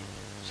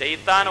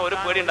 ശൈത്താൻ ഒരു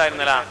പേടി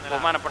ഉണ്ടായിരുന്നില്ല.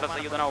 ബഹുമാനപ്പെട്ട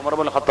സയ്യിദുനാ ഉമർ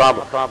ഇബ്നുൽ ഖത്താബ്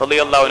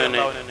റളിയല്ലാഹു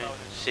അൻഹു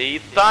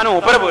ശൈത്താൻ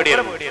മൂപ്പരെ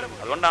പേടിയായിരുന്നു.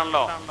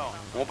 അതുകൊണ്ടാണല്ലോ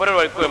മൂപ്പര്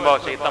വഴിക്ക് വരുമ്പോ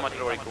ശൈത്താൻ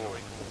മറ്റൊരു വഴിക്ക് പോകും.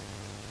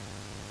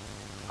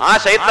 ആ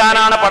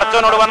ശൈത്താനാണ്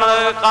പടച്ചവനോട് പറഞ്ഞത്,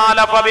 ഖാല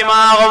ഫബിമാ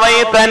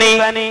ഗവൈതനി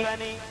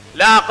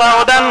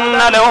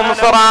ലഖൗദന്ന ലഹും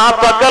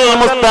സിറാത്തകൽ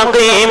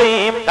മുസ്തഖീം.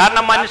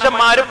 കാരണം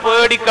മനുഷ്യന്മാര്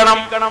പേടിക്കണം,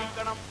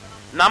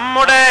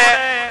 നമ്മുടെ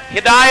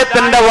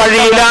ഹിദായത്തിന്റെ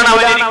വഴിയിലാണ്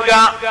അവരിയ്ക്കുക.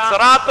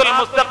 സിറാത്തുൽ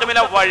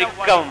മുസ്തഖീമിലെ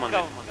വഴിക്കവൻ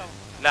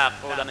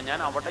ഞാൻ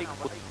അവിടെ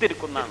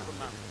കുത്തിരിക്കുന്നതാണ്.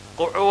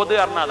 ഖുഊദ്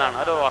പറഞ്ഞാൽ അതാണ്,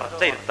 ഒരു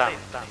ഉറച്ച ഇരുത്താണ്,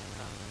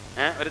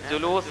 ഒരു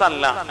ജുലൂസ്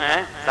അല്ല,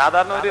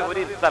 സാധാരണ ഒരു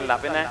ഇരുത്തല്ല.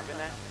 പിന്നെ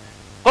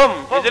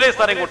ഇജ്ലീസ്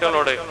പറയും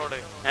കുട്ടികളോട്.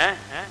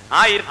 ആ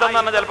ഇരുത്തം എന്ന്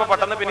പറഞ്ഞാൽ ചിലപ്പോ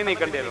പെട്ടെന്ന് പിന്നെ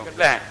നീക്കേണ്ടി വരും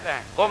അല്ലേ?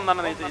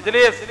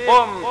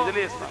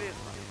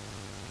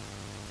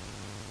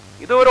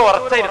 ഇത് ഒരു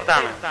ഉറച്ച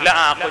ഇരുത്താണ്.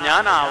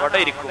 ഞാൻ അവിടെ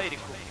ഇരിക്കും.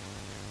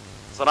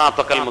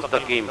 സിറാത്തക്കൽ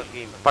മുസ്തഖീം,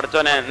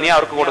 പഠിച്ചോനെ നീ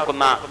അവർക്ക്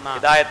കൊടുക്കുന്ന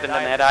ഹിദായത്തിന്റെ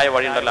നേരായ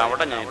വഴി ഉണ്ടല്ലോ,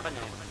 അവിടെ ഞാൻ.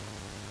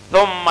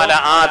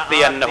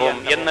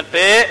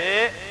 എന്നിട്ട്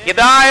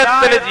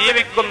ഹിദായത്തിൽ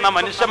ജീവിക്കുന്ന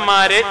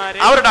മനുഷ്യന്മാര്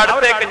അവരുടെ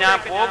അടുത്തേക്ക് ഞാൻ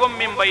പോകും.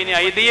 മിമ്പൈനി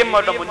ഐദിയും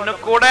അവരുടെ മുന്നിൽ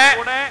കൂടെ,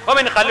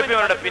 വമിൻ ഖൽഫിഹിം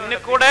അവരുടെ പിന്നിൽ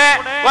കൂടെ,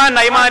 വൻ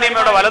അയ്മാനിഹിം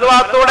അവരുടെ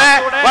വലതുഭാഗത്തൂടെ,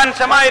 വൻ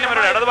ശമാഇലിഹിം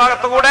അവരുടെ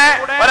ഇടതുഭാഗത്തുകൂടെ,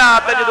 വലാ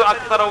തജിദു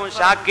അക്സറഹും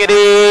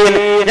ശാകിരീൻ.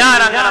 ഞാൻ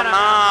അങ്ങനെ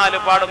 4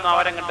 പാടുന്നു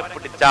അവരങ്ങട്ട്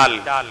പിടിച്ചാൽ,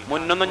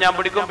 മുന്നൊന്നും ഞാൻ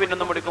പിടിക്കും,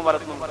 പിന്നൊന്നും പിടിക്കും,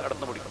 വലത്തുനിന്നും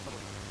ഇടത്തുനിന്നും പിടിക്കും,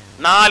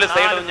 4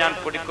 സൈഡിലും ഞാൻ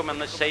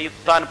പിടിക്കുമെന്ന്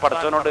ശൈത്താൻ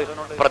പടച്ചവനോട്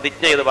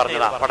പ്രതിജ്ഞ ചെയ്ത്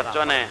പറഞ്ഞതാ.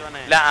 പടച്ചവനെ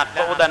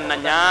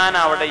ഞാൻ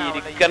അവിടെ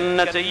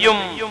ഇരിക്കന്നെ ചെയ്യും,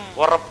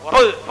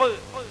 ഉറപ്പ്.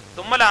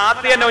 തുമ്മല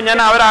ആദ്യം ഞാൻ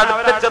അവരെ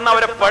അടുത്ത് ചെന്ന്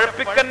അവരെ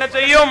പഴപ്പിക്കന്നെ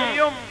ചെയ്യും,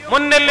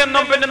 മുന്നിൽ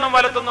നിന്നും പിന്നിന്നും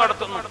വലത്തുനിന്നും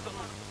അടുത്തുനിന്നും.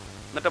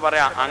 എന്നിട്ട്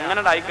പറയാ,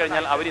 അങ്ങനെ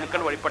ആയിക്കഴിഞ്ഞാൽ അവർ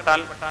ഇരിക്കൽ വഴിപ്പെട്ടാൽ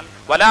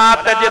വലാ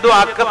തജിദു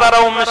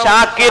അക്സറഹും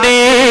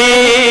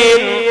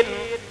ശാകിരീൻ.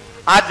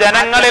 ആ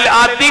ജനങ്ങളിൽ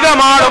അധികം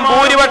ആളും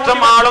ഭൂരിപക്ഷം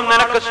ആളും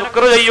നിനക്ക്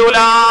ശുക്ർ ചെയ്യൂല.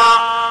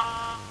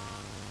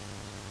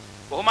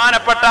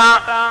 ബഹുമാനപ്പെട്ട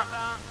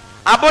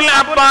അബുൽ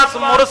അബ്ബാസ്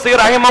മുർസി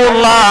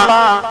റഹിമഹുല്ലാഹ്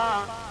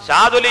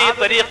ഷാദുലി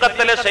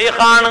തരീഖത്തിലെ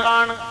ശൈഖാണ്.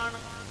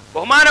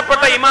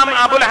 ബഹുമാനപ്പെട്ട ഇമാം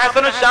അബുൽ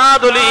ഹസൻ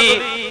ഷാദുലി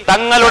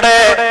തങ്ങളുടെ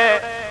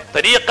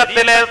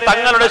തരീഖത്തിലെ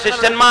തങ്ങളുടെ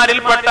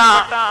ശിഷ്യന്മാരിൽപ്പെട്ട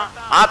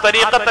ആ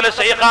തരീഖത്തിലെ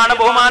ശൈഖാണ്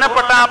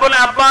ബഹുമാനപ്പെട്ട അബുൽ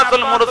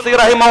അബ്ബാസ് മുർസി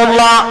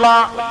റഹിമഹുല്ലാഹ്.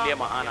 വലിയ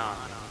മഹാനാണ്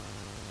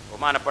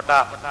ബഹുമാനപ്പെട്ട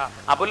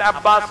അബുൽ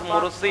അബ്ബാസ്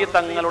മുർസി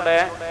തങ്ങളുടെ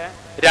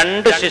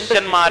 2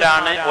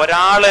 ശിഷ്യന്മാരാണ്.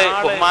 ഒരാള്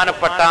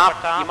ബഹുമാനപ്പെട്ട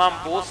ഇമാം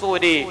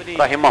ബൂസൂരി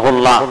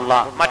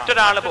റഹിമഹുല്ലാഹ്,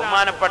 മറ്റൊരാള്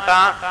ബഹുമാനപ്പെട്ട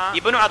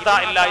ഇബ്നു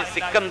അതാഇല്ലാഹി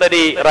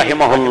സിക്കന്ദരി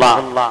റഹിമഹുല്ലാഹ്.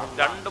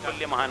 2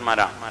 വലിയ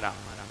മഹാന്മാരാണ്.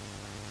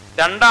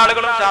 2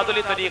 ആളുകളും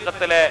ഷാദുലി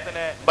തരീഖത്തിലെ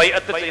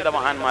ബൈഅത്ത് ചെയ്ത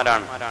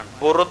മഹാന്മാരാണ്.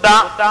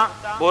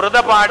 ബുർദ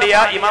പാടിയ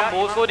ഇമാം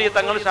ബൂസൂരി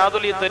തങ്ങൾ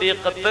ഷാദുലി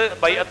തരീഖത്ത്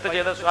ബൈഅത്ത്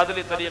ചെയ്ത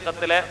ഷാദുലി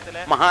തരീഖത്തിലെ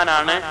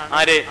മഹാനാണ്.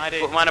 ആര്?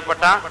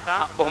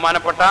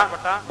 ബഹുമാനപ്പെട്ട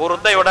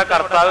ബുർദയുടെ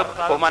കർത്താവ്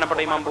ബഹുമാനപ്പെട്ട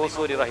ഇമാം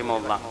ബൂസൂരി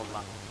റഹിമഹുല്ലാഹ്.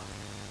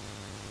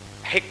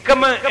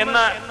 ഹിക്കമ് എന്ന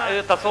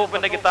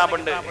തസവുഫിന്റെ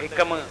കിതാബുണ്ട്.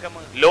 ഹിക്കമ്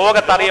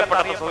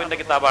ലോകത്തറിയപ്പെട്ട തസവുഫിന്റെ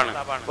കിതാബാണ്.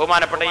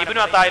 ബഹുമാനപ്പെട്ട ഇബ്നു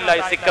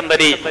അതാഇല്ലാഹി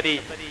സിക്കന്ദരി,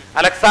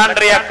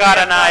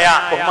 അലക്സാണ്ട്രിയക്കാരനായ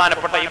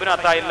ബഹുമാനപ്പെട്ട ഇബ്നു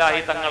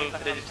അതാഇല്ലാഹി തങ്ങൾ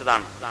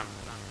രചിച്ചതാണ്.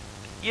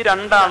 ഈ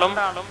 2 ആളും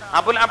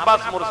അബുൽ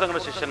അബ്ബാസ്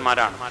മുർസിയുടെ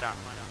ശിഷ്യന്മാരാണ്.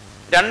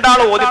 2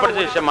 ആളും ഓതിപ്പടിച്ച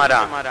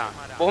ശിഷ്യന്മാരാണ്.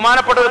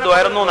 ബഹുമാനപ്പെട്ടത്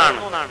ദ്വയർന്നു എന്നാണ്.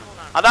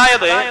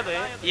 അതായത്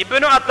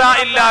ഇബ്നു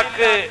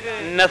അതാഇല്ലാക്ക്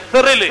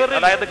നസ്റില്,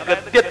 അതായത്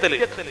ഗദ്യത്തില്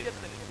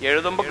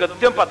എഴുതുമ്പോ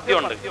ഗദ്യം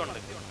പദ്യമുണ്ട്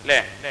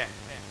അല്ലേ?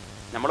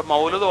 നമ്മൾ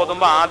മൗലൂദ്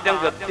ഓതുമ്പോ ആദ്യം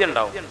ഗദ്യം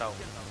ഉണ്ടാവും,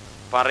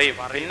 പറയും,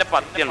 പിന്നെ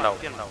പദ്യം ഉണ്ടാവും.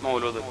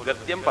 മൗലൂദ്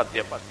ഗദ്യം,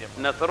 പദ്യം,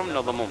 നസറും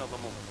നദമും.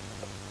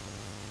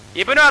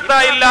 ഇബ്നു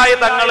അതാഇല്ലാഹി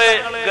തങ്ങള്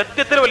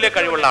ഗദ്യത്തിൽ വലിയ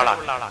കഴിവുള്ള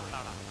ആളാണ്.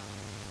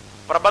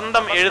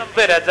 പ്രബന്ധം,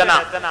 എഴുത്ത്, രചന.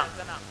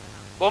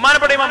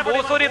 ബഹുമാനപ്പെട്ട ഇമാം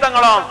ബൂസൂരി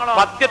തങ്ങളോ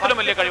പദ്യത്തിലും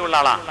വലിയ കഴിവുള്ള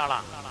ആളാണ്.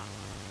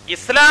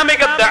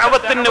 ഇസ്ലാമിക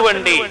ദഅവത്തിന്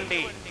വേണ്ടി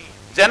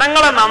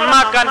ജനങ്ങളെ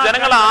നന്നാക്കാൻ,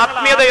 ജനങ്ങളെ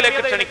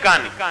ആത്മീയതയിലേക്ക്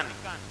ക്ഷണിക്കാൻ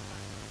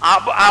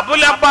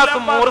അബുൽ അബ്ബാസ്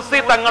മുർസി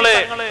തങ്ങള്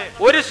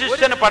ഒരു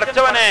ശിഷ്യന്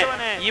പഠിച്ചവനെ,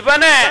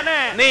 ഇവനെ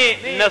നീ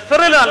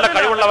നസ്റിൽ നല്ല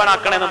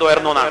കഴിവുള്ളവനാക്കണെന്ന്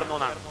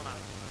തോന്നുന്നു.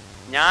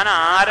 ഞാൻ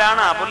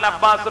ആരാണ് അബുൽ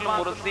അബ്ബാസുൽ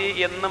മുർസി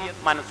എന്നും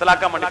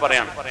മനസ്സിലാക്കാൻ വേണ്ടി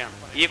പറയാണ്.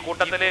 ഈ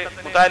കൂട്ടത്തില്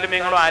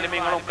മുതാലിമീങ്ങളും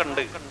ആലിമീങ്ങളും ഒക്കെ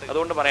ഉണ്ട്,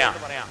 അതുകൊണ്ട് പറയാം.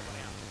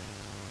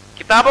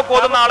 കിതാബ്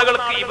ഓതുന്ന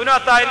ആളുകൾക്ക് ഇബ്നു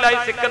അതാഇല്ലാഹി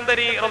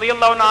സിക്കന്ദരി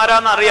റളിയല്ലാഹു അൻഹു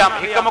ആരാന്ന് അറിയാം,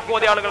 ഹിക്കമൊക്കെ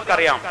ഓതിയ ആളുകൾക്ക്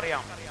അറിയാം.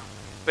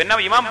 പിന്നെ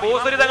ഇമാം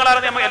ബൂസരി തങ്ങൾ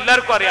അറിയാം,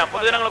 എല്ലാവർക്കും അറിയാം,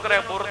 പൊതുജനങ്ങൾക്ക്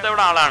അറിയാം,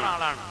 ബുർദയുടെ ആളാണ്.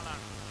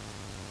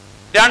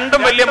 2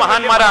 വലിയ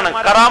മഹാന്മാരാണ്,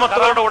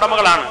 കറാമത്തുകളുടെ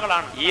ഉടമകളാണ്.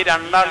 ഈ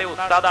 2 ആളെ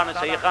ഉസ്താദാണ്,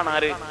 ശൈഖാണ്.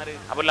 ആര്?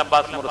 Abul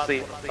Abbas Morsi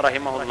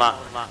റഹിമഹുല്ലാഹ്.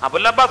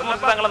 Abul Abbas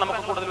Morsi തങ്ങളെ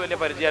നമുക്ക് കൂടുതൽ വലിയ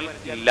പരിചയം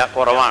ഇല്ല,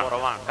 കുറവാണ്.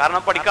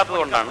 കാരണം പഠിക്കാത്തത്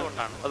കൊണ്ടാണ്,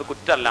 അത്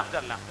കുറ്റല്ല,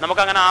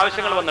 നമുക്ക് അങ്ങനെ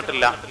ആവശ്യങ്ങൾ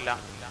വന്നിട്ടില്ല.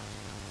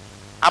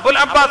 അബുൽ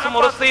അബ്ബാസ്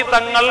മുർസി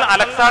തങ്ങൾ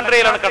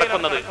അലക്സാണ്ട്രിയയിലാണ്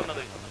കിടക്കുന്നത്.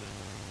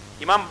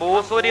 ഇമാം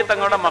ബൂസൂരി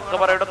തങ്ങളുടെ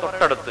മഖബറയുടെ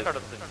തൊട്ടടുത്ത്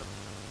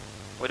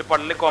ഒരു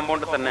പള്ളി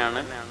കോമ്പൗണ്ട്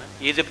തന്നെയാണ്.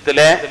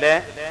 ഈജിപ്തിലെ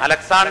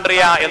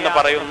അലക്സാണ്ട്രിയ എന്ന്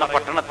പറയുന്ന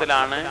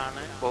പട്ടണത്തിലാണ്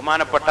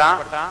ബഹുമാനപ്പെട്ട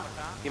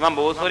ഇമാം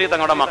ബൂസൂരി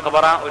തങ്ങളുടെ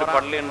മഖബറ. ഒരു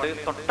പള്ളിയുണ്ട്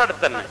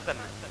തൊട്ടടുത്ത് തന്നെ,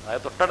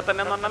 അതായത് തൊട്ടടുത്ത്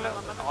തന്നെ എന്ന്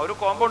പറഞ്ഞാൽ ഒരു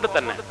കോമ്പൗണ്ട്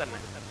തന്നെ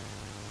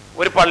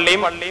ഒരു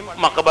പള്ളിയും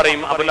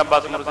മഖബറയും അബുൽ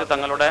അബ്ബാസ് മുർസി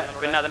തങ്ങളുടെ.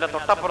 പിന്നെ അതിന്റെ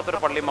തൊട്ടപ്പുറത്തൊരു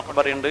പള്ളി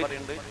മഖബറയുണ്ട്.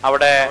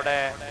 അവിടെ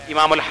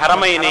ഇമാമുൽ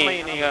ഹറമൈനി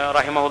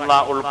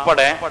റഹിമഹുല്ലാഹ്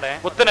ഉൾപ്പെടെ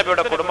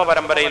മുത്തുനബിയുടെ കുടുംബ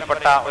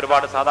പരമ്പരയിൽപ്പെട്ട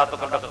ഒരുപാട്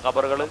സാദാത്തുക്കളുടെ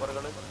ഖബറുകൾ.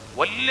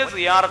 വലിയ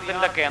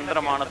സിയാറത്തിന്റെ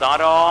കേന്ദ്രമാണ്.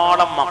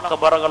 ധാരാളം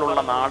മഖബറകളുള്ള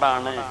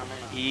നാടാണ്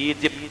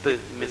ഈജിപ്ത്,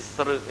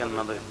 മിസ്ർ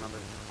എന്നത്.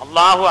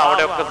 അള്ളാഹു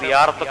അവിടെയൊക്കെ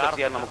സിയാറത്തൊക്കെ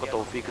ചെയ്യാൻ നമുക്ക്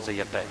തൗഫീക്ക്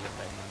ചെയ്യട്ടെ.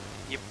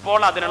 ഇപ്പോൾ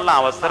അതിനുള്ള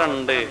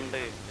അവസരമുണ്ട്.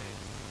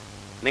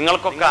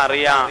 നിങ്ങൾക്കൊക്കെ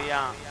അറിയാം,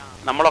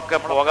 നമ്മളൊക്കെ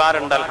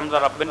പോകാറുണ്ട്.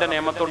 അൽഹംദുലില്ലാഹ്, റബ്ബിന്റെ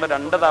നിയമത്തോട്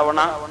 2 തവണ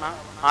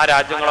ആ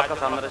രാജ്യങ്ങളൊക്കെ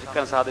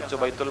സന്ദർശിക്കാൻ സാധിച്ചു.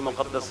 ബൈത്തുൽ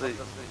മുഖദ്ദസ്,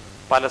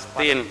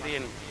 പലസ്തീൻ,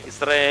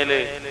 ഇസ്രായേല്,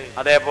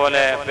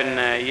 അതേപോലെ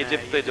പിന്നെ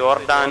ഈജിപ്ത്,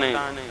 ജോർഡാന്.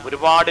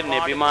 ഒരുപാട്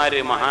നബിമാര്,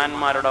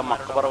 മഹാന്മാരുടെ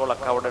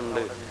മഖബറുകളൊക്കെ അവിടെ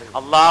ഉണ്ട്.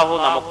 അള്ളാഹു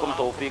നമുക്കും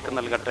തൗഫീക്ക്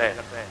നൽകട്ടെ.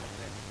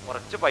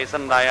 കുറച്ച് പൈസ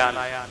ഉണ്ടായാൽ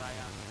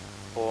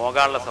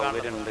പോകാനുള്ള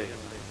സൗകര്യം ഉണ്ട്.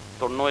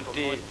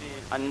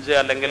 95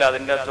 അല്ലെങ്കിൽ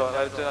അതിന്റെ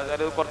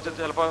കുറച്ച്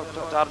ചിലപ്പോൾ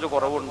ചാർജ്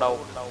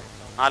കുറവുണ്ടാവും.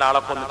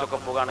 നാലാളൊക്കെ ഒന്നിച്ചൊക്കെ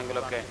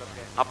പോകുകയാണെങ്കിലൊക്കെ.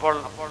 അപ്പോൾ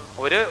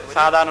ഒരു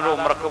സാധാരണ ഒരു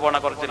ഉംറക്ക് പോണ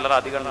കുറച്ച് ചില്ലറ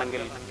അധികം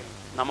ഉണ്ടെങ്കിൽ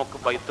നമുക്ക്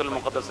ബൈത്തുൽ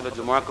മുഖദ്ദസിൽ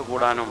ജുമുഅക്ക്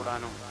കൂടാനും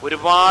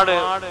ഒരുപാട്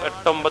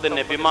 8-9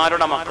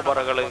 നബിമാരുടെ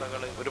മഖ്ബറകള്,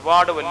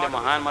 ഒരുപാട് വലിയ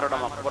മഹാന്മാരുടെ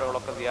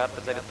മഖ്ബറകളൊക്കെ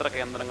സിയാറത്ത്, ചരിത്ര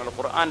കേന്ദ്രങ്ങൾ,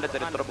 ഖുർആന്റെ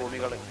ചരിത്ര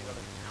ഭൂമികൾ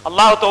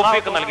അള്ളാഹു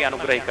തൗഫീഖ് നൽകി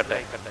അനുഗ്രഹിക്കട്ടെ.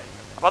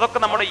 അപ്പൊ അതൊക്കെ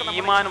നമ്മുടെ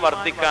ഈമാൻ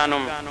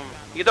വർദ്ധിക്കാനും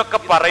ഇതൊക്കെ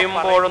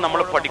പറയുമ്പോഴും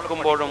നമ്മൾ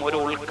പഠിക്കുമ്പോഴും ഒരു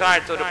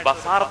ഉൾക്കാഴ്ച, ഒരു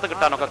ബസാറത്ത്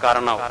കിട്ടാനൊക്കെ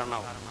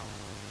കാരണമാവും.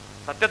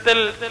 സത്യത്തിൽ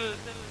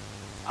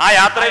ആ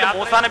യാത്രയിൽ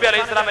മൂസാ നബി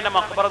അലൈഹി സ്വലാമിന്റെ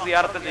മഖ്ബറ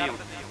സിയാറത്ത് ചെയ്യും.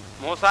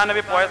 മൂസാ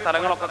നബി പോയ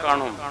സ്ഥലങ്ങളൊക്കെ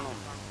കാണും.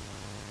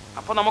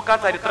 അപ്പൊ നമുക്ക് ആ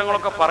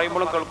ചരിത്രങ്ങളൊക്കെ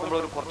പറയുമ്പോഴും കേൾക്കുമ്പോഴും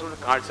ഒരു കുറച്ചുകൂടി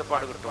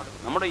കാഴ്ചപ്പാട് കിട്ടും.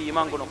 നമ്മുടെ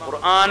ഈമാൻ ഗുണം.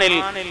 ഖുർആനിൽ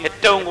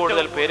ഏറ്റവും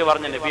കൂടുതൽ പേര്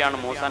പറഞ്ഞ നബിയാണ്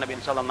മൂസാ നബി.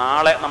 ഇൻഷാ അല്ലാഹ്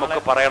നാളെ നമുക്ക്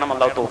പറയണം.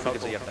 അല്ലാഹു തൗഫീഖ്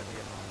ചെയ്യട്ടെ.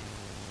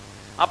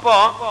 അപ്പോ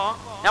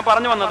ഞാൻ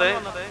പറഞ്ഞു വന്നത്,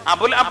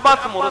 അബുൽ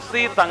അബ്ബാസ്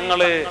മുർസി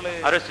തങ്ങള്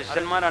അവരുടെ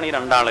ശിഷ്യന്മാരാണ് ഈ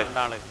രണ്ടാള്.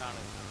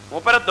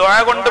 മൂപ്പരെ ദുആ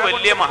കൊണ്ട്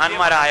വലിയ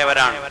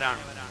മഹാന്മാരായവരാണ്.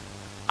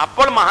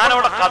 അപ്പോൾ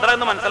മഹാനോടെ ഖദർ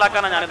എന്ന്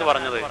മനസ്സിലാക്കാനാണ് ഞാനിത്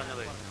പറഞ്ഞത്.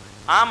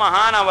 ആ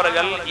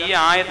മഹാനവറുകൾ ഈ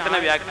ആയത്തിനെ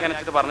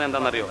വ്യാഖ്യാനിച്ചിട്ട് പറഞ്ഞത്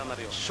എന്താണെന്നറിയോ?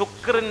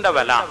 ശുക്രിന്റെ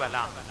വില.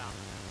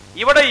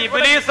 ഇവിടെ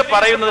ഇബ്ലീസ്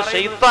പറയുന്നത്,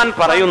 ശൈത്താൻ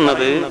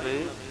പറയുന്നത്,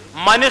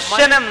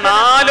 മനുഷ്യനെ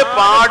 4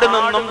 പാട്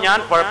നിന്നും ഞാൻ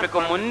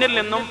പഴപ്പിക്കും. മുന്നിൽ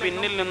നിന്നും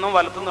പിന്നിൽ നിന്നും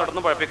വലത്തുനിന്നും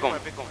ഇടന്നു പഴപ്പിക്കും.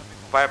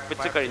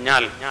 പഴപ്പിച്ചു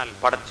കഴിഞ്ഞാൽ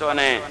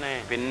പടച്ചോനെ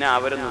പിന്നെ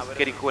അവര്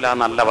നിസ്കരിക്കൂല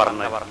എന്നല്ല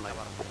പറഞ്ഞത്,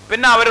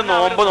 പിന്നെ അവര്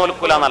നോമ്പ്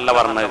നോൽക്കൂല എന്നല്ല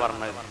പറഞ്ഞത്,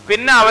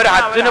 പിന്നെ അവര്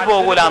ഹജ്ജിന്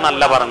പോകൂല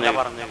എന്നല്ല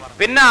പറഞ്ഞത്,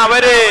 പിന്നെ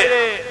അവര്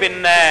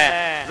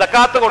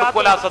സകാത്ത്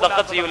കൊടുക്കൂല, സദഖ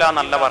ചെയ്യൂല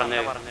എന്നല്ല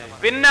പറഞ്ഞത്,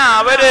 പിന്നെ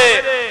അവര്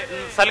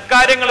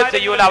സൽക്കാര്യങ്ങൾ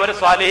ചെയ്യൂല, അവര്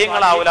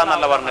സ്വാലിഹീങ്ങളാവൂല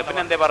എന്നല്ല പറഞ്ഞത്.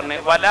 പിന്നെ എന്തേ പറഞ്ഞു?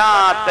 വലാ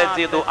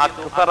തജിദു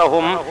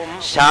അക്സറഹും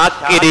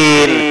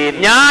ശാക്കിരീൻ.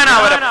 ഞാൻ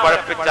അവരെ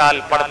പഴപ്പിച്ചാൽ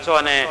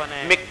പടച്ചോനെ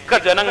മിക്ക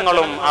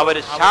ജനങ്ങളും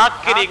അവര്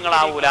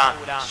ശാക്കിരീങ്ങളാവൂല,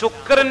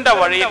 ശുക്രിന്റെ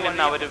വഴിയിൽ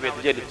നിന്ന് അവര്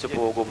വ്യതിചലിച്ചു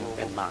പോകും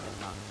എന്നാണ്.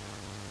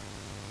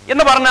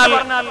 എന്ന് പറഞ്ഞാൽ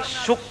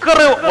ശുക്ർ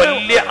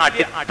വലിയ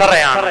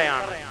അടിത്തറയാണ്.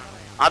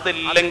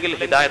 അതില്ലെങ്കിൽ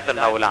ഹിദായത്ത്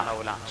ഉണ്ടാവില്ല.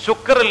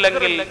 ശുക്ർ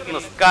ഇല്ലെങ്കിൽ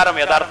നിസ്കാരം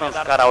യഥാർത്ഥ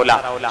നിസ്കാരാവില്ല.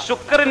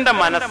 ശുക്രിന്റെ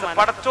മനസ്സ്,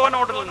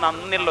 പടച്ചോനോടുള്ള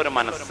നന്ദിയുള്ള ഒരു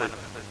മനസ്സ്,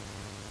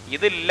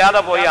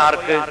 ഇതില്ലാതെ പോയി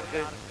ആർക്ക്?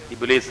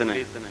 ഇബ്ലീസിന്.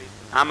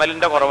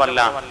 അമലിന്റെ കുറവല്ല.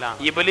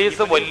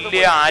 ഇബ്ലീസ്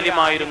വലിയ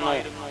ആലിമായിരുന്നു,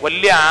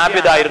 വലിയ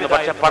ആബിദായിരുന്നു.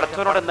 പക്ഷെ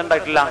പടച്ചോനോട്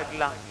എന്തുണ്ടായിട്ടില്ല?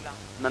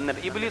 നന്ദി.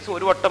 ഇബ്ലീസ്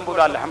ഒരു വട്ടം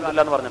പോലും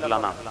അൽഹംദുലില്ലാഹ് എന്ന് പറഞ്ഞിട്ടില്ല.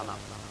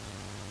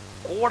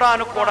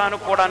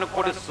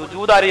 കോടാനുകോടി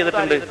സുജൂദ്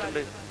ചെയ്തിട്ടുണ്ട്,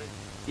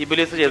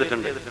 ഇബ്ലീസ്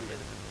ചെയ്തിട്ടുണ്ട്.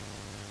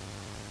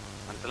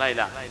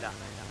 മനസ്സിലായില്ല?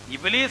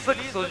 ഇബ്ലീസ്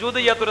സുജൂദ്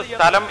ചെയ്യാത്തൊരു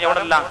സ്ഥലം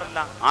എവിടെല്ല?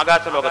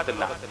 ആകാശ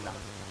ലോകത്തില്ല.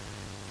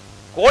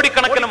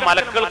 കോടിക്കണക്കിന്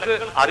മലക്കൾക്ക്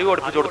അറിവ്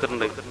പഠിപ്പിച്ചു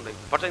കൊടുത്തിട്ടുണ്ട്.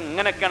 പക്ഷെ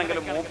ഇങ്ങനെയൊക്കെ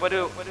ആണെങ്കിലും മൂപ്പര്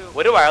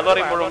ഒരു വയത്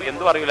പറയുമ്പോഴും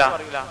എന്തു പറയൂല?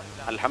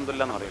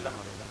 അൽഹംദുലില്ലാഹ് എന്ന് പറയില്ല.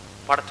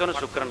 പടച്ചോന്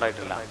ശുക്ർ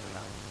ഉണ്ടായിട്ടില്ല.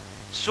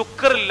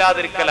 ശുക്ർ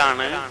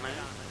ഇല്ലാതിരിക്കലാണ്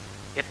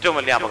ഏറ്റവും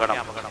വലിയ അപകടം.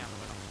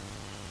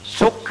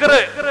 ശുക്ർ,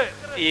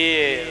 ഈ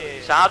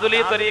ഷാദുലി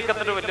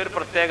ത്വരീഖത്തിന് വലിയൊരു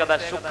പ്രത്യേകത,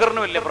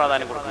 ശുക്റിന് വലിയ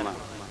പ്രാധാന്യം കൊടുക്കുന്നതാണ്.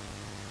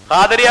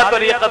 ഖാദിരിയ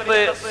ത്വരീഖത്ത്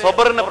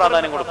സബറിന്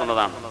പ്രാധാന്യം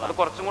കൊടുക്കുന്നതാണ്. അത്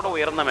കുറച്ചും കൂടെ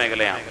ഉയർന്ന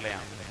മേഖലയാണ്.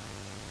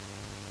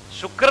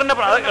 ശുക്റിന്റെ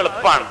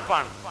എളുപ്പമാണ്.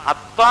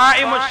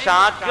 അത്താഇമു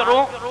ശാകിറു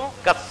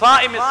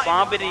കസ്സാഇമി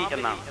സാബിരി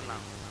എന്നാണ്.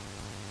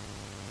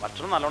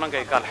 ഭക്ഷണം നല്ലോണം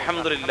കഴിക്കുക,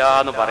 അൽഹംദുലില്ലാഹ്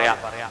എന്ന് പറയാം.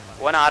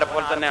 ഓൻ ആരെ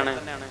പോലെ തന്നെയാണ്?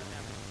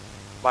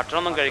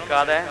 ഭക്ഷണമൊന്നും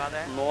കഴിക്കാതെ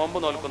നോമ്പ്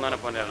നോൽക്കുന്നവനെ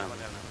പോലെയാണ്.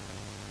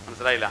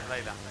 മനസ്സിലായില്ല?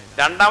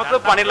 രണ്ടാമത്തെ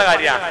പണിയുള്ള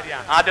കാര്യമാണ്.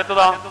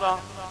 ആദ്യത്തതോ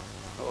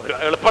ഒരു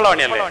എളുപ്പമുള്ള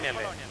പണിയല്ലേ?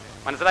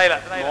 മനസ്സിലായില്ല?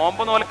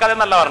 നോമ്പ് നോൽക്കാതെ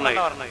എന്നല്ല പറഞ്ഞത്.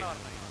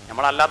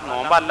 നമ്മളല്ലാത്ത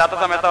നോമ്പ് അല്ലാത്ത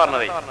സമയത്താ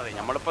പറഞ്ഞതേ.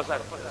 നമ്മളിപ്പോ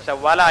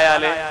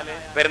ശവ്വാലായാല്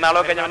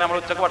പെരുന്നാളൊക്കെ കഴിഞ്ഞാൽ നമ്മൾ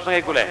ഉച്ചക്ക് ഭക്ഷണം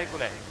കഴിക്കൂലേ?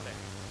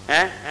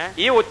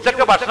 ഈ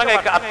ഉച്ചക്ക് ഭക്ഷണം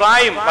കഴിക്കുക,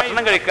 അത്തായും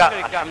ഭക്ഷണം കഴിക്കുക,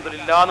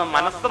 അൽഹംദുലില്ലാഹ് എന്ന്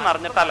മനസ്സ്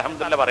നിറഞ്ഞിട്ട്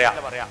അൽഹംദുലില്ലാഹ് പറയാ.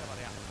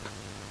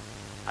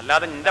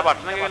 അല്ലാതെ നിന്റെ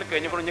ഭക്ഷണം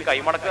കഴിഞ്ഞപ്പോൾ ഇനി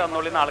കൈമടക്ക്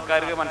തന്നോളിന്ന്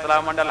ആൾക്കാർക്ക്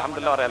മനസ്സിലാകാൻ വേണ്ടി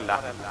അൽഹംദുലില്ലാഹ് പറയല്ല.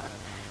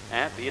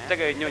 തീറ്റ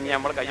കഴിഞ്ഞു, ഇനി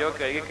നമ്മൾ കയ്യൊക്കെ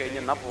കഴുകി കഴിഞ്ഞ്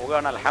എന്നാ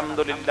പോവുകയാണ്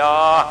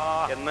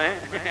അൽഹംദുലില്ലാഹ് എന്ന്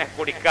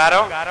കുടിക്കാരോ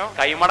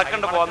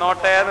കൈമടക്കണ്ട്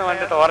പോന്നോട്ടെ എന്ന്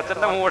വേണ്ടിട്ട്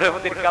ഓർച്ചന്റെ മൂട്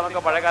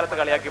തിരിക്കാന്നൊക്കെ പഴയ കാലത്ത്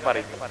കളിയാക്കി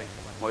പറയും.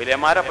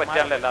 മൊയ്ലിയന്മാരെ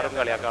പറ്റിയാണല്ലോ എല്ലാവർക്കും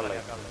കളിയാക്കാനുള്ളത്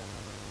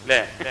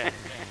അല്ലേ?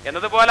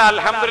 എന്നതുപോലെ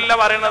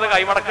അൽഹംദുലില്ലാഹ് പറയുന്നത്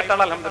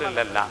കൈമടക്കിട്ടാണ്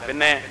അൽഹംദുലില്ലാഹ് അല്ല,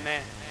 പിന്നെ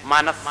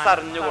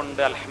മനസ്സറിഞ്ഞുകൊണ്ട്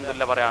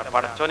അൽഹംദുലില്ലാഹ് പറയാ.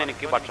 പടച്ചോൻ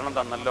എനിക്ക് ഭക്ഷണം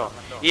തന്നല്ലോ,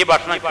 ഈ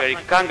ഭക്ഷണം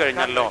കഴിക്കാൻ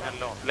കഴിഞ്ഞല്ലോ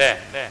അല്ലേ?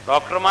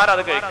 ഡോക്ടർമാർ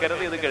അത്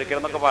കഴിക്കരുത് ഇത്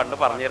കഴിക്കരുതെന്നൊക്കെ പണ്ട്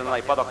പറഞ്ഞിരുന്നത്.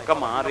 ഇപ്പൊ അതൊക്കെ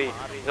മാറി,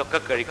 ഇതൊക്കെ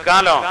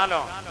കഴിക്കാലോ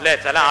അല്ലെ?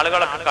 ചില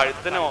ആളുകളൊക്കെ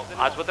കഴുത്തിനോ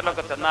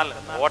ആശുപത്രിയിലൊക്കെ ചെന്നാൽ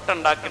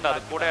ഓട്ടുണ്ടാക്കിയിട്ട് അത്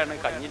കൂടെയാണ്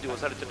കഞ്ഞി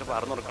ജ്യൂസ് അടിച്ചിട്ട്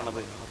പറഞ്ഞു കൊടുക്കണത്.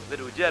 ഇത്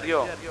രുചി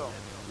അറിയോ?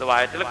 ഇത്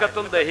വയറ്റിലൊക്കെ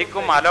എത്തും,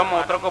 ദഹിക്കും, മലവും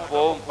മൂത്രമൊക്കെ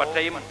പോവും. പക്ഷെ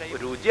ഈ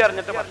രുചി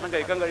അറിഞ്ഞിട്ട് ഭക്ഷണം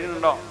കഴിക്കാൻ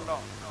കഴിയുന്നുണ്ടോ?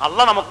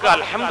 അള്ളാഹ് നമുക്ക്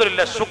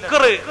അൽഹംദുലില്ലാഹ്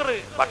ശുക്ർ,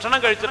 ഭക്ഷണം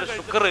കഴിച്ചിട്ട്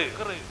ശുക്ർ.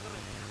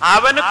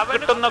 അവന്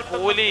കിട്ടുന്ന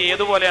കൂലി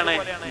ഏതുപോലെയാണ്?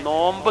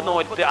 നോമ്പ്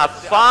നോറ്റ്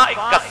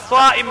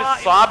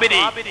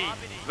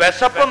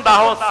വിശപ്പും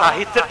ദാഹവും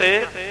സഹിച്ചിട്ട്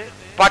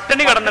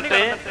പട്ടിണി കിടന്നിട്ട്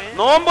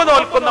നോമ്പ്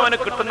നോൽക്കുന്നവന്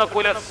കിട്ടുന്ന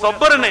കൂലി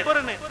സബറിന്,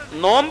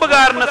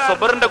 നോമ്പുകാരന്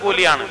സബറിന്റെ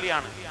കൂലിയാണ്.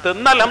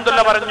 തിന്ന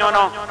അൽഹംദുലില്ലാഹ്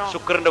പറഞ്ഞോനോ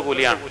ശുക്രിന്റെ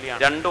കൂലിയാണ്.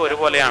 രണ്ടും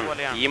ഒരുപോലെയാണ്.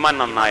 ഈമാൻ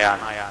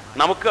നന്നായാണ്.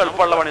 നമുക്ക്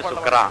എളുപ്പമുള്ള പണി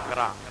ശുക്ര.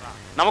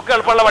 നമുക്ക്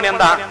എളുപ്പമുള്ള പണി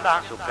എന്താ?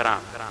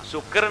 ശുക്രാണ്.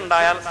 ശുക്ർ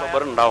ഉണ്ടായാൽ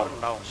സബർ ഉണ്ടാവും,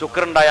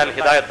 ശുക്ർ ഉണ്ടായാൽ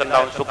ഹിദായത്ത്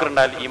ഉണ്ടാവും, ശുക്ർ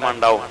ഉണ്ടായാൽ ഈമാൻ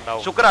ഉണ്ടാവും.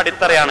 ശുക്ർ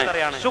അടിത്തറയാണ്.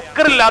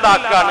 ശുക്ർ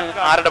ഇല്ലാതാക്കാണ്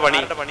ആരുടെ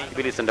പണി?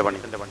 ഇബ്ലീസിന്റെ പണി,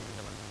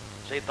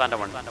 ശൈത്താന്റെ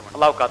പണി.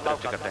 അള്ളാഹു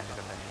കാത്തിരക്ഷിക്കട്ടെ.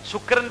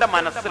 ശുക്രന്റെ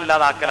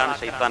മനസ്സില്ലാതാക്കലാണ്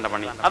ശൈത്താന്റെ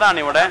പണി. അതാണ്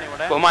ഇവിടെ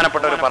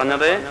ബഹുമാനപ്പെട്ടവർ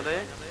പറഞ്ഞത്.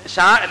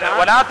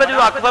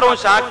 അക്ബറും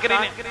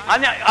ഷാക്കിറിന്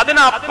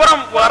അതിനപ്പുറം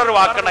വേറൊരു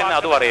വാക്കുണ്ടെന്ന്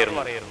അത്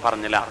പറയായിരുന്നു,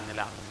 പറഞ്ഞില്ല.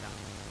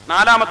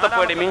 നാലാമത്തെ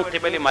പേടി മിൻ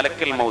ഖിബലി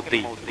മലക്കുൽ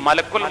മൗത്തി,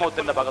 മലക്കുൽ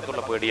മൗത്തിന്റെ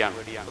ഭാഗത്തുള്ള പേടിയാണ്.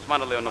 ഉസ്മാൻ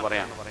റളിയല്ലാഹു അൻഹു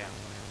പറയാം,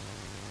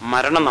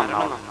 മരണം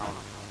നന്നാവണം.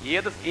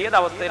 ഏത്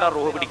അവസ്ഥയിലാണ്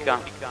റൂഹ് പിടിക്കാം?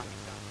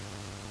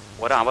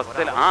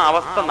 ഒരവസ്ഥയിൽ. ആ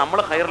അവസ്ഥ നമ്മൾ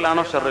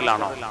ഖൈറിലാണോ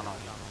ഷർറിലാണോ?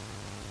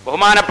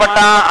 ബഹുമാനപ്പെട്ട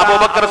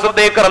അബൂബക്കർ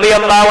സിദ്ദീഖ്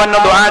റളിയല്ലാഹു അൻഹു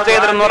ദുആ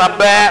ചെയ്തിരുന്നു,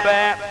 റബ്ബേ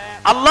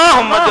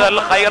അല്ലാഹുമ്മ ജഅൽ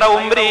ഖൈറ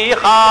ഉംരി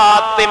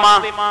ഖാത്തിമ,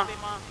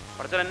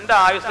 പടച്ചോനെ എന്റെ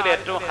ആയുസ്സിൽ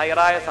ഏറ്റവും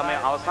ഖൈറായ സമയം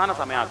അവസാന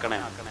സമയമാക്കണേ.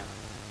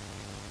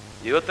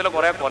 ജീവിതത്തിലെ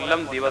കുറെ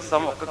കൊല്ലം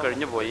ദിവസം ഒക്കെ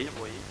കഴിഞ്ഞു പോയി.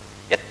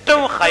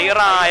 ഏറ്റവും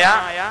ഖൈറായ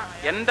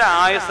എന്റെ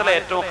ആയുസ്സിലെ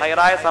ഏറ്റവും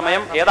ഖൈറായ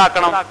സമയം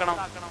ഏതാക്കണം?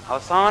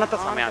 അവസാനത്തെ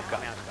സമയമാക്കുക.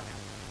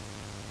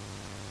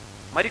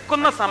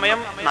 മരിക്കുന്ന സമയം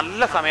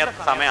നല്ല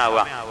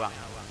സമയമാവുക.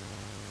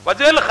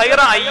 വജൽ ഖൈറ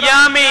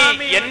അയ്യാമി,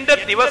 എന്റെ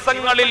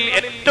ദിവസങ്ങളിൽ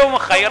ഏറ്റവും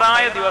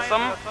ഖൈറായ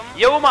ദിവസം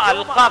യൗമ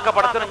അൽഖാക,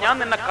 പടച്ചോനെ ഞാൻ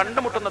നിന്നെ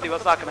കണ്ടുമുട്ടുന്ന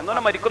ദിവസമാക്കണേ,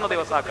 എന്നെ മരിക്കുന്ന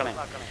ദിവസമാക്കണേ.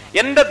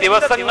 എന്റെ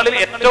ദിവസങ്ങളിൽ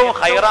ഏറ്റവും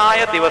ഖൈറായ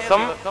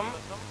ദിവസം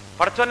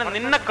പടച്ചോനെ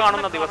നിന്നെ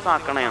കാണുന്ന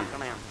ദിവസമാക്കണേ.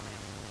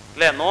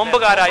 അല്ലെ,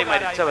 നോമ്പുകാരായി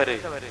മരിച്ചവര്,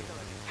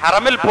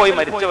 ഹറമിൽ പോയി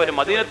മരിച്ചവര്,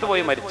 മദീനത്ത്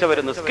പോയി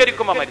മരിച്ചവര്,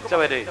 നിസ്കരിക്കുമ്പോ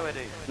മരിച്ചവര്,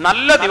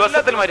 നല്ല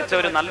ദിവസത്തിൽ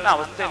മരിച്ചവര്, നല്ല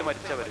അവസ്ഥയിൽ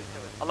മരിച്ചവര്.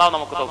 അള്ളാഹു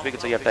നമുക്ക് തൗഫീഖ്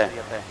ചെയ്യട്ടെ.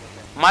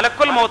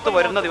 മലക്കുൽ മൗത്ത്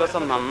വരുന്ന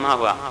ദിവസം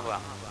നന്നാവുക,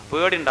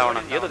 പേടി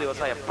ഉണ്ടാവണം. ഏത്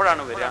ദിവസം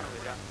എപ്പോഴാണ് വരിക?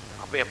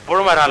 അപ്പൊ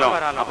എപ്പോഴും വരാലോ.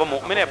 അപ്പൊ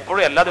മുഅ്മിനെ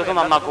എപ്പോഴും എല്ലാ ദിവസവും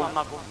നന്നാക്കും.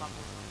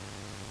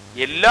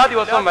 എല്ലാ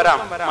ദിവസവും വരാം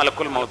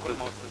മലക്കുൽ മൗത്ത്,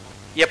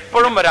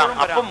 എപ്പോഴും വരാം.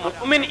 അപ്പൊ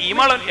മുഅ്മിൻ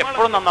ഈമാൻ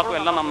എപ്പോഴും നന്നാക്കും,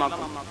 എല്ലാം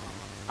നന്നാക്കും.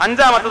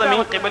 അഞ്ചാമത്തത്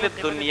മിൻ ഖിബലി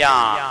ദുനിയാ,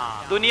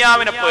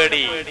 ദുനിയാവിനെ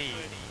പേടി.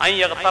 അൻ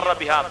യഗ്തറ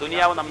ബിഹാ,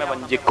 ദുനിയാവ് നമ്മെ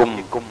വഞ്ചിക്കും.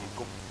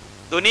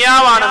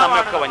 ദുനിയാവാണ്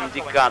നമ്മയൊക്കെ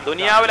വഞ്ചിക്കുക.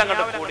 ദുനിയാവിൽ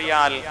അങ്ങോട്ട്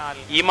കൂടിയാൽ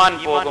ഈമാൻ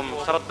പോകും,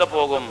 ശ്രദ്ധ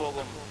പോകും.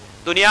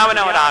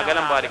 ദുനിയാവിനെ ഒരു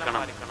അകലം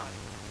പാലിക്കണം.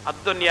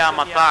 അദ്ദുനിയാ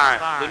മതാ,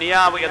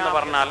 ദുനിയാവ് എന്ന്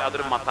പറഞ്ഞാൽ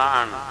അതൊരു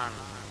മതാആണ്.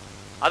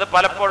 അത്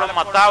പലപ്പോഴും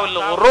മതാഉൽ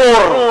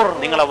ഗുറൂർ,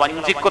 നിങ്ങളെ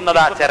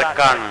വഞ്ചിക്കുന്നതാ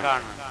ചരക്കാണ്.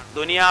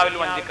 ദുനിയാവിൽ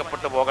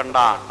വഞ്ചിക്കപ്പെട്ടു പോകണ്ട.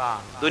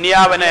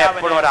 ദുനിയാവിനെ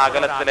എപ്പോഴും ഒരു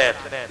അകലത്തിലെ,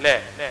 അല്ലേ?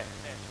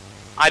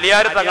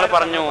 അലിയാർ തങ്ങൾ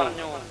പറഞ്ഞു,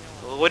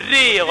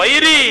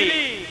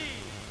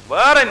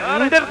 വേറെ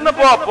നിന്റെ അടുത്ത്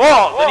പോ,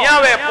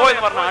 ദുനിയാവേ പോ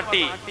എന്ന് പറഞ്ഞ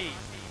ആട്ടി.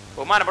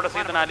 ബഹുമാനപ്പെട്ട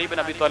സയ്യിദുനാ അലി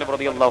ഇബ്നു അബീ ത്വാലിബ്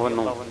റളിയല്ലാഹു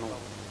അൻഹു,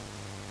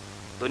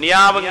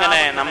 ദുനിയാവ്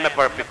ഇങ്ങനെ നമ്മെ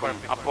പഴപ്പിക്കും.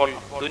 അപ്പോൾ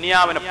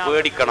ദുനിയാവിനെ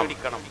പേടിക്കണം.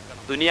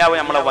 ദുനിയാവ്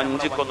നമ്മളെ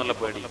വഞ്ചിക്കുന്നുള്ള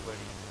പേടി.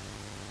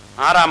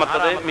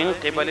 ആറാമത്തത് മിൻ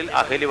ഖിബലിൽ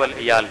അഹ്ലി വൽ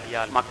ഇയാൽ,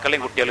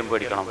 മക്കളെയും കുട്ടികളും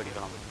പേടിക്കണം.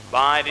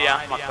 ഭാര്യ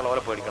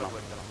മക്കളോരെ പേടിക്കണം.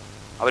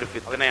 അവർ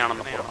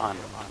ഫിത്നയാണെന്ന് ഖുർആൻ.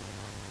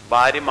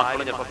 ഭാര്യയും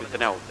മക്കളും ചിലപ്പോ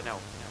ഫിത്നയാവും.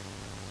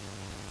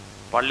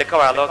 പള്ളിക്ക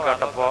വഴതൊക്കെ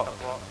കേട്ടപ്പോ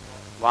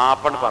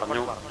വാപ്പണ്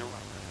പറഞ്ഞു,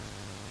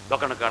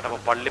 ഇതൊക്കെ കേട്ടപ്പോ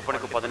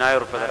പള്ളിപ്പണിക്ക് 10,000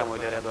 റുപ്യ തരാൻ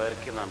മൂല്യം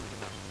ദോർക്കുന്നതാണ്.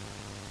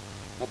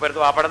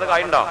 മൂപ്പരത്ത് വാപ്പടത്ത്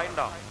കായുണ്ടോ?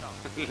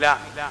 ഇല്ല.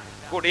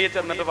 കുടിയിൽ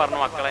ചെന്നിട്ട് പറഞ്ഞു,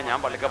 മക്കളെ ഞാൻ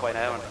പള്ളിക്ക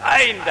 10,000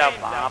 അതിന്റെ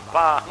പാപ്പ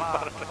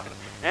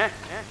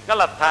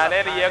നിങ്ങളെ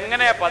തലയിൽ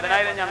എങ്ങനെ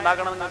 10,000 ഞാൻ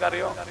ഉണ്ടാക്കണം നിങ്ങൾക്ക്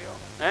അറിയോ?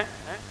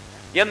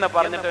 എന്ന്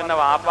പറഞ്ഞിട്ട് പിന്നെ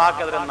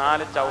വാപ്പാക്കെതിരെ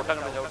 4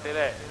 ചവിട്ടങ്ങൾ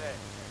ചവിട്ടിയില്ലേ.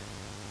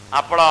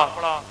 അപ്പോഴോ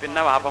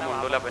പിന്നെ വാപ്പ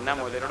മുണ്ടൂല. പിന്നെ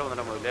മൂല്യരോട്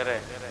വന്നിട്ട്, മൂല്യരെ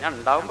ഞാൻ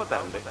ഉണ്ടാവുമ്പോ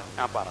തരണ്ട്,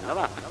 ഞാൻ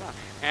പറഞ്ഞതാണ്,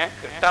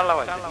 കിട്ടാനുള്ള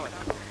വല്ല.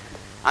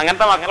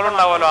 അങ്ങനത്തെ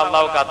മക്കളുണ്ടാവുമല്ലോ,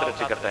 അള്ളാഹു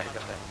കാത്തുരക്ഷിക്കട്ടെ.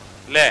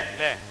 അല്ലേ?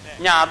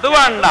 ഞാൻ അത്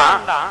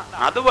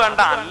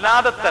വേണ്ട.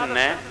 അല്ലാതെ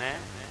തന്നെ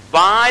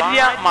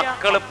ഭാര്യ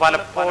മക്കള്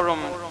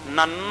പലപ്പോഴും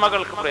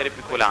നന്മകൾക്ക്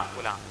പ്രേരിപ്പിക്കൂല.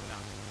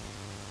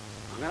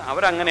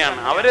 അവരങ്ങനെയാണ്.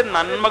 അവര്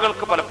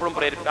നന്മകൾക്ക് പലപ്പോഴും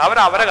പ്രേരിപ്പിക്കും.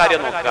 അവരെ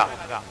കാര്യം നോക്കുക,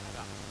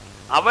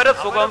 അവരെ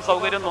സുഖം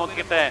സൗകര്യം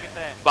നോക്കിയിട്ട്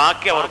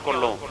ബാക്കി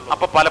അവർക്കുള്ളൂ.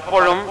 അപ്പൊ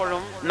പലപ്പോഴും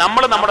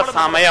നമ്മൾ നമ്മുടെ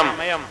സമയം,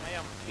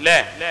 അല്ലേ,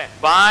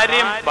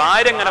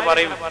 ഭാര്യ ഇങ്ങനെ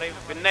പറയും,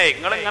 പിന്നെ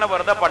നിങ്ങളിങ്ങനെ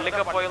വെറുതെ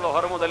പള്ളിക്ക് പോയി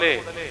ലോഹർ മുതല്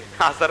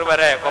അസർ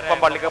വരെ കൊപ്പം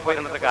പള്ളിക്ക് പോയി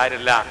എന്നിട്ട്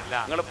കാര്യമില്ല.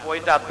 നിങ്ങൾ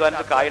പോയിട്ട്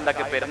അധ്വാനിച്ച് കായ്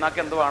ഉണ്ടാക്കി പെരുന്നാക്ക്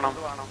എന്ത് വേണം?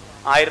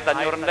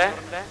 1500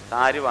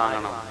 സാരി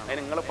വാങ്ങണം. അതിന്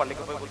നിങ്ങൾ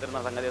പള്ളിക്ക് പോയി കുത്തിരുന്ന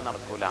സംഗതി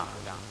നടക്കൂല.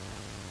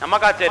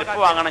 നമുക്ക് ആ ചെരുപ്പ്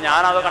വാങ്ങണം.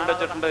 ഞാനത്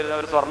കണ്ടുവച്ചിട്ടുണ്ട്.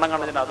 ഒരു സ്വർണം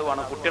കണ്ടുവച്ചിട്ട് അത്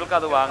വേണം. കുട്ടികൾക്ക്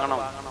അത്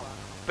വാങ്ങണം.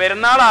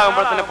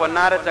 പെരുന്നാളാകുമ്പോഴത്തേന്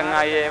പൊന്നാര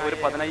ചങ്ങായെ ഒരു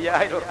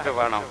 15,000 റുപ്യ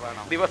വേണം.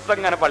 ദിവസം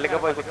ഇങ്ങനെ പള്ളിക്ക്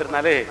പോയി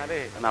കുത്തിരുന്നാലേ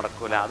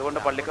നടക്കൂല. അതുകൊണ്ട്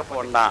പള്ളിക്ക്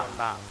പോണ്ട,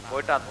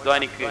 പോയിട്ട്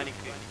അധ്വാനിക്ക്,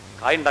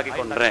 കായ് ഉണ്ടാക്കി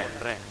കൊണ്ടുവരേ.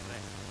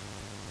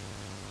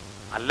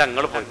 അല്ല,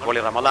 നിങ്ങൾ പോയിക്കോളി,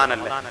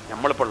 റമദാനല്ലേ,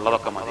 നമ്മളിപ്പോ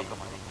ഉള്ളതൊക്കെ മതി.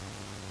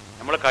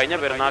 നമ്മൾ കഴിഞ്ഞ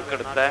പെരുന്നാൾക്ക്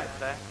എടുത്ത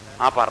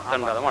ആ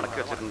പർത്തുണ്ട്, അത് മടക്കി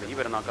വെച്ചിട്ടുണ്ട്. ഈ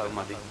പെരുന്നാൾക്ക് അത്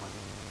മതി.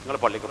 നിങ്ങൾ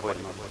പള്ളിക്ക്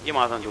പോയിരുന്നു. ഈ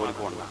മാസം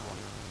ജോലിക്ക് പോകണ്ട.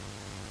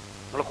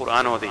 നിങ്ങൾ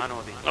ഖുർആൻ ഓതി,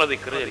 നിങ്ങൾ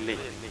ദിക്ർ ചൊല്ലി,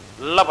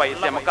 ഉള്ള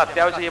പൈസ നമുക്ക്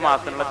അത്യാവശ്യം ഈ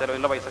മാസത്തിനുള്ള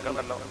ചെലവിലുള്ള പൈസ ഒക്കെ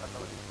ഉണ്ടല്ലോ,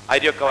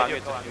 അരിയൊക്കെ വാങ്ങി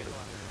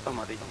വെച്ചിട്ടുണ്ട്,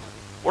 മതി.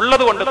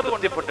 ഉള്ളത് കൊണ്ട്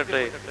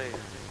തൃപ്തിപ്പെട്ടിട്ട്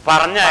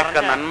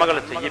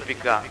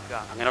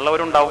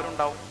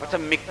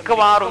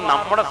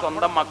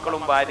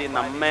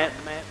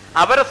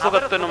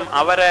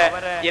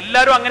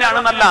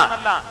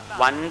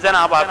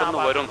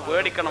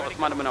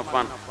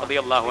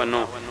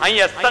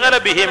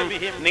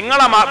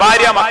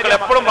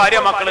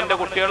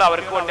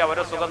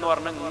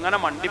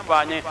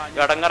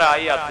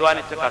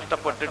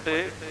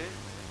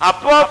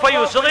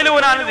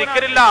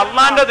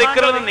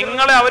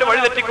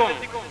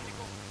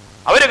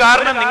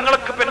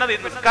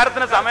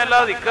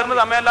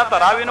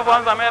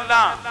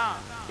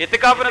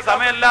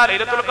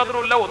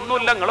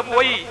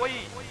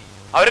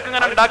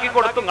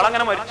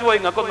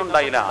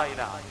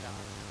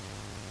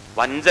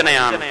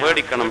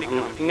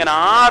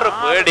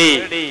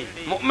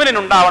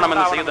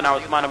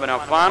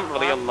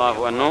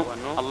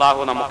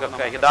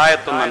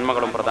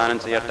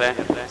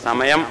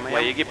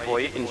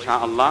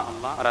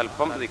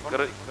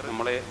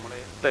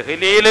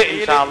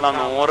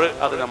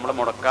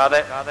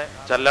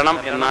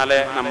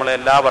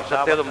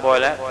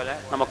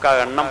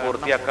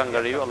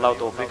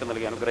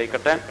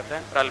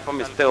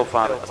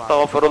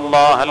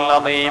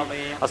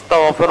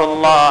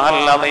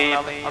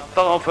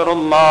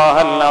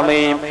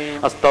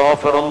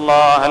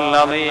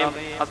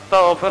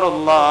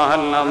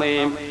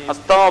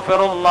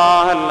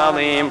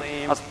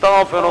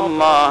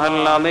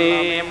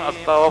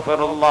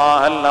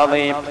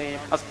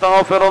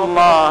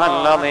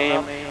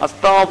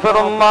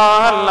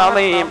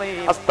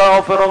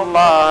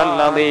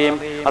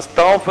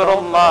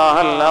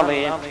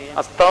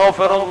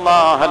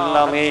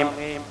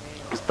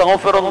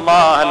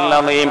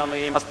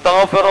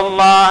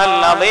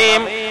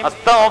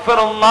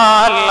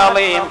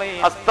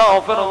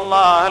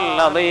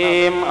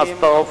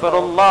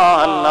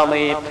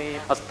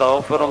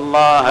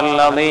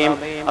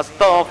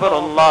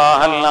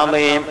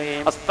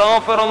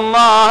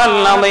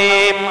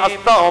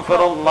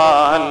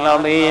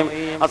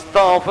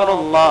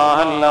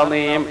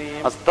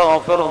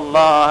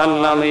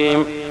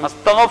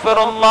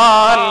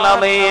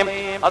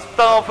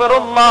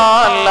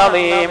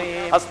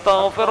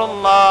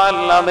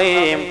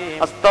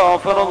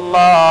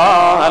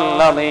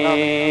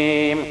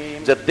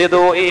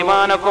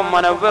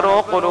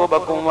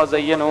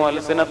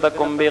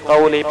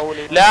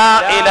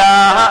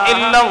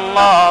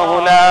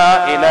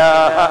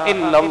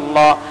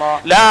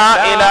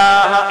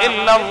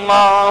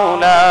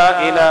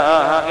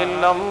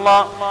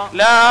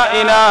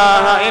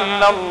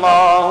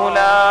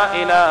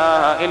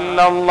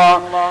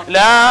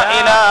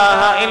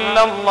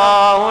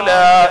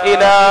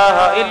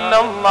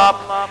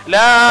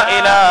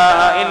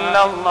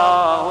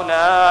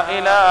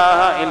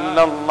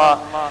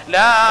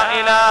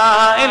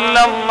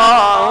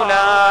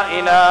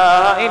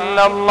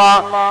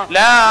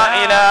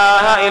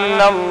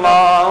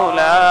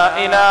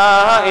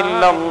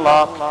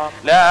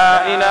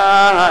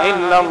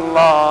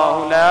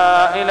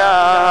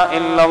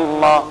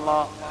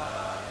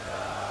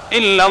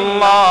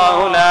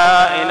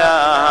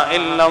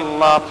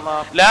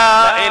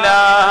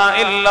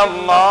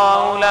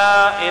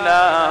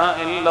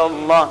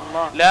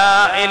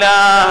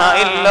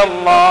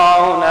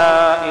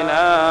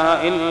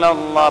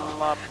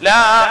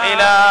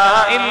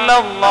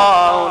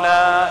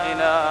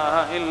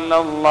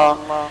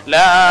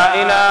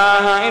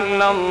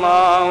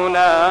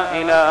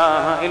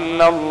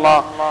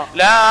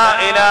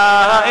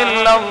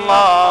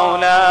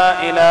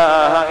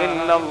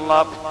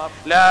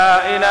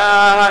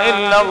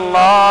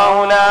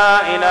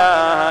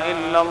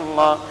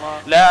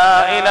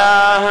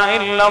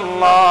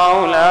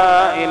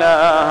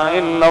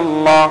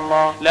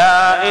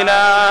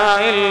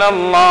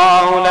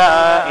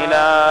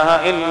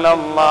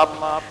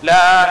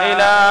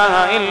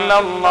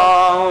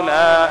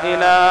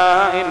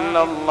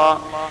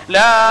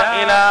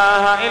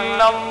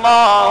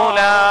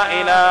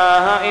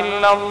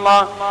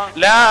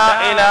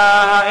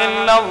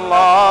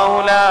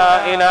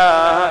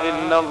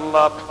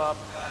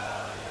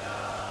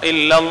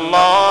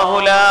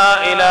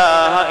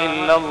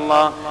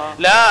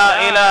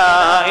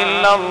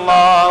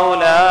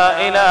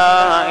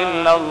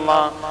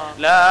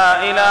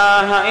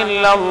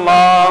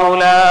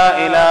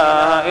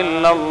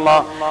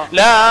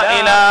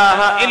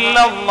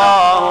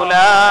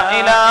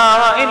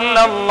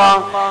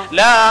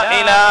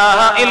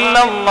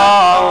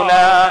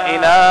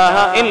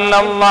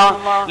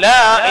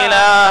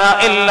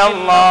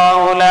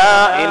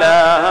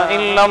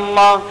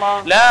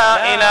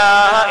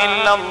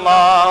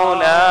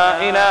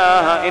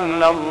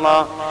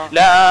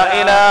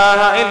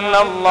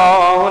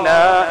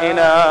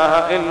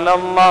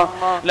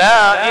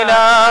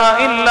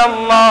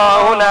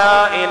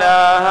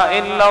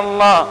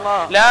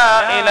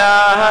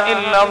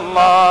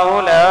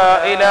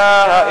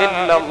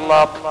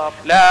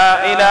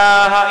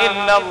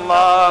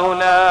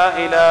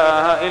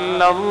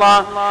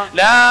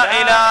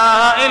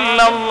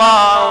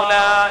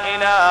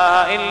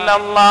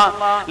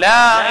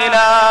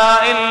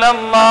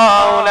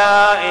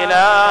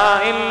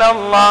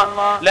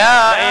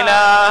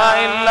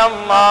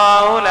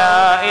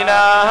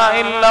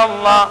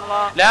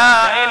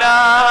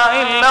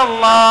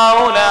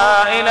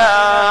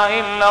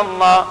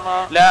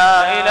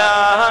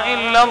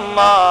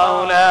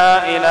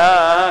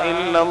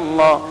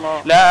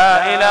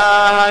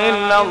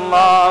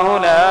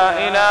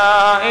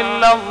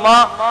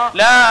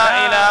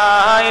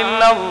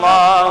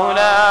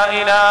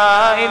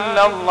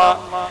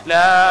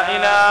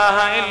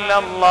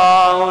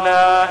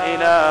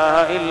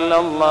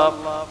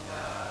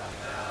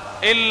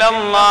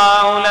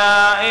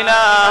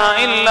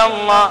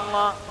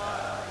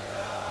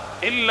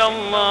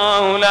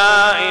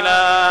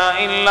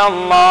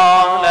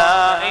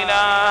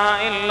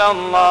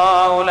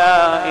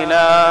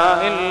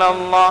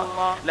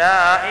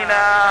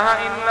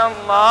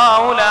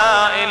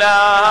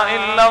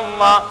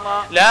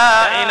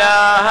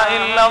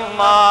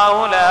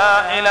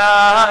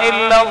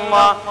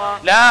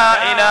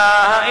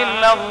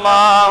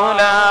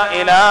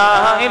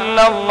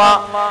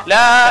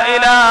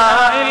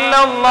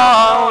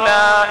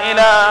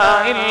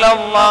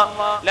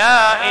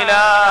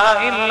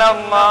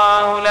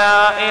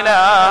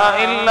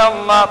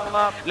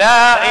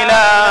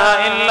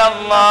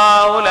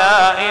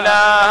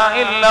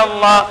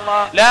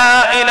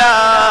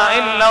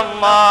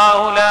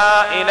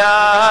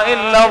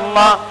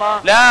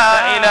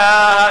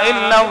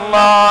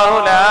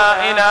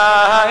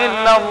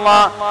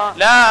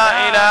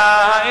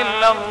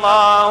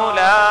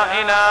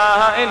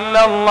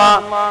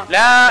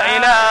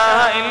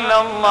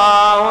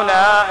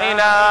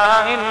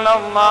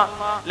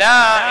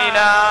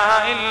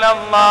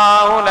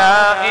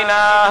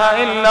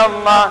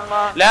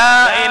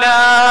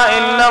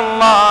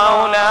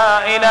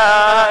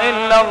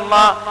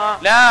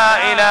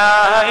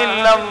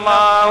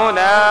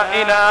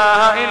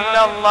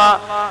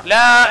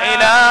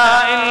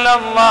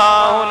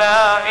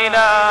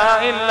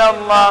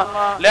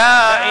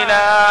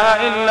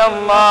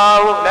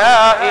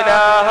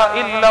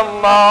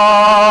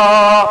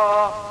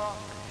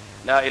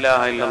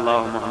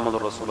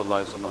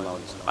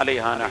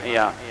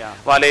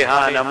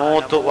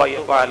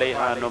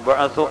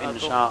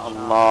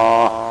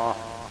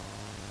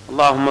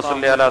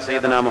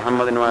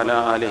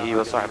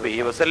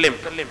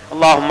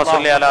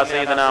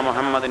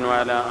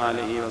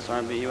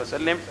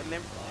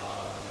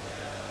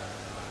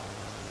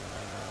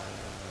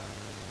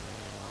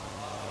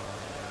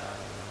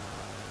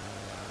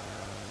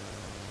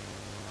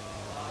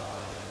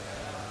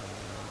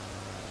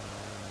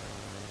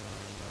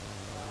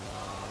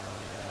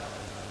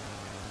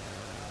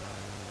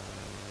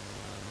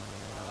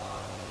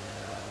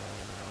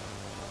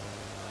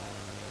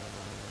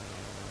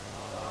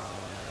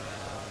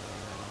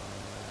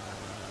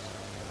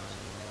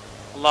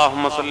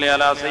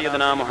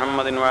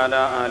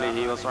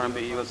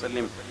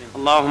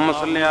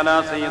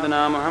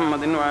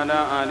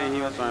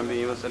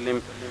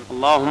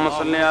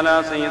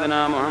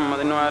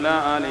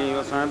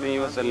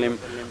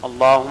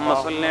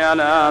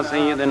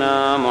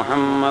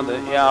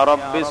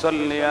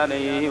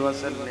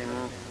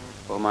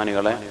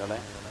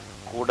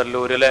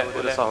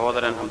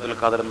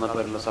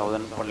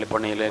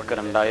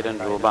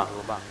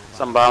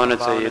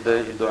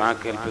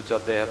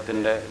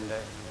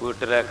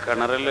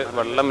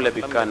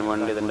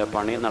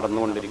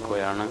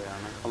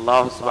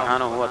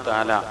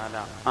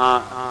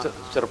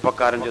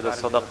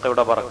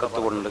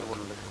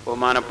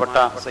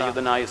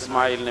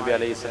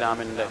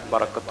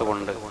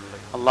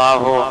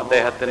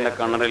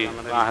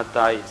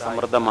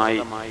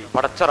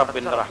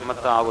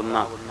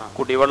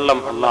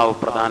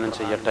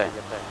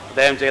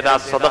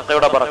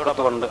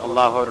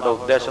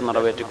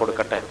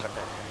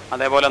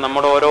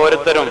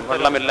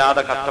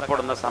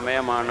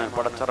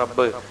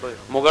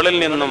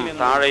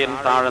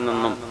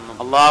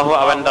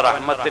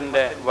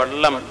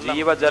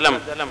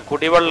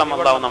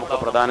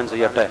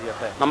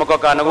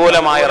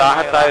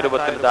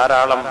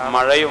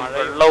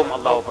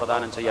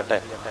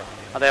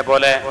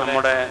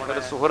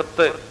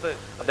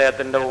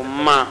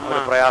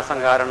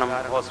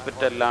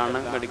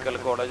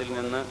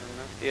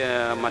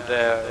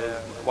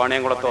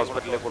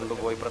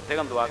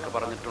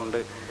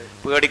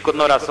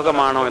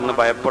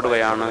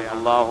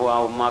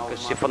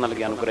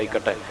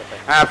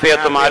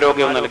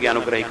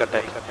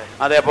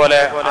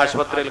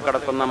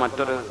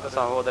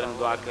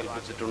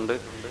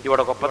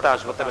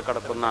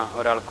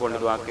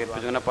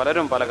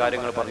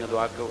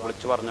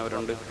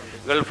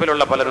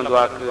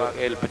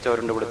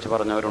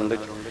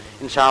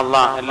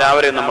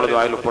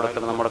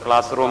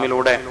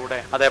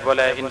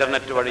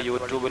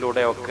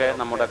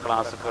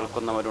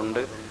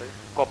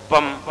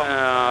കൊപ്പം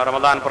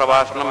റമദാൻ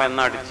പ്രഭാഷണം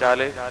എന്നടിച്ചാൽ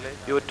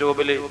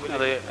യൂട്യൂബിൽ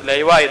അത്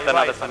ലൈവായി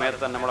തന്നെ അതേ സമയത്ത്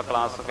തന്നെ നമ്മുടെ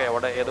ക്ലാസ്സൊക്കെ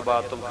എവിടെ ഏത്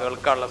ഭാഗത്തും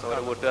കേൾക്കാനുള്ള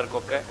സൗകര്യം,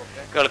 വീട്ടുകാർക്കൊക്കെ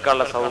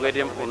കേൾക്കാനുള്ള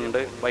സൗകര്യം ഉണ്ട്.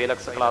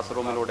 ബൈലക്സ് ക്ലാസ്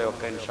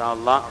റൂമിലൂടെയൊക്കെ ഇൻഷാ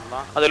അല്ലാഹ്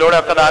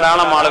അതിലൂടെയൊക്കെ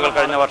ധാരാളം ആളുകൾ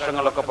കഴിഞ്ഞ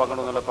വർഷങ്ങളിലൊക്കെ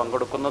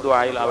പങ്കെടുക്കുന്ന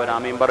ദുആയിൽ അവർ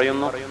ആമീൻ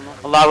പറയുന്നു.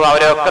 അല്ലാഹു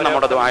അവരെയൊക്കെ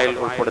നമ്മുടെ ദുആയിൽ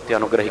ഉൾപ്പെടുത്തി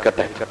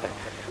അനുഗ്രഹിക്കട്ടെ.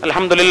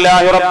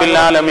 അൽഹംദുലില്ലാഹി റബ്ബിൽ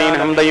ആലമീൻ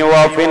ഹംദൻ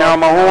യുവാഫി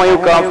നിഅമഹു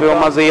വയുകാഫിഉ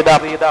മസീദാ.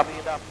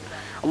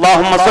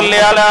 اللهم صل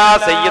على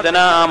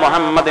سيدنا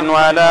محمد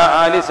وعلى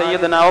آل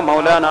سيدنا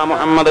ومولانا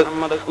محمد.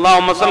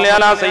 اللهم صل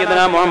على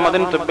سيدنا محمد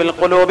طب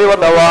القلوب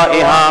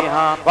ودوائها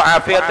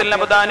وعافية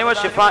الأبدان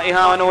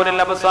وشفائها ونور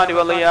الأبصار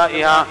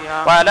وضيائها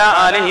وعلى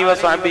آله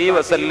وصحبه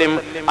وسلم.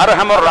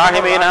 أرحم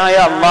الراحمين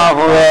يا الله.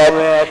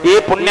 ഈ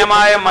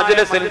പുണ്യമായ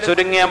മജ്ലിസിൽ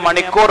ചുരുങ്ങിയ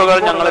മണിക്കൂറുകൾ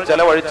ഞങ്ങൾ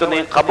ചെലവഴിച്ചു നീ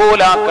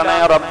ഖബൂലാക്കണേ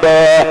റബ്ബേ.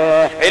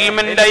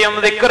 ഇൽമിന്റെയും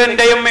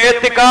ദിക്റിന്റെയും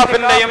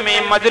ഇഅ്തികാഫിന്റെയും ഈ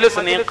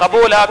മജ്ലിസ് നീ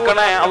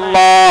ഖബൂലാക്കണേ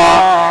അല്ലാഹ്.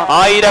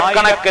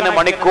 ആയിരക്കണക്കിന്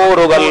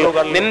മണിക്കൂറുകൾ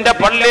നിന്റെ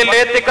പള്ളിയിൽ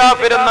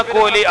ഇഅ്തികാഫിരുന്ന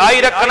കൂലി,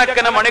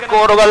 ആയിരക്കണക്കിന്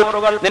മണിക്കൂറുകൾ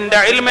നിന്റെ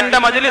ഇൽമിന്റെ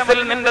മജ്ലിസിൽ,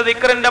 നിന്റെ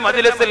ദിക്റിന്റെ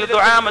മജ്ലിസിൽ,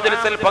 ദുആ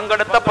മജ്ലിസിൽ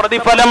പങ്കെടുത്ത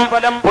പ്രതിഫലം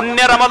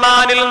പുണ്യ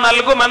റമദാനിൽ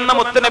നൽകുമെന്ന്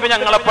മുത്തുനബി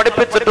ഞങ്ങളെ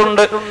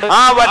പഠിപ്പിച്ചിട്ടുണ്ട്.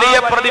 ആ വലിയ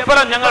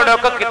പ്രതിഫലം ഞങ്ങളുടെ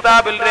ഒക്കെ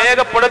കിതാബിൽ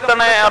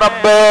രേഖപ്പെടുത്തണേ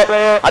റബ്ബേ.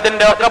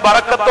 അതിന്റെ ഒക്കെ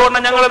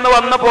ബറക്കത്തോടെ ഞങ്ങൾ ഇന്ന്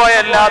വന്നു പോയ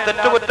എല്ലാ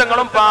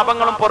തെറ്റുകുറ്റങ്ങളും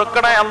പാപങ്ങളും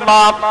പൊറുക്കണേ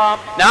അല്ലാഹ്.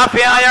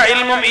 നാഫിയായ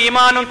ഇൽമും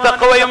ഈമാനും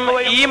തഖ്വയും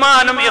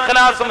ഈമാനും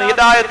ഇഖ്ലാസും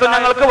ഹിദായത്തും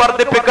ഞങ്ങൾക്ക്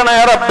വർദ്ധിപ്പിക്കണേ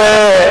റബ്ബേ.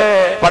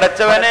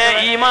 പടച്ചവനെ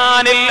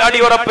ഈമാനിൽ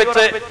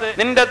അടിയുറപ്പിച്ച്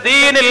നിന്റെ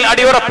ദീനിൽ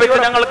അടിയുറപ്പിച്ച്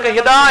ഞങ്ങൾക്ക്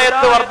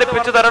ഹിദായത്ത്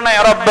വർദ്ധിപ്പിച്ചു തരണേ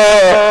റബ്ബേ.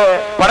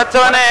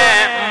 പടച്ചവനെ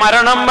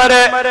മരണം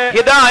വരെ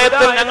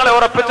ഹിദായത്തിൽ ഞങ്ങളെ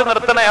ഉറപ്പിച്ചു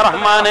നിർത്തണേ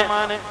റഹ്മാന്.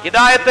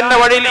 ഹിദായത്തിന്റെ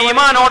വഴിയിൽ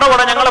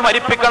ഈമാനോടുകൂടെ ഞങ്ങളെ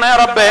മരിപ്പിക്കണേ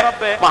റബ്ബേ.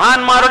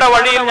 മഹാന്മാരുടെ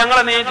വഴിയിൽ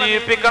ഞങ്ങളെ നീ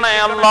ജീവിപ്പിക്കണേ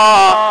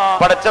അല്ലാഹ്.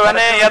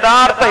 പടച്ചവനെ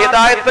യഥാർത്ഥ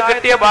ഹിദായത്ത്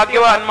കിട്ടിയ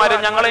ഭാഗ്യവാന്മാരും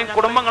ഞങ്ങളെയും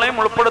കുടുംബങ്ങളെയും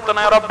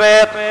ഉൾപ്പെടുത്തണേ റബ്ബേ.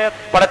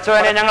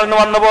 പടച്ചവനെ ഞങ്ങൾ ഇന്ന്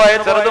വന്നുപോയ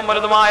ചെറുതും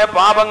വലുതുമായ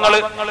പാപങ്ങൾ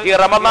ഈ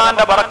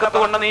റമദാന്റെ ബറക്കത്ത്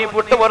കൊണ്ട് നീ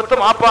വിട്ടുപുറത്ത്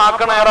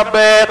മാപ്പാക്കണേ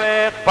റബ്ബേ.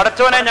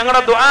 പടച്ചവനെ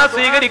ഞങ്ങളുടെ ദുആ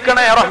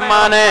സ്വീകരിക്കണേ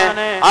റഹ്മാനെ.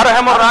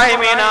 അർഹമുർ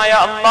റഹീമീനായ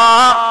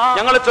അല്ലാഹ്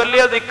ഞങ്ങൾ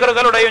ചൊല്ലിയ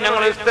ദിക്റുകളുടെയും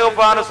ഞങ്ങൾ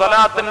ഇസ്തിഗ്ഫാർ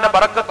സ്വലാത്തിന്റെ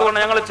ബറക്കത്ത് കൊണ്ട്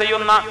ഞങ്ങൾ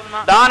ചെയ്യുന്ന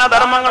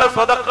ദാനധർമ്മങ്ങൾ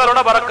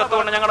സ്വതക്കകളുടെ ബറക്കത്ത്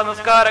കൊണ്ട് ഞങ്ങളുടെ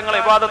നിസ്കാരങ്ങൾ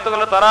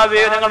ഇബാദത്തുകൾ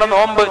തറാവീഹ് ഞങ്ങളുടെ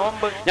നോമ്പ്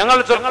ഞങ്ങൾ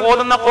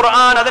ഓതുന്ന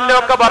ഖുർആൻ അതിന്റെ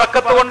ഒക്കെ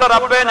ബറക്കത്ത് കൊണ്ട്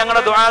റബ്ബേ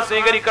ഞങ്ങളുടെ ദുആ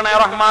സ്വീകരിക്കണേ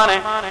റഹ്മാനെ.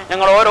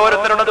 ഞങ്ങൾ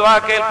ഓരോരുത്തരുടെ ദുആ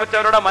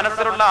കേൾപ്പിച്ചവരുടെ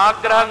മനസ്സിലുള്ള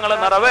ആഗ്രഹങ്ങൾ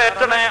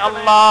നിറവേറ്റണേ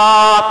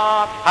അല്ലാഹ്.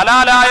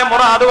 ഹലാലായ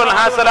മുറാദുകൾ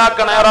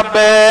ഹാസലാക്കണേ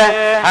റബ്ബേ.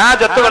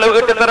 ഹാജത്തുകൾ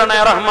വീട്ടിത്തരണേ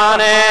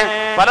റഹ്മാനെ.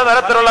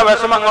 പലതരത്തിലുള്ള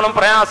വിഷമങ്ങളും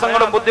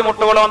പ്രയാസങ്ങളും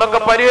ബുദ്ധിമുട്ടുകളും അതൊക്കെ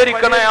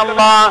പരിഹരിക്കണേ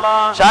അല്ലാഹ്.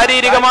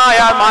 ശാരീരികമായ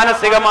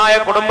മാനസികമായ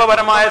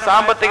കുടുംബപരമായ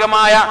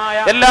സാമ്പത്തികമായ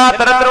എല്ലാ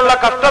തരത്തിലുള്ള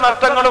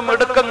കഷ്ടനഷ്ടങ്ങളും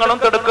ഇടുക്കങ്ങളും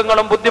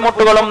തിടുക്കങ്ങളും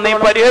ബുദ്ധിമുട്ടുകളും നീ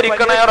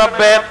പരിഹരിക്കണേ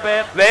റബ്ബേ.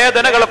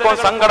 വേദനകൾക്കും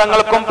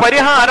സങ്കടങ്ങൾക്കും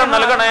പരിഹാരം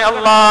നൽകണേ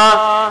അല്ലാഹ്.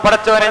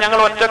 പടച്ചവനെ ഞങ്ങൾ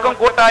ഒറ്റക്കും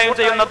കൂട്ടായും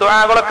ചെയ്യുന്ന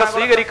ദുആകളൊക്കെ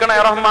സ്വീകരിക്കണേ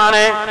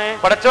റഹ്മാനെ.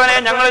 പടച്ചവനെ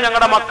ഞങ്ങൾ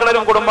ഞങ്ങളുടെ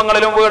മക്കളിലും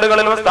കുടുംബങ്ങളിലും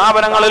വീടുകളിലും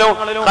സ്ഥാപനങ്ങളിലും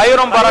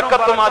ഖൈറും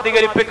ബറക്കത്തും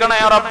അധികരിപ്പിക്കണേ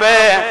റബ്ബേ.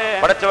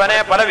 പടച്ചവനെ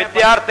പല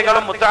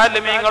വിദ്യാർത്ഥികളും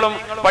മുത്തഅല്ലിമീങ്ങളും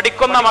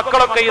പഠിക്കുന്ന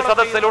മക്കളൊക്കെ ഈ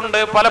സദസ്സിലുണ്ട്,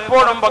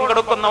 പലപ്പോഴും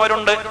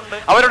പങ്കെടുക്കുന്നവരുണ്ട്.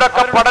 അവരുടെ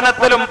ഒക്കെ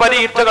പഠനത്തിലും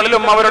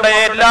പരീക്ഷകളിലും അവരുടെ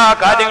എല്ലാ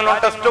കാര്യങ്ങളും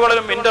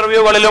ടെസ്റ്റുകളിലും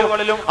ഇന്റർവ്യൂകളിലും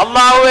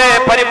അല്ലാഹുവേ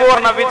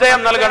പരിപൂർണ വിജയം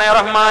നൽകണേ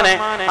റഹ്മാനെ.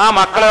 ആ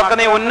മക്കളെയൊക്കെ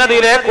നീ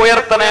ഉന്നതിയിലേക്ക്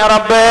ഉയർത്തണേ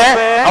റബ്ബേ.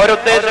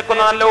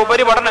 അവരുദ്ദേശിക്കുന്ന നല്ല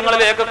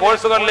ഉപരിപഠനങ്ങളിലേക്ക്,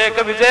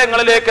 കോഴ്സുകളിലേക്ക്,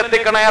 വിജയങ്ങളിലേക്ക്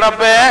എത്തിക്കണേ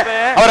റബ്ബേ.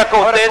 അവരൊക്കെ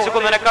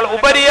ഉദ്ദേശിക്കുന്നതിനേക്കാൾ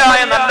ഉപരിയായ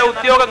നല്ല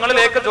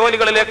ഉദ്യോഗങ്ങളിലേക്ക്,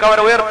 ജോലികളിലേക്ക് അവർ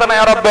ഉയർത്തണേ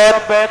റബ്ബേ.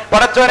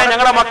 പടച്ചവനെ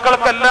ഞങ്ങളുടെ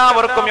മക്കൾക്ക്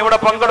എല്ലാവർക്കും ഇവിടെ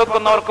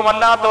പങ്കെടുക്കുന്നവർക്കും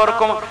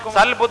അല്ലാത്തവർക്കും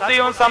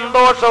സൽബുദ്ധിയും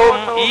സന്തോഷവും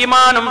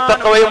ഈമാനും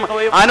തഖ്വയും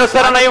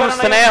അനുസരണയും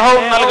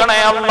സ്നേഹവും നൽകണേ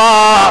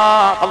അല്ലാഹ്.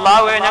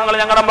 അല്ലാഹുവേ ഞങ്ങൾ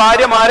ഞങ്ങളുടെ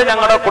ഭാര്യമാര്,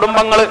 ഞങ്ങളുടെ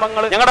കുടുംബങ്ങള്,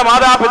 ഞങ്ങളുടെ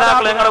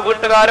മാതാപിതാക്കൾ, ഞങ്ങളുടെ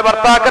വീട്ടുകാര്,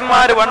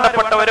 ഭർത്താക്കന്മാര്,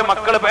 വേണ്ടപ്പെട്ടവര്,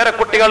 മക്കള്,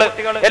 പേരക്കുട്ടികള്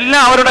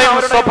എല്ലാവരുടെയും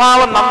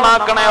സ്വഭാവം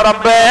നന്നാക്കണേ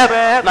റബ്ബേ.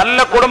 നല്ല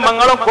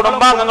കുടുംബങ്ങളും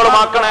കുടുംബാംഗങ്ങളും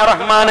ആക്കണേ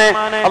റഹ്മാനെ.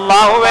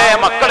 അല്ലാഹുവേ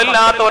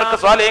മക്കളില്ലാത്തവർക്ക്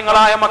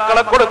സ്വാലിഹീങ്ങളായ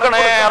മക്കളെ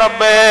കൊടുക്കണേ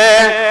റബ്ബേ.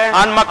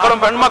 ആൺമക്കളും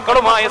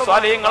പെൺമക്കളുമായി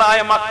സ്വാലിഹീങ്ങളായ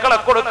മക്കളെ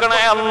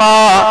കൊടുക്കണേ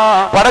അല്ലാഹ്.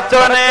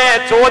 പടച്ചവനെ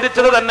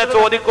ചോദിച്ചത് തന്നെ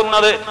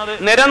ചോദിക്കുന്നത്,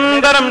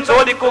 നിരന്തരം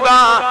ചോദിക്കുക.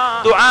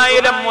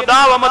 ദുആയിലെ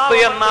മുദാവമത്ത്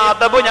എന്ന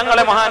അദബ്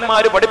ഞങ്ങളെ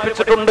മഹാന്മാര്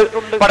പഠിപ്പിച്ചിട്ടുണ്ട്.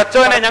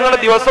 പടച്ചവനെ ഞങ്ങൾ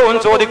ദിവസവും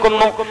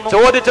ചോദിക്കുന്നു,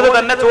 ചോദിച്ചത്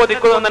തന്നെ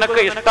ചോദിക്കുന്നു.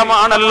 നിനക്ക്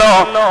ഇഷ്ടമാണല്ലോ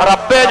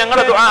റബ്ബേ.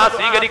 ഞങ്ങളുടെ ദുആ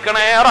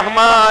സ്വീകരിക്കണേ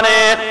റഹ്മാനെ.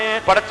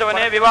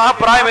 പടച്ചവനെ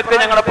വിവാഹപ്രായമെത്തി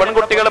ഞങ്ങളുടെ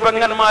പെൺകുട്ടികൾ,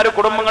 പെങ്ങന്മാര്,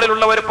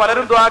 കുടുംബങ്ങളിലുള്ളവർ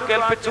പലരും ദുആ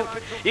കേൾപ്പിച്ചു.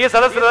 ഈ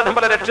സദസ്സിൽ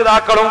പല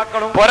രക്ഷിതാക്കളും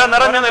പുര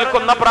നിറഞ്ഞു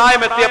നിൽക്കുന്ന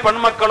പ്രായമെത്തിയ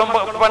പെൺമക്കളും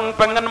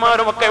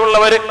പെങ്ങന്മാരും ഒക്കെ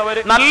ഉള്ളവര്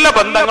നല്ല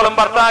ബന്ധങ്ങളും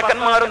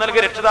ഭർത്താക്കന്മാരും നൽകി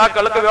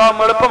രക്ഷിതാക്കൾക്ക് വിവാഹം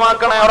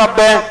എളുപ്പമാക്കണേ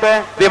റബ്ബേ.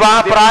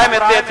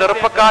 വിവാഹപ്രായമെത്തിയ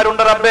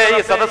ചെറുപ്പക്കാരുണ്ട് റബ്ബേ, ഈ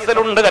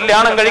സദസ്സിലുണ്ട്.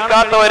 കല്യാണം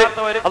കഴിക്കാത്തവര്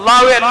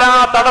അല്ലാഹു എല്ലാ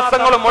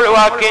തടസ്സങ്ങളും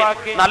ഒഴിവാക്കി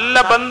നല്ല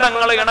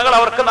ബന്ധങ്ങൾ, ഇണകൾ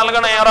അവർക്ക്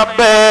നൽകണേ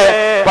റബ്ബേ.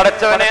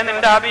 പടച്ചവനെ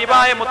നിന്റെ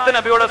ഹബീബായ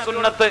മുത്തുനബിയുടെ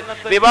സുന്നത്ത്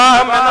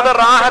വിവാഹം എന്ന ഉണ്ടാക്കുന്നത്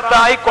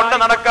റാഹത്തായി കൊണ്ട്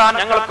നടക്കാൻ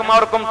ഞങ്ങൾക്കും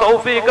അവർക്കും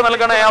തൗഫീഖ്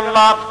നൽകണേ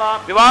അല്ലാഹ്.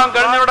 വിവാഹം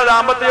കഴിഞ്ഞവരുടെ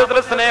ദാമ്പത്യ ജീവിതത്തിൽ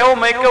സ്നേഹവും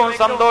ഐക്യവും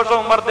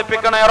സന്തോഷവും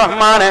വർദ്ധിപ്പിക്കണേ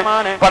റഹ്മാനെ.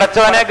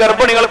 പടച്ചവനെ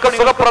ഗർഭിണികൾക്ക്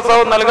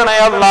സുഖപ്രസവം നൽകണേ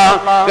അല്ലാഹ്.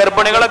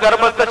 ഗർഭിണികളെ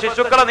ഗർഭസ്ഥ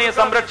ശിശുക്കളെ നീ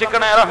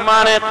സംരക്ഷിക്കണേ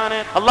റഹ്മാനെ.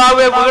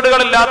 അല്ലാഹുവേ,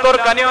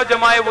 വീടുകളില്ലാത്തവർക്ക്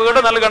അനുയോജ്യമായ വീട്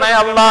നൽകണേ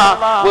അല്ലാഹ്.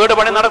 വീട്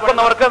പണി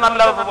നടക്കുന്നവർക്ക്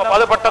നല്ല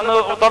അത് പെട്ടെന്ന്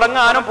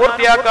തുടങ്ങാനും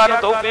പൂർത്തിയാക്കാനും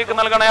തൗഫീഖ്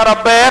നൽകണേ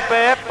റബ്ബേ.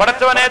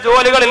 പടച്ചവനെ,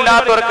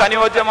 ജോലികളില്ലാത്തവർക്ക്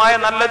അനുയോജ്യമായ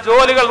നല്ല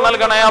ജോലികൾ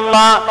നൽകണേ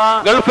അല്ലാഹ്.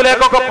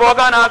 ഗൾഫിലേക്കൊക്കെ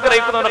പോകാൻ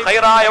ആഗ്രഹിക്കുന്നവർ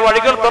ഖൈറായ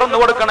വഴികൾ തുറന്നു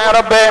കൊടുക്കണേ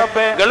റബ്ബേ.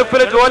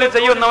 ഗൾഫിൽ ജോലി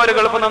ചെയ്യുന്നവർ,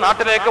 ഗൾഫിൽ നിന്ന്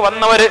നാട്ടിലേക്ക്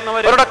വന്നവര്,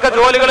 അവരുടെയൊക്കെ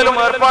ജോലികളിലും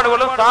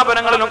ഏർപ്പാടുകളിലും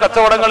സ്ഥാപനങ്ങളിലും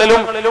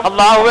കച്ചവടങ്ങളിലും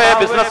അല്ലാഹുവേ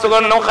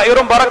ബിസിനസ്സുകളിലും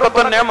ഖൈറും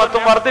ബറക്കത്തും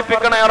നിഅമത്തും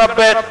വർദ്ധിപ്പിക്കണേ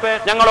റബ്ബേ.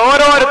 ഞങ്ങൾ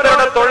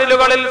ഓരോരുത്തരുടെ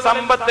തൊഴിലുകളിൽ,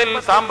 സമ്പത്തിൽ,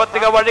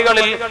 സാമ്പത്തിക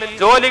വഴികളിൽ,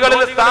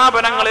 ജോലികളിൽ,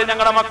 സ്ഥാപനങ്ങളിൽ,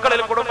 ഞങ്ങളുടെ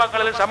മക്കളിൽ,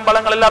 കുടുംബങ്ങളിൽ,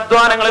 ശമ്പളങ്ങളിൽ,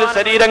 അധ്വാനങ്ങളിൽ,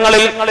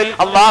 ശരീരങ്ങളിൽ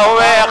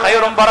അല്ലാഹുവേ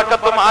ഖൈറും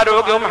ബറക്കത്തും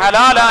ആരോഗ്യവും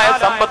ഹലാലായ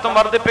സമ്പത്തും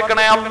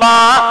വർദ്ധിപ്പിക്കണേ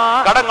അല്ലാഹ്.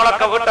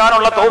 കടങ്ങളൊക്കെ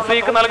വീട്ടാനുള്ള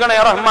തൗഫീഖ് നൽകണേ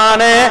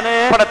റഹ്മാനെ.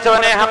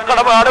 പടച്ചവനെ,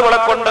 ഹക്കടപാടുകളെ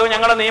കൊണ്ട്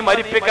ഞങ്ങളെ നീ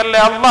മരിപ്പിക്കല്ലേ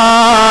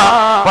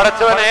അല്ലാഹ്.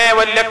 പടച്ചവനെ,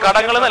 വലിയ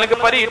കടങ്ങൾ നൽകി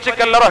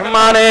പരീക്ഷിക്കല്ല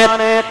റഹ്മാനെ.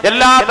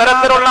 എല്ലാ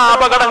തരത്തിലുള്ള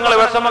അപകടങ്ങൾ,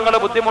 വിഷമങ്ങൾ,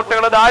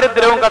 ബുദ്ധിമുട്ടുകൾ,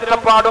 ദാരിദ്ര്യവും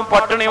കഷ്ടപ്പാടും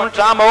പട്ടിണിയും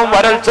ക്ഷാമവും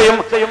വരൾച്ചയും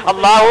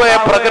അല്ലാഹുവേ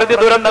പ്രകൃതി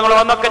ദുരന്തങ്ങളും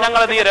ഒന്നൊക്കെ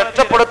ഞങ്ങളെ നീ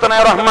രക്ഷപ്പെടുത്തണേ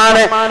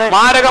റഹ്മാനെ.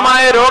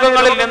 മാരകമായ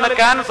രോഗങ്ങളിൽ നിന്ന്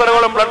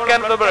ക്യാൻസറുകളും, blood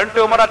cancer, blood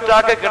tumour,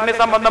 attack, kidney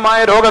സംബന്ധമായ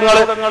രോഗങ്ങൾ,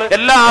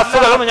 എല്ലാ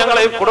അസുഖങ്ങളും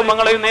ഞങ്ങളെയും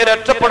കുടുംബങ്ങളെയും നീ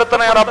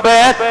രക്ഷപ്പെടുത്തണേ റബ്ബേ.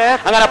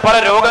 അങ്ങനെ പല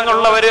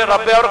രോഗങ്ങളുള്ളവര്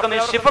റബ്ബേ, അവർക്ക് നീ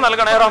ശിഫ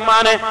നൽകണേ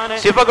റഹ്മാനെ.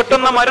 ശിഫ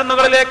കിട്ടുന്ന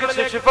മരുന്നുകളിലേക്ക്,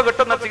 ശിഫ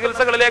കിട്ടുന്ന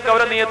ചികിത്സകളിലേക്ക്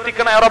അവരെ നീ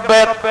എത്തിക്കണേ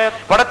റബ്ബേ.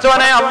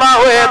 പടച്ചവനെ,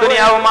 അല്ലാഹുവേ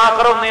ദുനിയാവും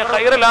ആഖിറവും നീ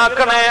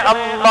ഖൈറിലാക്കണേ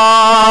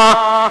അല്ലാഹ്.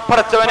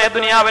 പടച്ചവനെ,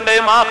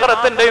 ദുനിയാവിന്റെയും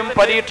ആഖിറത്തിന്റെയും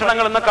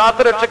പരീക്ഷണങ്ങളിൽ നിന്ന്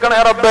കാത്തുരക്ഷിക്കണേ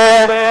റബ്ബേ.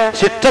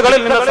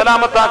 ശിക്ഷകളിൽ നിന്ന്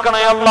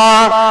സലാമത്താക്കണേ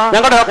അല്ലാഹ്.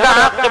 ഞങ്ങളുടെ ഒക്കെ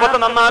ആഖിബത്ത്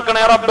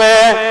നന്നാക്കണേ റബ്ബേ.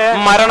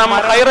 മരണം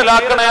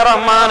ഖൈറിലാക്കണേ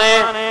റഹ്മാനെ.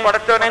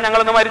 പടച്ചവനെ, ഞങ്ങൾ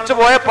ഇന്ന്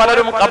മരിച്ചുപോയ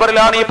പലരും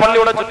ഖബറിലാണ്. ഈ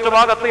പള്ളിയുടെ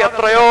ചുറ്റുഭാഗത്ത്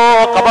എത്രയോ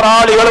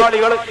ഖബറാളികൾ.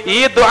 ഈ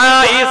ദുആ,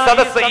 ഈ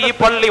സദസ്സ്, ഈ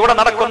പള്ളി, ഇവിടെ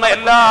നടക്കുന്ന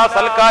എല്ലാ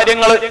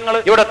സൽക്കാര്യങ്ങളും,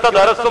 ഇവിടുത്തെ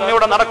ദർസും,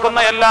 ഇവിടെ നടക്കുന്ന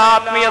എല്ലാ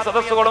ആത്മീയ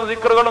സദസ്സുകളും,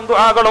 ദിക്റുകളും,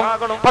 ദുആകളും,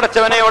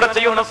 പടച്ചവനെ ഇവിടെ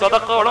ചെയ്യുന്ന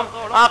സദഖകളും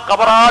ആ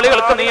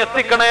ഖബറാളികൾക്ക് നീ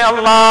എത്തിക്കണേ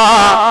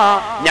അല്ലാഹ്.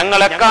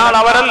 ഞങ്ങളെക്കാൾ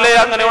അവരല്ലേ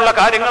അങ്ങനെയുള്ള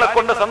കാര്യങ്ങളെ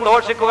കൊണ്ട്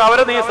സന്തോഷിക്കുക.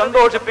 അവരെ നീ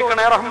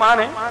സന്തോഷിപ്പിക്കണേ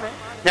റഹ്മാനെ.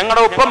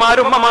 ഞങ്ങളുടെ ഉപ്പമാര്,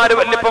 ഉമ്മമാര്,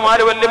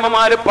 വല്യപ്പമാര്,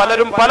 വല്യമ്മമാര്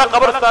പലരും പല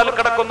ഖബർസ്ഥാനിൽ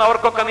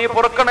കിടക്കുന്നവർക്കൊക്കെ നീ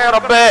പൊറുക്കണേ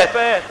റബ്ബേ.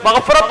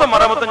 മഗ്ഫിറത്തും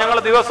മറമത്തും ഞങ്ങൾ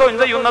ദിവസവും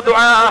ചെയ്യുന്ന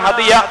ദുആ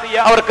ഹദിയ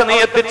അവർക്ക് നീ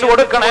എത്തിച്ചു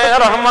കൊടുക്കണേ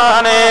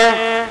റഹ്മാനെ.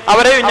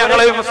 അവരെയും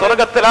ഞങ്ങളെയും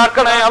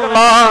സ്വർഗത്തിലാക്കണേ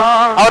അല്ലാഹ്.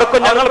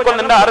 അവർക്കും ഞങ്ങൾക്കും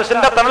നിന്റെ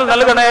അർശിന്റെ തണൽ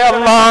നൽകണേ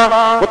അല്ലാഹ്.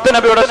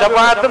 മുത്തുനബിയുടെ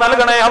ശഫാഅത്ത്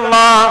നൽകണേ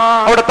അല്ലാഹ്.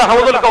 അവിടുത്തെ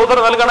ഹൗദുൽ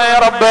കൗസർ നൽകണേ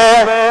റബ്ബേ.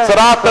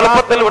 സിറാത്ത്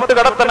എളുപ്പത്തിൽ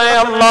വിട്ടുകിടത്തണേ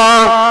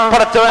അല്ലാഹ്.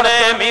 പടച്ചവനെ,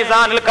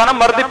 മീസാനിൽ കനം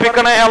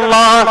വർദ്ധിപ്പിക്കണേ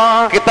അല്ലാഹ്.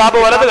 കിതാബ്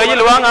വലത്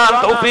കയ്യിൽ വാങ്ങാൻ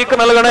തൗഫീഖ്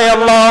നൽകണേ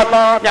അല്ലാഹ്.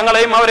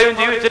 ഞങ്ങളെയും അവരെയും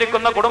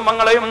ജീവിച്ചിരിക്കുന്ന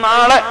കുടുംബങ്ങളെയും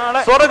നാളെ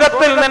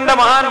സ്വർഗത്തിൽ നിന്റെ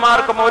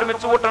മഹാന്മാർക്കും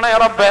ഒരുമിച്ച് കൂട്ടണേ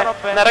റബ്ബേ.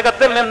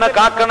 നരകത്തിൽ നിന്ന്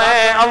കാക്കണേ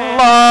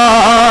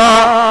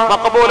അല്ലാഹ്.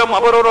 മഖബൂലും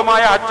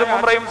മബ്റൂറുമായ ഹജ്ജും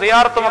ഉംറയും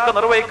സിയാറത്തും ഒക്കെ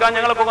നിർവഹിക്കാൻ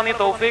ഞങ്ങൾക്ക് നീ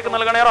തൗഫീഖ്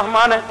നൽകണേ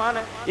റഹ്മാനെ.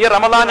 ഈ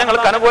റമദാൻ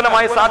ഞങ്ങൾക്ക്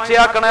അനുകൂലമായി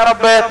സാക്ഷിയാക്കണേ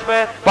റബ്ബേ.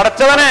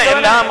 പടച്ചവനെ,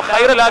 എല്ലാം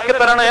ഖൈറിലാക്കി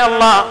തരണേ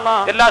അല്ലാഹ്.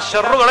 എല്ലാ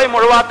ശർറുകളെയും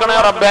ഒഴിവാക്കണേ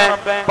റബ്ബേ.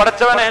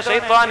 പടച്ചവനെ,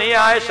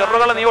 ശൈത്വാനിയായ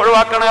ശർറുകളെ നീ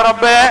ഒഴിവാക്കണേ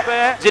റബ്ബേ.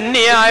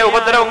 ജിന്നിയായ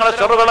ഉപദ്രവങ്ങളെ,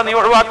 ശർറുകളെ നീ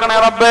ഒഴിവാക്കണേ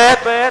റബ്ബേ.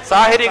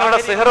 സാഹിരികളുടെ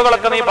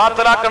സിഹറുകളൊക്കെ നീ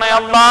ബാത്തലാക്കണേ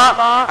അല്ലാഹ്.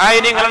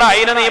 ഐനിങ്ങളുടെ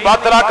ഐന നീ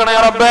ബാത്തലാക്കണേ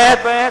റബ്ബേ.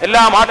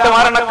 എല്ലാ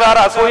മാട്ടുമാരണക്കാർ,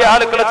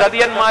 അസൂയാലുക്കള്,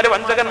 ചതിയന്മാര്,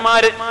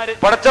 വഞ്ചകന്മാര്,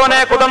 പടച്ചവനെ,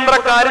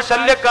 കുതന്ത്രക്കാര്,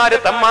 ശല്യക്കാര്,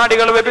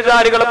 തമ്മാടികൾ,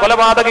 വ്യഭിചാരികൾ,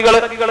 കൊലപാതകികൾ,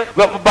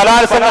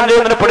 ബലാത്സംഗം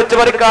ചെയ്യുന്നതിന്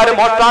പിടിച്ചുപറിക്കാര്,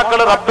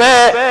 മോഷ്ടാക്കള് റബ്ബേ.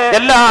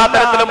 എല്ലാ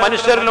തരത്തിലും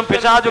മനുഷ്യരിലും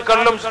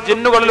പിശാചുക്കളിലും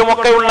ജിന്നുകളിലും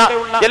ഒക്കെയുള്ള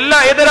എല്ലാ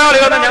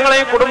എതിരാളികളും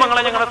ഞങ്ങളെയും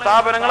കുടുംബങ്ങളെയും ഞങ്ങളുടെ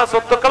സ്ഥാപനങ്ങളെ,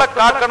 സ്വത്തുക്കളെ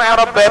കാക്കണേ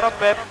റബ്ബേ.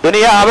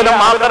 ദുനിയാവിലും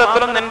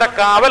ആഖിറത്തിലും നിന്റെ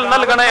കാവൽ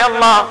നൽകണേ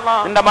അല്ലാഹ്.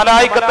 നിന്റെ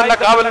മലായിക്കത്തിന്റെ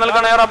കാവൽ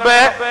നൽകണേ റബ്ബേ.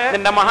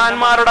 നിന്റെ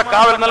മഹാന്മാരുടെ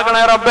കാവൽ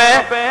നൽകണേ റബ്ബേ.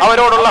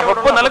 അവരോടുള്ള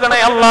ഹുബ്ബ് നൽകണേ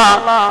അല്ലാഹ്.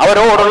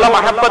 അവരോടുള്ള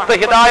മഹബ്ബത്ത്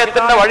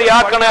ഹിദായത്തിന്റെ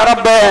വഴിയാക്കണേ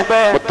റബ്ബേ.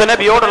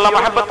 മുത്തുനബിയോടുള്ള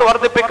മഹബ്ബത്ത്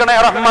വർദ്ധിപ്പിക്കണേ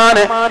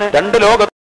റഹ്മാനെ. രണ്ട് ലോക